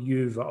 and what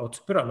or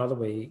to put it another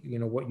way, you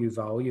know, what you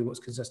value, what's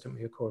consistent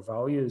with your core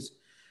values.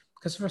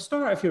 Because for a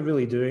start, if you're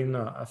really doing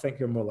that, I think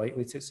you're more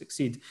likely to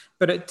succeed.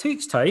 But it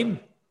takes time.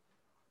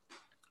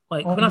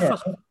 Like, when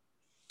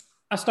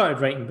I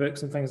started writing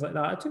books and things like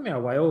that, it took me a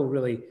while,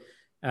 really.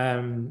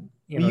 Were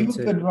you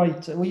a good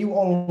writer? Were you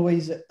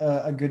always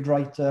a good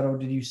writer, or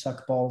did you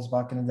suck balls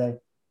back in the day?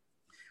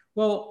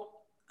 Well,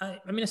 I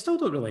mean, I still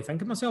don't really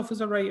think of myself as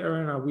a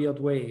writer in a weird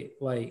way,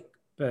 like,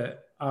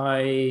 but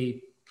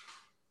I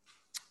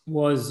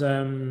was,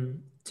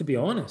 to be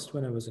honest,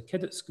 when I was a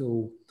kid at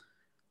school,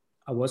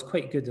 I was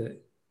quite good at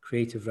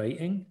creative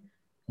writing.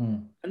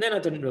 And then I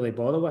didn't really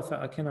bother with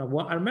it.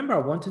 I remember I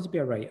wanted to be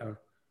a writer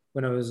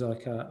when I was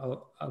like a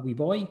wee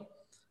boy.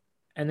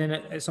 And then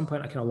at some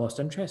point I kind of lost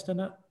interest in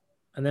it.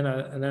 And then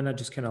I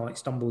just kind of like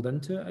stumbled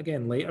into it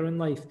again later in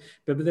life.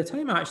 But by the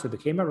time I actually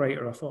became a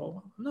writer, I thought,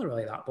 well, I'm not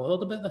really that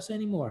bothered about this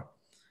anymore.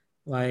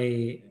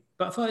 Like,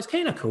 but I thought it's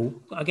kind of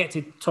cool. I get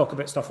to talk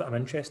about stuff that I'm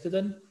interested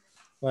in.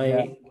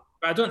 Like,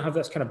 but I don't have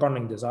this kind of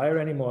burning desire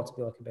anymore to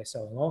be like a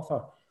best-selling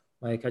author.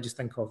 Like, I just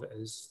think of it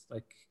as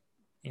like,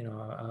 you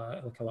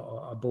know, like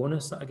a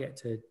bonus that I get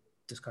to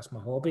discuss my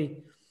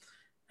hobby.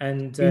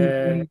 And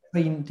did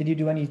you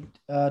do any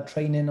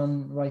training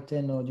on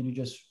writing, or you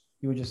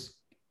were just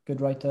good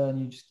writer and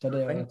you just did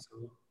it? I think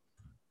so.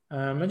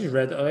 I just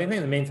read. I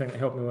think the main thing that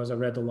helped me was I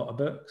read a lot of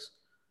books,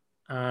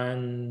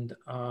 and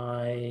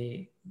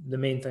the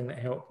main thing that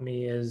helped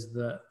me is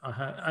that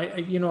I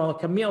you know,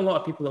 like, I meet a lot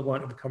of people that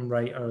want to become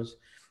writers.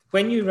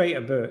 When you write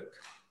a book,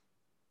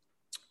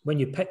 when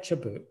you pitch a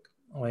book,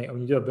 like when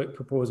you do a book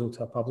proposal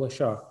to a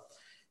publisher,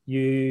 you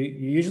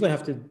usually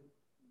have to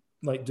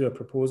like do a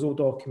proposal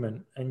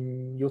document,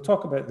 and you'll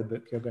talk about the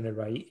book you're going to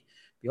write.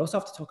 But you also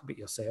have to talk about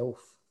yourself.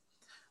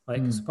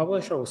 Like, the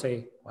publisher will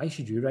say, why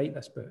should you write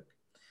this book?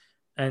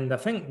 And I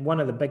think one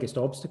of the biggest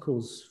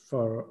obstacles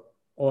for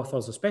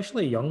authors,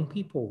 especially young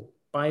people,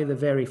 by the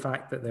very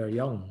fact that they're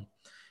young,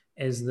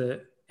 is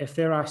that if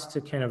they're asked to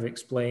kind of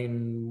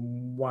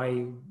explain why,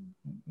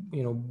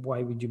 you know,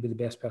 why would you be the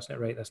best person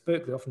to write this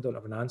book, they often don't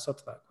have an answer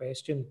to that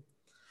question.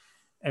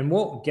 And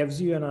what gives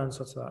you an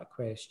answer to that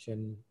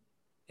question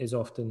is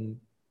often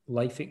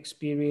life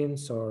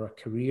experience or a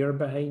career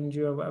behind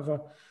you or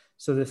whatever.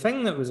 So the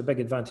thing that was a big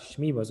advantage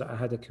to me was that I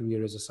had a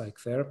career as a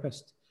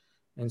psychotherapist.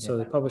 And so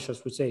the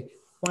publishers would say,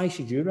 why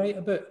should you write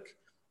a book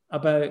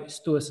about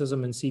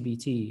Stoicism and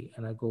CBT?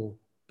 And I go,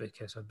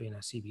 because I've been a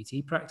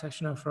CBT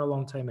practitioner for a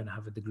long time and I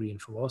have a degree in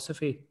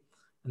philosophy.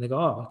 And they go,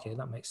 oh, okay,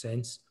 that makes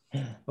sense.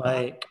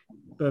 Like,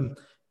 boom.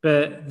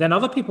 But then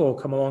other people will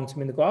come along to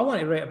me and they go, I want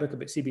to write a book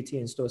about CBT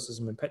and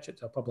Stoicism and pitch it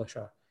to a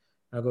publisher.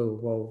 And I go,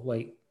 well,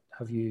 like,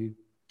 have you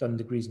done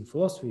degrees in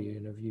philosophy,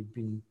 and have you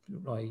been,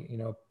 like, you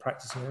know,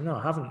 practicing it? No,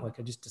 I haven't. Like,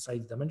 I just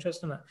decided I'm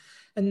interested in it.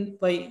 And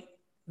like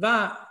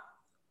that,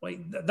 like,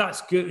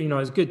 that's good, you know,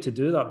 it's good to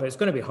do that, but it's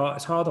going to be hard.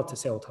 It's harder to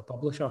sell to a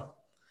publisher.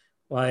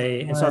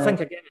 Like, and so I think,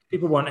 again, if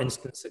people want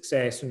instant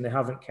success and they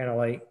haven't kind of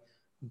like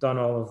done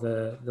all of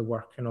the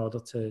work in order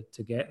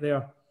to get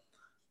there.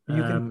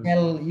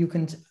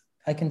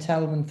 I can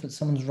tell when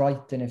someone's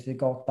writing if they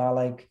got that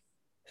like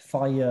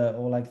fire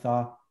or like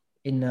that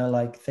inner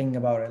like thing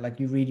about it. Like,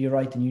 you read your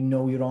writing, you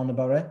know you're on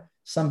about it.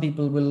 Some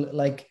people will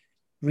like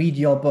read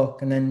your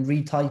book and then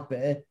retype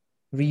it,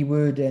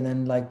 reword it, and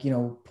then like, you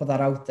know, put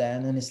that out there,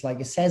 and then it's like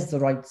it says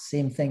the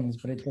same things,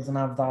 but it doesn't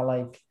have that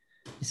like,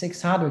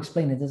 it's hard to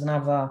explain. It doesn't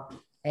have that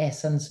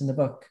essence in the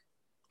book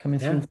coming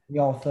through from the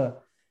author.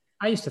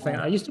 I used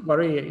to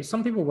worry,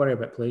 some people worry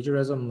about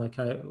plagiarism. Like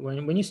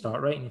when you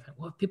start writing, you think,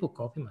 well, people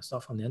copy my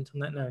stuff on the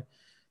internet now.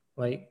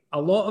 Like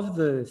a lot of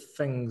the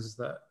things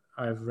that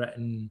I've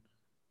written,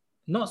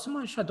 not so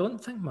much, I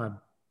don't think my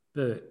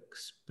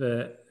books,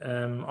 but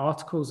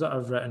articles that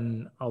I've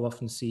written, I'll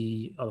often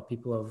see other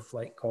people have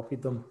like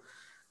copied them.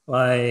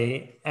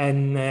 Like,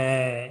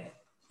 and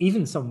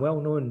even some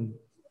well-known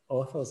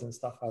authors and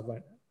stuff I've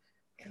went,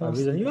 I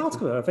read a new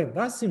article, I think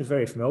that seems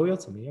very familiar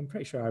to me. I'm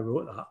pretty sure I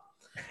wrote that.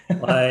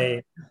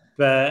 Like,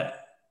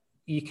 but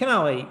you kind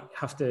of like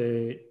have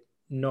to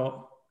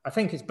not, I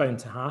think it's bound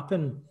to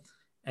happen.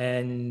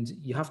 And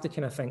you have to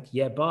kind of think,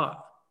 yeah,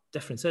 but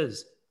difference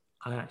is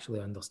I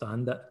actually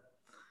understand it.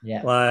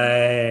 Yeah.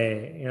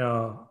 Like, you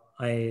know,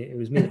 it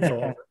was me that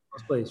thought of it in the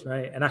first place,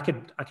 right? And I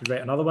could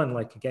write another one,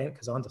 like, again,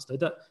 because I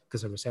understood it,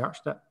 because I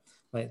researched it.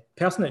 Like, the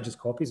person that just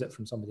copies it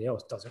from somebody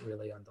else doesn't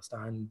really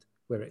understand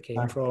where it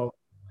came from.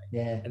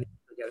 Yeah. And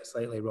they get it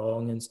slightly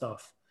wrong and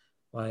stuff.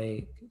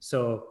 Like,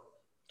 so.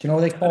 Do you know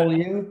what they call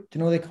you? Do you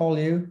know what they call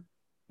you?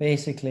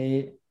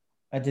 Basically,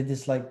 I did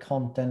this like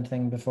content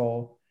thing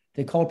before.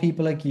 They call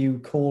people like you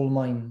coal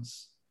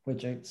mines,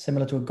 which are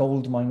similar to a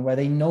gold mine, where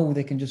they know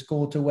they can just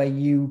go to where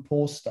you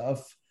post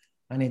stuff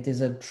and it is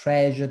a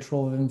treasure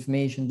trove of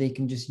information they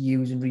can just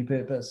use and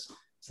repurpose.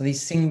 So they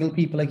single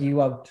people like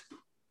you out.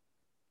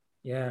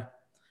 Yeah.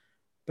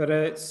 But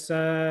it's,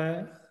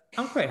 I'm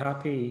quite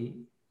happy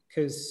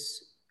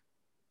because,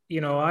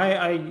 you know,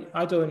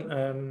 I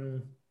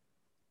don't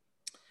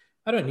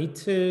need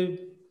to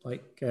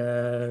like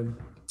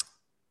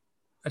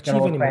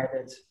achieve any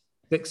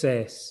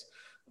success.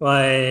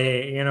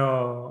 Like, you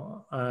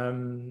know,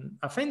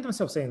 I find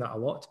myself saying that a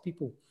lot to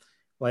people,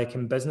 like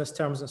in business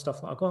terms and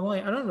stuff. Like, I go,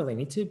 like, I don't really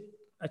need to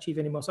achieve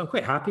any more. So I'm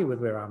quite happy with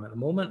where I'm at the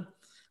moment.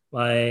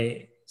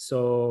 Like,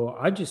 so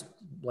I just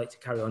like to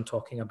carry on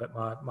talking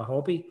about my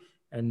hobby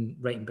and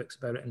writing books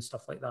about it and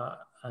stuff like that.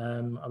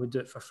 I would do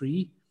it for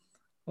free.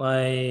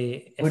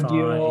 Like,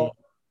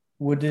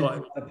 would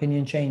your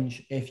opinion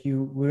change if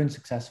you weren't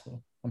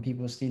successful and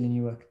people were stealing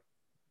your work?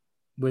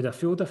 Would I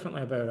feel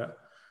differently about it?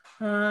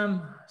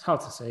 It's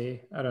hard to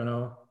say. I don't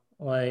know.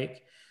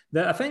 Like,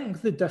 I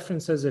think the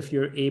difference is if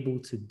you're able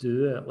to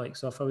do it. Like,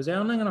 so if I was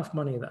earning enough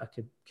money that I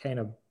could kind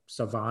of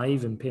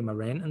survive and pay my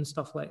rent and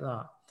stuff like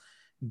that.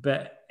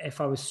 But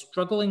if I was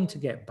struggling to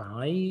get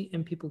by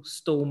and people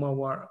stole my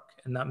work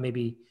and that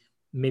maybe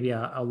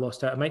I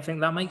lost out, I might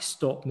think that might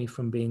stop me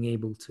from being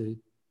able to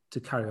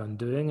carry on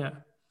doing it.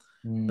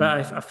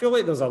 But I feel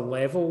like there's a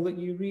level that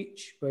you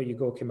reach where you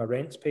go, okay, my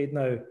rent's paid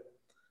now,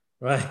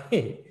 right?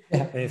 Yeah.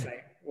 And you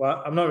think,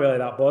 well, I'm not really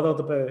that bothered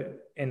about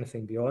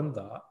anything beyond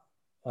that.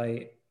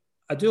 Like,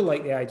 I do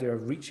like the idea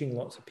of reaching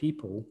lots of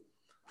people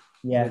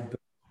with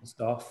books and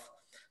stuff.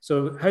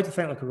 So How to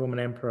Think Like a Roman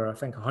Emperor, I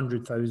think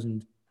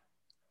 100,000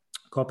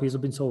 copies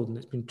have been sold and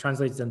it's been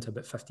translated into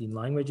about 15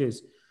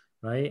 languages,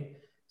 right?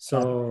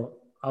 So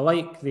I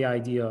like the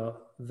idea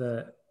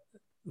that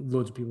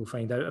loads of people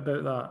find out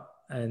about that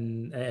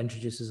and it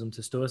introduces them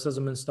to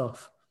Stoicism and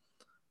stuff.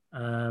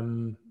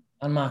 And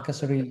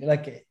Marcus Aurelius,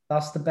 like,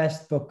 that's the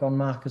best book on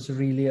Marcus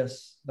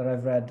Aurelius that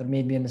I've read that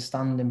made me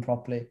understand him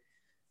properly,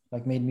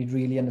 like made me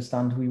really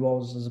understand who he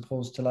was, as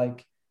opposed to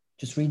like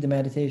just read the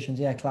Meditations.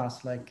 Yeah,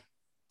 class. Like,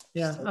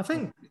 yeah, I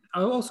think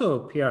also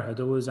Pierre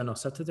Hadot's Inner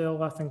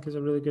Citadel, I think, is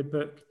a really good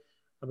book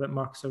about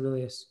Marcus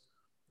Aurelius.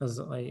 There's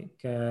like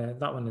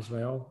that one as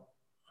well.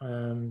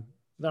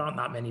 There aren't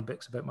that many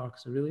books about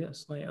Marcus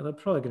Aurelius. Like, there are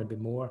probably going to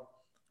be more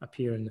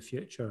appear in the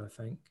future, I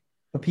think.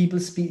 But people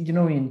speak, you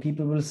know what I mean?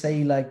 People will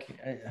say like,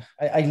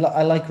 I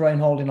like Ryan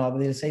Holiday now, but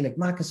they'll say like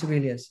Marcus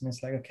Aurelius, and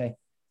it's like, okay,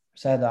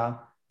 said that.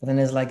 But then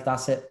there's like,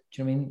 that's it.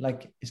 Do you know what I mean?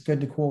 Like, it's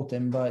good to quote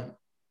him, but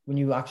when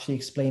you actually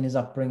explain his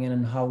upbringing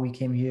and how we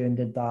came here and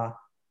did that,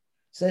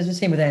 so it's the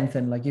same with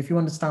anything. Like, if you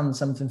understand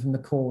something from the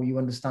core, you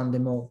understand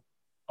him all.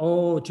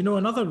 Oh, do you know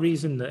another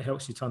reason that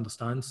helps you to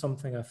understand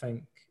something, I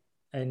think,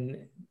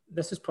 and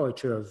this is probably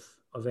true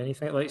of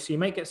anything. Like, so you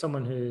might get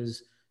someone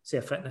who's, say,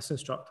 a fitness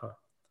instructor,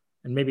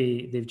 and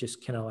maybe they've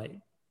just kind of like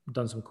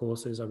done some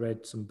courses or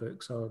read some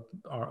books or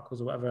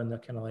articles or whatever, and they're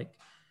kind of like,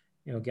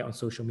 you know, get on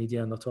social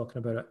media and they're talking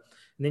about it.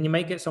 And then you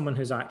might get someone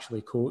who's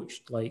actually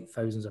coached like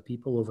thousands of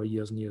people over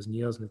years and years and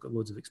years, and they've got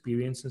loads of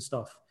experience and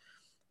stuff.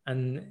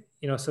 And,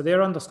 you know, so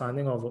their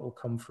understanding of it will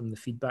come from the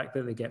feedback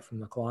that they get from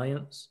the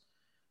clients.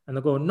 And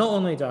they'll go, not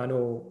only do I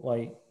know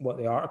like what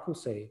the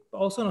articles say, but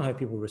also know how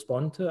people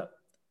respond to it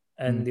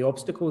and the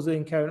obstacles they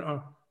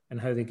encounter and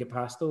how they get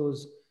past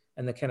those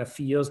and the kind of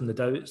fears and the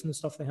doubts and the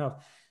stuff they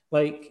have.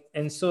 Like,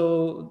 and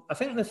so I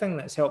think the thing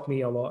that's helped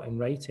me a lot in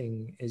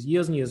writing is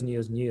years and years and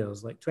years and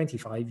years, like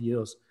 25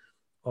 years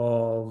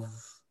of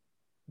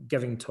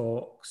giving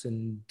talks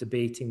and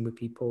debating with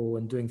people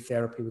and doing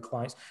therapy with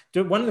clients.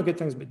 One of the good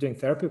things about doing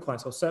therapy with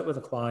clients, I'll sit with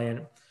a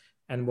client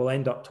and we'll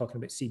end up talking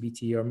about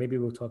CBT, or maybe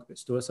we'll talk about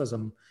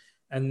Stoicism.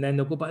 And then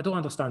they'll go, but I don't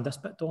understand this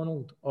bit,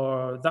 Donald,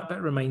 or that bit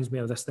reminds me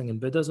of this thing in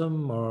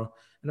Buddhism, and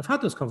I've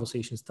had those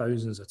conversations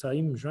thousands of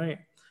times, right?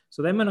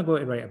 So then when I go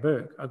to write a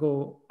book,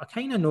 I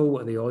kind of know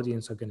what the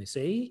audience are going to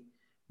say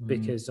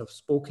because I've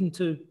spoken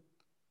to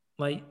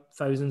like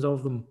thousands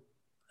of them,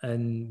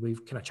 and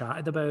we've kind of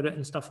chatted about it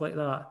and stuff like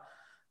that.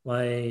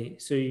 Like,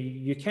 so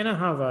you kind of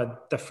have a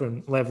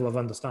different level of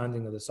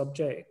understanding of the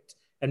subject,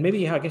 and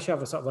maybe I guess you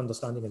have a sort of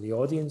understanding of the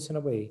audience in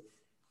a way,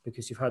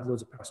 because you've had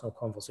loads of personal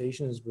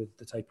conversations with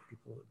the type of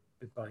people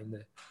that are buying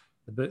the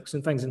books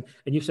and things, and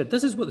you've said,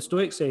 this is what the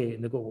Stoics say,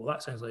 and they go, well,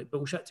 that sounds like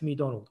bullshit to me,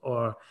 Donald,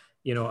 or,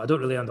 you know, I don't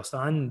really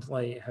understand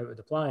like how it would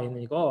apply, and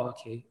then you go, oh,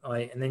 okay,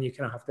 and then you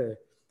kind of have to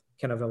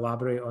kind of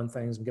elaborate on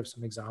things and give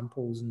some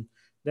examples, and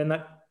then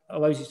that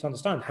allows you to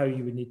understand how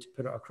you would need to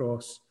put it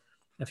across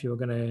if you were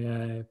going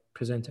to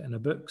present it in a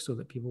book, so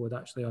that people would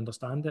actually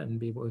understand it and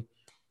be able to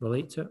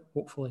relate to it,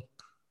 hopefully.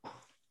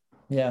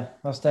 Yeah,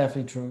 that's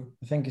definitely true.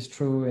 I think it's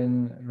true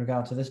in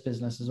regard to this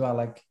business as well,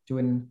 like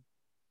doing,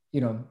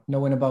 you know,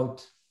 knowing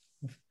about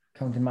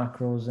counting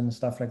macros and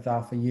stuff like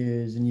that for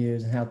years and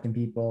years and helping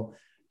people,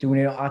 doing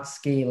it at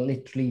scale,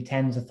 literally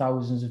tens of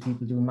thousands of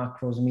people doing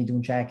macros and me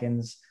doing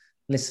check-ins,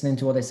 listening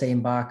to what they're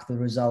saying back, the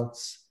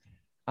results.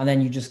 And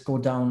then you just go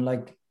down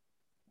like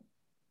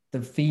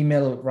the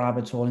female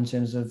rabbit hole in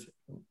terms of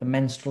the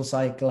menstrual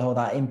cycle, how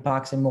that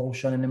impacts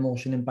emotion and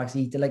emotion impacts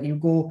eating. Like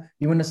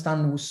you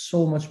understand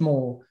so much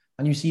more,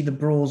 and you see the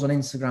bros on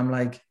Instagram,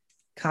 like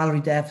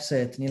calorie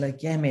deficit. And you're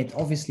like, yeah, mate,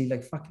 obviously,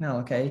 like fucking hell.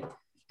 Okay.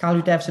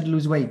 Calorie deficit,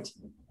 lose weight.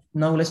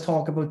 Now let's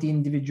talk about the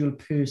individual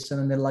person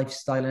and their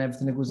lifestyle and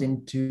everything that goes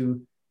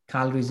into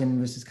calories in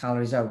versus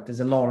calories out. There's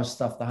a lot of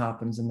stuff that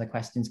happens and the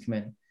questions come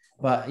in.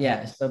 But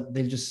yeah, so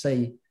they'll just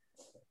say,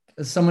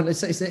 it's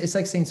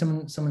like saying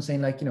someone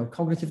saying like, you know,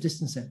 cognitive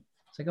distancing.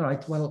 It's like, all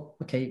right, well,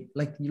 okay,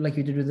 like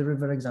you did with the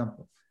river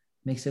example,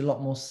 makes it a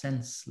lot more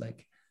sense.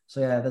 Like,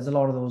 so yeah, there's a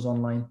lot of those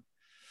online.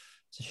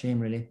 It's a shame,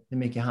 really. They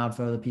make it hard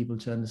for other people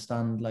to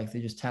understand. Like, they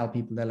just tell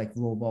people they're like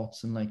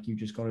robots and like, you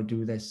just got to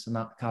do this and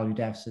that calorie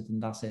deficit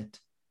and that's it.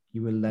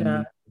 You will then.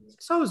 Yeah,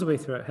 it's always the way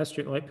throughout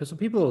history. Like, because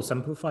people will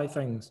simplify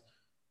things,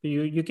 but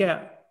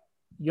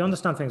you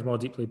understand things more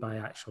deeply by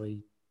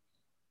actually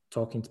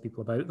talking to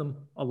people about them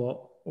a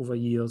lot over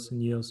years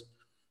and years.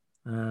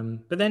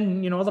 But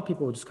then, you know, other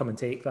people will just come and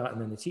take that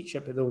and then they teach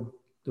it, but they'll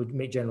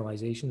make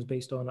generalizations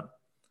based on it.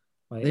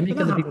 Like,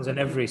 that happens in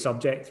every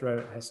subject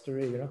throughout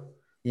history, you know?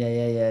 Yeah,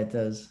 it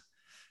does.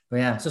 But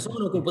yeah. So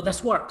someone will go, but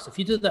this works. If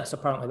you do this,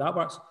 apparently that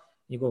works.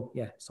 You go,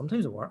 yeah,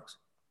 sometimes it works.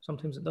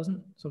 Sometimes it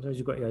doesn't. Sometimes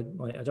you've got to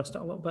like adjust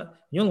it a little bit.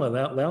 You only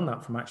learn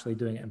that from actually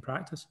doing it in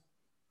practice.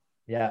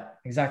 Yeah,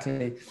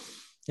 exactly.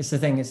 It's the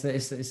thing.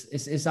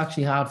 It's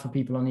actually hard for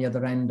people on the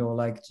other end, or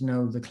like, you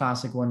know, the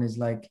classic one is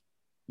like,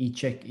 eat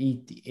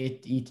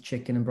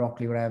chicken and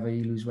broccoli, whatever,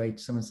 you lose weight.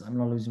 Someone's, I'm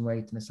not losing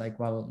weight, and it's like,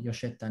 well, you're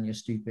shit, then you're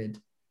stupid,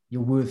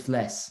 you're worth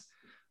less.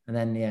 And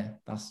then yeah,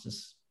 that's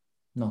just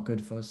not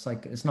good for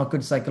it's not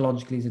good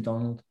psychologically as a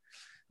Donald.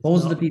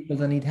 Those are the people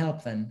that need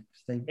help then.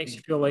 It makes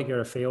you feel like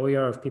you're a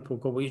failure if people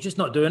go, well, you're just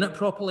not doing it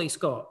properly,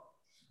 Scott.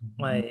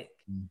 Mm-hmm. Like,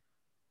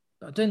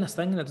 I'm doing this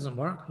thing and it doesn't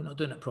work. You're not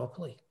doing it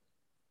properly.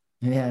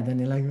 Yeah, then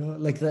you're like, oh,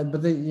 like that.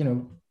 But they, you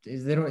know,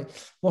 is there?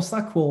 What's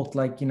that quote?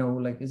 Like, you know,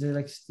 like, is it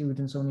like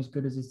students only as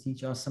good as his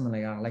teacher or something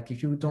like that? Like,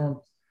 if you don't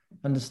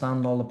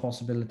understand all the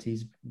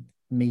possibilities,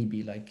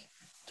 maybe like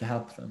to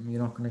help them,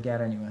 you're not going to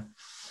get anywhere.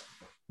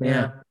 But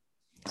yeah,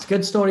 it's a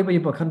good story about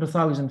your book.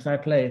 100,000, fair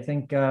play. I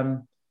think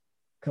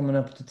coming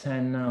up to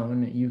 10 now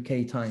in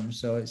UK time,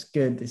 so it's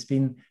good. It's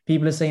been,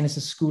 people are saying it's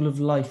a school of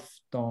life,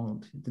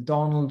 Donald, the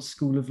Donald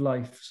School of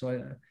Life.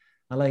 So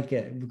I like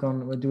it.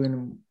 We're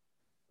doing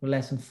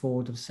lesson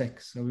 4 of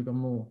 6, so we've got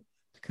more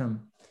to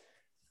come.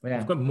 But yeah,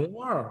 we've got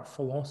more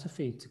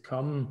philosophy to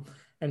come,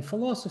 and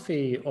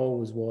philosophy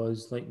always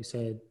was, like we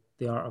said,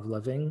 the art of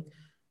living.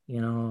 You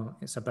know,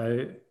 it's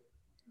about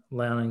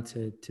learning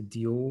to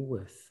deal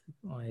with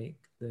like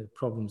the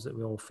problems that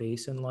we all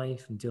face in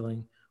life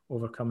and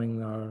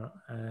overcoming our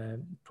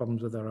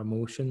problems with our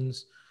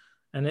emotions.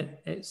 And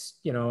it's,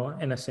 you know,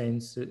 in a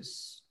sense,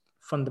 it's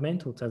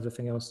fundamental to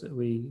everything else that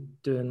we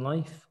do in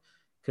life,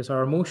 because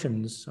our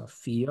emotions of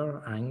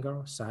fear,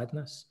 anger,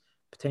 sadness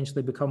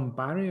potentially become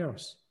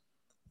barriers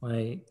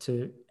like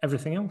to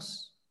everything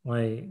else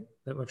like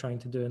that we're trying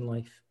to do in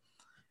life.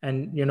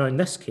 And, you know, in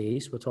this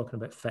case, we're talking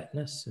about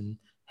fitness and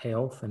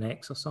health and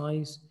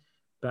exercise,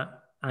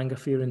 but anger,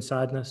 fear, and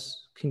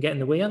sadness can get in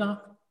the way of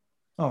that.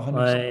 Oh,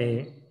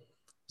 100%.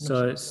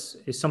 So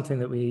it's something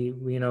that we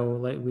you know,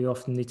 like we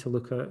often need to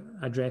look at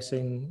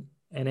addressing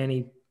in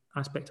any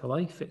aspect of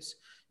life. It's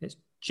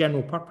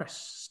general purpose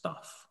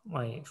stuff,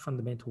 like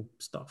fundamental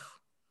stuff.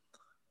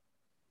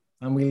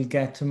 And we'll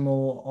get to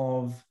more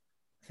of,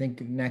 I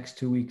think next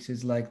 2 weeks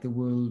is like the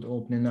world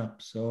opening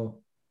up, so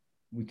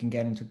we can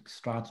get into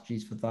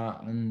strategies for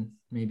that and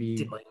maybe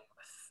dealing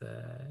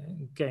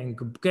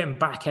with getting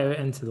back out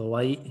into the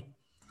light.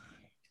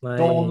 Like,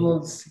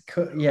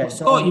 yeah,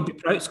 Scott,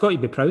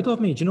 you'd be proud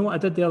of me. Do you know what I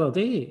did the other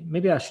day?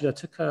 Maybe I should have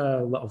took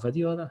a little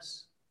video of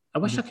this. I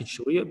wish I could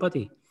show you it,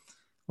 buddy.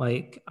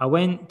 Like, I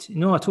went, you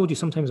know, I told you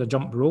sometimes I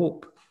jump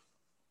rope.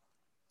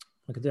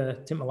 I could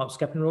take my little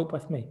skipping rope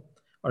with me.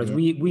 Or as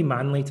we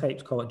manly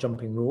types call it,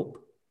 jumping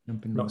rope.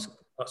 Not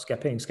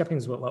skipping. Skipping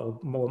is what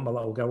my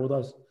little girl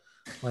does.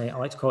 Like, I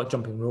like to call it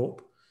jumping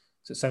rope,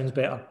 so it sounds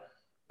better.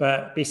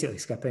 but basically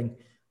skipping.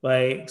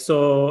 Like,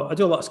 so I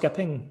do a lot of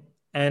skipping,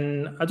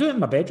 and I do it in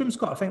my bedroom,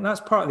 Scott. I think that's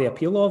part of the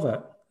appeal of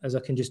it, is I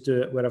can just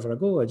do it wherever I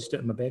go. I just do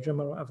it in my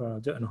bedroom or whatever. I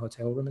do it in a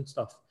hotel room and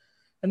stuff.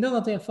 And the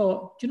other day I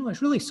thought, do you know,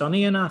 it's really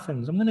sunny in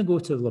Athens. I'm going to go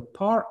to the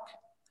park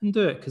and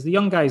do it, because the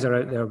young guys are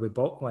out there with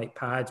like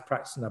pads,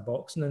 practicing their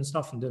boxing and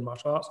stuff and doing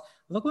martial arts.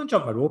 I'll go and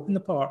jump my rope in the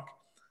park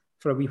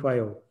for a wee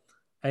while.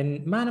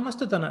 And man, I must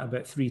have done it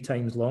about 3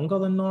 times longer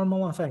than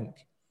normal, I think.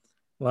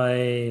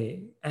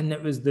 Like, and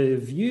the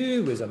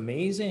view was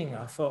amazing.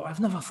 I thought, I've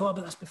never thought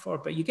about this before,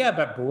 but you get a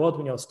bit bored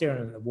when you're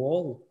staring at the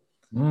wall,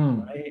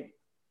 right?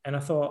 And I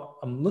thought,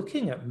 I'm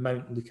looking at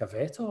Mount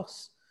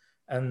Lycabettos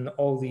and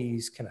all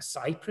these kind of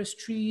cypress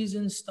trees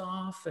and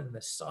stuff, and the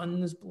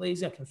sun's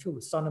blazing. I can feel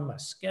the sun in my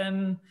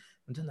skin.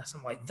 I'm doing this.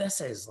 I'm like, this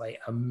is like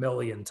a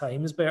million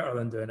times better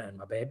than doing it in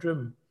my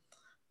bedroom.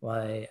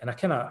 Like, and I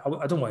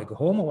don't want to go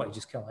home. I want to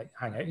just kind of like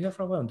hang out here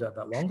for a while and do it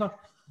a bit longer.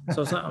 So I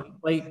was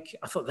like,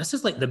 I thought this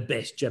is like the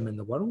best gym in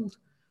the world.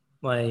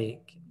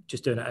 Like,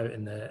 just doing it out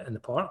in the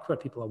park where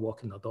people are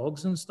walking their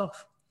dogs and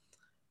stuff.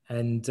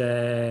 And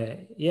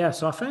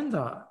so I found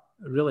that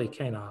really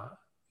kind of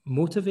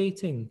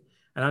motivating.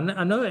 And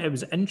I know it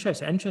was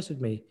interested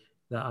me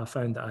that I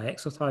found that I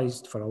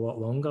exercised for a lot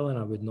longer than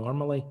I would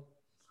normally.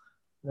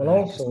 Well,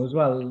 also as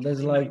well,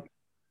 there's like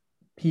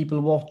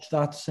people watch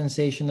that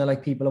sensation. They're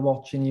like, people are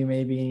watching you,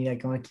 maybe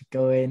like, I want to keep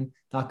going.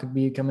 That could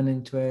be coming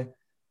into it.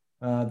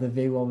 The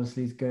view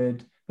obviously is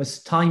good,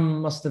 but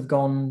time must have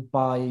gone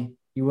by.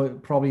 You were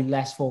probably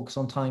less focused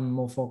on time,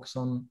 more focused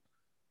on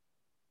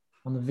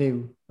the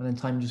view, and then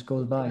time just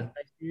goes by.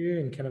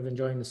 And kind of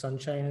enjoying the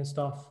sunshine and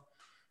stuff.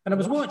 And I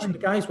was watching the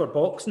guys were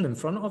boxing in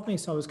front of me,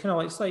 so I was kind of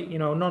like, it's like, you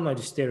know, normally I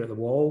just stare at the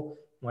wall,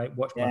 like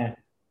watch my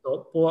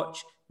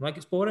stopwatch. I'm like,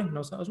 it's boring. And I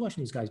was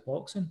watching these guys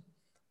boxing,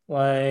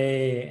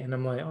 like, and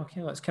I'm like,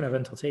 okay, that's kind of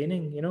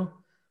entertaining, you know.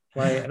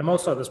 Like, and I'm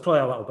also, there's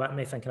probably a little bit of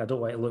me thinking, I don't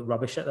want to look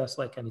rubbish at this.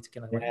 Like, I need to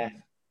kind of like,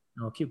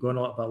 you know, keep going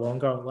a little bit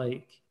longer.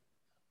 Like,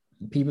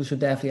 people should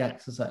definitely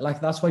exercise. Like,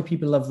 that's why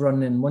people love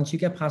running. Once you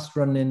get past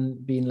running,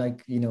 being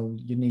like, you know,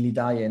 you're nearly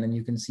dying, and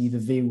you can see the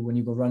view when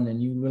you go running,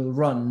 you will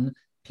run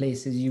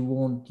places you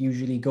won't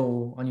usually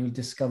go, and you'll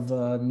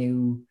discover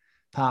new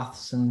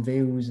paths and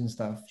views and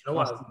stuff. You know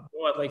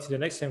what I'd like to do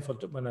next time for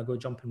when I go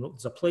jumping rope?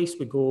 There's a place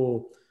we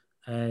go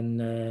in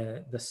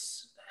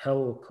this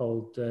hill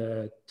called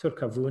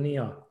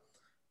Turcavunia.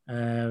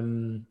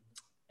 And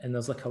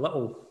there's like a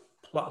little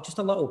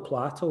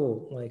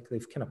plateau, like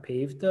they've kind of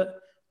paved it, a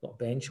little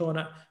bench on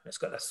it. And it's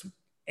got this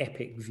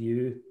epic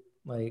view,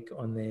 like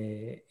on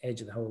the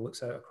edge of the hill, it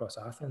looks out across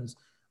Athens.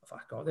 If I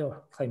got there,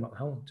 I'd climb up the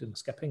hill, do my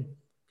skipping,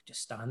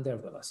 just stand there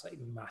with this like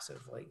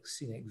massive like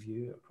scenic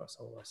view across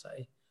the whole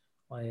city.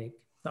 Like,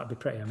 that'd be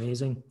pretty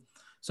amazing.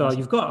 So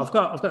I've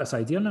got this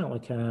idea now,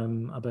 like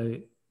about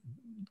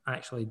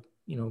actually,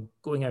 you know,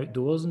 going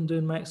outdoors and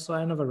doing my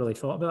exercise. I never really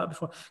thought about that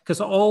before,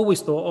 because I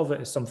always thought of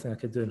it as something I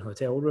could do in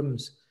hotel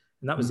rooms,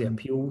 and that was the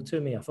appeal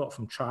to me. I thought,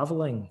 from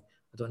traveling,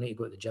 I don't need to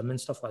go to the gym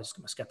and stuff. I just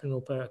get my skipping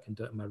rope out, I can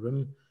do it in my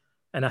room.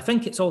 And I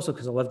think it's also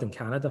because I lived in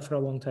Canada for a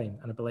long time,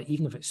 and I'd be like,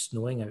 even if it's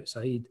snowing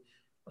outside,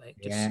 like,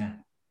 just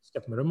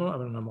skip my room or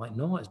whatever. And I'm like,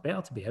 no, it's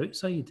better to be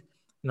outside.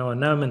 No,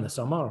 and now I'm in the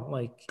summer,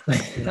 like,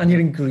 and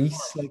you're in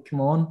Greece, like,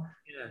 come on.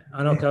 Yeah,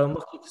 I know, I'm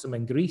lucky because I'm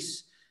in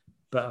Greece.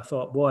 But I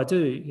thought, well, I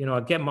do, you know,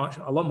 I get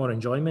a lot more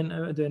enjoyment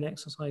out of doing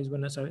exercise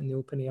when it's out in the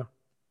open air.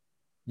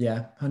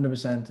 Yeah,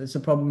 100%. It's a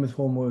problem with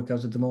home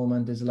workouts at the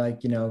moment, is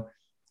like, you know,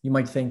 you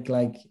might think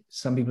like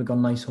some people have got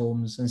nice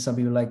homes, and some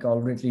people like,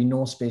 literally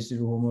no space to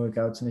do home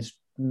workouts,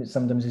 and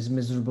sometimes it's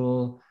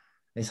miserable.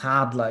 It's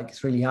hard, like,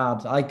 it's really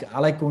hard. I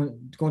like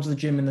going to the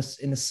gym in the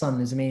sun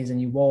is amazing.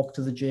 You walk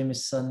to the gym,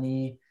 it's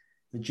sunny,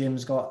 the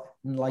gym's got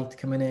light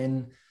coming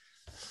in.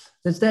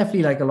 There's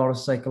definitely like a lot of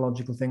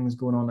psychological things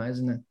going on,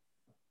 isn't it?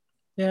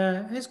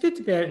 Yeah, it's good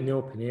to be out in the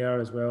open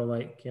air as well,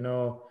 like, you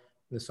know,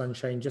 the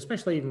sunshine,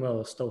 especially even while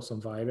there's still some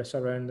virus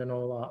around and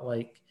all that.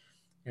 Like,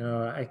 you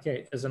know,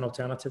 as an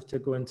alternative to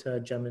going to a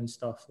gym and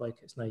stuff, like,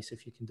 it's nice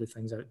if you can do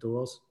things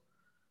outdoors.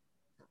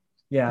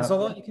 Yeah, there's a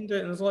lot you can do.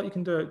 There's a lot you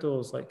can do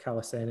outdoors, like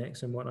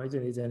calisthenics and whatnot. You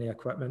don't need any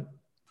equipment.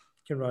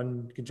 You can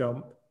run, you can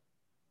jump.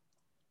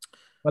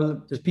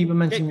 Well, just people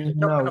mentioning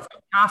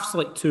calves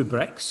like 2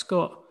 bricks,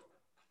 Scott.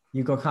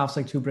 You got calves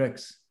like 2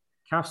 bricks.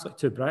 Calves like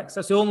 2 bricks.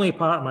 That's the only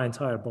part of my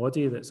entire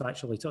body that's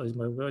actually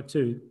my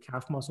 2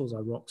 calf muscles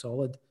are rock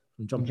solid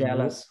from jumping. I'm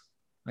jealous.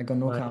 I got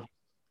no calf.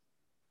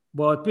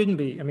 Well, it wouldn't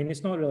be. I mean,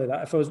 it's not really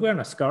that. If I was wearing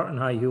a skirt and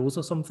high heels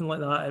or something like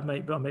that, I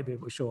might be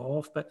able to show it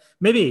off. But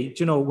maybe, do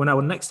you know,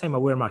 next time I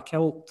wear my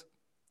kilt,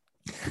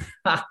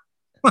 there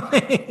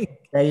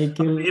you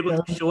go. I'll be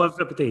able to show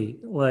everybody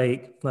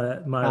like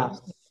my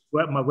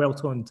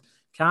well-toned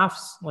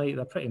calves. Like,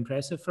 they're pretty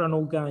impressive for an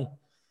old guy.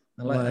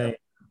 I like that.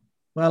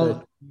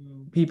 Well,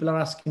 people are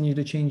asking you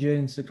to change your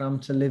Instagram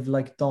to Live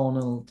Like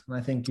Donald, and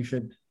I think you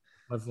should.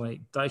 Live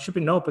like that. It should be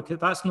because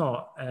that's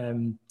not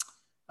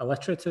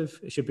alliterative.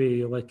 It should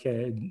be like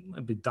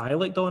it'd be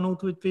Dialect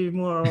Donald would be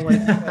more like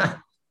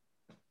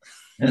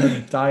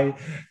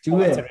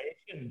do it.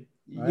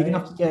 You're gonna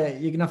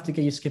have to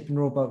get your skipping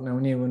rope out now,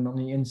 new and on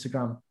the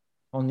Instagram,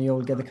 on the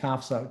old get the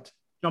calves out.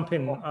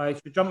 I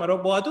should jump it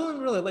up. Well, I don't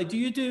really like. Do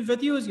you do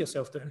videos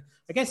yourself doing?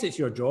 I guess it's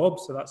your job,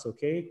 so that's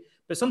okay.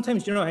 But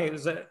sometimes, you know,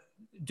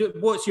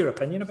 what's your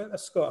opinion about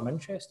this, Scott? I'm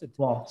interested.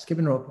 Well,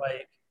 skipping rope,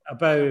 like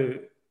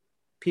about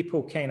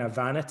people kind of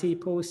vanity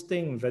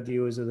posting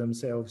videos of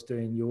themselves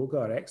doing yoga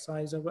or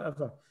exercise or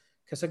whatever,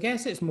 because I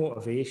guess it's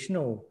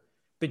motivational.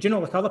 But you know,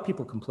 like other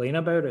people complain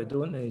about it,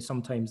 don't they?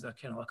 Sometimes they're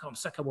kind of like, oh, I'm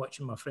sick of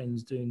watching my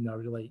friends doing their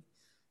like,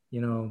 you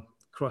know,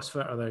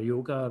 CrossFit or their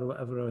yoga or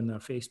whatever on their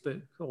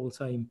Facebook all the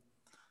time.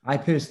 I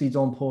personally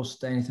don't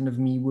post anything of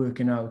me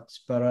working out,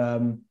 but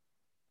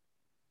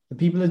the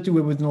people that do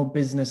it with no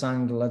business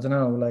angle, I don't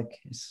know, like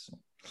it's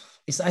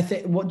I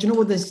think, what do you know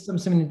what, there's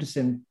something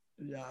interesting.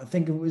 I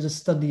think it was a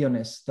study on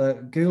this. The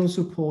girls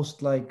who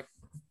post like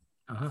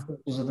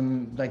photos of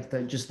them, like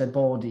just their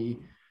body,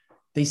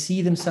 they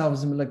see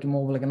themselves like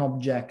more like an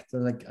object,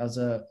 like as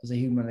a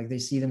human. Like they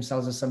see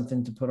themselves as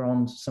something to put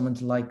on, someone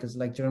to like, as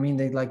like, do you know what I mean?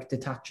 They like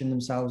detaching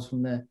themselves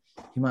from their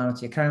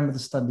humanity. I can't remember the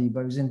study, but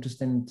it was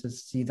interesting to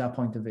see that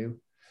point of view.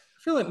 I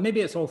feel like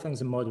maybe it's all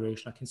things in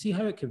moderation. I can see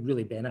how it could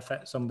really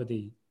benefit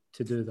somebody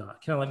to do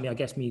that. Kind of like me, I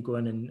guess me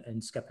going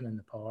and skipping in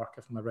the park,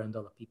 if I'm around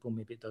other people,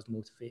 maybe it does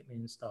motivate me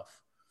and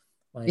stuff.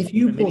 Like, if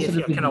you posted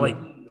a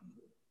video,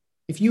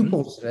 if you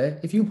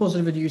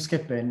posted a video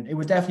skipping, it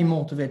would definitely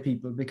motivate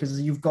people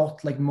because you've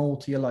got like more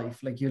to your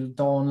life. Like you'll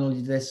Donald,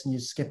 you this and you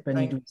skipping,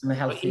 you do something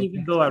healthy. But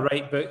even though I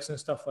write books and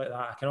stuff like that,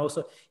 I can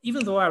also,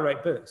 even though I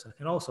write books, I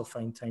can also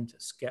find time to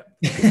skip.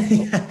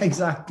 Yeah,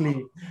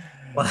 exactly.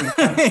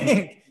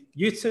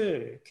 You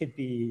too could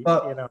be,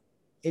 but you know.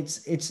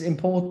 It's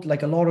important.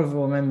 Like a lot of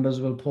our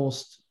members will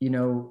post, you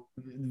know,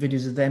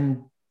 videos of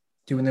them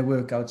doing their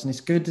workouts, and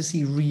it's good to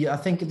see I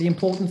think the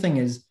important thing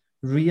is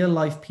real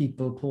life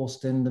people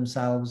posting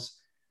themselves,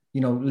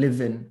 you know,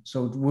 living.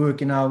 So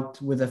working out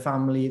with their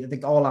family, I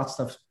think all that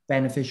stuff's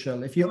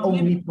beneficial. If you're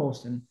only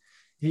posting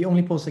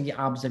like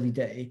your abs every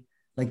day,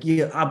 like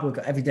your ab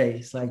workout every day,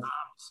 it's like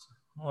abs.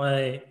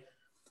 Like,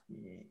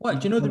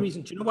 what? Do you know the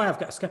reason? Do you know why I've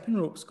got a skipping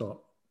rope, Scott?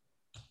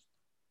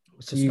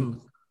 It's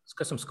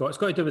because I'm Scottish. It's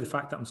got to do with the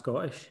fact that I'm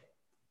Scottish,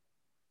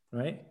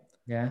 right?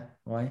 Yeah.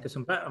 Why? Because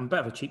I'm a bit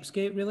of a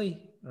cheapskate,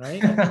 really,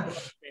 right?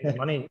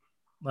 Money,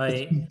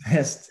 like.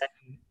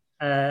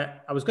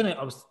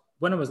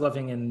 When I was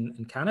living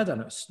in Canada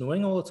and it was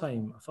snowing all the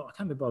time, I thought, I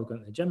can't be bothered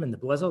going to the gym in the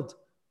blizzard,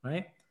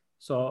 right?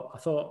 So I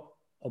thought,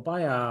 I'll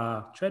buy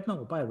a treadmill,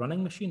 I'll buy a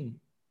running machine.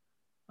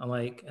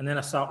 And then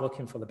I start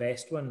looking for the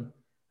best one.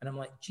 And I'm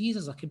like,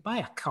 Jesus, I could buy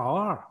a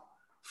car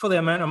for the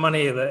amount of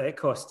money that it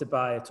costs to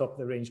buy a top of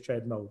the range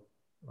treadmill,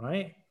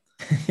 right?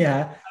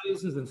 Yeah.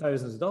 Thousands and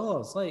thousands of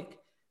dollars. Like,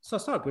 so I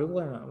started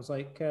Googling it. I was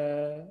like,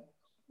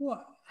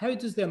 how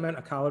does the amount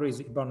of calories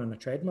that you burn on a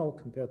treadmill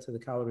compare to the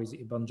calories that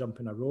you burn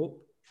jumping a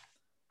rope?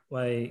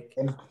 Like,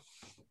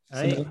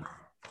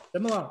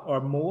 similar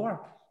or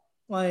more,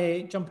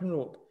 like jumping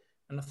rope.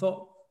 And I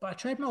thought, but a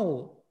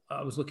treadmill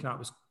I was looking at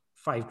was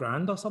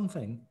 $5,000 or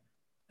something,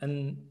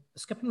 and the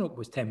skipping rope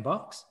was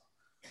 $10.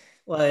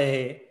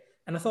 Like,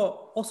 and I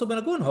thought, also when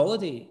I go on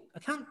holiday, I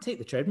can't take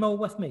the treadmill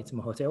with me to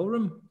my hotel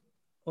room.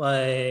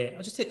 Like,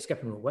 I'll just take the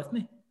skipping rope with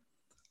me.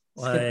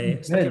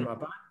 Like, stick it in my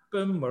bag.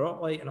 Boom, we're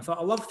up. Like, and I thought,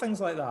 I love things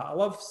like that. I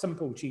love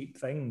simple, cheap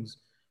things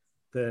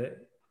that,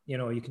 you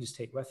know, you can just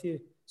take with you.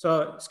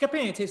 So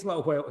skipping, it takes a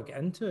little while to get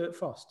into it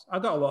first. I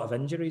got a lot of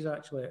injuries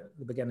actually at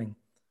the beginning.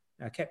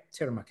 I kept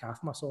tearing my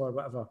calf muscle or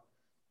whatever.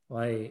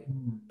 Like,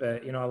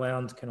 but you know, I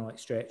learned to kind of like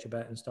stretch a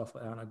bit and stuff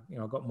like that.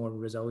 And I got more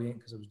resilient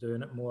because I was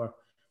doing it more.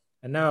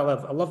 And now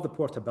I love the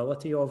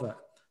portability of it.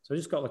 So I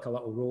just got like a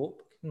little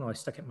rope, you know, I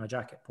stick it in my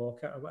jacket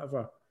pocket or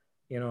whatever.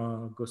 You know,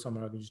 I'll go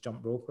somewhere, I can just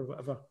jump rope or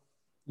whatever.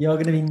 You're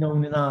going to be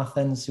known in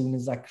Athens soon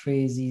as that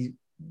crazy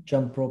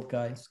jump rope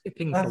guy.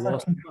 Skipping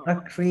philosopher.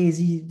 That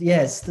crazy,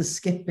 yes, the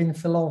skipping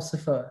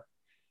philosopher.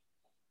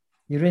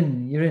 You're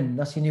in.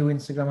 That's your new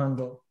Instagram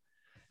handle.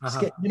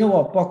 You know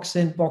what?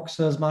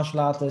 Boxers,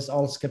 martial artists,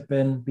 all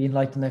skipping, being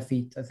light on their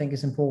feet. I think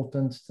it's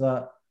important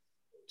that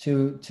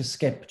to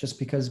skip, just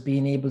because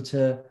being able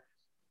to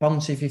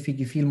bounce off your feet,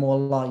 you feel more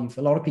alive.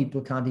 A lot of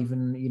people can't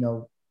even, you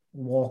know,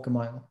 walk a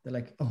mile. They're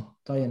like, oh,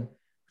 dying,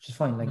 which is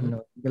fine. Like, you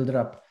know, build it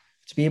up.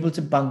 To be able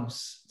to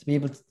bounce,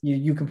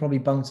 you can probably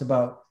bounce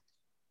about.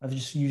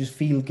 You just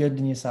feel good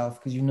in yourself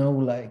because you know,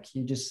 like,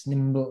 you're just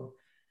nimble.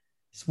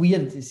 It's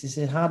weird.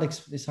 It's hard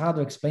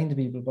to explain to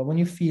people, but when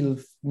you feel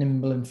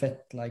nimble and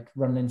fit, like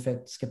running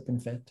fit, skipping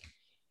fit,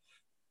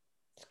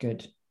 it's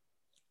good.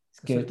 It's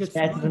good. It's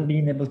better than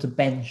being able to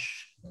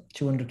bench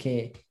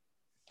 200k.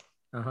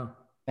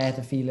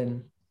 Better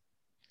feeling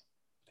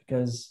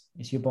because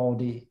it's your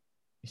body.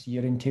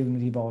 You're in tune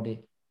with your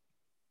body.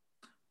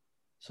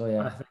 So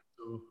yeah.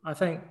 I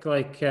think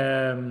like,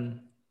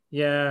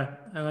 yeah,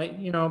 and like,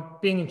 you know,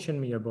 being in tune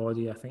with your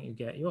body, I think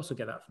you also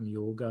get that from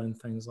yoga and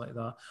things like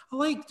that. I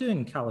like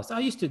doing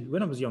calisthenics.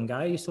 When I was a young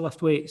guy, I used to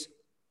lift weights,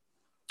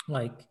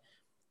 like,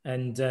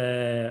 and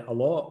a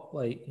lot,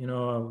 like, you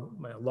know,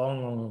 a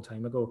long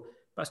time ago.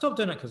 But I stopped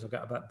doing it because I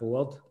got a bit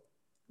bored.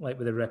 like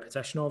with the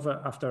repetition of it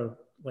after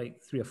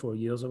like 3 or 4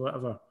 years or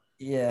whatever.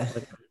 Yeah.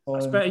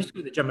 Like, I used to go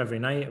to the gym every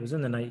night. I was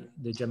in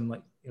the gym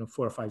like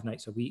 4 or 5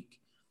 nights a week.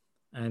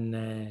 And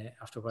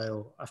after a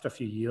while, after a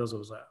few years, I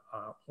was like, oh,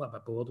 I'm a little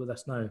bit bored with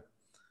this now.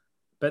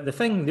 But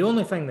the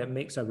only thing that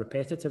makes a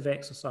repetitive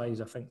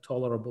exercise, I think,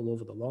 tolerable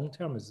over the long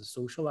term is the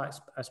social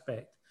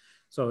aspect.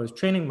 So I was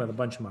training with a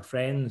bunch of my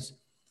friends,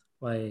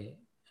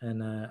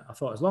 and I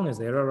thought as long as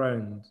they're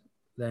around,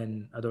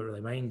 then I don't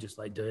really mind just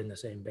like doing the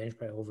same bench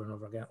press over and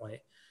over again,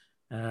 like,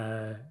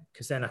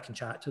 because then I can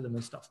chat to them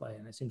and stuff like,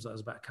 and it seems like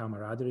there's a bit of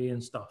camaraderie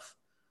and stuff.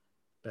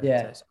 But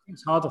yeah,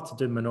 it's harder to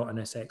do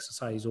monotonous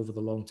exercise over the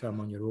long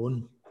term on your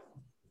own.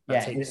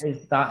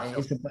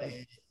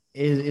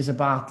 Is a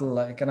battle,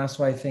 like, and that's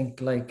why I think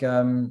like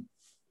a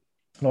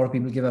lot of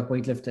people give up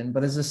weightlifting.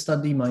 But there's a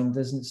study,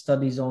 there's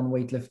studies on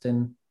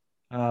weightlifting,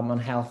 on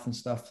health and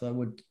stuff that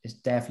would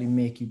definitely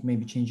make you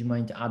maybe change your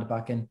mind to add it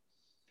back in.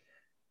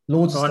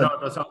 Loads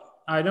of stuff.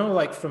 I know,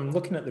 like from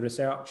looking at the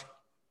research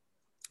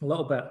a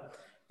little bit,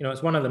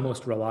 it's one of the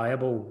most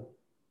reliable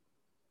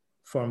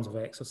forms of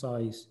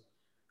exercise.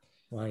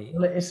 Like,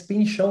 well, it's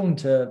been shown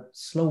to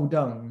slow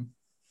down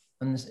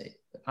and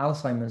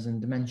Alzheimer's and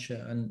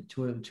dementia, and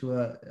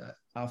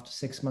after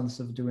 6 months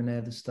of doing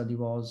it, the study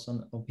was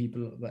on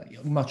people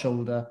much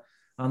older,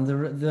 and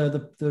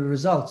the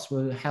results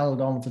were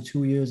held on for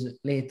 2 years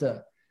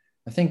later.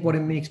 I think what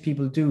it makes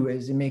people do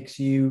is it makes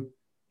you,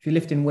 if you're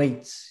lifting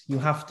weights, you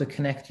have to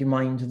connect your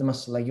mind to the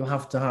muscle. Like, you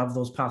have to have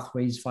those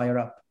pathways fire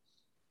up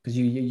because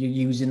you're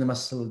using the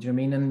muscle. Do you know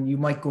what I mean? And you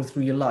might go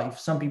through your life.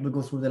 Some people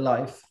go through their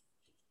life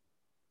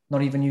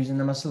not even using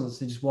the muscles.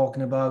 They're just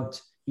walking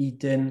about,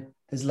 eating.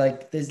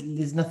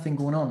 There's nothing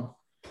going on.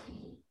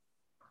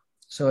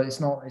 So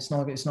it's not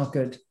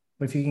good.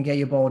 But if you can get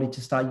your body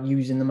to start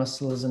using the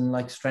muscles and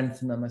like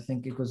strengthen them, I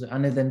think it goes.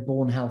 And then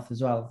bone health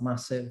as well,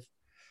 massive.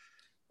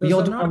 But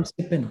you're doing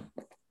skipping.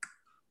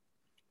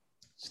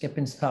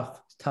 Skipping's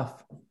tough. It's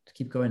tough to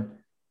keep going.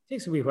 It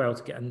takes a wee while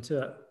to get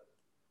into it.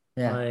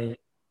 Yeah.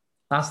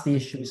 That's the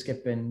issue with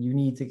skipping. You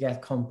need to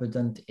get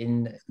confident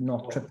in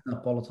not tripping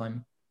up all the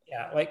time.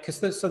 Yeah, like, because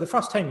the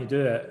first time you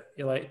do it,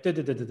 you're like, and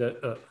then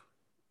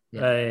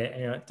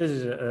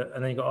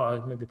you go,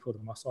 oh, maybe pull the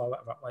muscle or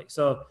whatever. Like,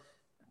 so,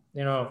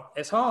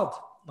 it's hard,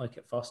 like,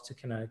 at first to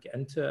kind of get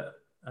into it.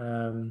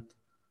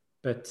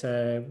 But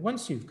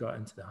once you've got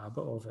into the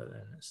habit of it,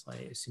 then it's like,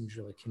 it seems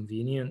really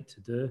convenient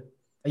to do.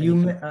 Do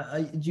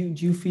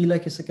you feel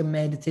like it's like a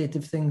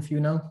meditative thing for you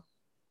now?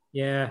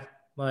 Yeah,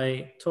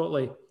 like,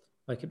 totally.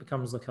 Like, it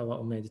becomes like a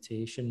little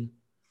meditation.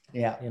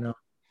 Yeah.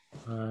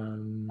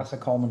 That's a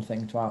common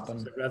thing to happen.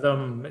 It's a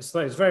rhythm. It's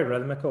very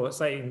rhythmical. It's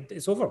like,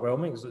 it's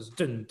overwhelming. It's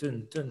dun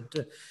dun dun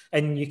dun,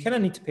 and you kind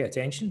of need to pay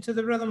attention to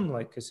the rhythm,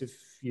 like, because if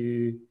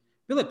you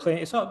feel like playing,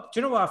 it's not. Do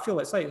you know what I feel?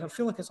 It's like, I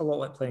feel like it's a lot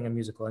like playing a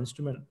musical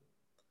instrument.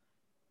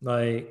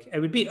 Like, it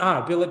would be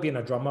like being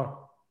a drummer.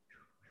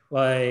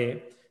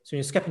 Like, so when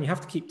you're skipping, you have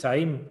to keep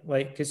time.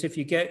 Like, because if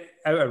you get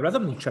out of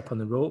rhythm, you trip on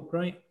the rope,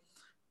 right?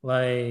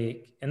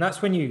 Like, and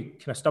that's when you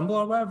kind of stumble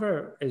or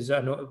whatever, is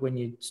when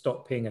you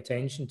stop paying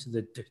attention to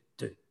the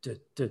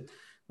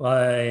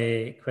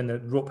like when the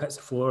rope hits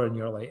the floor and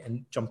you're like,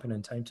 and jumping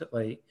in time to,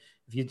 like,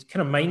 if you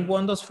kind of mind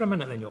wanders for a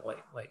minute, then you're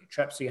like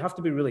trip. So you have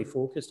to be really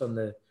focused on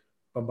the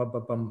bum bum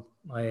bum bum,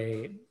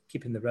 like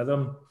keeping the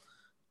rhythm.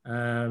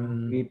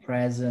 Be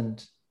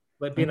present.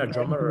 Like being a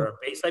drummer or a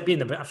bass, I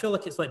feel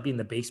like it's like being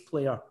the bass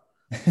player.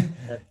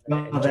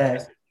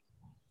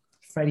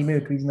 Freddie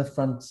Mercury's in the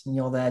front and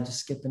you're there just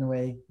skipping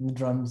away in the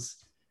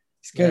drums.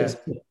 It's good.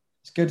 Yeah.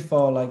 It's good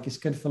for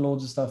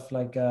loads of stuff,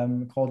 like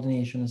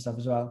coordination and stuff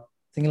as well.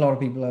 I think a lot of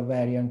people are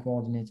very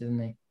uncoordinated, aren't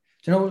they?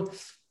 Do you know,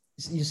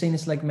 you're saying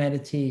it's like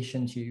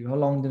meditation to you. How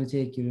long did it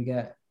take you to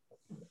get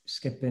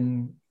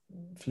skipping,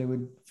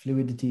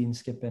 fluidity and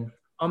skipping?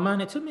 Oh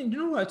man, it took me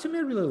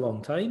a really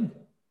long time.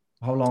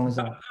 How long is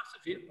that?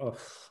 I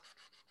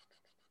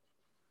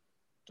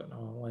don't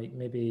know, like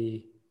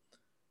maybe...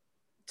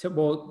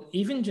 Well,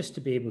 even just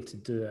to be able to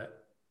do it,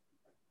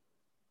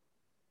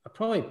 it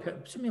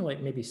took me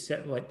like maybe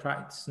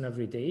practicing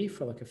every day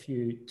for like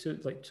 2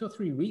 or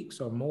 3 weeks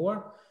or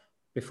more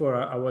before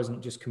I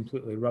wasn't just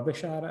completely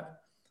rubbish at it.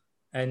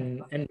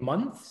 And in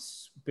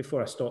months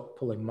before I stopped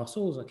pulling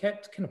muscles, I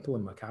kept kind of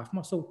pulling my calf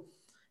muscle,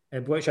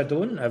 which I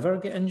don't ever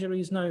get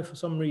injuries now for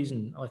some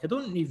reason. Like, I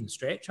don't even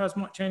stretch as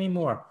much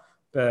anymore,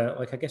 but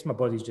like, I guess my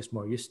body's just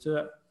more used to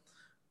it.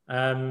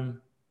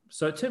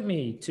 So it took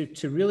me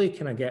to really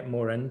kind of get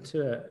more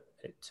into it.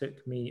 It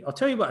took me, I'll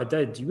tell you what I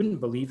did. You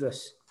wouldn't believe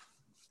this,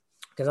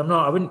 because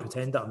I wouldn't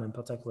pretend that I'm in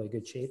particularly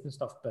good shape and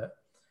stuff. But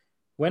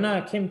when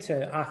I came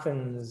to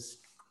Athens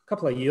a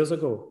couple of years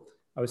ago,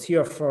 I was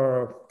here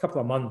for a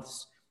couple of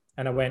months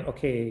and I went,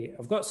 okay,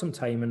 I've got some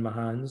time in my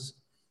hands.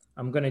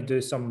 I'm going to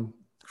do some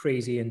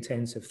crazy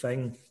intensive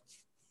thing.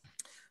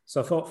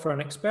 So I thought, for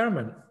an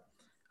experiment,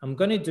 I'm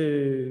going to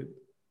do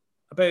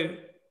about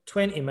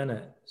 20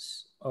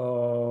 minutes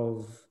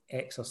of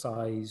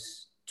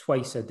exercise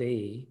twice a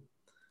day,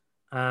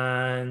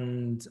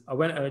 And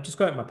I just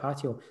got out my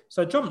patio.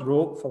 So I jumped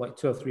rope for like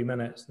 2 or 3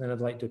 minutes, and then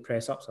I'd like do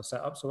press ups or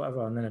sit ups or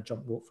whatever. And then I'd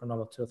jump rope for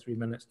another 2 or 3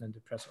 minutes, and then do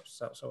press ups,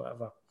 sit ups or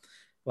whatever.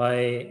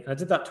 Like, I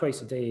did that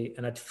twice a day,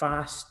 and I'd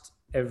fast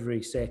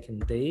every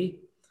second day.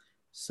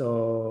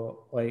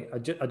 So like,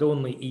 I'd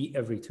only eat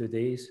every 2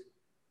 days,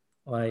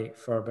 like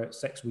for about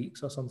 6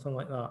 weeks or something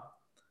like that.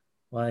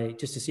 Like,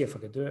 just to see if I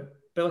could do it.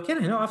 But like,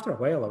 you know, after a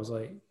while, I was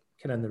like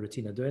kind of in the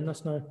routine of doing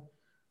this now.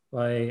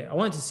 Like, I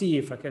wanted to see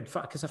if I could,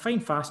 because I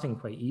find fasting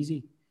quite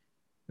easy.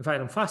 In fact,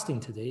 I'm fasting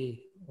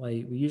today.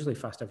 Like, we usually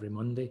fast every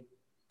Monday.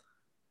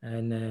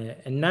 And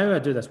now I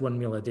do this 1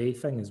 meal a day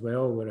thing as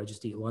well, where I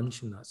just eat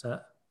lunch and that's it.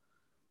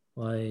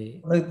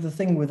 Like the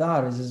thing with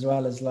that is as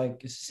well is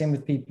like, it's the same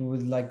with people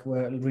with like,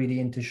 we're really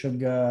into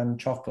sugar and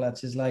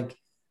chocolates, is like,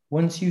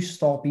 once you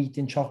stop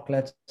eating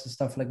chocolates and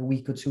stuff like a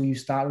week or two, you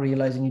start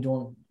realizing you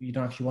don't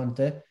actually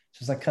want it. So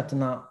it's like cutting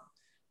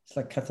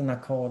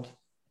that cord.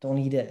 Don't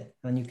eat it,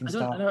 and you can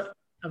start.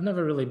 I've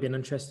never really been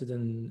interested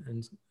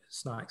in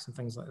snacks and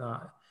things like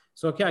that.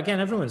 So okay, again,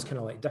 everyone's kind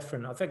of like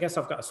different. I guess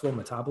I've got a slow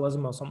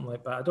metabolism or something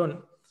like that. I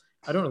don't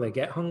really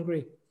get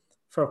hungry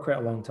for quite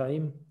a long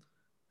time.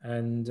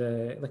 And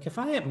like, if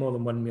I ate more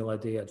than 1 meal a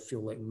day, I'd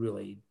feel like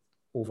really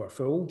over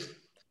full.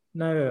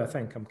 Now I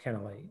think I'm kind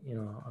of like, you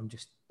know, I'm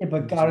just. Yeah,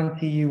 but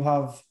guarantee you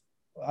have.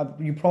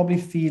 You probably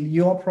feel,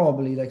 you're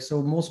probably like,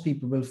 so most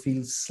people will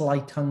feel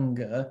slight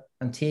hunger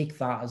and take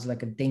that as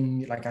like a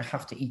ding, like I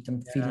have to eat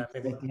and feel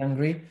slightly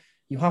hungry.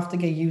 You have to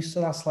get used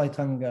to that slight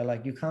hunger.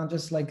 Like, you can't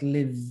just like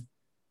live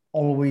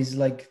always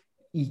like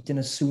eating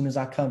as soon as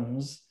that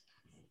comes.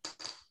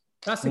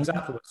 That's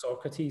exactly what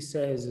Socrates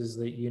says, is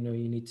that, you know,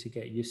 you need to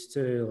get used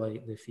to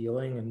like the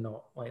feeling, and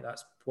not like,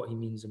 that's what he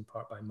means in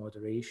part by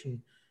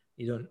moderation.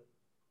 You don't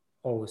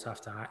always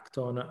have to act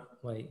on it.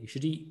 Like, you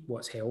should eat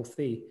what's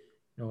healthy.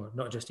 No,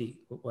 not just eat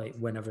like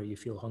whenever you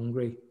feel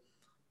hungry.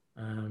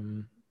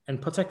 In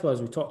particular,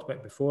 as we talked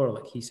about before,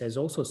 like he says,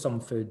 also some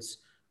foods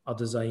are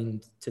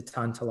designed to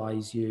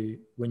tantalize you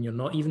when you're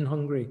not even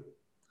hungry.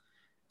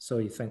 So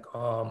you think,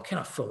 oh, I'm kind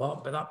of full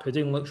up, but that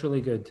pudding looks really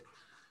good.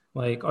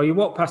 Like, or you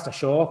walk past a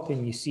shop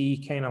and you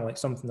see kind of like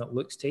something that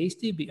looks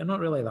tasty, but you're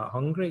not really that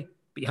hungry,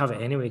 but you have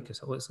it anyway because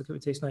it looks like it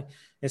would taste nice.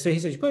 And so he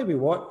says, you've got to be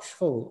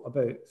watchful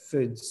about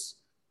foods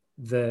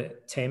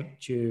that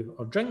tempt you,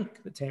 or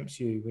drink that tempts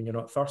you when you're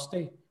not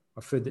thirsty,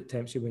 or food that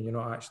tempts you when you're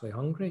not actually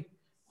hungry.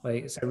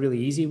 Like, it's a really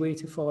easy way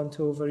to fall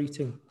into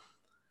overeating.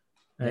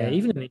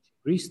 Even in ancient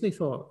Greece, they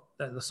thought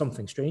that there's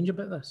something strange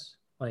about this,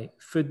 like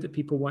food that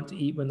people want to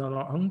eat when they're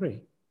not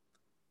hungry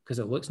because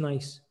it looks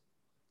nice.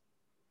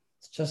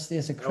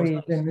 It's a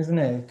craving, isn't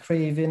it?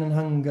 Craving and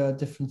hunger are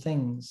different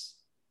things.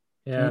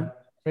 Yeah.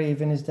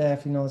 Craving is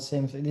definitely not the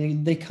same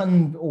thing. They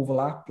can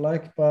overlap,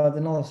 like, but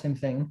they're not the same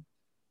thing.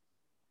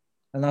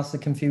 And that's the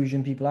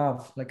confusion people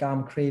have. Like,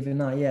 I'm craving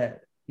that. Yeah,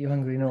 you're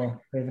hungry? No,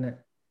 craving it.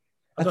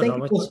 I think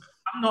know, like,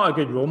 I'm not a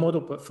good role model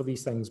but for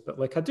these things, but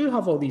like, I do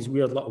have all these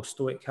weird little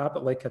stoic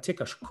habits. Like, I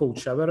take a cold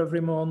shower every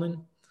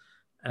morning,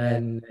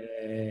 and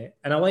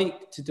I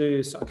like to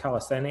do sort of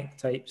calisthenic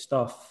type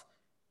stuff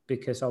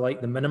because I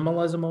like the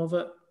minimalism of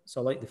it.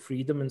 So I like the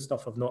freedom and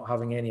stuff of not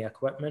having any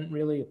equipment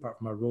really, apart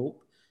from a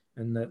rope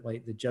and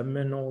the gym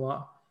and all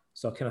that.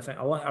 So I kind of think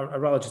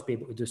I'd rather just be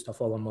able to do stuff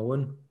all on my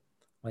own,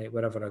 like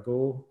wherever I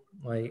go.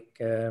 Like,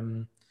 I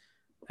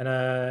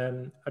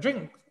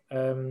drink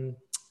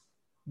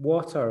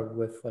water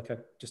with like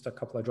just a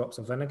couple of drops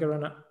of vinegar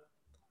in it.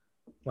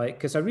 Like,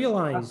 because I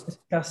realised... That's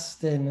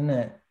disgusting, isn't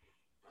it?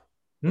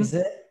 Is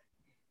it?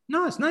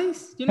 No, it's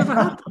nice. You never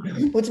had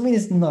that. What do you mean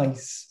it's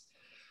nice?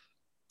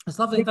 It's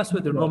lovely. That's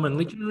what the Roman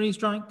legionaries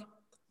drank.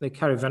 They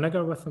carry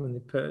vinegar with them and they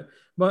put it.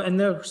 Well, and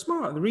they're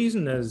smart. The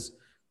reason is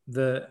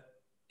that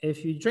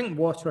if you drink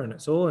water on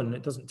its own,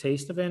 it doesn't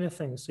taste of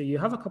anything. So you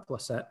have a couple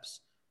of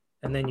sips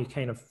and then you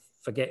kind of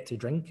forget to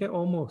drink it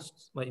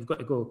almost. Like, you've got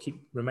to go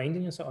keep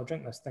reminding yourself, I'll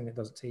drink this thing that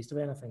doesn't taste of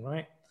anything,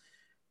 right?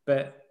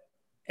 But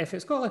if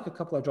it's got like a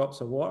couple of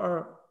drops of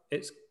water,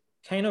 it's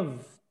kind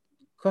of,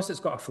 because it's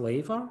got a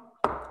flavour,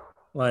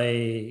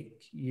 like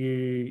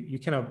you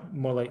kind of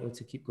more likely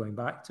to keep going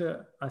back to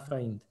it, I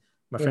find.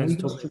 My friends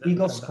told me we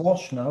got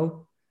squash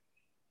now.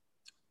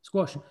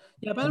 Squash.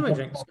 Yeah, by the way,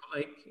 drinks,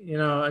 like, you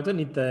know, I don't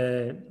need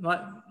the,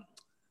 like,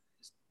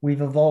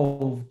 we've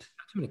evolved.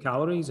 Too many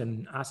calories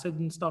and acid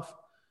and stuff.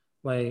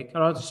 Like,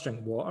 I'll just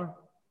drink water.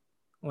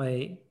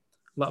 Like,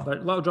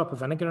 little drop of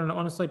vinegar in it,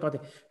 honestly, buddy.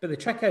 But the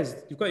trick is,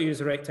 you've got to use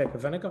the right type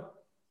of vinegar.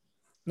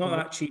 Not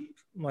that cheap,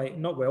 like,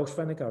 not Welsh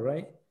vinegar,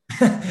 right?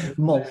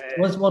 Malt.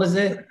 What is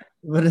it?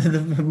 What is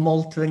the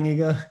malt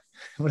vinegar?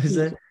 What is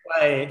it?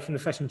 Like, from the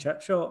fish and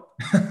chip shop.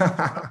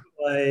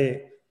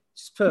 Like,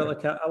 just put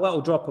like a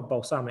little drop of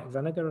balsamic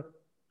vinegar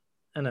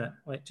in it,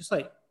 like just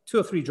like 2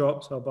 or 3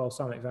 drops of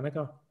balsamic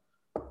vinegar,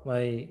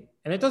 like,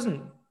 and it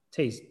doesn't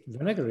taste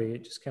vinegary.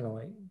 It just kind of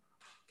like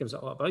gives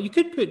it a little bit. You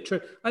could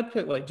put, I'd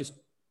put like just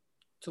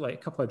to like a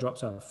couple of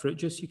drops of fruit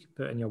juice you could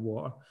put in your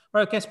water,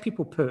 or I guess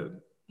people put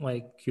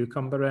like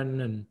cucumber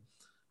in and,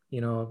 you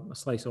know, a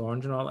slice of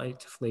orange and all, like,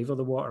 to flavour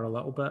the water a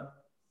little bit.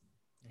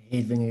 I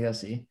hate vinegar,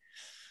 see.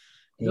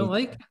 You don't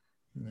like it?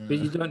 No.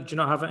 But do you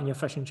not have it in your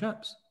fish and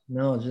chips?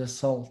 No, just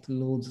salt,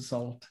 loads of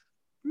salt.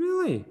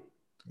 Really?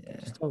 Yeah.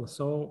 Just all the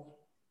salt.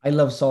 I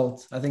love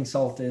salt. I think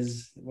salt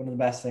is one of the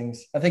best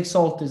things. I think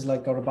salt is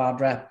like got a bad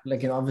rep.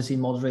 Like, obviously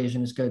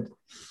moderation is good.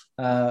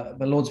 But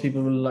loads of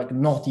people will like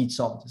not eat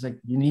salt. It's like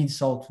you need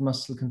salt for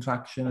muscle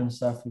contraction and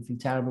stuff. You feel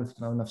terrible if you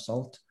don't have enough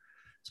salt,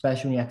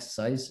 especially when you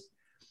exercise.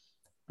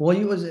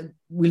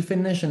 We'll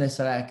finish on this,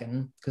 I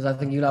reckon, because I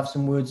think you'll have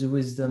some words of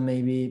wisdom,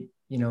 maybe,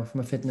 you know, from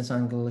a fitness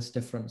angle, it's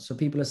different. So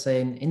people are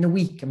saying, in the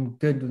week, I'm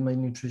good with my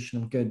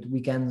nutrition, I'm good.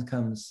 Weekend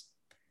comes,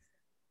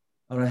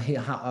 or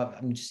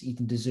I'm just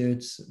eating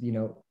desserts, you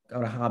know,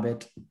 out of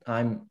habit.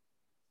 I'm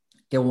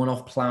going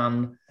off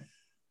plan.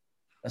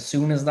 As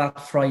soon as that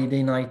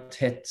Friday night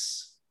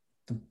hits,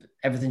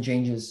 everything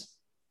changes.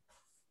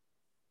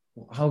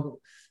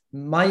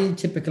 My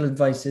typical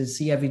advice is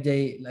see every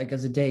day like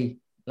as a day.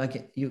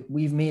 Like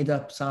we've made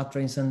up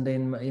Saturday and Sunday,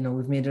 and, you know,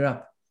 we've made it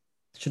up.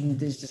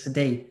 It's just a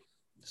day.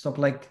 Stop,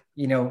 like,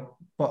 you know,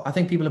 but I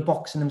think people are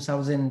boxing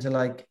themselves into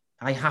like,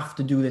 I have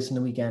to do this in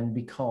the weekend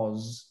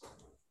because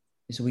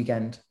it's a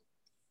weekend.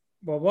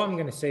 Well, what I'm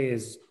going to say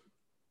is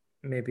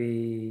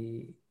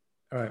maybe,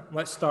 all right,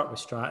 let's start with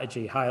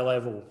strategy, high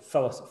level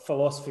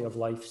philosophy of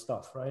life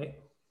stuff, right?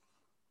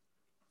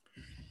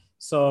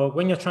 So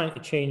when you're trying to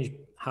change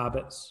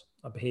habits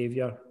or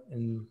behavior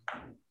in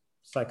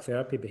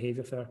psychotherapy,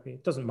 behavior therapy,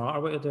 it doesn't matter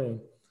what you're doing.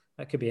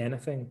 That could be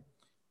anything,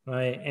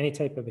 right? Any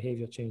type of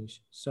behavior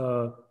change.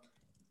 So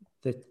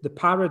the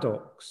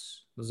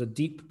paradox, there's a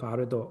deep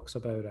paradox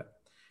about it,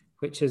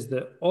 which is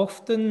that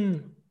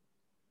often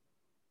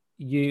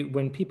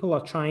when people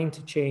are trying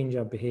to change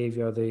a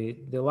behavior, they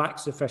lack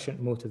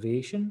sufficient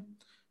motivation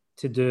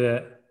to do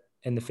it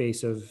in the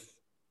face of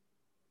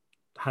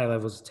high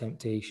levels of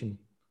temptation,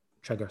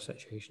 trigger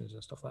situations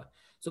and stuff like that.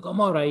 So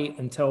I'm all right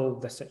until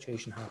this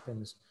situation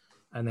happens,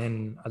 and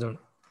then I don't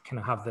kind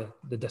of have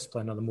the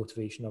discipline or the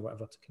motivation or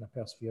whatever to kind of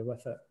persevere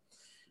with it.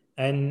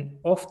 And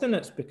often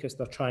it's because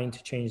they're trying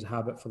to change the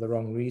habit for the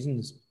wrong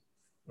reasons,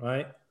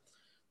 right?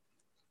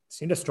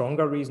 It's a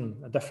stronger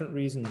reason, a different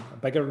reason, a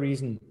bigger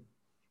reason.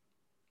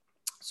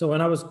 So when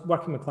I was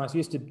working with clients, I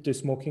used to do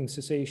smoking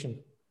cessation.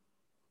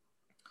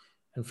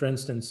 And for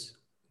instance,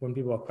 when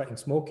people are quitting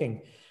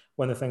smoking,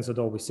 one of the things I'd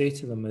always say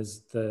to them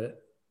is that,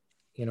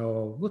 you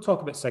know, we'll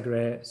talk about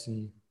cigarettes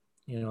and,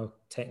 you know,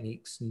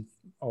 techniques and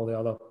all the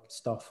other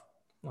stuff,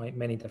 like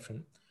many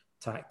different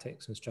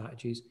tactics and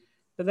strategies.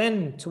 But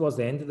then towards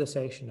the end of the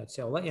session, I'd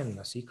say, I'll let you in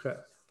a secret.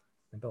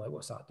 And they'd be like,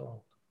 what's that,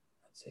 Donald?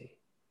 I'd say,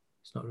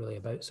 it's not really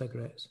about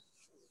cigarettes.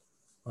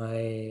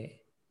 Like,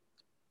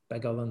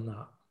 bigger than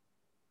that,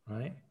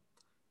 right?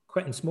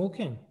 Quitting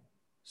smoking,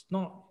 it's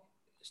not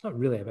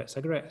really about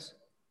cigarettes.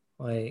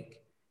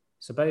 Like,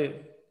 it's about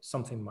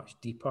something much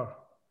deeper.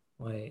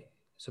 Like,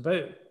 it's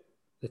about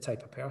the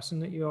type of person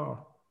that you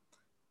are.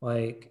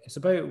 Like, it's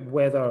about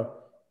whether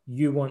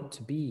you want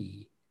to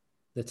be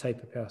the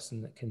type of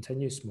person that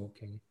continues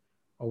smoking,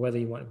 or whether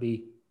you want to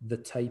be the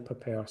type of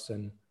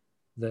person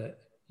that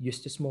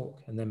used to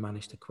smoke and then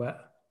managed to quit,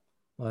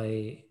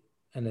 like,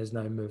 and has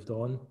now moved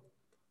on.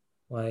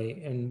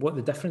 Like, and what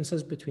the difference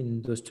is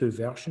between those two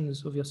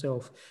versions of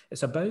yourself,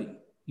 it's about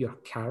your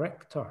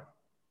character.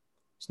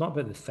 It's not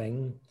about the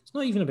thing. It's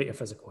not even about your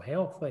physical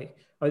health. Like,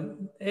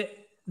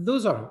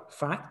 those are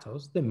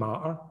factors, they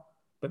matter,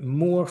 but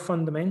more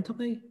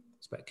fundamentally,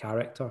 it's about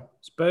character.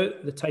 It's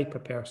about the type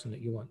of person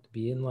that you want to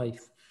be in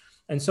life.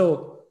 And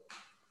so,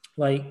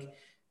 like,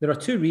 there are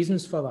two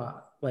reasons for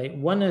that. Like,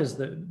 one is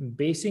that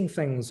basing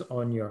things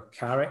on your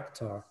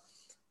character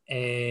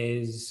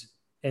is,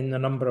 in a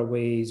number of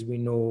ways, we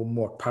know,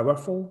 more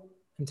powerful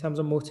in terms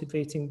of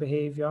motivating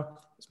behavior.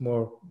 It's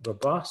more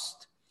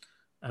robust.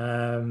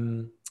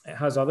 It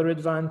has other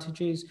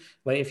advantages.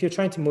 Like, if you're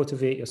trying to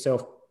motivate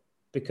yourself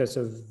because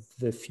of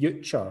the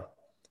future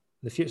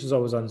is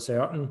always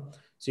uncertain.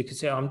 So you could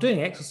say, oh, I'm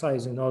doing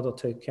exercise in order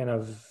to kind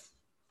of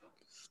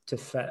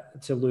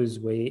to lose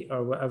weight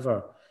or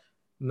whatever.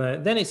 Now,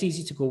 then it's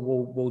easy to go,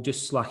 well,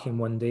 just slacking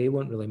one day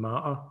won't really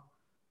matter,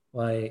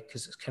 like,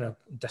 because it's kind of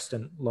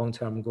distant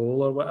long-term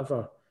goal or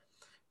whatever.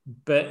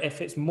 But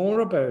if it's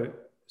more about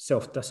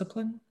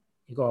self-discipline,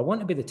 you go, I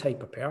want to be the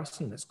type of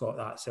person that's got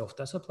that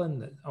self-discipline,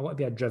 that I want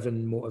to be a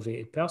driven,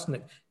 motivated person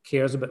that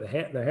cares about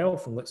their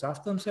health and looks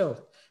after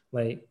themselves.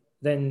 Like,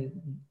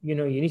 then, you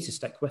know, you need to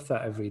stick with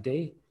that every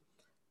day.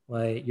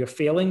 Like, you're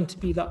failing to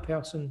be that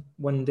person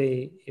one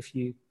day if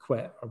you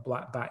quit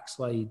or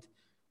backslide,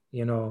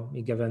 you know,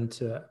 you give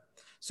into it.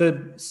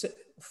 So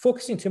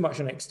focusing too much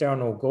on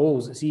external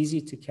goals, it's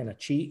easy to kind of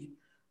cheat,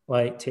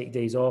 like take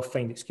days off,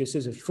 find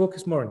excuses. If you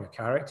focus more on your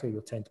character,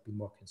 you'll tend to be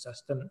more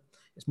consistent.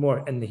 It's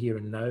more in the here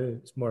and now.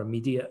 It's more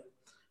immediate,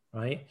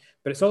 right?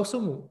 But it's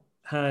also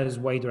has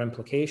wider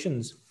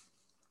implications.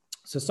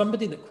 So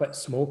somebody that quits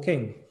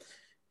smoking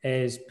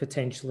is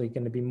potentially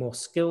going to be more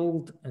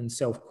skilled and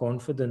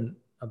self-confident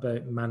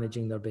about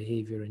managing their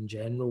behavior in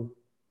general.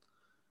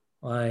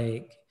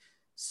 Like,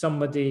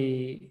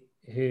 somebody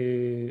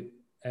who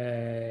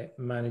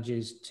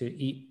manages to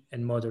eat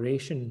in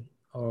moderation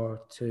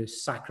or to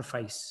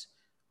sacrifice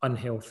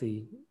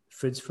unhealthy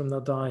foods from their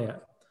diet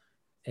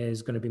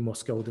is going to be more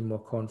skilled and more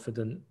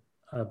confident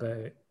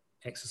about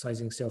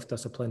exercising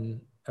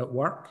self-discipline at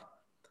work,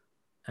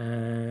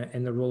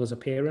 in their role as a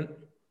parent,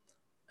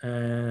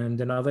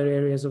 and in other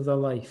areas of their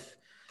life.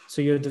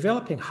 So you're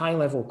developing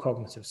high-level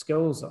cognitive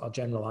skills that are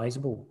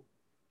generalizable,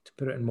 to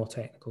put it in more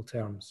technical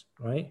terms,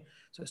 right?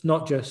 So it's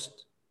not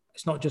just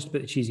about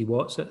the cheesy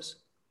Wotsits,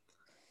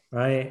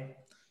 right?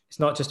 It's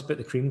not just about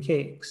the cream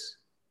cakes,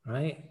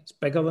 right? It's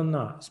bigger than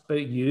that. It's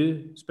about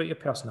you. It's about your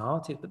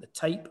personality. It's about the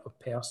type of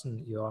person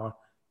that you are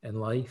in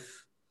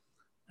life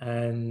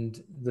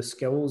and the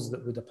skills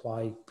that would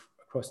apply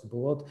across the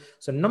board.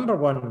 So number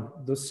one,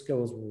 those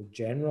skills will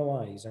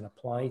generalize and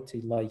apply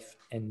to life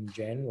in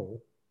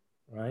general,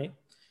 right?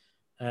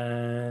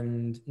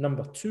 And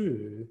number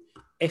two,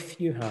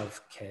 if you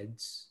have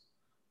kids,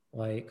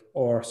 like,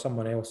 or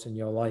someone else in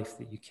your life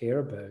that you care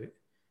about,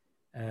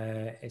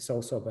 it's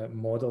also about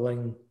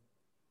modeling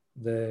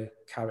the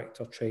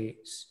character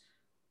traits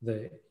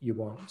that you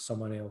want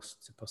someone else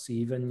to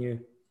perceive in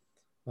you.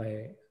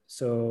 Like,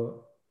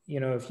 so, you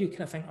know, if you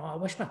kind of think, oh, I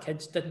wish my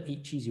kids didn't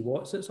eat cheesy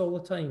Wotsits all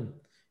the time,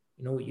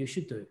 you know what you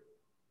should do?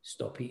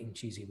 Stop eating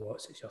cheesy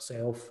Wotsits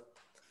yourself,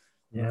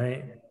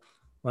 right?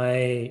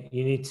 Like,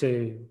 you need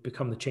to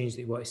become the change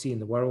that you want to see in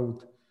the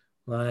world.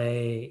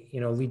 Like,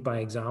 you know, lead by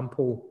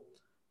example.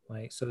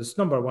 Like, so it's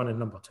number one and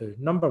number two.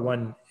 Number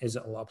one is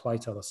it will apply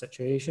to other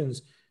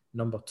situations.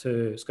 Number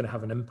two, it's going to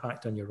have an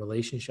impact on your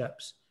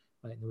relationships,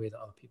 like the way that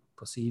other people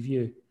perceive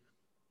you.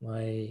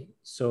 Like,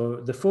 so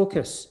the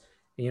focus,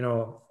 you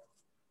know,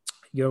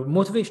 your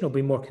motivation will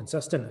be more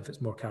consistent if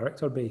it's more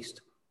character-based.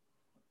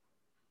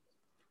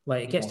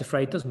 Like, it gets to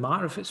Friday, it doesn't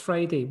matter if it's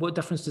Friday. What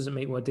difference does it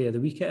make what day of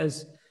the week it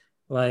is?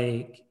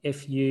 Like,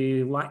 if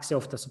you lack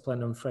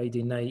self-discipline on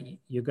Friday night,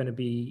 you're going to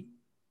be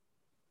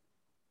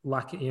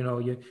lacking, you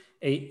know,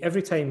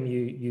 every time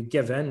you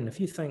give in, if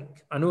you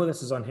think, I know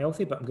this is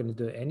unhealthy, but I'm going to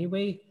do it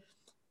anyway,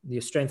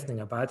 you're strengthening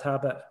a bad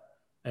habit.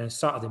 And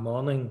Saturday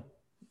morning,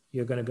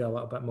 you're going to be a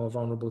little bit more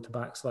vulnerable to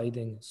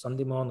backsliding.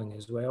 Sunday morning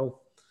as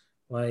well.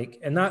 Like,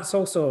 and that's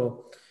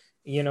also,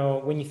 you know,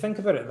 when you think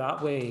about it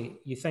that way,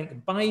 you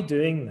think, by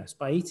doing this,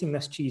 by eating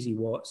this cheesy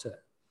Wotsit,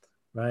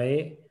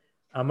 right,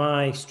 am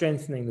I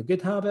strengthening the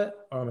good habit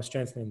or am I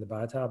strengthening the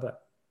bad habit?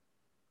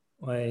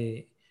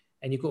 Like,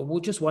 and you go, well,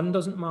 just one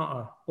doesn't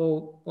matter.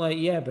 Well, like,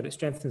 yeah, but it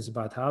strengthens the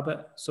bad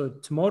habit. So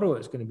tomorrow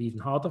it's going to be even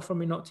harder for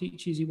me not to eat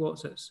cheesy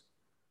Wotsits,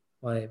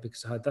 like,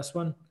 because I had this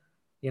one.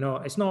 You know,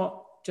 it's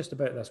not just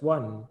about this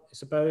one.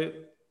 It's about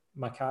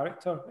my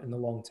character in the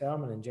long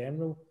term and in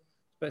general.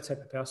 It's about the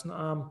type of person that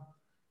I am.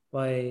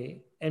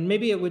 Like, and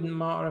maybe it wouldn't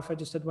matter if I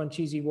just had one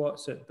cheesy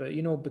Wotsit, but,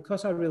 you know,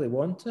 because I really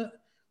want it,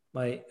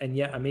 like, and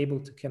yet I'm able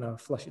to kind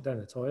of flush it down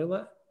the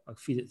toilet or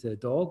feed it to the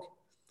dog.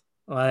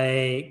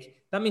 Like,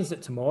 that means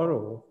that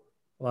tomorrow,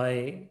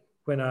 like,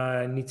 when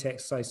I need to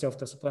exercise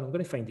self-discipline, I'm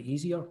going to find it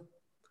easier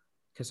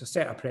because I've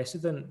set a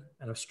precedent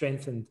and I've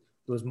strengthened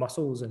those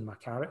muscles in my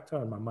character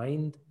and my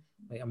mind.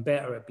 Like, I'm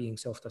better at being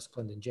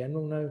self-disciplined in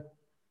general now.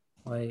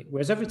 Like,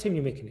 whereas every time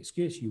you make an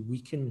excuse, you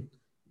weaken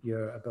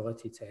your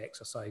ability to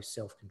exercise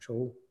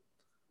self-control.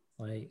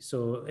 Like,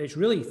 so it's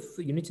really,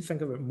 you need to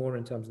think of it more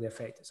in terms of the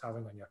effect it's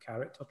having on your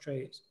character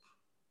traits.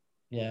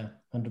 Yeah,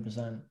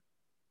 100%. I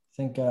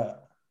think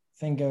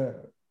a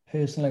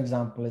personal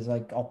example is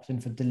like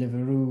opting for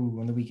Deliveroo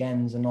on the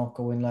weekends and not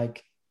going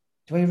like,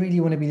 do I really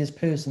want to be this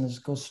person that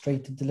just goes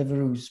straight to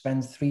Deliveroo,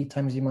 spends 3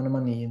 times the amount of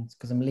money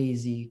because I'm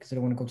lazy, because I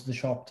don't want to go to the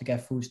shop to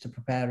get foods to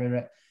prepare it. Do you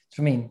know what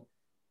I mean?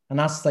 And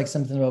that's like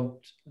something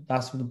about,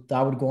 that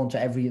would go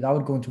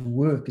into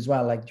work as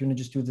well. Like, do you want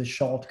to just do the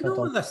shortcut? You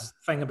know, this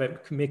thing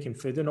about making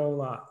food and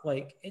all that,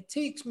 like, it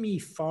takes me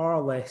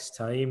far less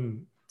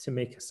time to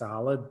make a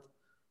salad,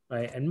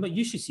 right? And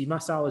you should see my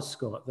salads,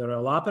 Scott. They're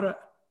elaborate.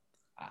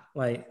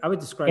 Like, I would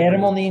describe Get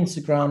them on the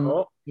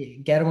Instagram.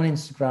 Get them on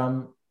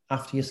Instagram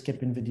after your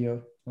skipping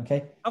video,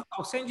 okay?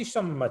 I'll send you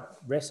some of my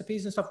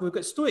recipes and stuff. We've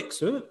got Stoic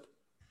soup.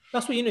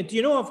 That's what you know. Do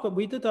you know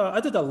I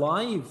did a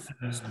live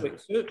Stoic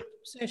soup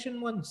session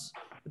once.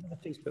 I did a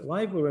Facebook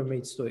Live where we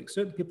made Stoic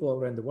soup. People all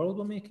around the world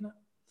were making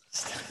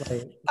it.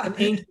 Like, an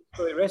ancient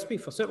Stoic recipe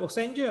for soup. We'll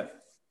send you it.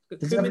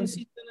 Got cumin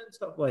seeds in it and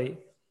stuff like.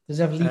 Does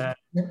it have leeks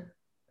in it?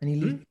 Any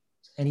leaks?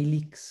 Any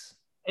leaks?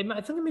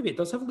 I think maybe it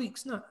does have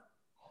leeks in it.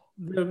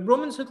 The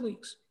Romans had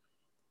leeks.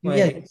 Like,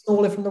 yeah, you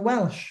stole it from the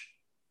Welsh.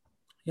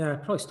 Yeah, I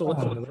probably stole it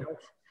from the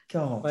Welsh.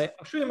 God. Like,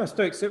 I'll show you my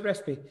Stoic soup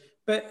recipe.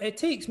 But it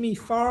takes me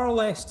far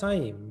less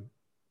time.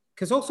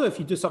 Because also, if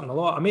you do something a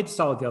lot, I made the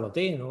salad the other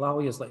day, and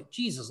Lally is like,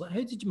 Jesus, like, how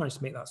did you manage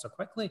to make that so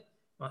quickly?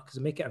 Like, because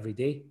I make it every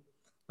day.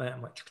 Like,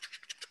 I'm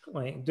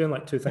like doing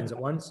like 2 things at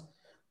once.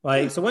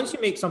 Like, so once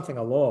you make something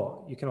a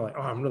lot, you're kind of like,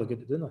 oh, I'm really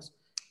good at doing this.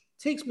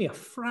 It takes me a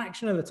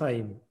fraction of the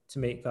time to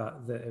make that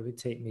it would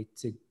take me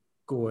to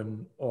go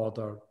and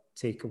order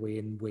takeaway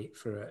and wait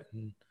for it.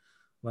 And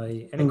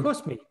it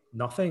cost me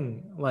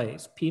nothing. Like,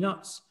 it's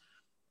peanuts.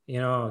 You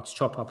know, to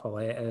chop up a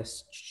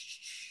lettuce,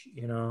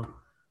 you know,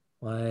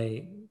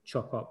 like,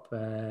 chop up,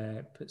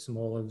 put some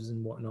olives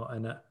and whatnot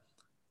in it.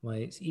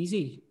 Like, it's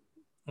easy.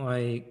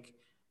 Like,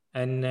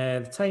 And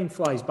the time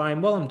flies by.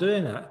 And while I'm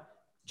doing it,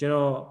 do you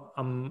know,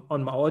 I'm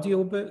on my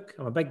audiobook.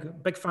 I'm a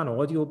big fan of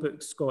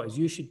audiobooks, Scott, as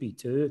you should be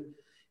too.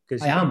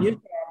 Because you can use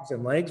your arms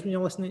and legs when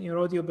you're listening to your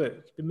audiobook.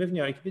 You can be moving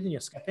you could be doing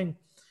your skipping.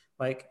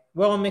 Like,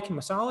 while I'm making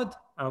my salad,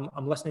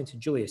 I'm listening to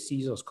Julius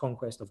Caesar's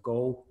Conquest of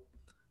Gaul.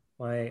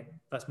 Like,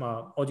 that's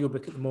my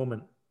audiobook at the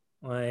moment.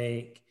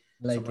 Like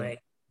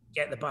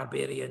get the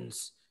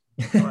barbarians.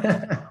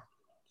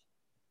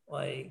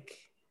 Like,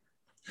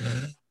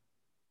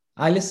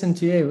 I listened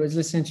to you. I was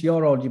listening to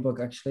your audiobook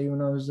actually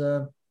when I was.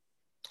 I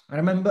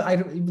remember.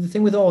 The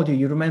thing with audio,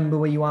 you remember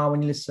where you are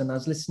when you listen. I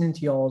was listening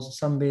to yours,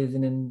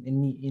 sunbathing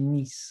in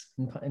Nice,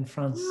 in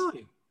France.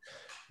 Really?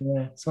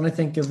 Yeah. So when I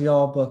think of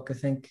your book, I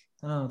think,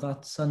 oh,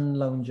 that sun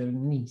lounger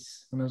in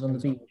Nice when I was on the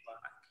beach.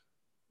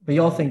 But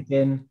you're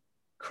thinking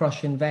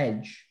crushing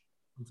veg.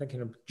 I'm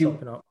thinking of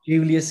chopping up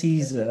Julius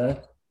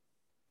Caesar.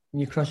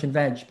 And you're crushing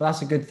veg, but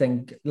that's a good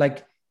thing.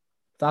 Like,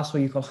 that's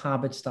what you call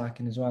habit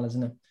stacking as well,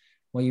 isn't it?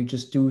 Where you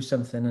just do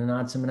something and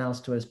add something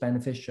else to it as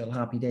beneficial.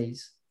 Happy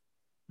days.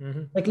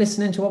 Mm-hmm. Like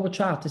listening to our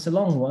chat, it's a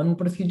long one,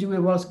 but if you do it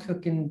whilst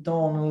cooking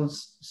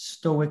Donald's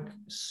Stoic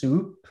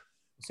soup.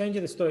 I'll send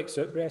you the Stoic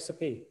soup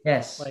recipe.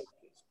 Yes. Like,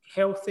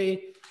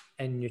 healthy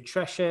and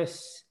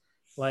nutritious.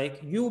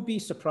 Like, you'll be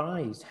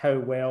surprised how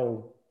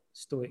well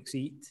Stoics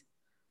eat.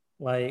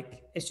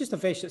 Like, it's just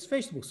it's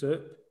vegetable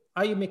soup.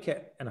 I make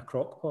it in a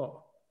crock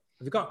pot.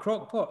 Have you got a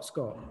crock pot,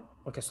 Scott?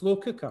 Like a slow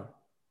cooker?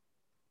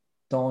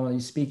 Donald, you're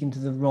speaking to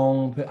the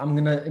wrong... I'm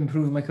going to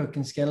improve my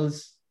cooking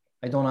skills.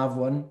 I don't have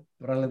one,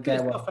 but I'll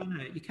get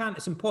one. You can't...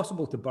 It's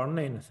impossible to burn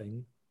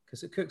anything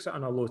because it cooks it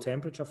on a low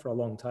temperature for a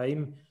long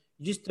time.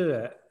 You just do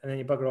it and then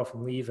you bugger off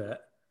and leave it.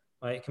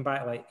 Like, come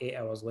back like 8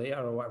 hours later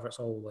or whatever. It's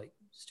all like...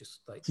 It's just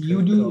like... So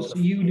you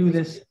do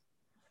this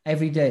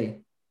every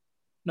day?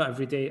 Not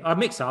every day. I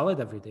make salad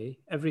every day.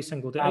 Every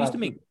single day. I used to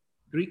make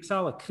Greek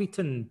salad,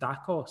 Cretan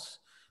dakos,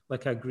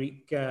 like a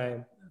Greek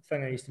thing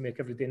I used to make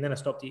every day. And then I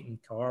stopped eating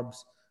carbs,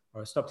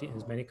 or I stopped eating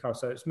as many carbs.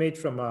 So it's made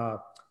from a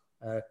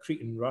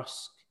Cretan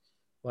rusk,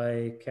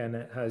 like, and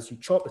it has, you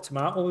chop the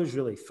tomatoes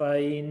really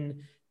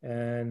fine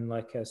and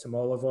like some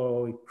olive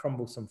oil, you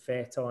crumble some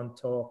feta on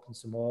top and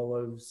some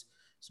olives,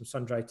 some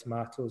sun-dried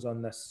tomatoes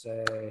on this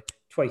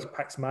twice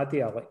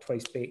paxmadia, like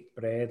twice baked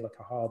bread, like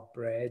a hard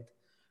bread.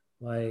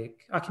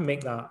 Like, I can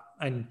make that.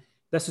 And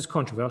this is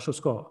controversial,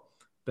 Scott,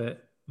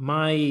 but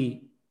my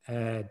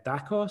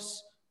dakos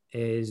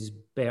is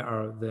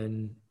better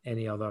than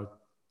any other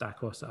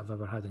dakos that I've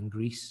ever had in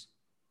Greece.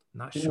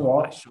 And that's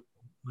shocking.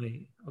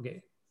 Like, I'll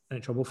get in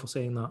trouble for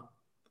saying that.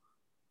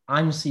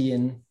 I'm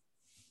seeing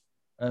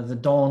the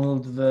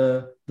Donald,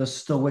 the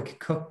Stoic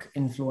cook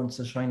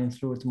influencer shining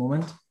through at the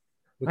moment.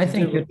 I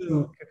think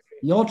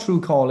your true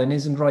calling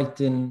isn't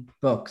writing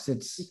books,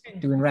 it's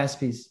doing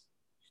recipes.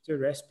 Do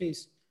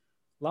recipes.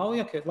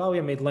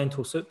 Lalia made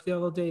lentil soup the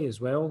other day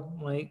as well.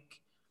 Like,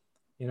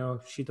 you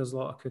know, she does a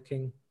lot of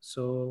cooking.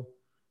 So,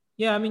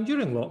 yeah, I mean,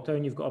 during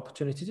lockdown, you've got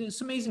opportunities.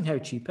 It's amazing how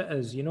cheap it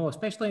is, you know,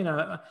 especially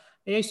I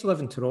used to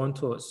live in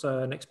Toronto. It's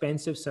an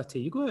expensive city.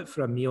 You go out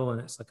for a meal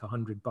and it's like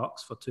 $100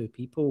 for 2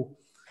 people.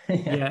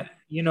 Yeah,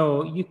 you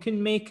know, you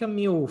can make a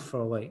meal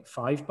for like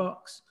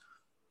 $5.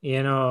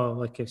 You know,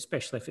 like,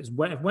 especially if it's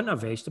winter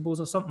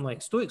vegetables or something.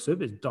 Like, Stoic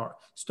soup is dirt.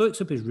 Stoic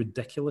soup is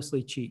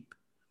ridiculously cheap.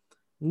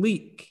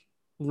 Leek,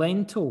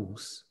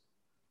 lentils,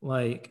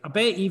 like, I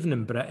bet even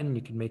in Britain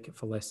you could make it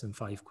for less than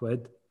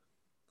 £5.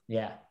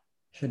 Yeah,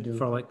 should do.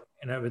 For like,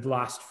 and it would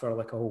last for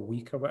like a whole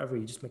week or whatever.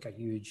 You just make a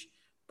huge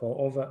pot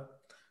of it.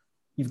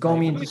 You've got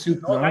me into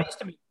soup now.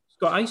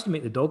 I used to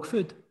make the dog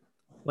food.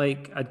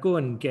 Like, I'd go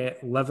and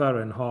get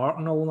liver and heart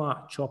and all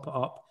that, chop it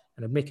up,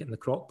 and I'd make it in the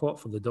crock pot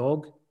for the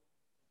dog.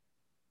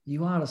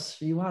 You are a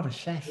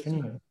chef,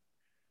 aren't you?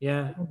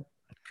 Yeah,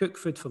 I'd cook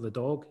food for the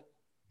dog,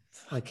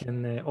 like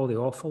in all the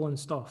offal and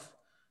stuff.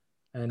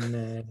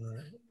 And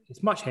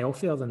it's much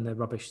healthier than the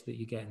rubbish that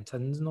you get in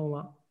tins and all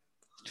that.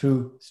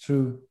 It's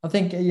true. I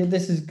think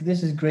this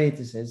is great.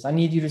 This is. I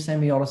need you to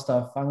send me all the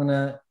stuff. I'm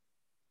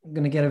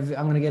gonna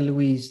get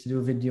Louise to do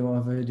a video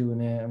of her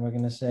doing it, and we're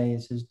gonna say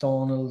it says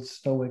Donald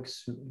Stoic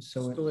soup.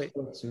 Stoic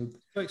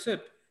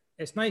soup.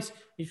 It's nice.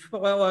 You've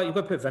got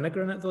to put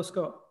vinegar in it though,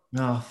 Scott.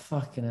 Oh,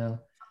 fucking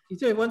hell. You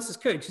do it once it's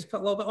cooked. Just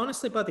put a little bit.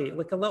 Honestly, buddy,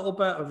 like a little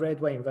bit of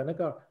red wine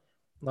vinegar.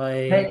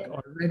 Like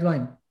red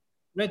wine.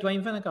 Red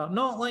wine vinegar.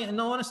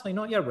 Honestly,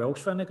 not your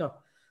Welsh vinegar.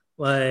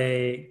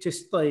 Like,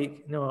 just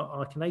like, you know,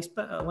 like a nice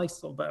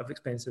little bit of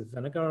expensive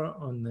vinegar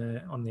on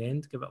the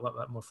end to give it a little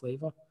bit more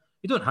flavour.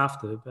 You don't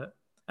have to, but,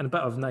 and a bit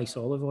of nice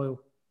olive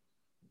oil.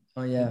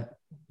 Oh yeah.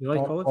 You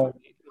like olive oil?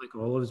 You like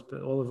olives,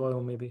 but olive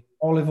oil maybe.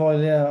 Olive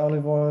oil, yeah,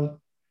 olive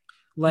oil.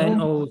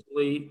 Lentils,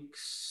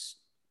 leeks,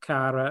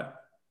 carrot.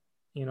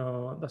 You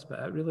know, that's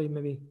about it really.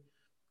 Maybe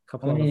a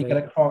couple. And then you need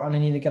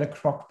to get a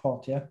crock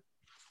pot, yeah.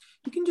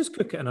 You can just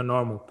cook it in a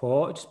normal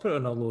pot. Just put it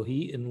on a low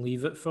heat and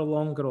leave it for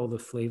longer. All the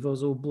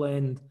flavours will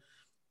blend.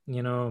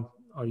 You know,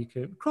 or you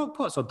can. Crock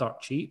pots are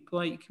dirt cheap.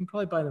 Like, you can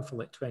probably buy them for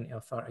like $20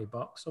 or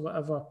 $30 or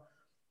whatever.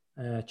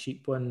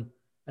 Cheap one.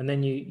 And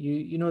then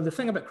you know, the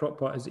thing about crock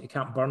pot is that you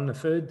can't burn the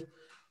food.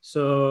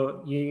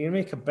 So you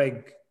make a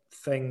big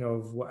thing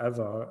of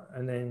whatever,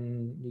 and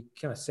then you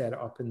kind of set it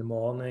up in the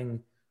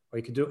morning, or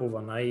you could do it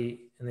overnight,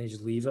 and then you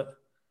just leave it,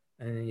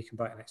 and then you come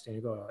back the next day and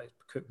you go, oh, it's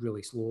cooked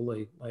really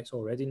slowly, like it's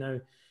already now.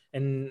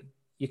 And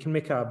you can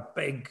make a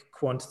big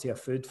quantity of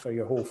food for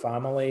your whole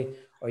family,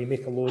 or you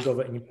make a load of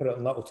it and you put it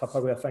in little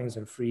Tupperware things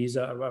and freeze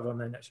it or whatever,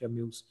 and then it's your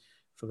meals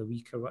for the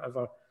week or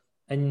whatever.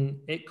 And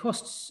it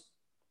costs,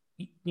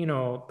 you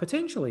know,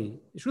 potentially,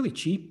 it's really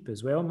cheap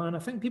as well, man. I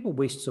think people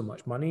waste so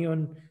much money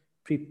on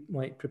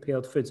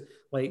prepared foods.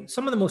 Like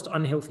some of the most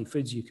unhealthy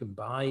foods you can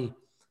buy,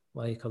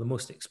 like, are the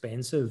most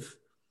expensive.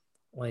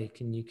 Like,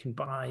 and you can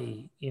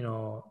buy, you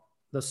know,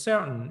 there's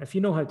certain, if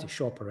you know how to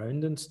shop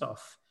around and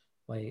stuff,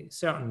 like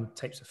certain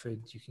types of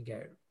food you can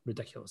get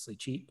ridiculously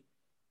cheap.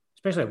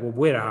 Especially, well,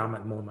 where I am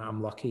at the moment,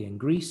 I'm lucky in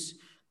Greece.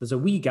 There's a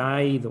wee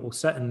guy that will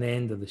sit in the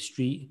end of the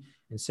street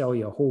and sell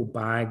you a whole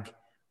bag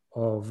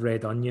of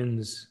red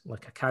onions,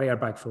 like a carrier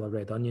bag full of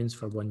red onions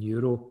for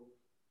 €1.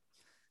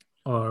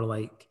 Or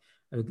like,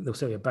 they'll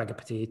sell you a bag of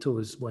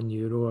potatoes,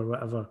 €1 or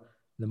whatever,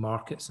 in the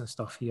markets and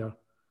stuff here.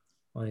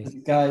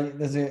 Like,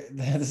 there's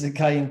a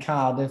guy in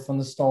Cardiff on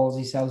the stalls.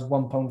 He sells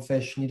 £1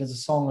 fish, and he does a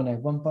song on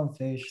it. £1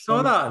 fish. I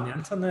saw that on the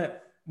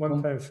internet.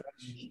 £1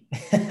 fish.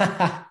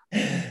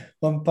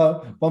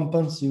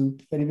 £1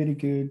 soup, very, very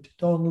good.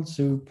 Donald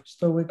soup,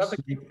 Stoic That's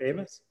soup.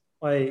 Famous.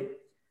 Like,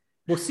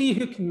 we'll see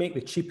who can make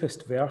the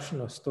cheapest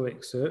version of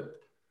Stoic soup.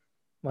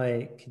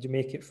 Like, could you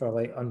make it for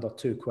like under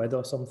 £2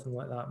 or something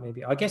like that?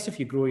 Maybe. I guess if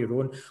you grow your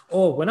own.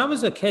 Oh, when I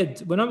was a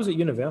kid, when I was at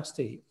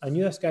university, I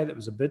knew this guy that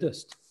was a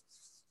Buddhist.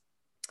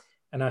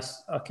 And I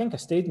kind of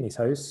stayed in his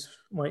house,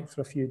 like,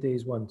 for a few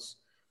days once.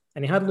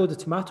 And he had a load of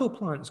tomato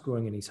plants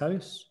growing in his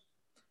house.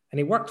 And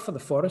he worked for the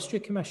Forestry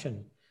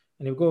Commission.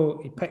 And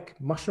he'd pick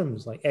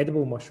mushrooms, like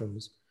edible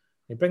mushrooms.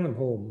 He'd bring them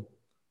home.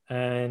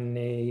 And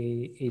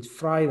he'd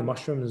fry the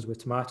mushrooms with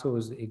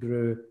tomatoes that he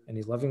grew in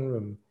his living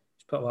room.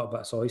 Just put a little bit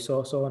of soy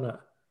sauce on it.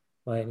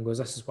 Like, and goes,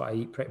 this is what I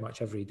eat pretty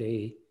much every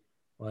day.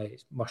 Like,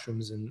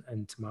 mushrooms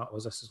and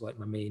tomatoes. This is like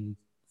my main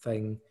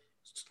thing.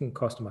 It's just going to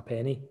cost him a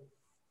penny.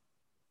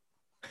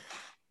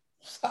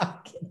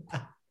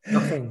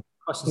 Nothing.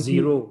 Cost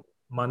zero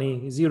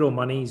money. Zero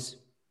monies.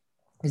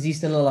 Is he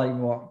still alive?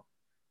 What?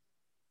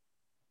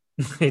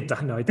 He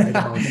died.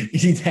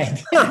 Is he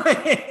dead?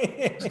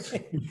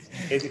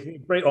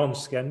 Bright orange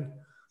skin.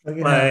 I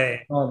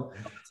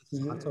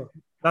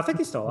think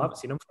he's still alive. I haven't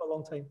seen him for a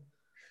long time.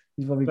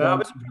 He's probably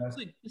gone.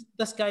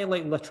 This guy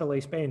like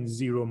literally spends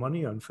zero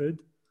money on food.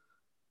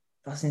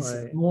 That's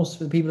insane. Most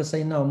of the people are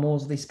saying no.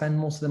 They spend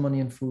most of the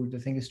money on food. I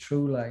think it's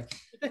true. Like,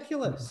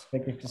 ridiculous.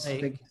 Big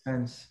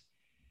expense.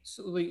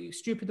 So, like,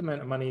 stupid amount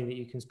of money that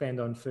you can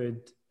spend on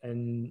food,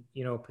 and,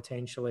 you know,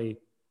 potentially.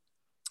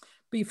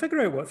 But you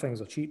figure out what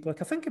things are cheap.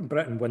 Like, I think in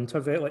Britain,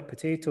 winter, like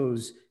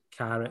potatoes,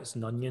 carrots,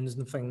 and onions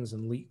and things,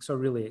 and leeks are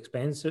really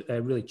expensive,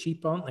 really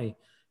cheap, aren't they?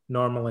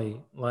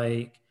 Normally,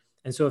 like,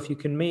 and so if you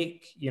can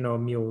make, you know,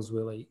 meals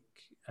with like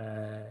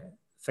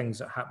things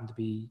that happen to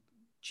be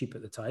cheap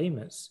at the time,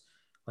 it's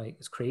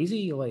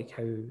crazy, like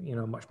how, you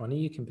know, much money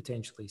you can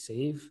potentially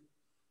save.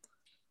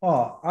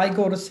 Oh, I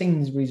go to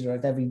Sainsbury's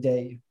right every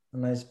day,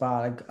 and it's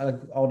bad. I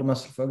order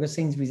muscle food. I go to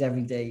Sainsbury's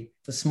every day.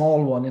 The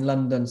small one in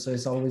London, so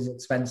it's always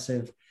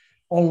expensive.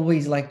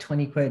 Always like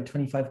 20 quid,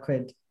 25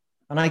 quid.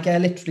 And I get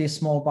literally a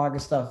small bag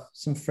of stuff,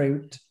 some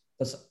fruit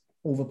that's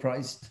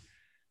overpriced,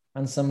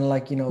 and some,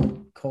 like, you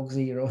know, Coke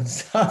Zero and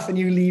stuff. And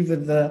you leave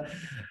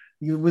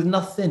with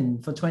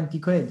nothing for 20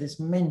 quid. It's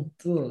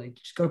mental. Like, you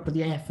just got to put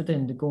the effort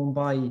in to go and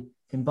buy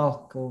in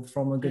bulk or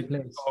from a good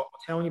place. I'm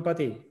telling you,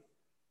 buddy,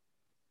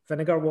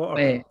 vinegar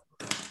water. Wait,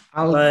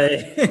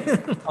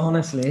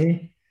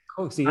 honestly,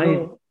 Coke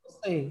Zero,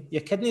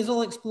 your kidneys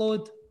will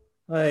explode.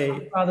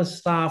 I'd rather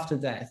starve to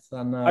death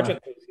than I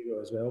drink Coke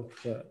Zero as well,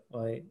 but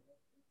like,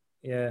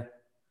 yeah,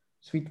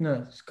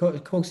 sweeteners.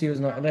 Coke Zero is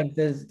not.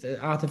 There's the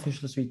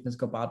artificial sweeteners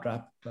got bad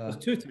rap. There's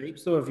two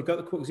types though. If you've got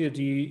the Coke Zero,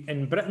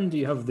 in Britain do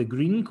you have the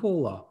green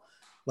cola?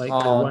 Like,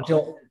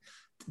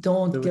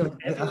 don't give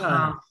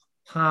a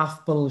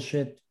half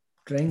bullshit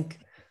drink.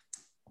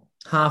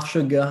 Half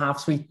sugar, half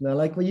sweetener.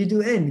 Like, what are you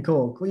doing,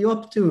 Coke? What are you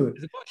up to?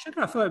 Is it got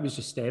sugar? I thought it was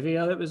just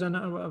stevia that was in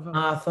it or whatever.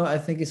 I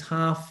think it's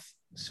half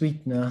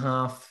sweetener,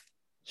 half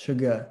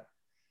sugar.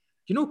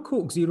 You know,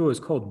 Coke Zero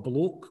is called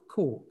bloke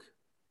Coke.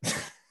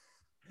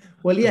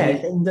 Well, yeah,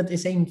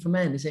 it's aimed for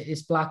men.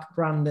 It's black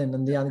branding,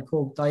 and the other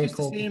Coke, Diet Coke.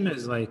 It's the same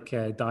as like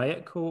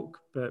Diet Coke,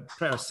 but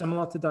pretty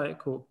similar to Diet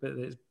Coke, but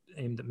it's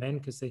aimed at men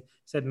because they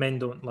said men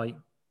don't like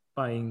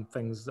buying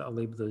things that are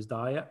labeled as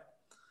diet.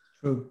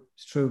 True,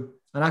 it's true.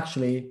 And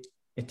actually,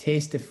 it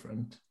tastes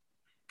different.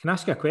 Can I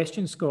ask you a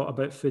question, Scott,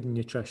 about food and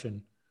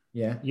nutrition?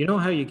 Yeah. You know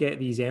how you get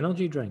these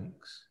energy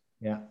drinks?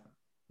 Yeah.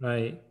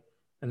 Right.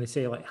 And they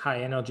say like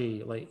high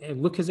energy, like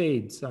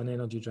Lucozade, an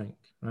energy drink,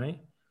 right?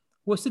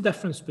 What's the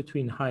difference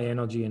between high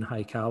energy and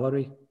high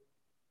calorie?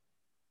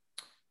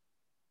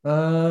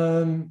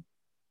 High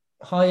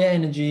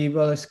energy,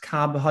 well, it's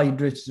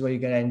carbohydrates is where you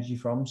get energy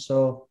from.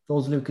 So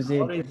those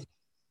Lucozade.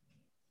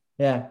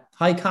 Yeah,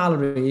 high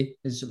calorie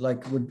is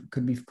like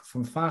could be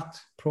from fat,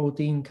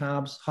 protein,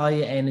 carbs.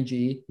 High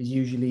energy is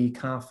usually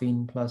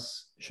caffeine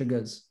plus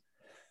sugars.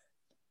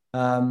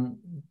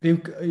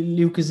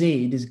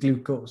 Lucozade is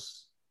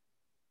glucose.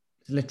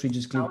 It's literally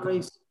just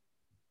glucose.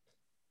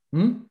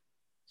 Calories.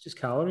 It's just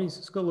calories.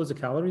 It's got loads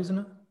of calories in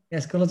it. Yeah,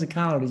 it's got loads of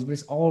calories, but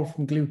it's all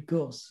from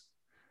glucose.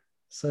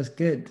 So it's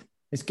good.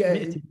 It's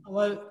good.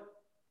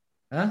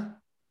 Huh?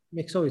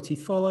 Makes all your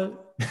teeth fall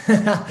out.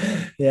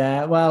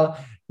 Yeah, well,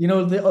 you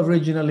know the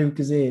original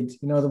Lucozade.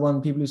 You know the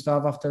one people who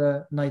starve after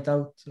a night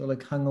out or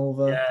like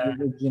hungover. Yeah.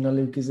 The original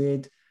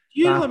Lucozade. Do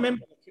you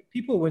remember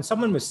people when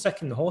someone was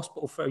sick in the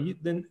hospital for you?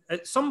 Then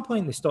at some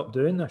point they stopped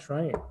doing this,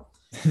 right?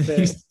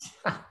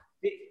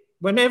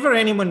 Whenever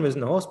anyone was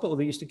in the hospital,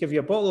 they used to give you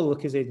a bottle of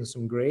Lucozade and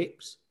some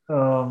grapes.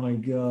 Oh my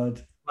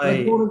god!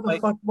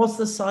 What's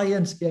the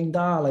science behind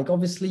that? Like,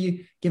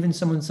 obviously, giving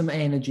someone some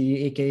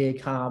energy, aka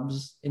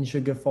carbs, in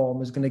sugar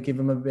form, is going to give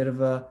them a bit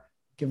of a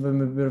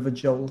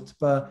jolt.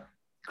 But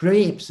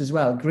grapes as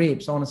well.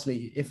 Grapes,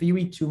 honestly, if you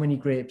eat too many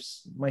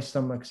grapes, my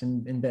stomach's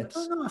in bits.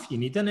 I don't know if you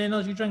need an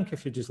energy drink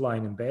if you're just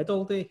lying in bed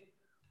all day.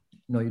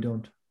 No, you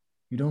don't.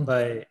 You don't.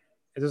 Like,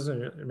 it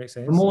doesn't make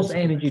sense. Most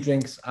energy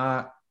drinks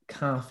are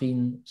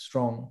caffeine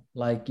strong.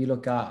 Like you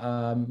look at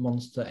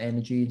Monster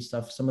Energy and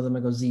stuff. Some of them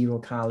have got 0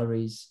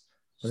 calories.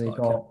 So they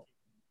got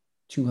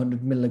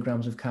 200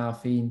 milligrams of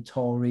caffeine,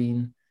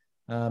 taurine,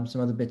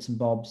 some other bits and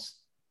bobs,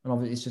 and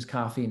obviously it's just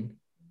caffeine.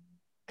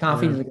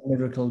 Caffeine is like a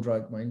miracle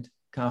drug, mind.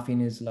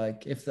 Caffeine is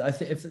like if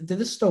did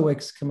the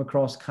Stoics come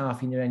across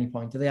caffeine at any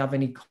point? Do they have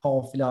any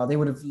coffee? No, they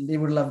would have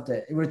loved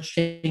it. It would have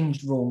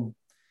changed Rome.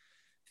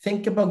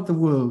 Think about the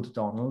world,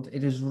 Donald.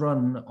 It is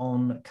run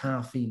on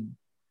caffeine.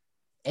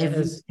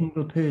 Every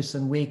single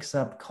person wakes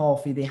up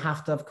coffee. They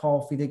have to have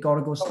coffee. They got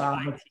to go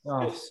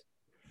Starbucks.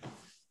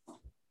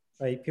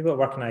 Like people that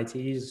work in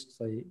ITs,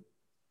 like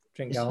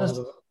drink gallons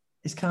of it.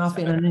 It's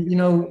caffeine, and you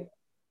know,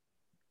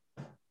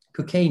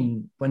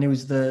 cocaine. When it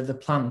was the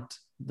plant,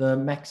 I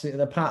don't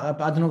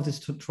know if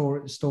this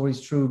story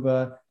is true,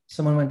 but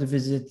someone went to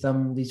visit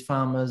these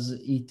farmers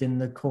eating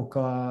the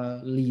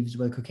coca leaves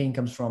where cocaine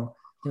comes from.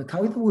 They're like,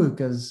 how are the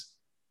workers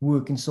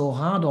working so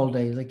hard all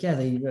day? Like, yeah,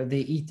 they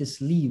eat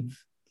this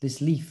leaf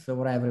or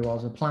whatever it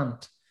was, a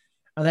plant.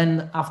 And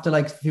then after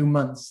like a few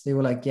months, they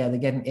were like, yeah, they're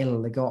getting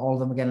ill. They got all of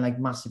them getting like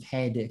massive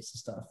headaches and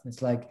stuff.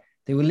 It's like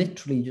they were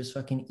literally just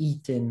fucking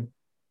eating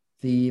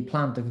the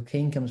plant the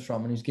cocaine comes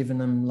from, and he was giving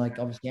them like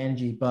obviously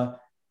energy,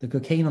 but the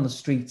cocaine on the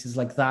streets is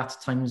like that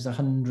times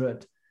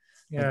 100.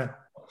 Yeah.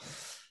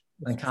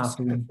 Like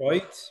caffeine.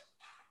 Freud.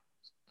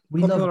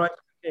 We love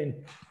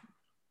cocaine.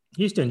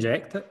 He used to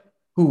inject it.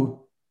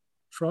 Who?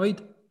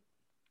 Freud.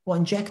 What,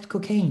 inject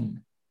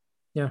cocaine?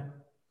 Yeah.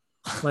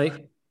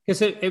 Like,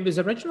 because it was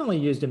originally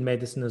used in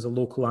medicine as a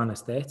local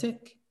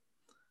anesthetic.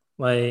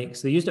 Like,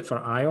 so they used it for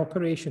eye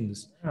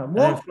operations.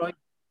 What? Freud,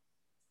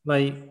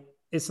 like,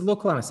 it's a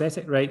local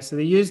anesthetic, right? So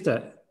they used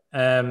it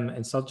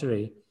in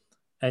surgery,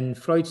 and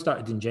Freud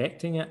started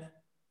injecting it,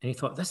 and he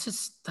thought,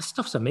 this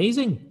stuff's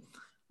amazing.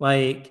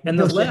 Like, and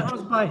there's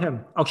letters by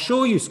him. I'll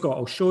show you, Scott.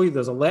 I'll show you.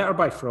 There's a letter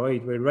by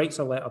Freud where he writes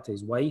a letter to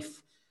his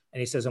wife, and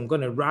he says, I'm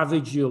going to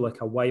ravage you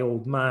like a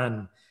wild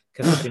man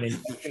because I've been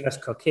injecting this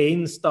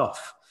cocaine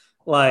stuff.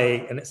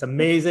 Like, and it's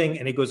amazing.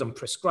 And he goes, I'm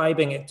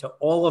prescribing it to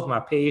all of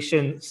my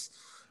patients.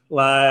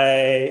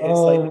 Like,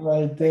 it's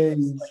my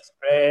days. Like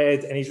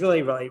spread, and he's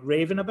really, really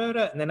raving about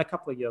it. And then a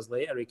couple of years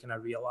later, he kind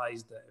of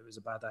realized that it was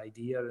a bad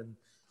idea, and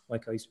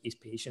like his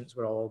patients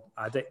were all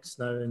addicts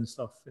now and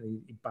stuff.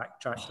 And he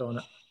backtracked on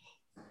it.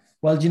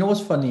 Well, do you know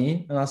what's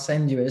funny? And I'll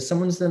send you it.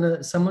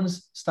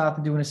 Someone's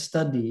started doing a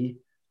study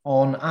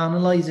on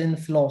analyzing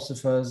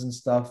philosophers and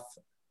stuff,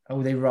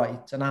 how they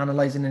write, and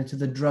analyzing into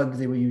the drug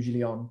they were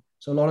usually on.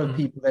 So a lot of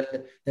people,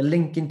 they're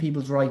linking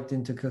people's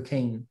writing to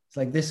cocaine. It's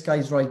like this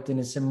guy's writing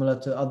is similar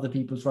to other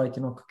people's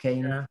writing on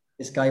cocaine. Yeah.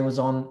 This guy was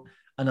on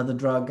another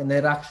drug, and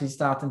they're actually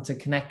starting to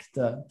connect.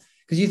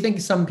 Because you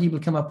think some people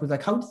come up with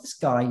like, how did this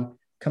guy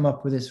come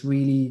up with this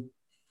really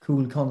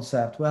cool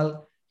concept?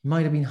 Well, he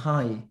might have been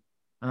high,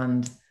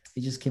 and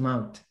it just came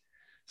out.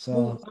 So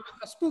well,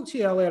 I spoke to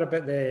you earlier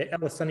about the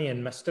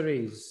Eleusinian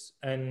mysteries,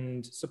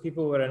 and so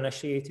people were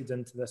initiated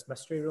into this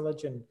mystery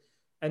religion.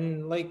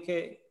 And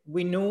like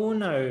we know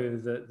now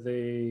that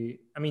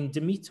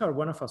Demeter,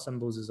 one of her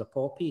symbols is a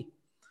poppy,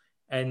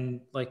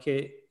 and like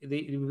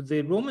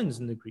the Romans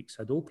and the Greeks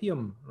had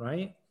opium,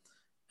 right?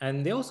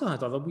 And they also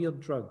had other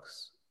weird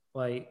drugs.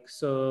 Like,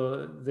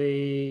 so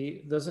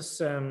there's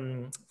this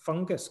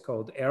fungus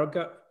called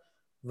ergot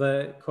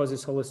that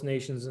causes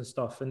hallucinations and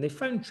stuff, and they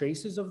found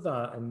traces of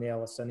that in the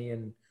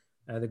Eleusinian,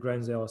 the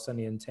grounds of the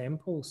Eleusinian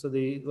temple. So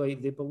they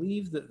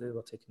believed that they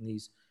were taking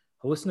these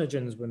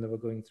hallucinogens when they were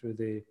going through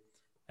the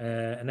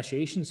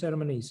initiation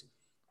ceremonies,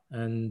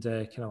 and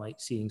kind of like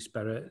seeing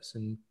spirits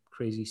and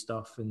crazy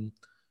stuff, and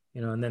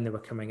and then they were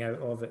coming out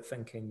of it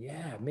thinking,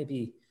 yeah,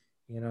 maybe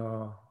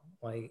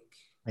like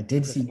I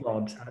did see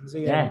God.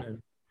 Yeah.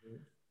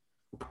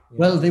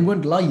 Well, they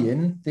weren't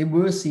lying. They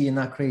were seeing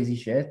that crazy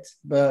shit,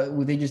 but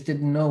they just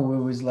didn't know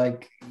it was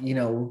like,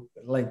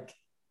 like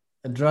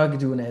a drug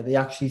doing it. They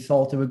actually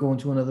thought they were going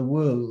to another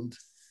world.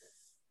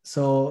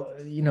 So,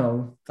 you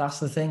know, that's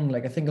the thing.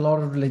 Like, I think a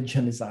lot of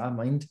religion is that,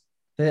 mind.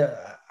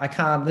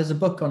 There's a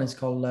book on it, it's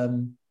called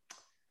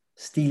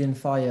Stealing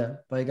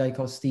Fire by a guy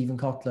called Stephen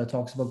Kotler.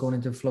 Talks about going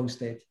into a flow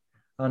state.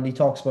 And he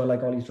talks about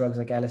like all these drugs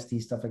like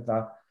LSD, stuff like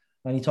that.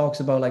 And he talks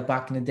about like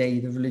back in the day,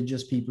 the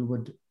religious people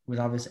would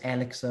have this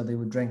elixir they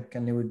would drink,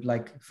 and they would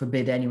like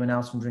forbid anyone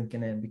else from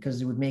drinking it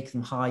because it would make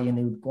them high, and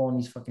they would go on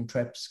these fucking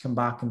trips, come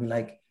back and be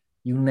like,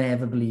 you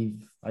never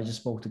believe I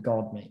just spoke to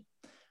God, mate.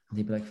 And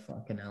they'd be like,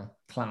 fucking hell,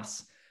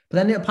 class. But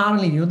then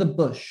apparently, you know, the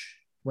bush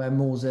where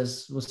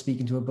Moses was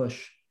speaking to a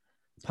bush,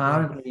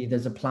 apparently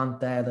there's a plant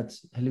there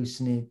that's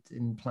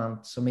hallucinating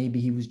plant. So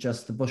maybe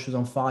the bush was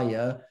on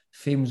fire,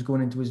 fumes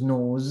going into his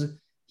nose.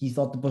 He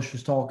thought the bush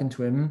was talking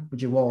to him,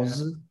 which it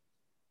was,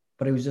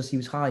 but it was just, he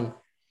was high.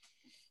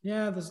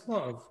 Yeah, there's a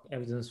lot of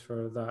evidence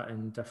for that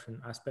in different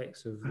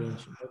aspects of the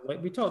ancient.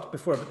 Like we talked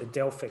before about the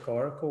Delphic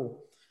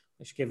Oracle,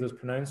 which gave those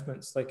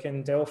pronouncements. Like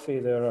in Delphi,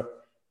 there are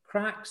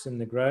cracks in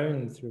the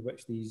ground through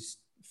which these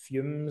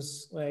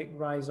fumes like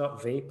rise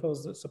up,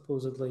 vapors that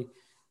supposedly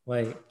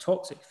like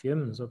toxic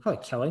fumes. They're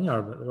probably killing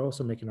her, but they're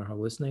also making her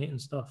hallucinate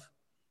and stuff.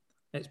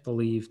 It's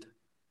believed.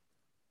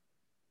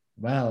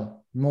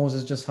 Well,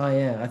 Moses just high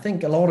air. I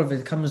think a lot of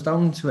it comes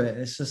down to it.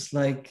 It's just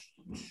like,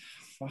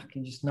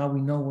 fucking just now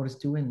we know what it's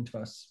doing to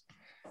us.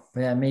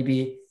 But yeah,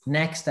 maybe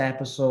next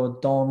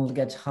episode, Donald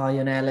gets high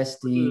on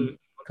LSD,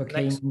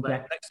 cocaine.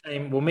 Next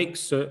time we'll make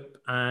soup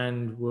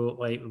and we'll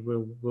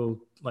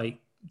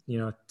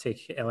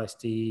take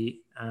LSD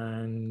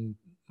and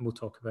we'll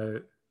talk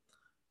about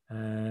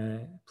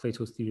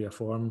Plato's theory of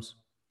forms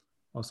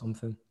or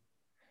something.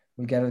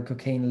 We'll get a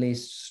cocaine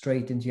laced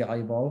straight into your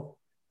eyeball.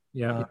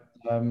 Yeah.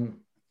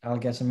 I'll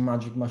get some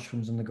magic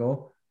mushrooms on the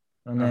go,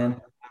 and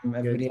then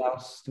everybody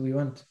else, do we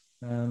want?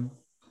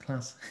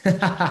 Class.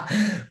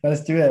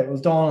 Let's do it. Well,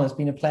 Donald, it's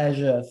been a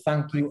pleasure.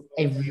 Thank you,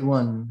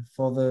 everyone,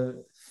 for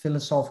the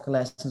philosophical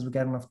lessons we're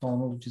getting off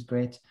Donald, which is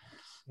great.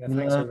 Yeah,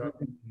 thanks,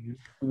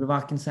 we'll be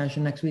back in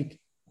session next week.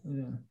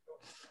 Yeah.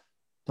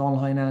 Donald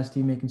high and LSD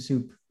making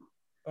soup.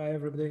 Bye,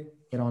 everybody.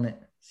 Get on it.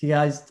 See you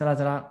guys. Ta-da,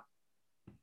 ta-da.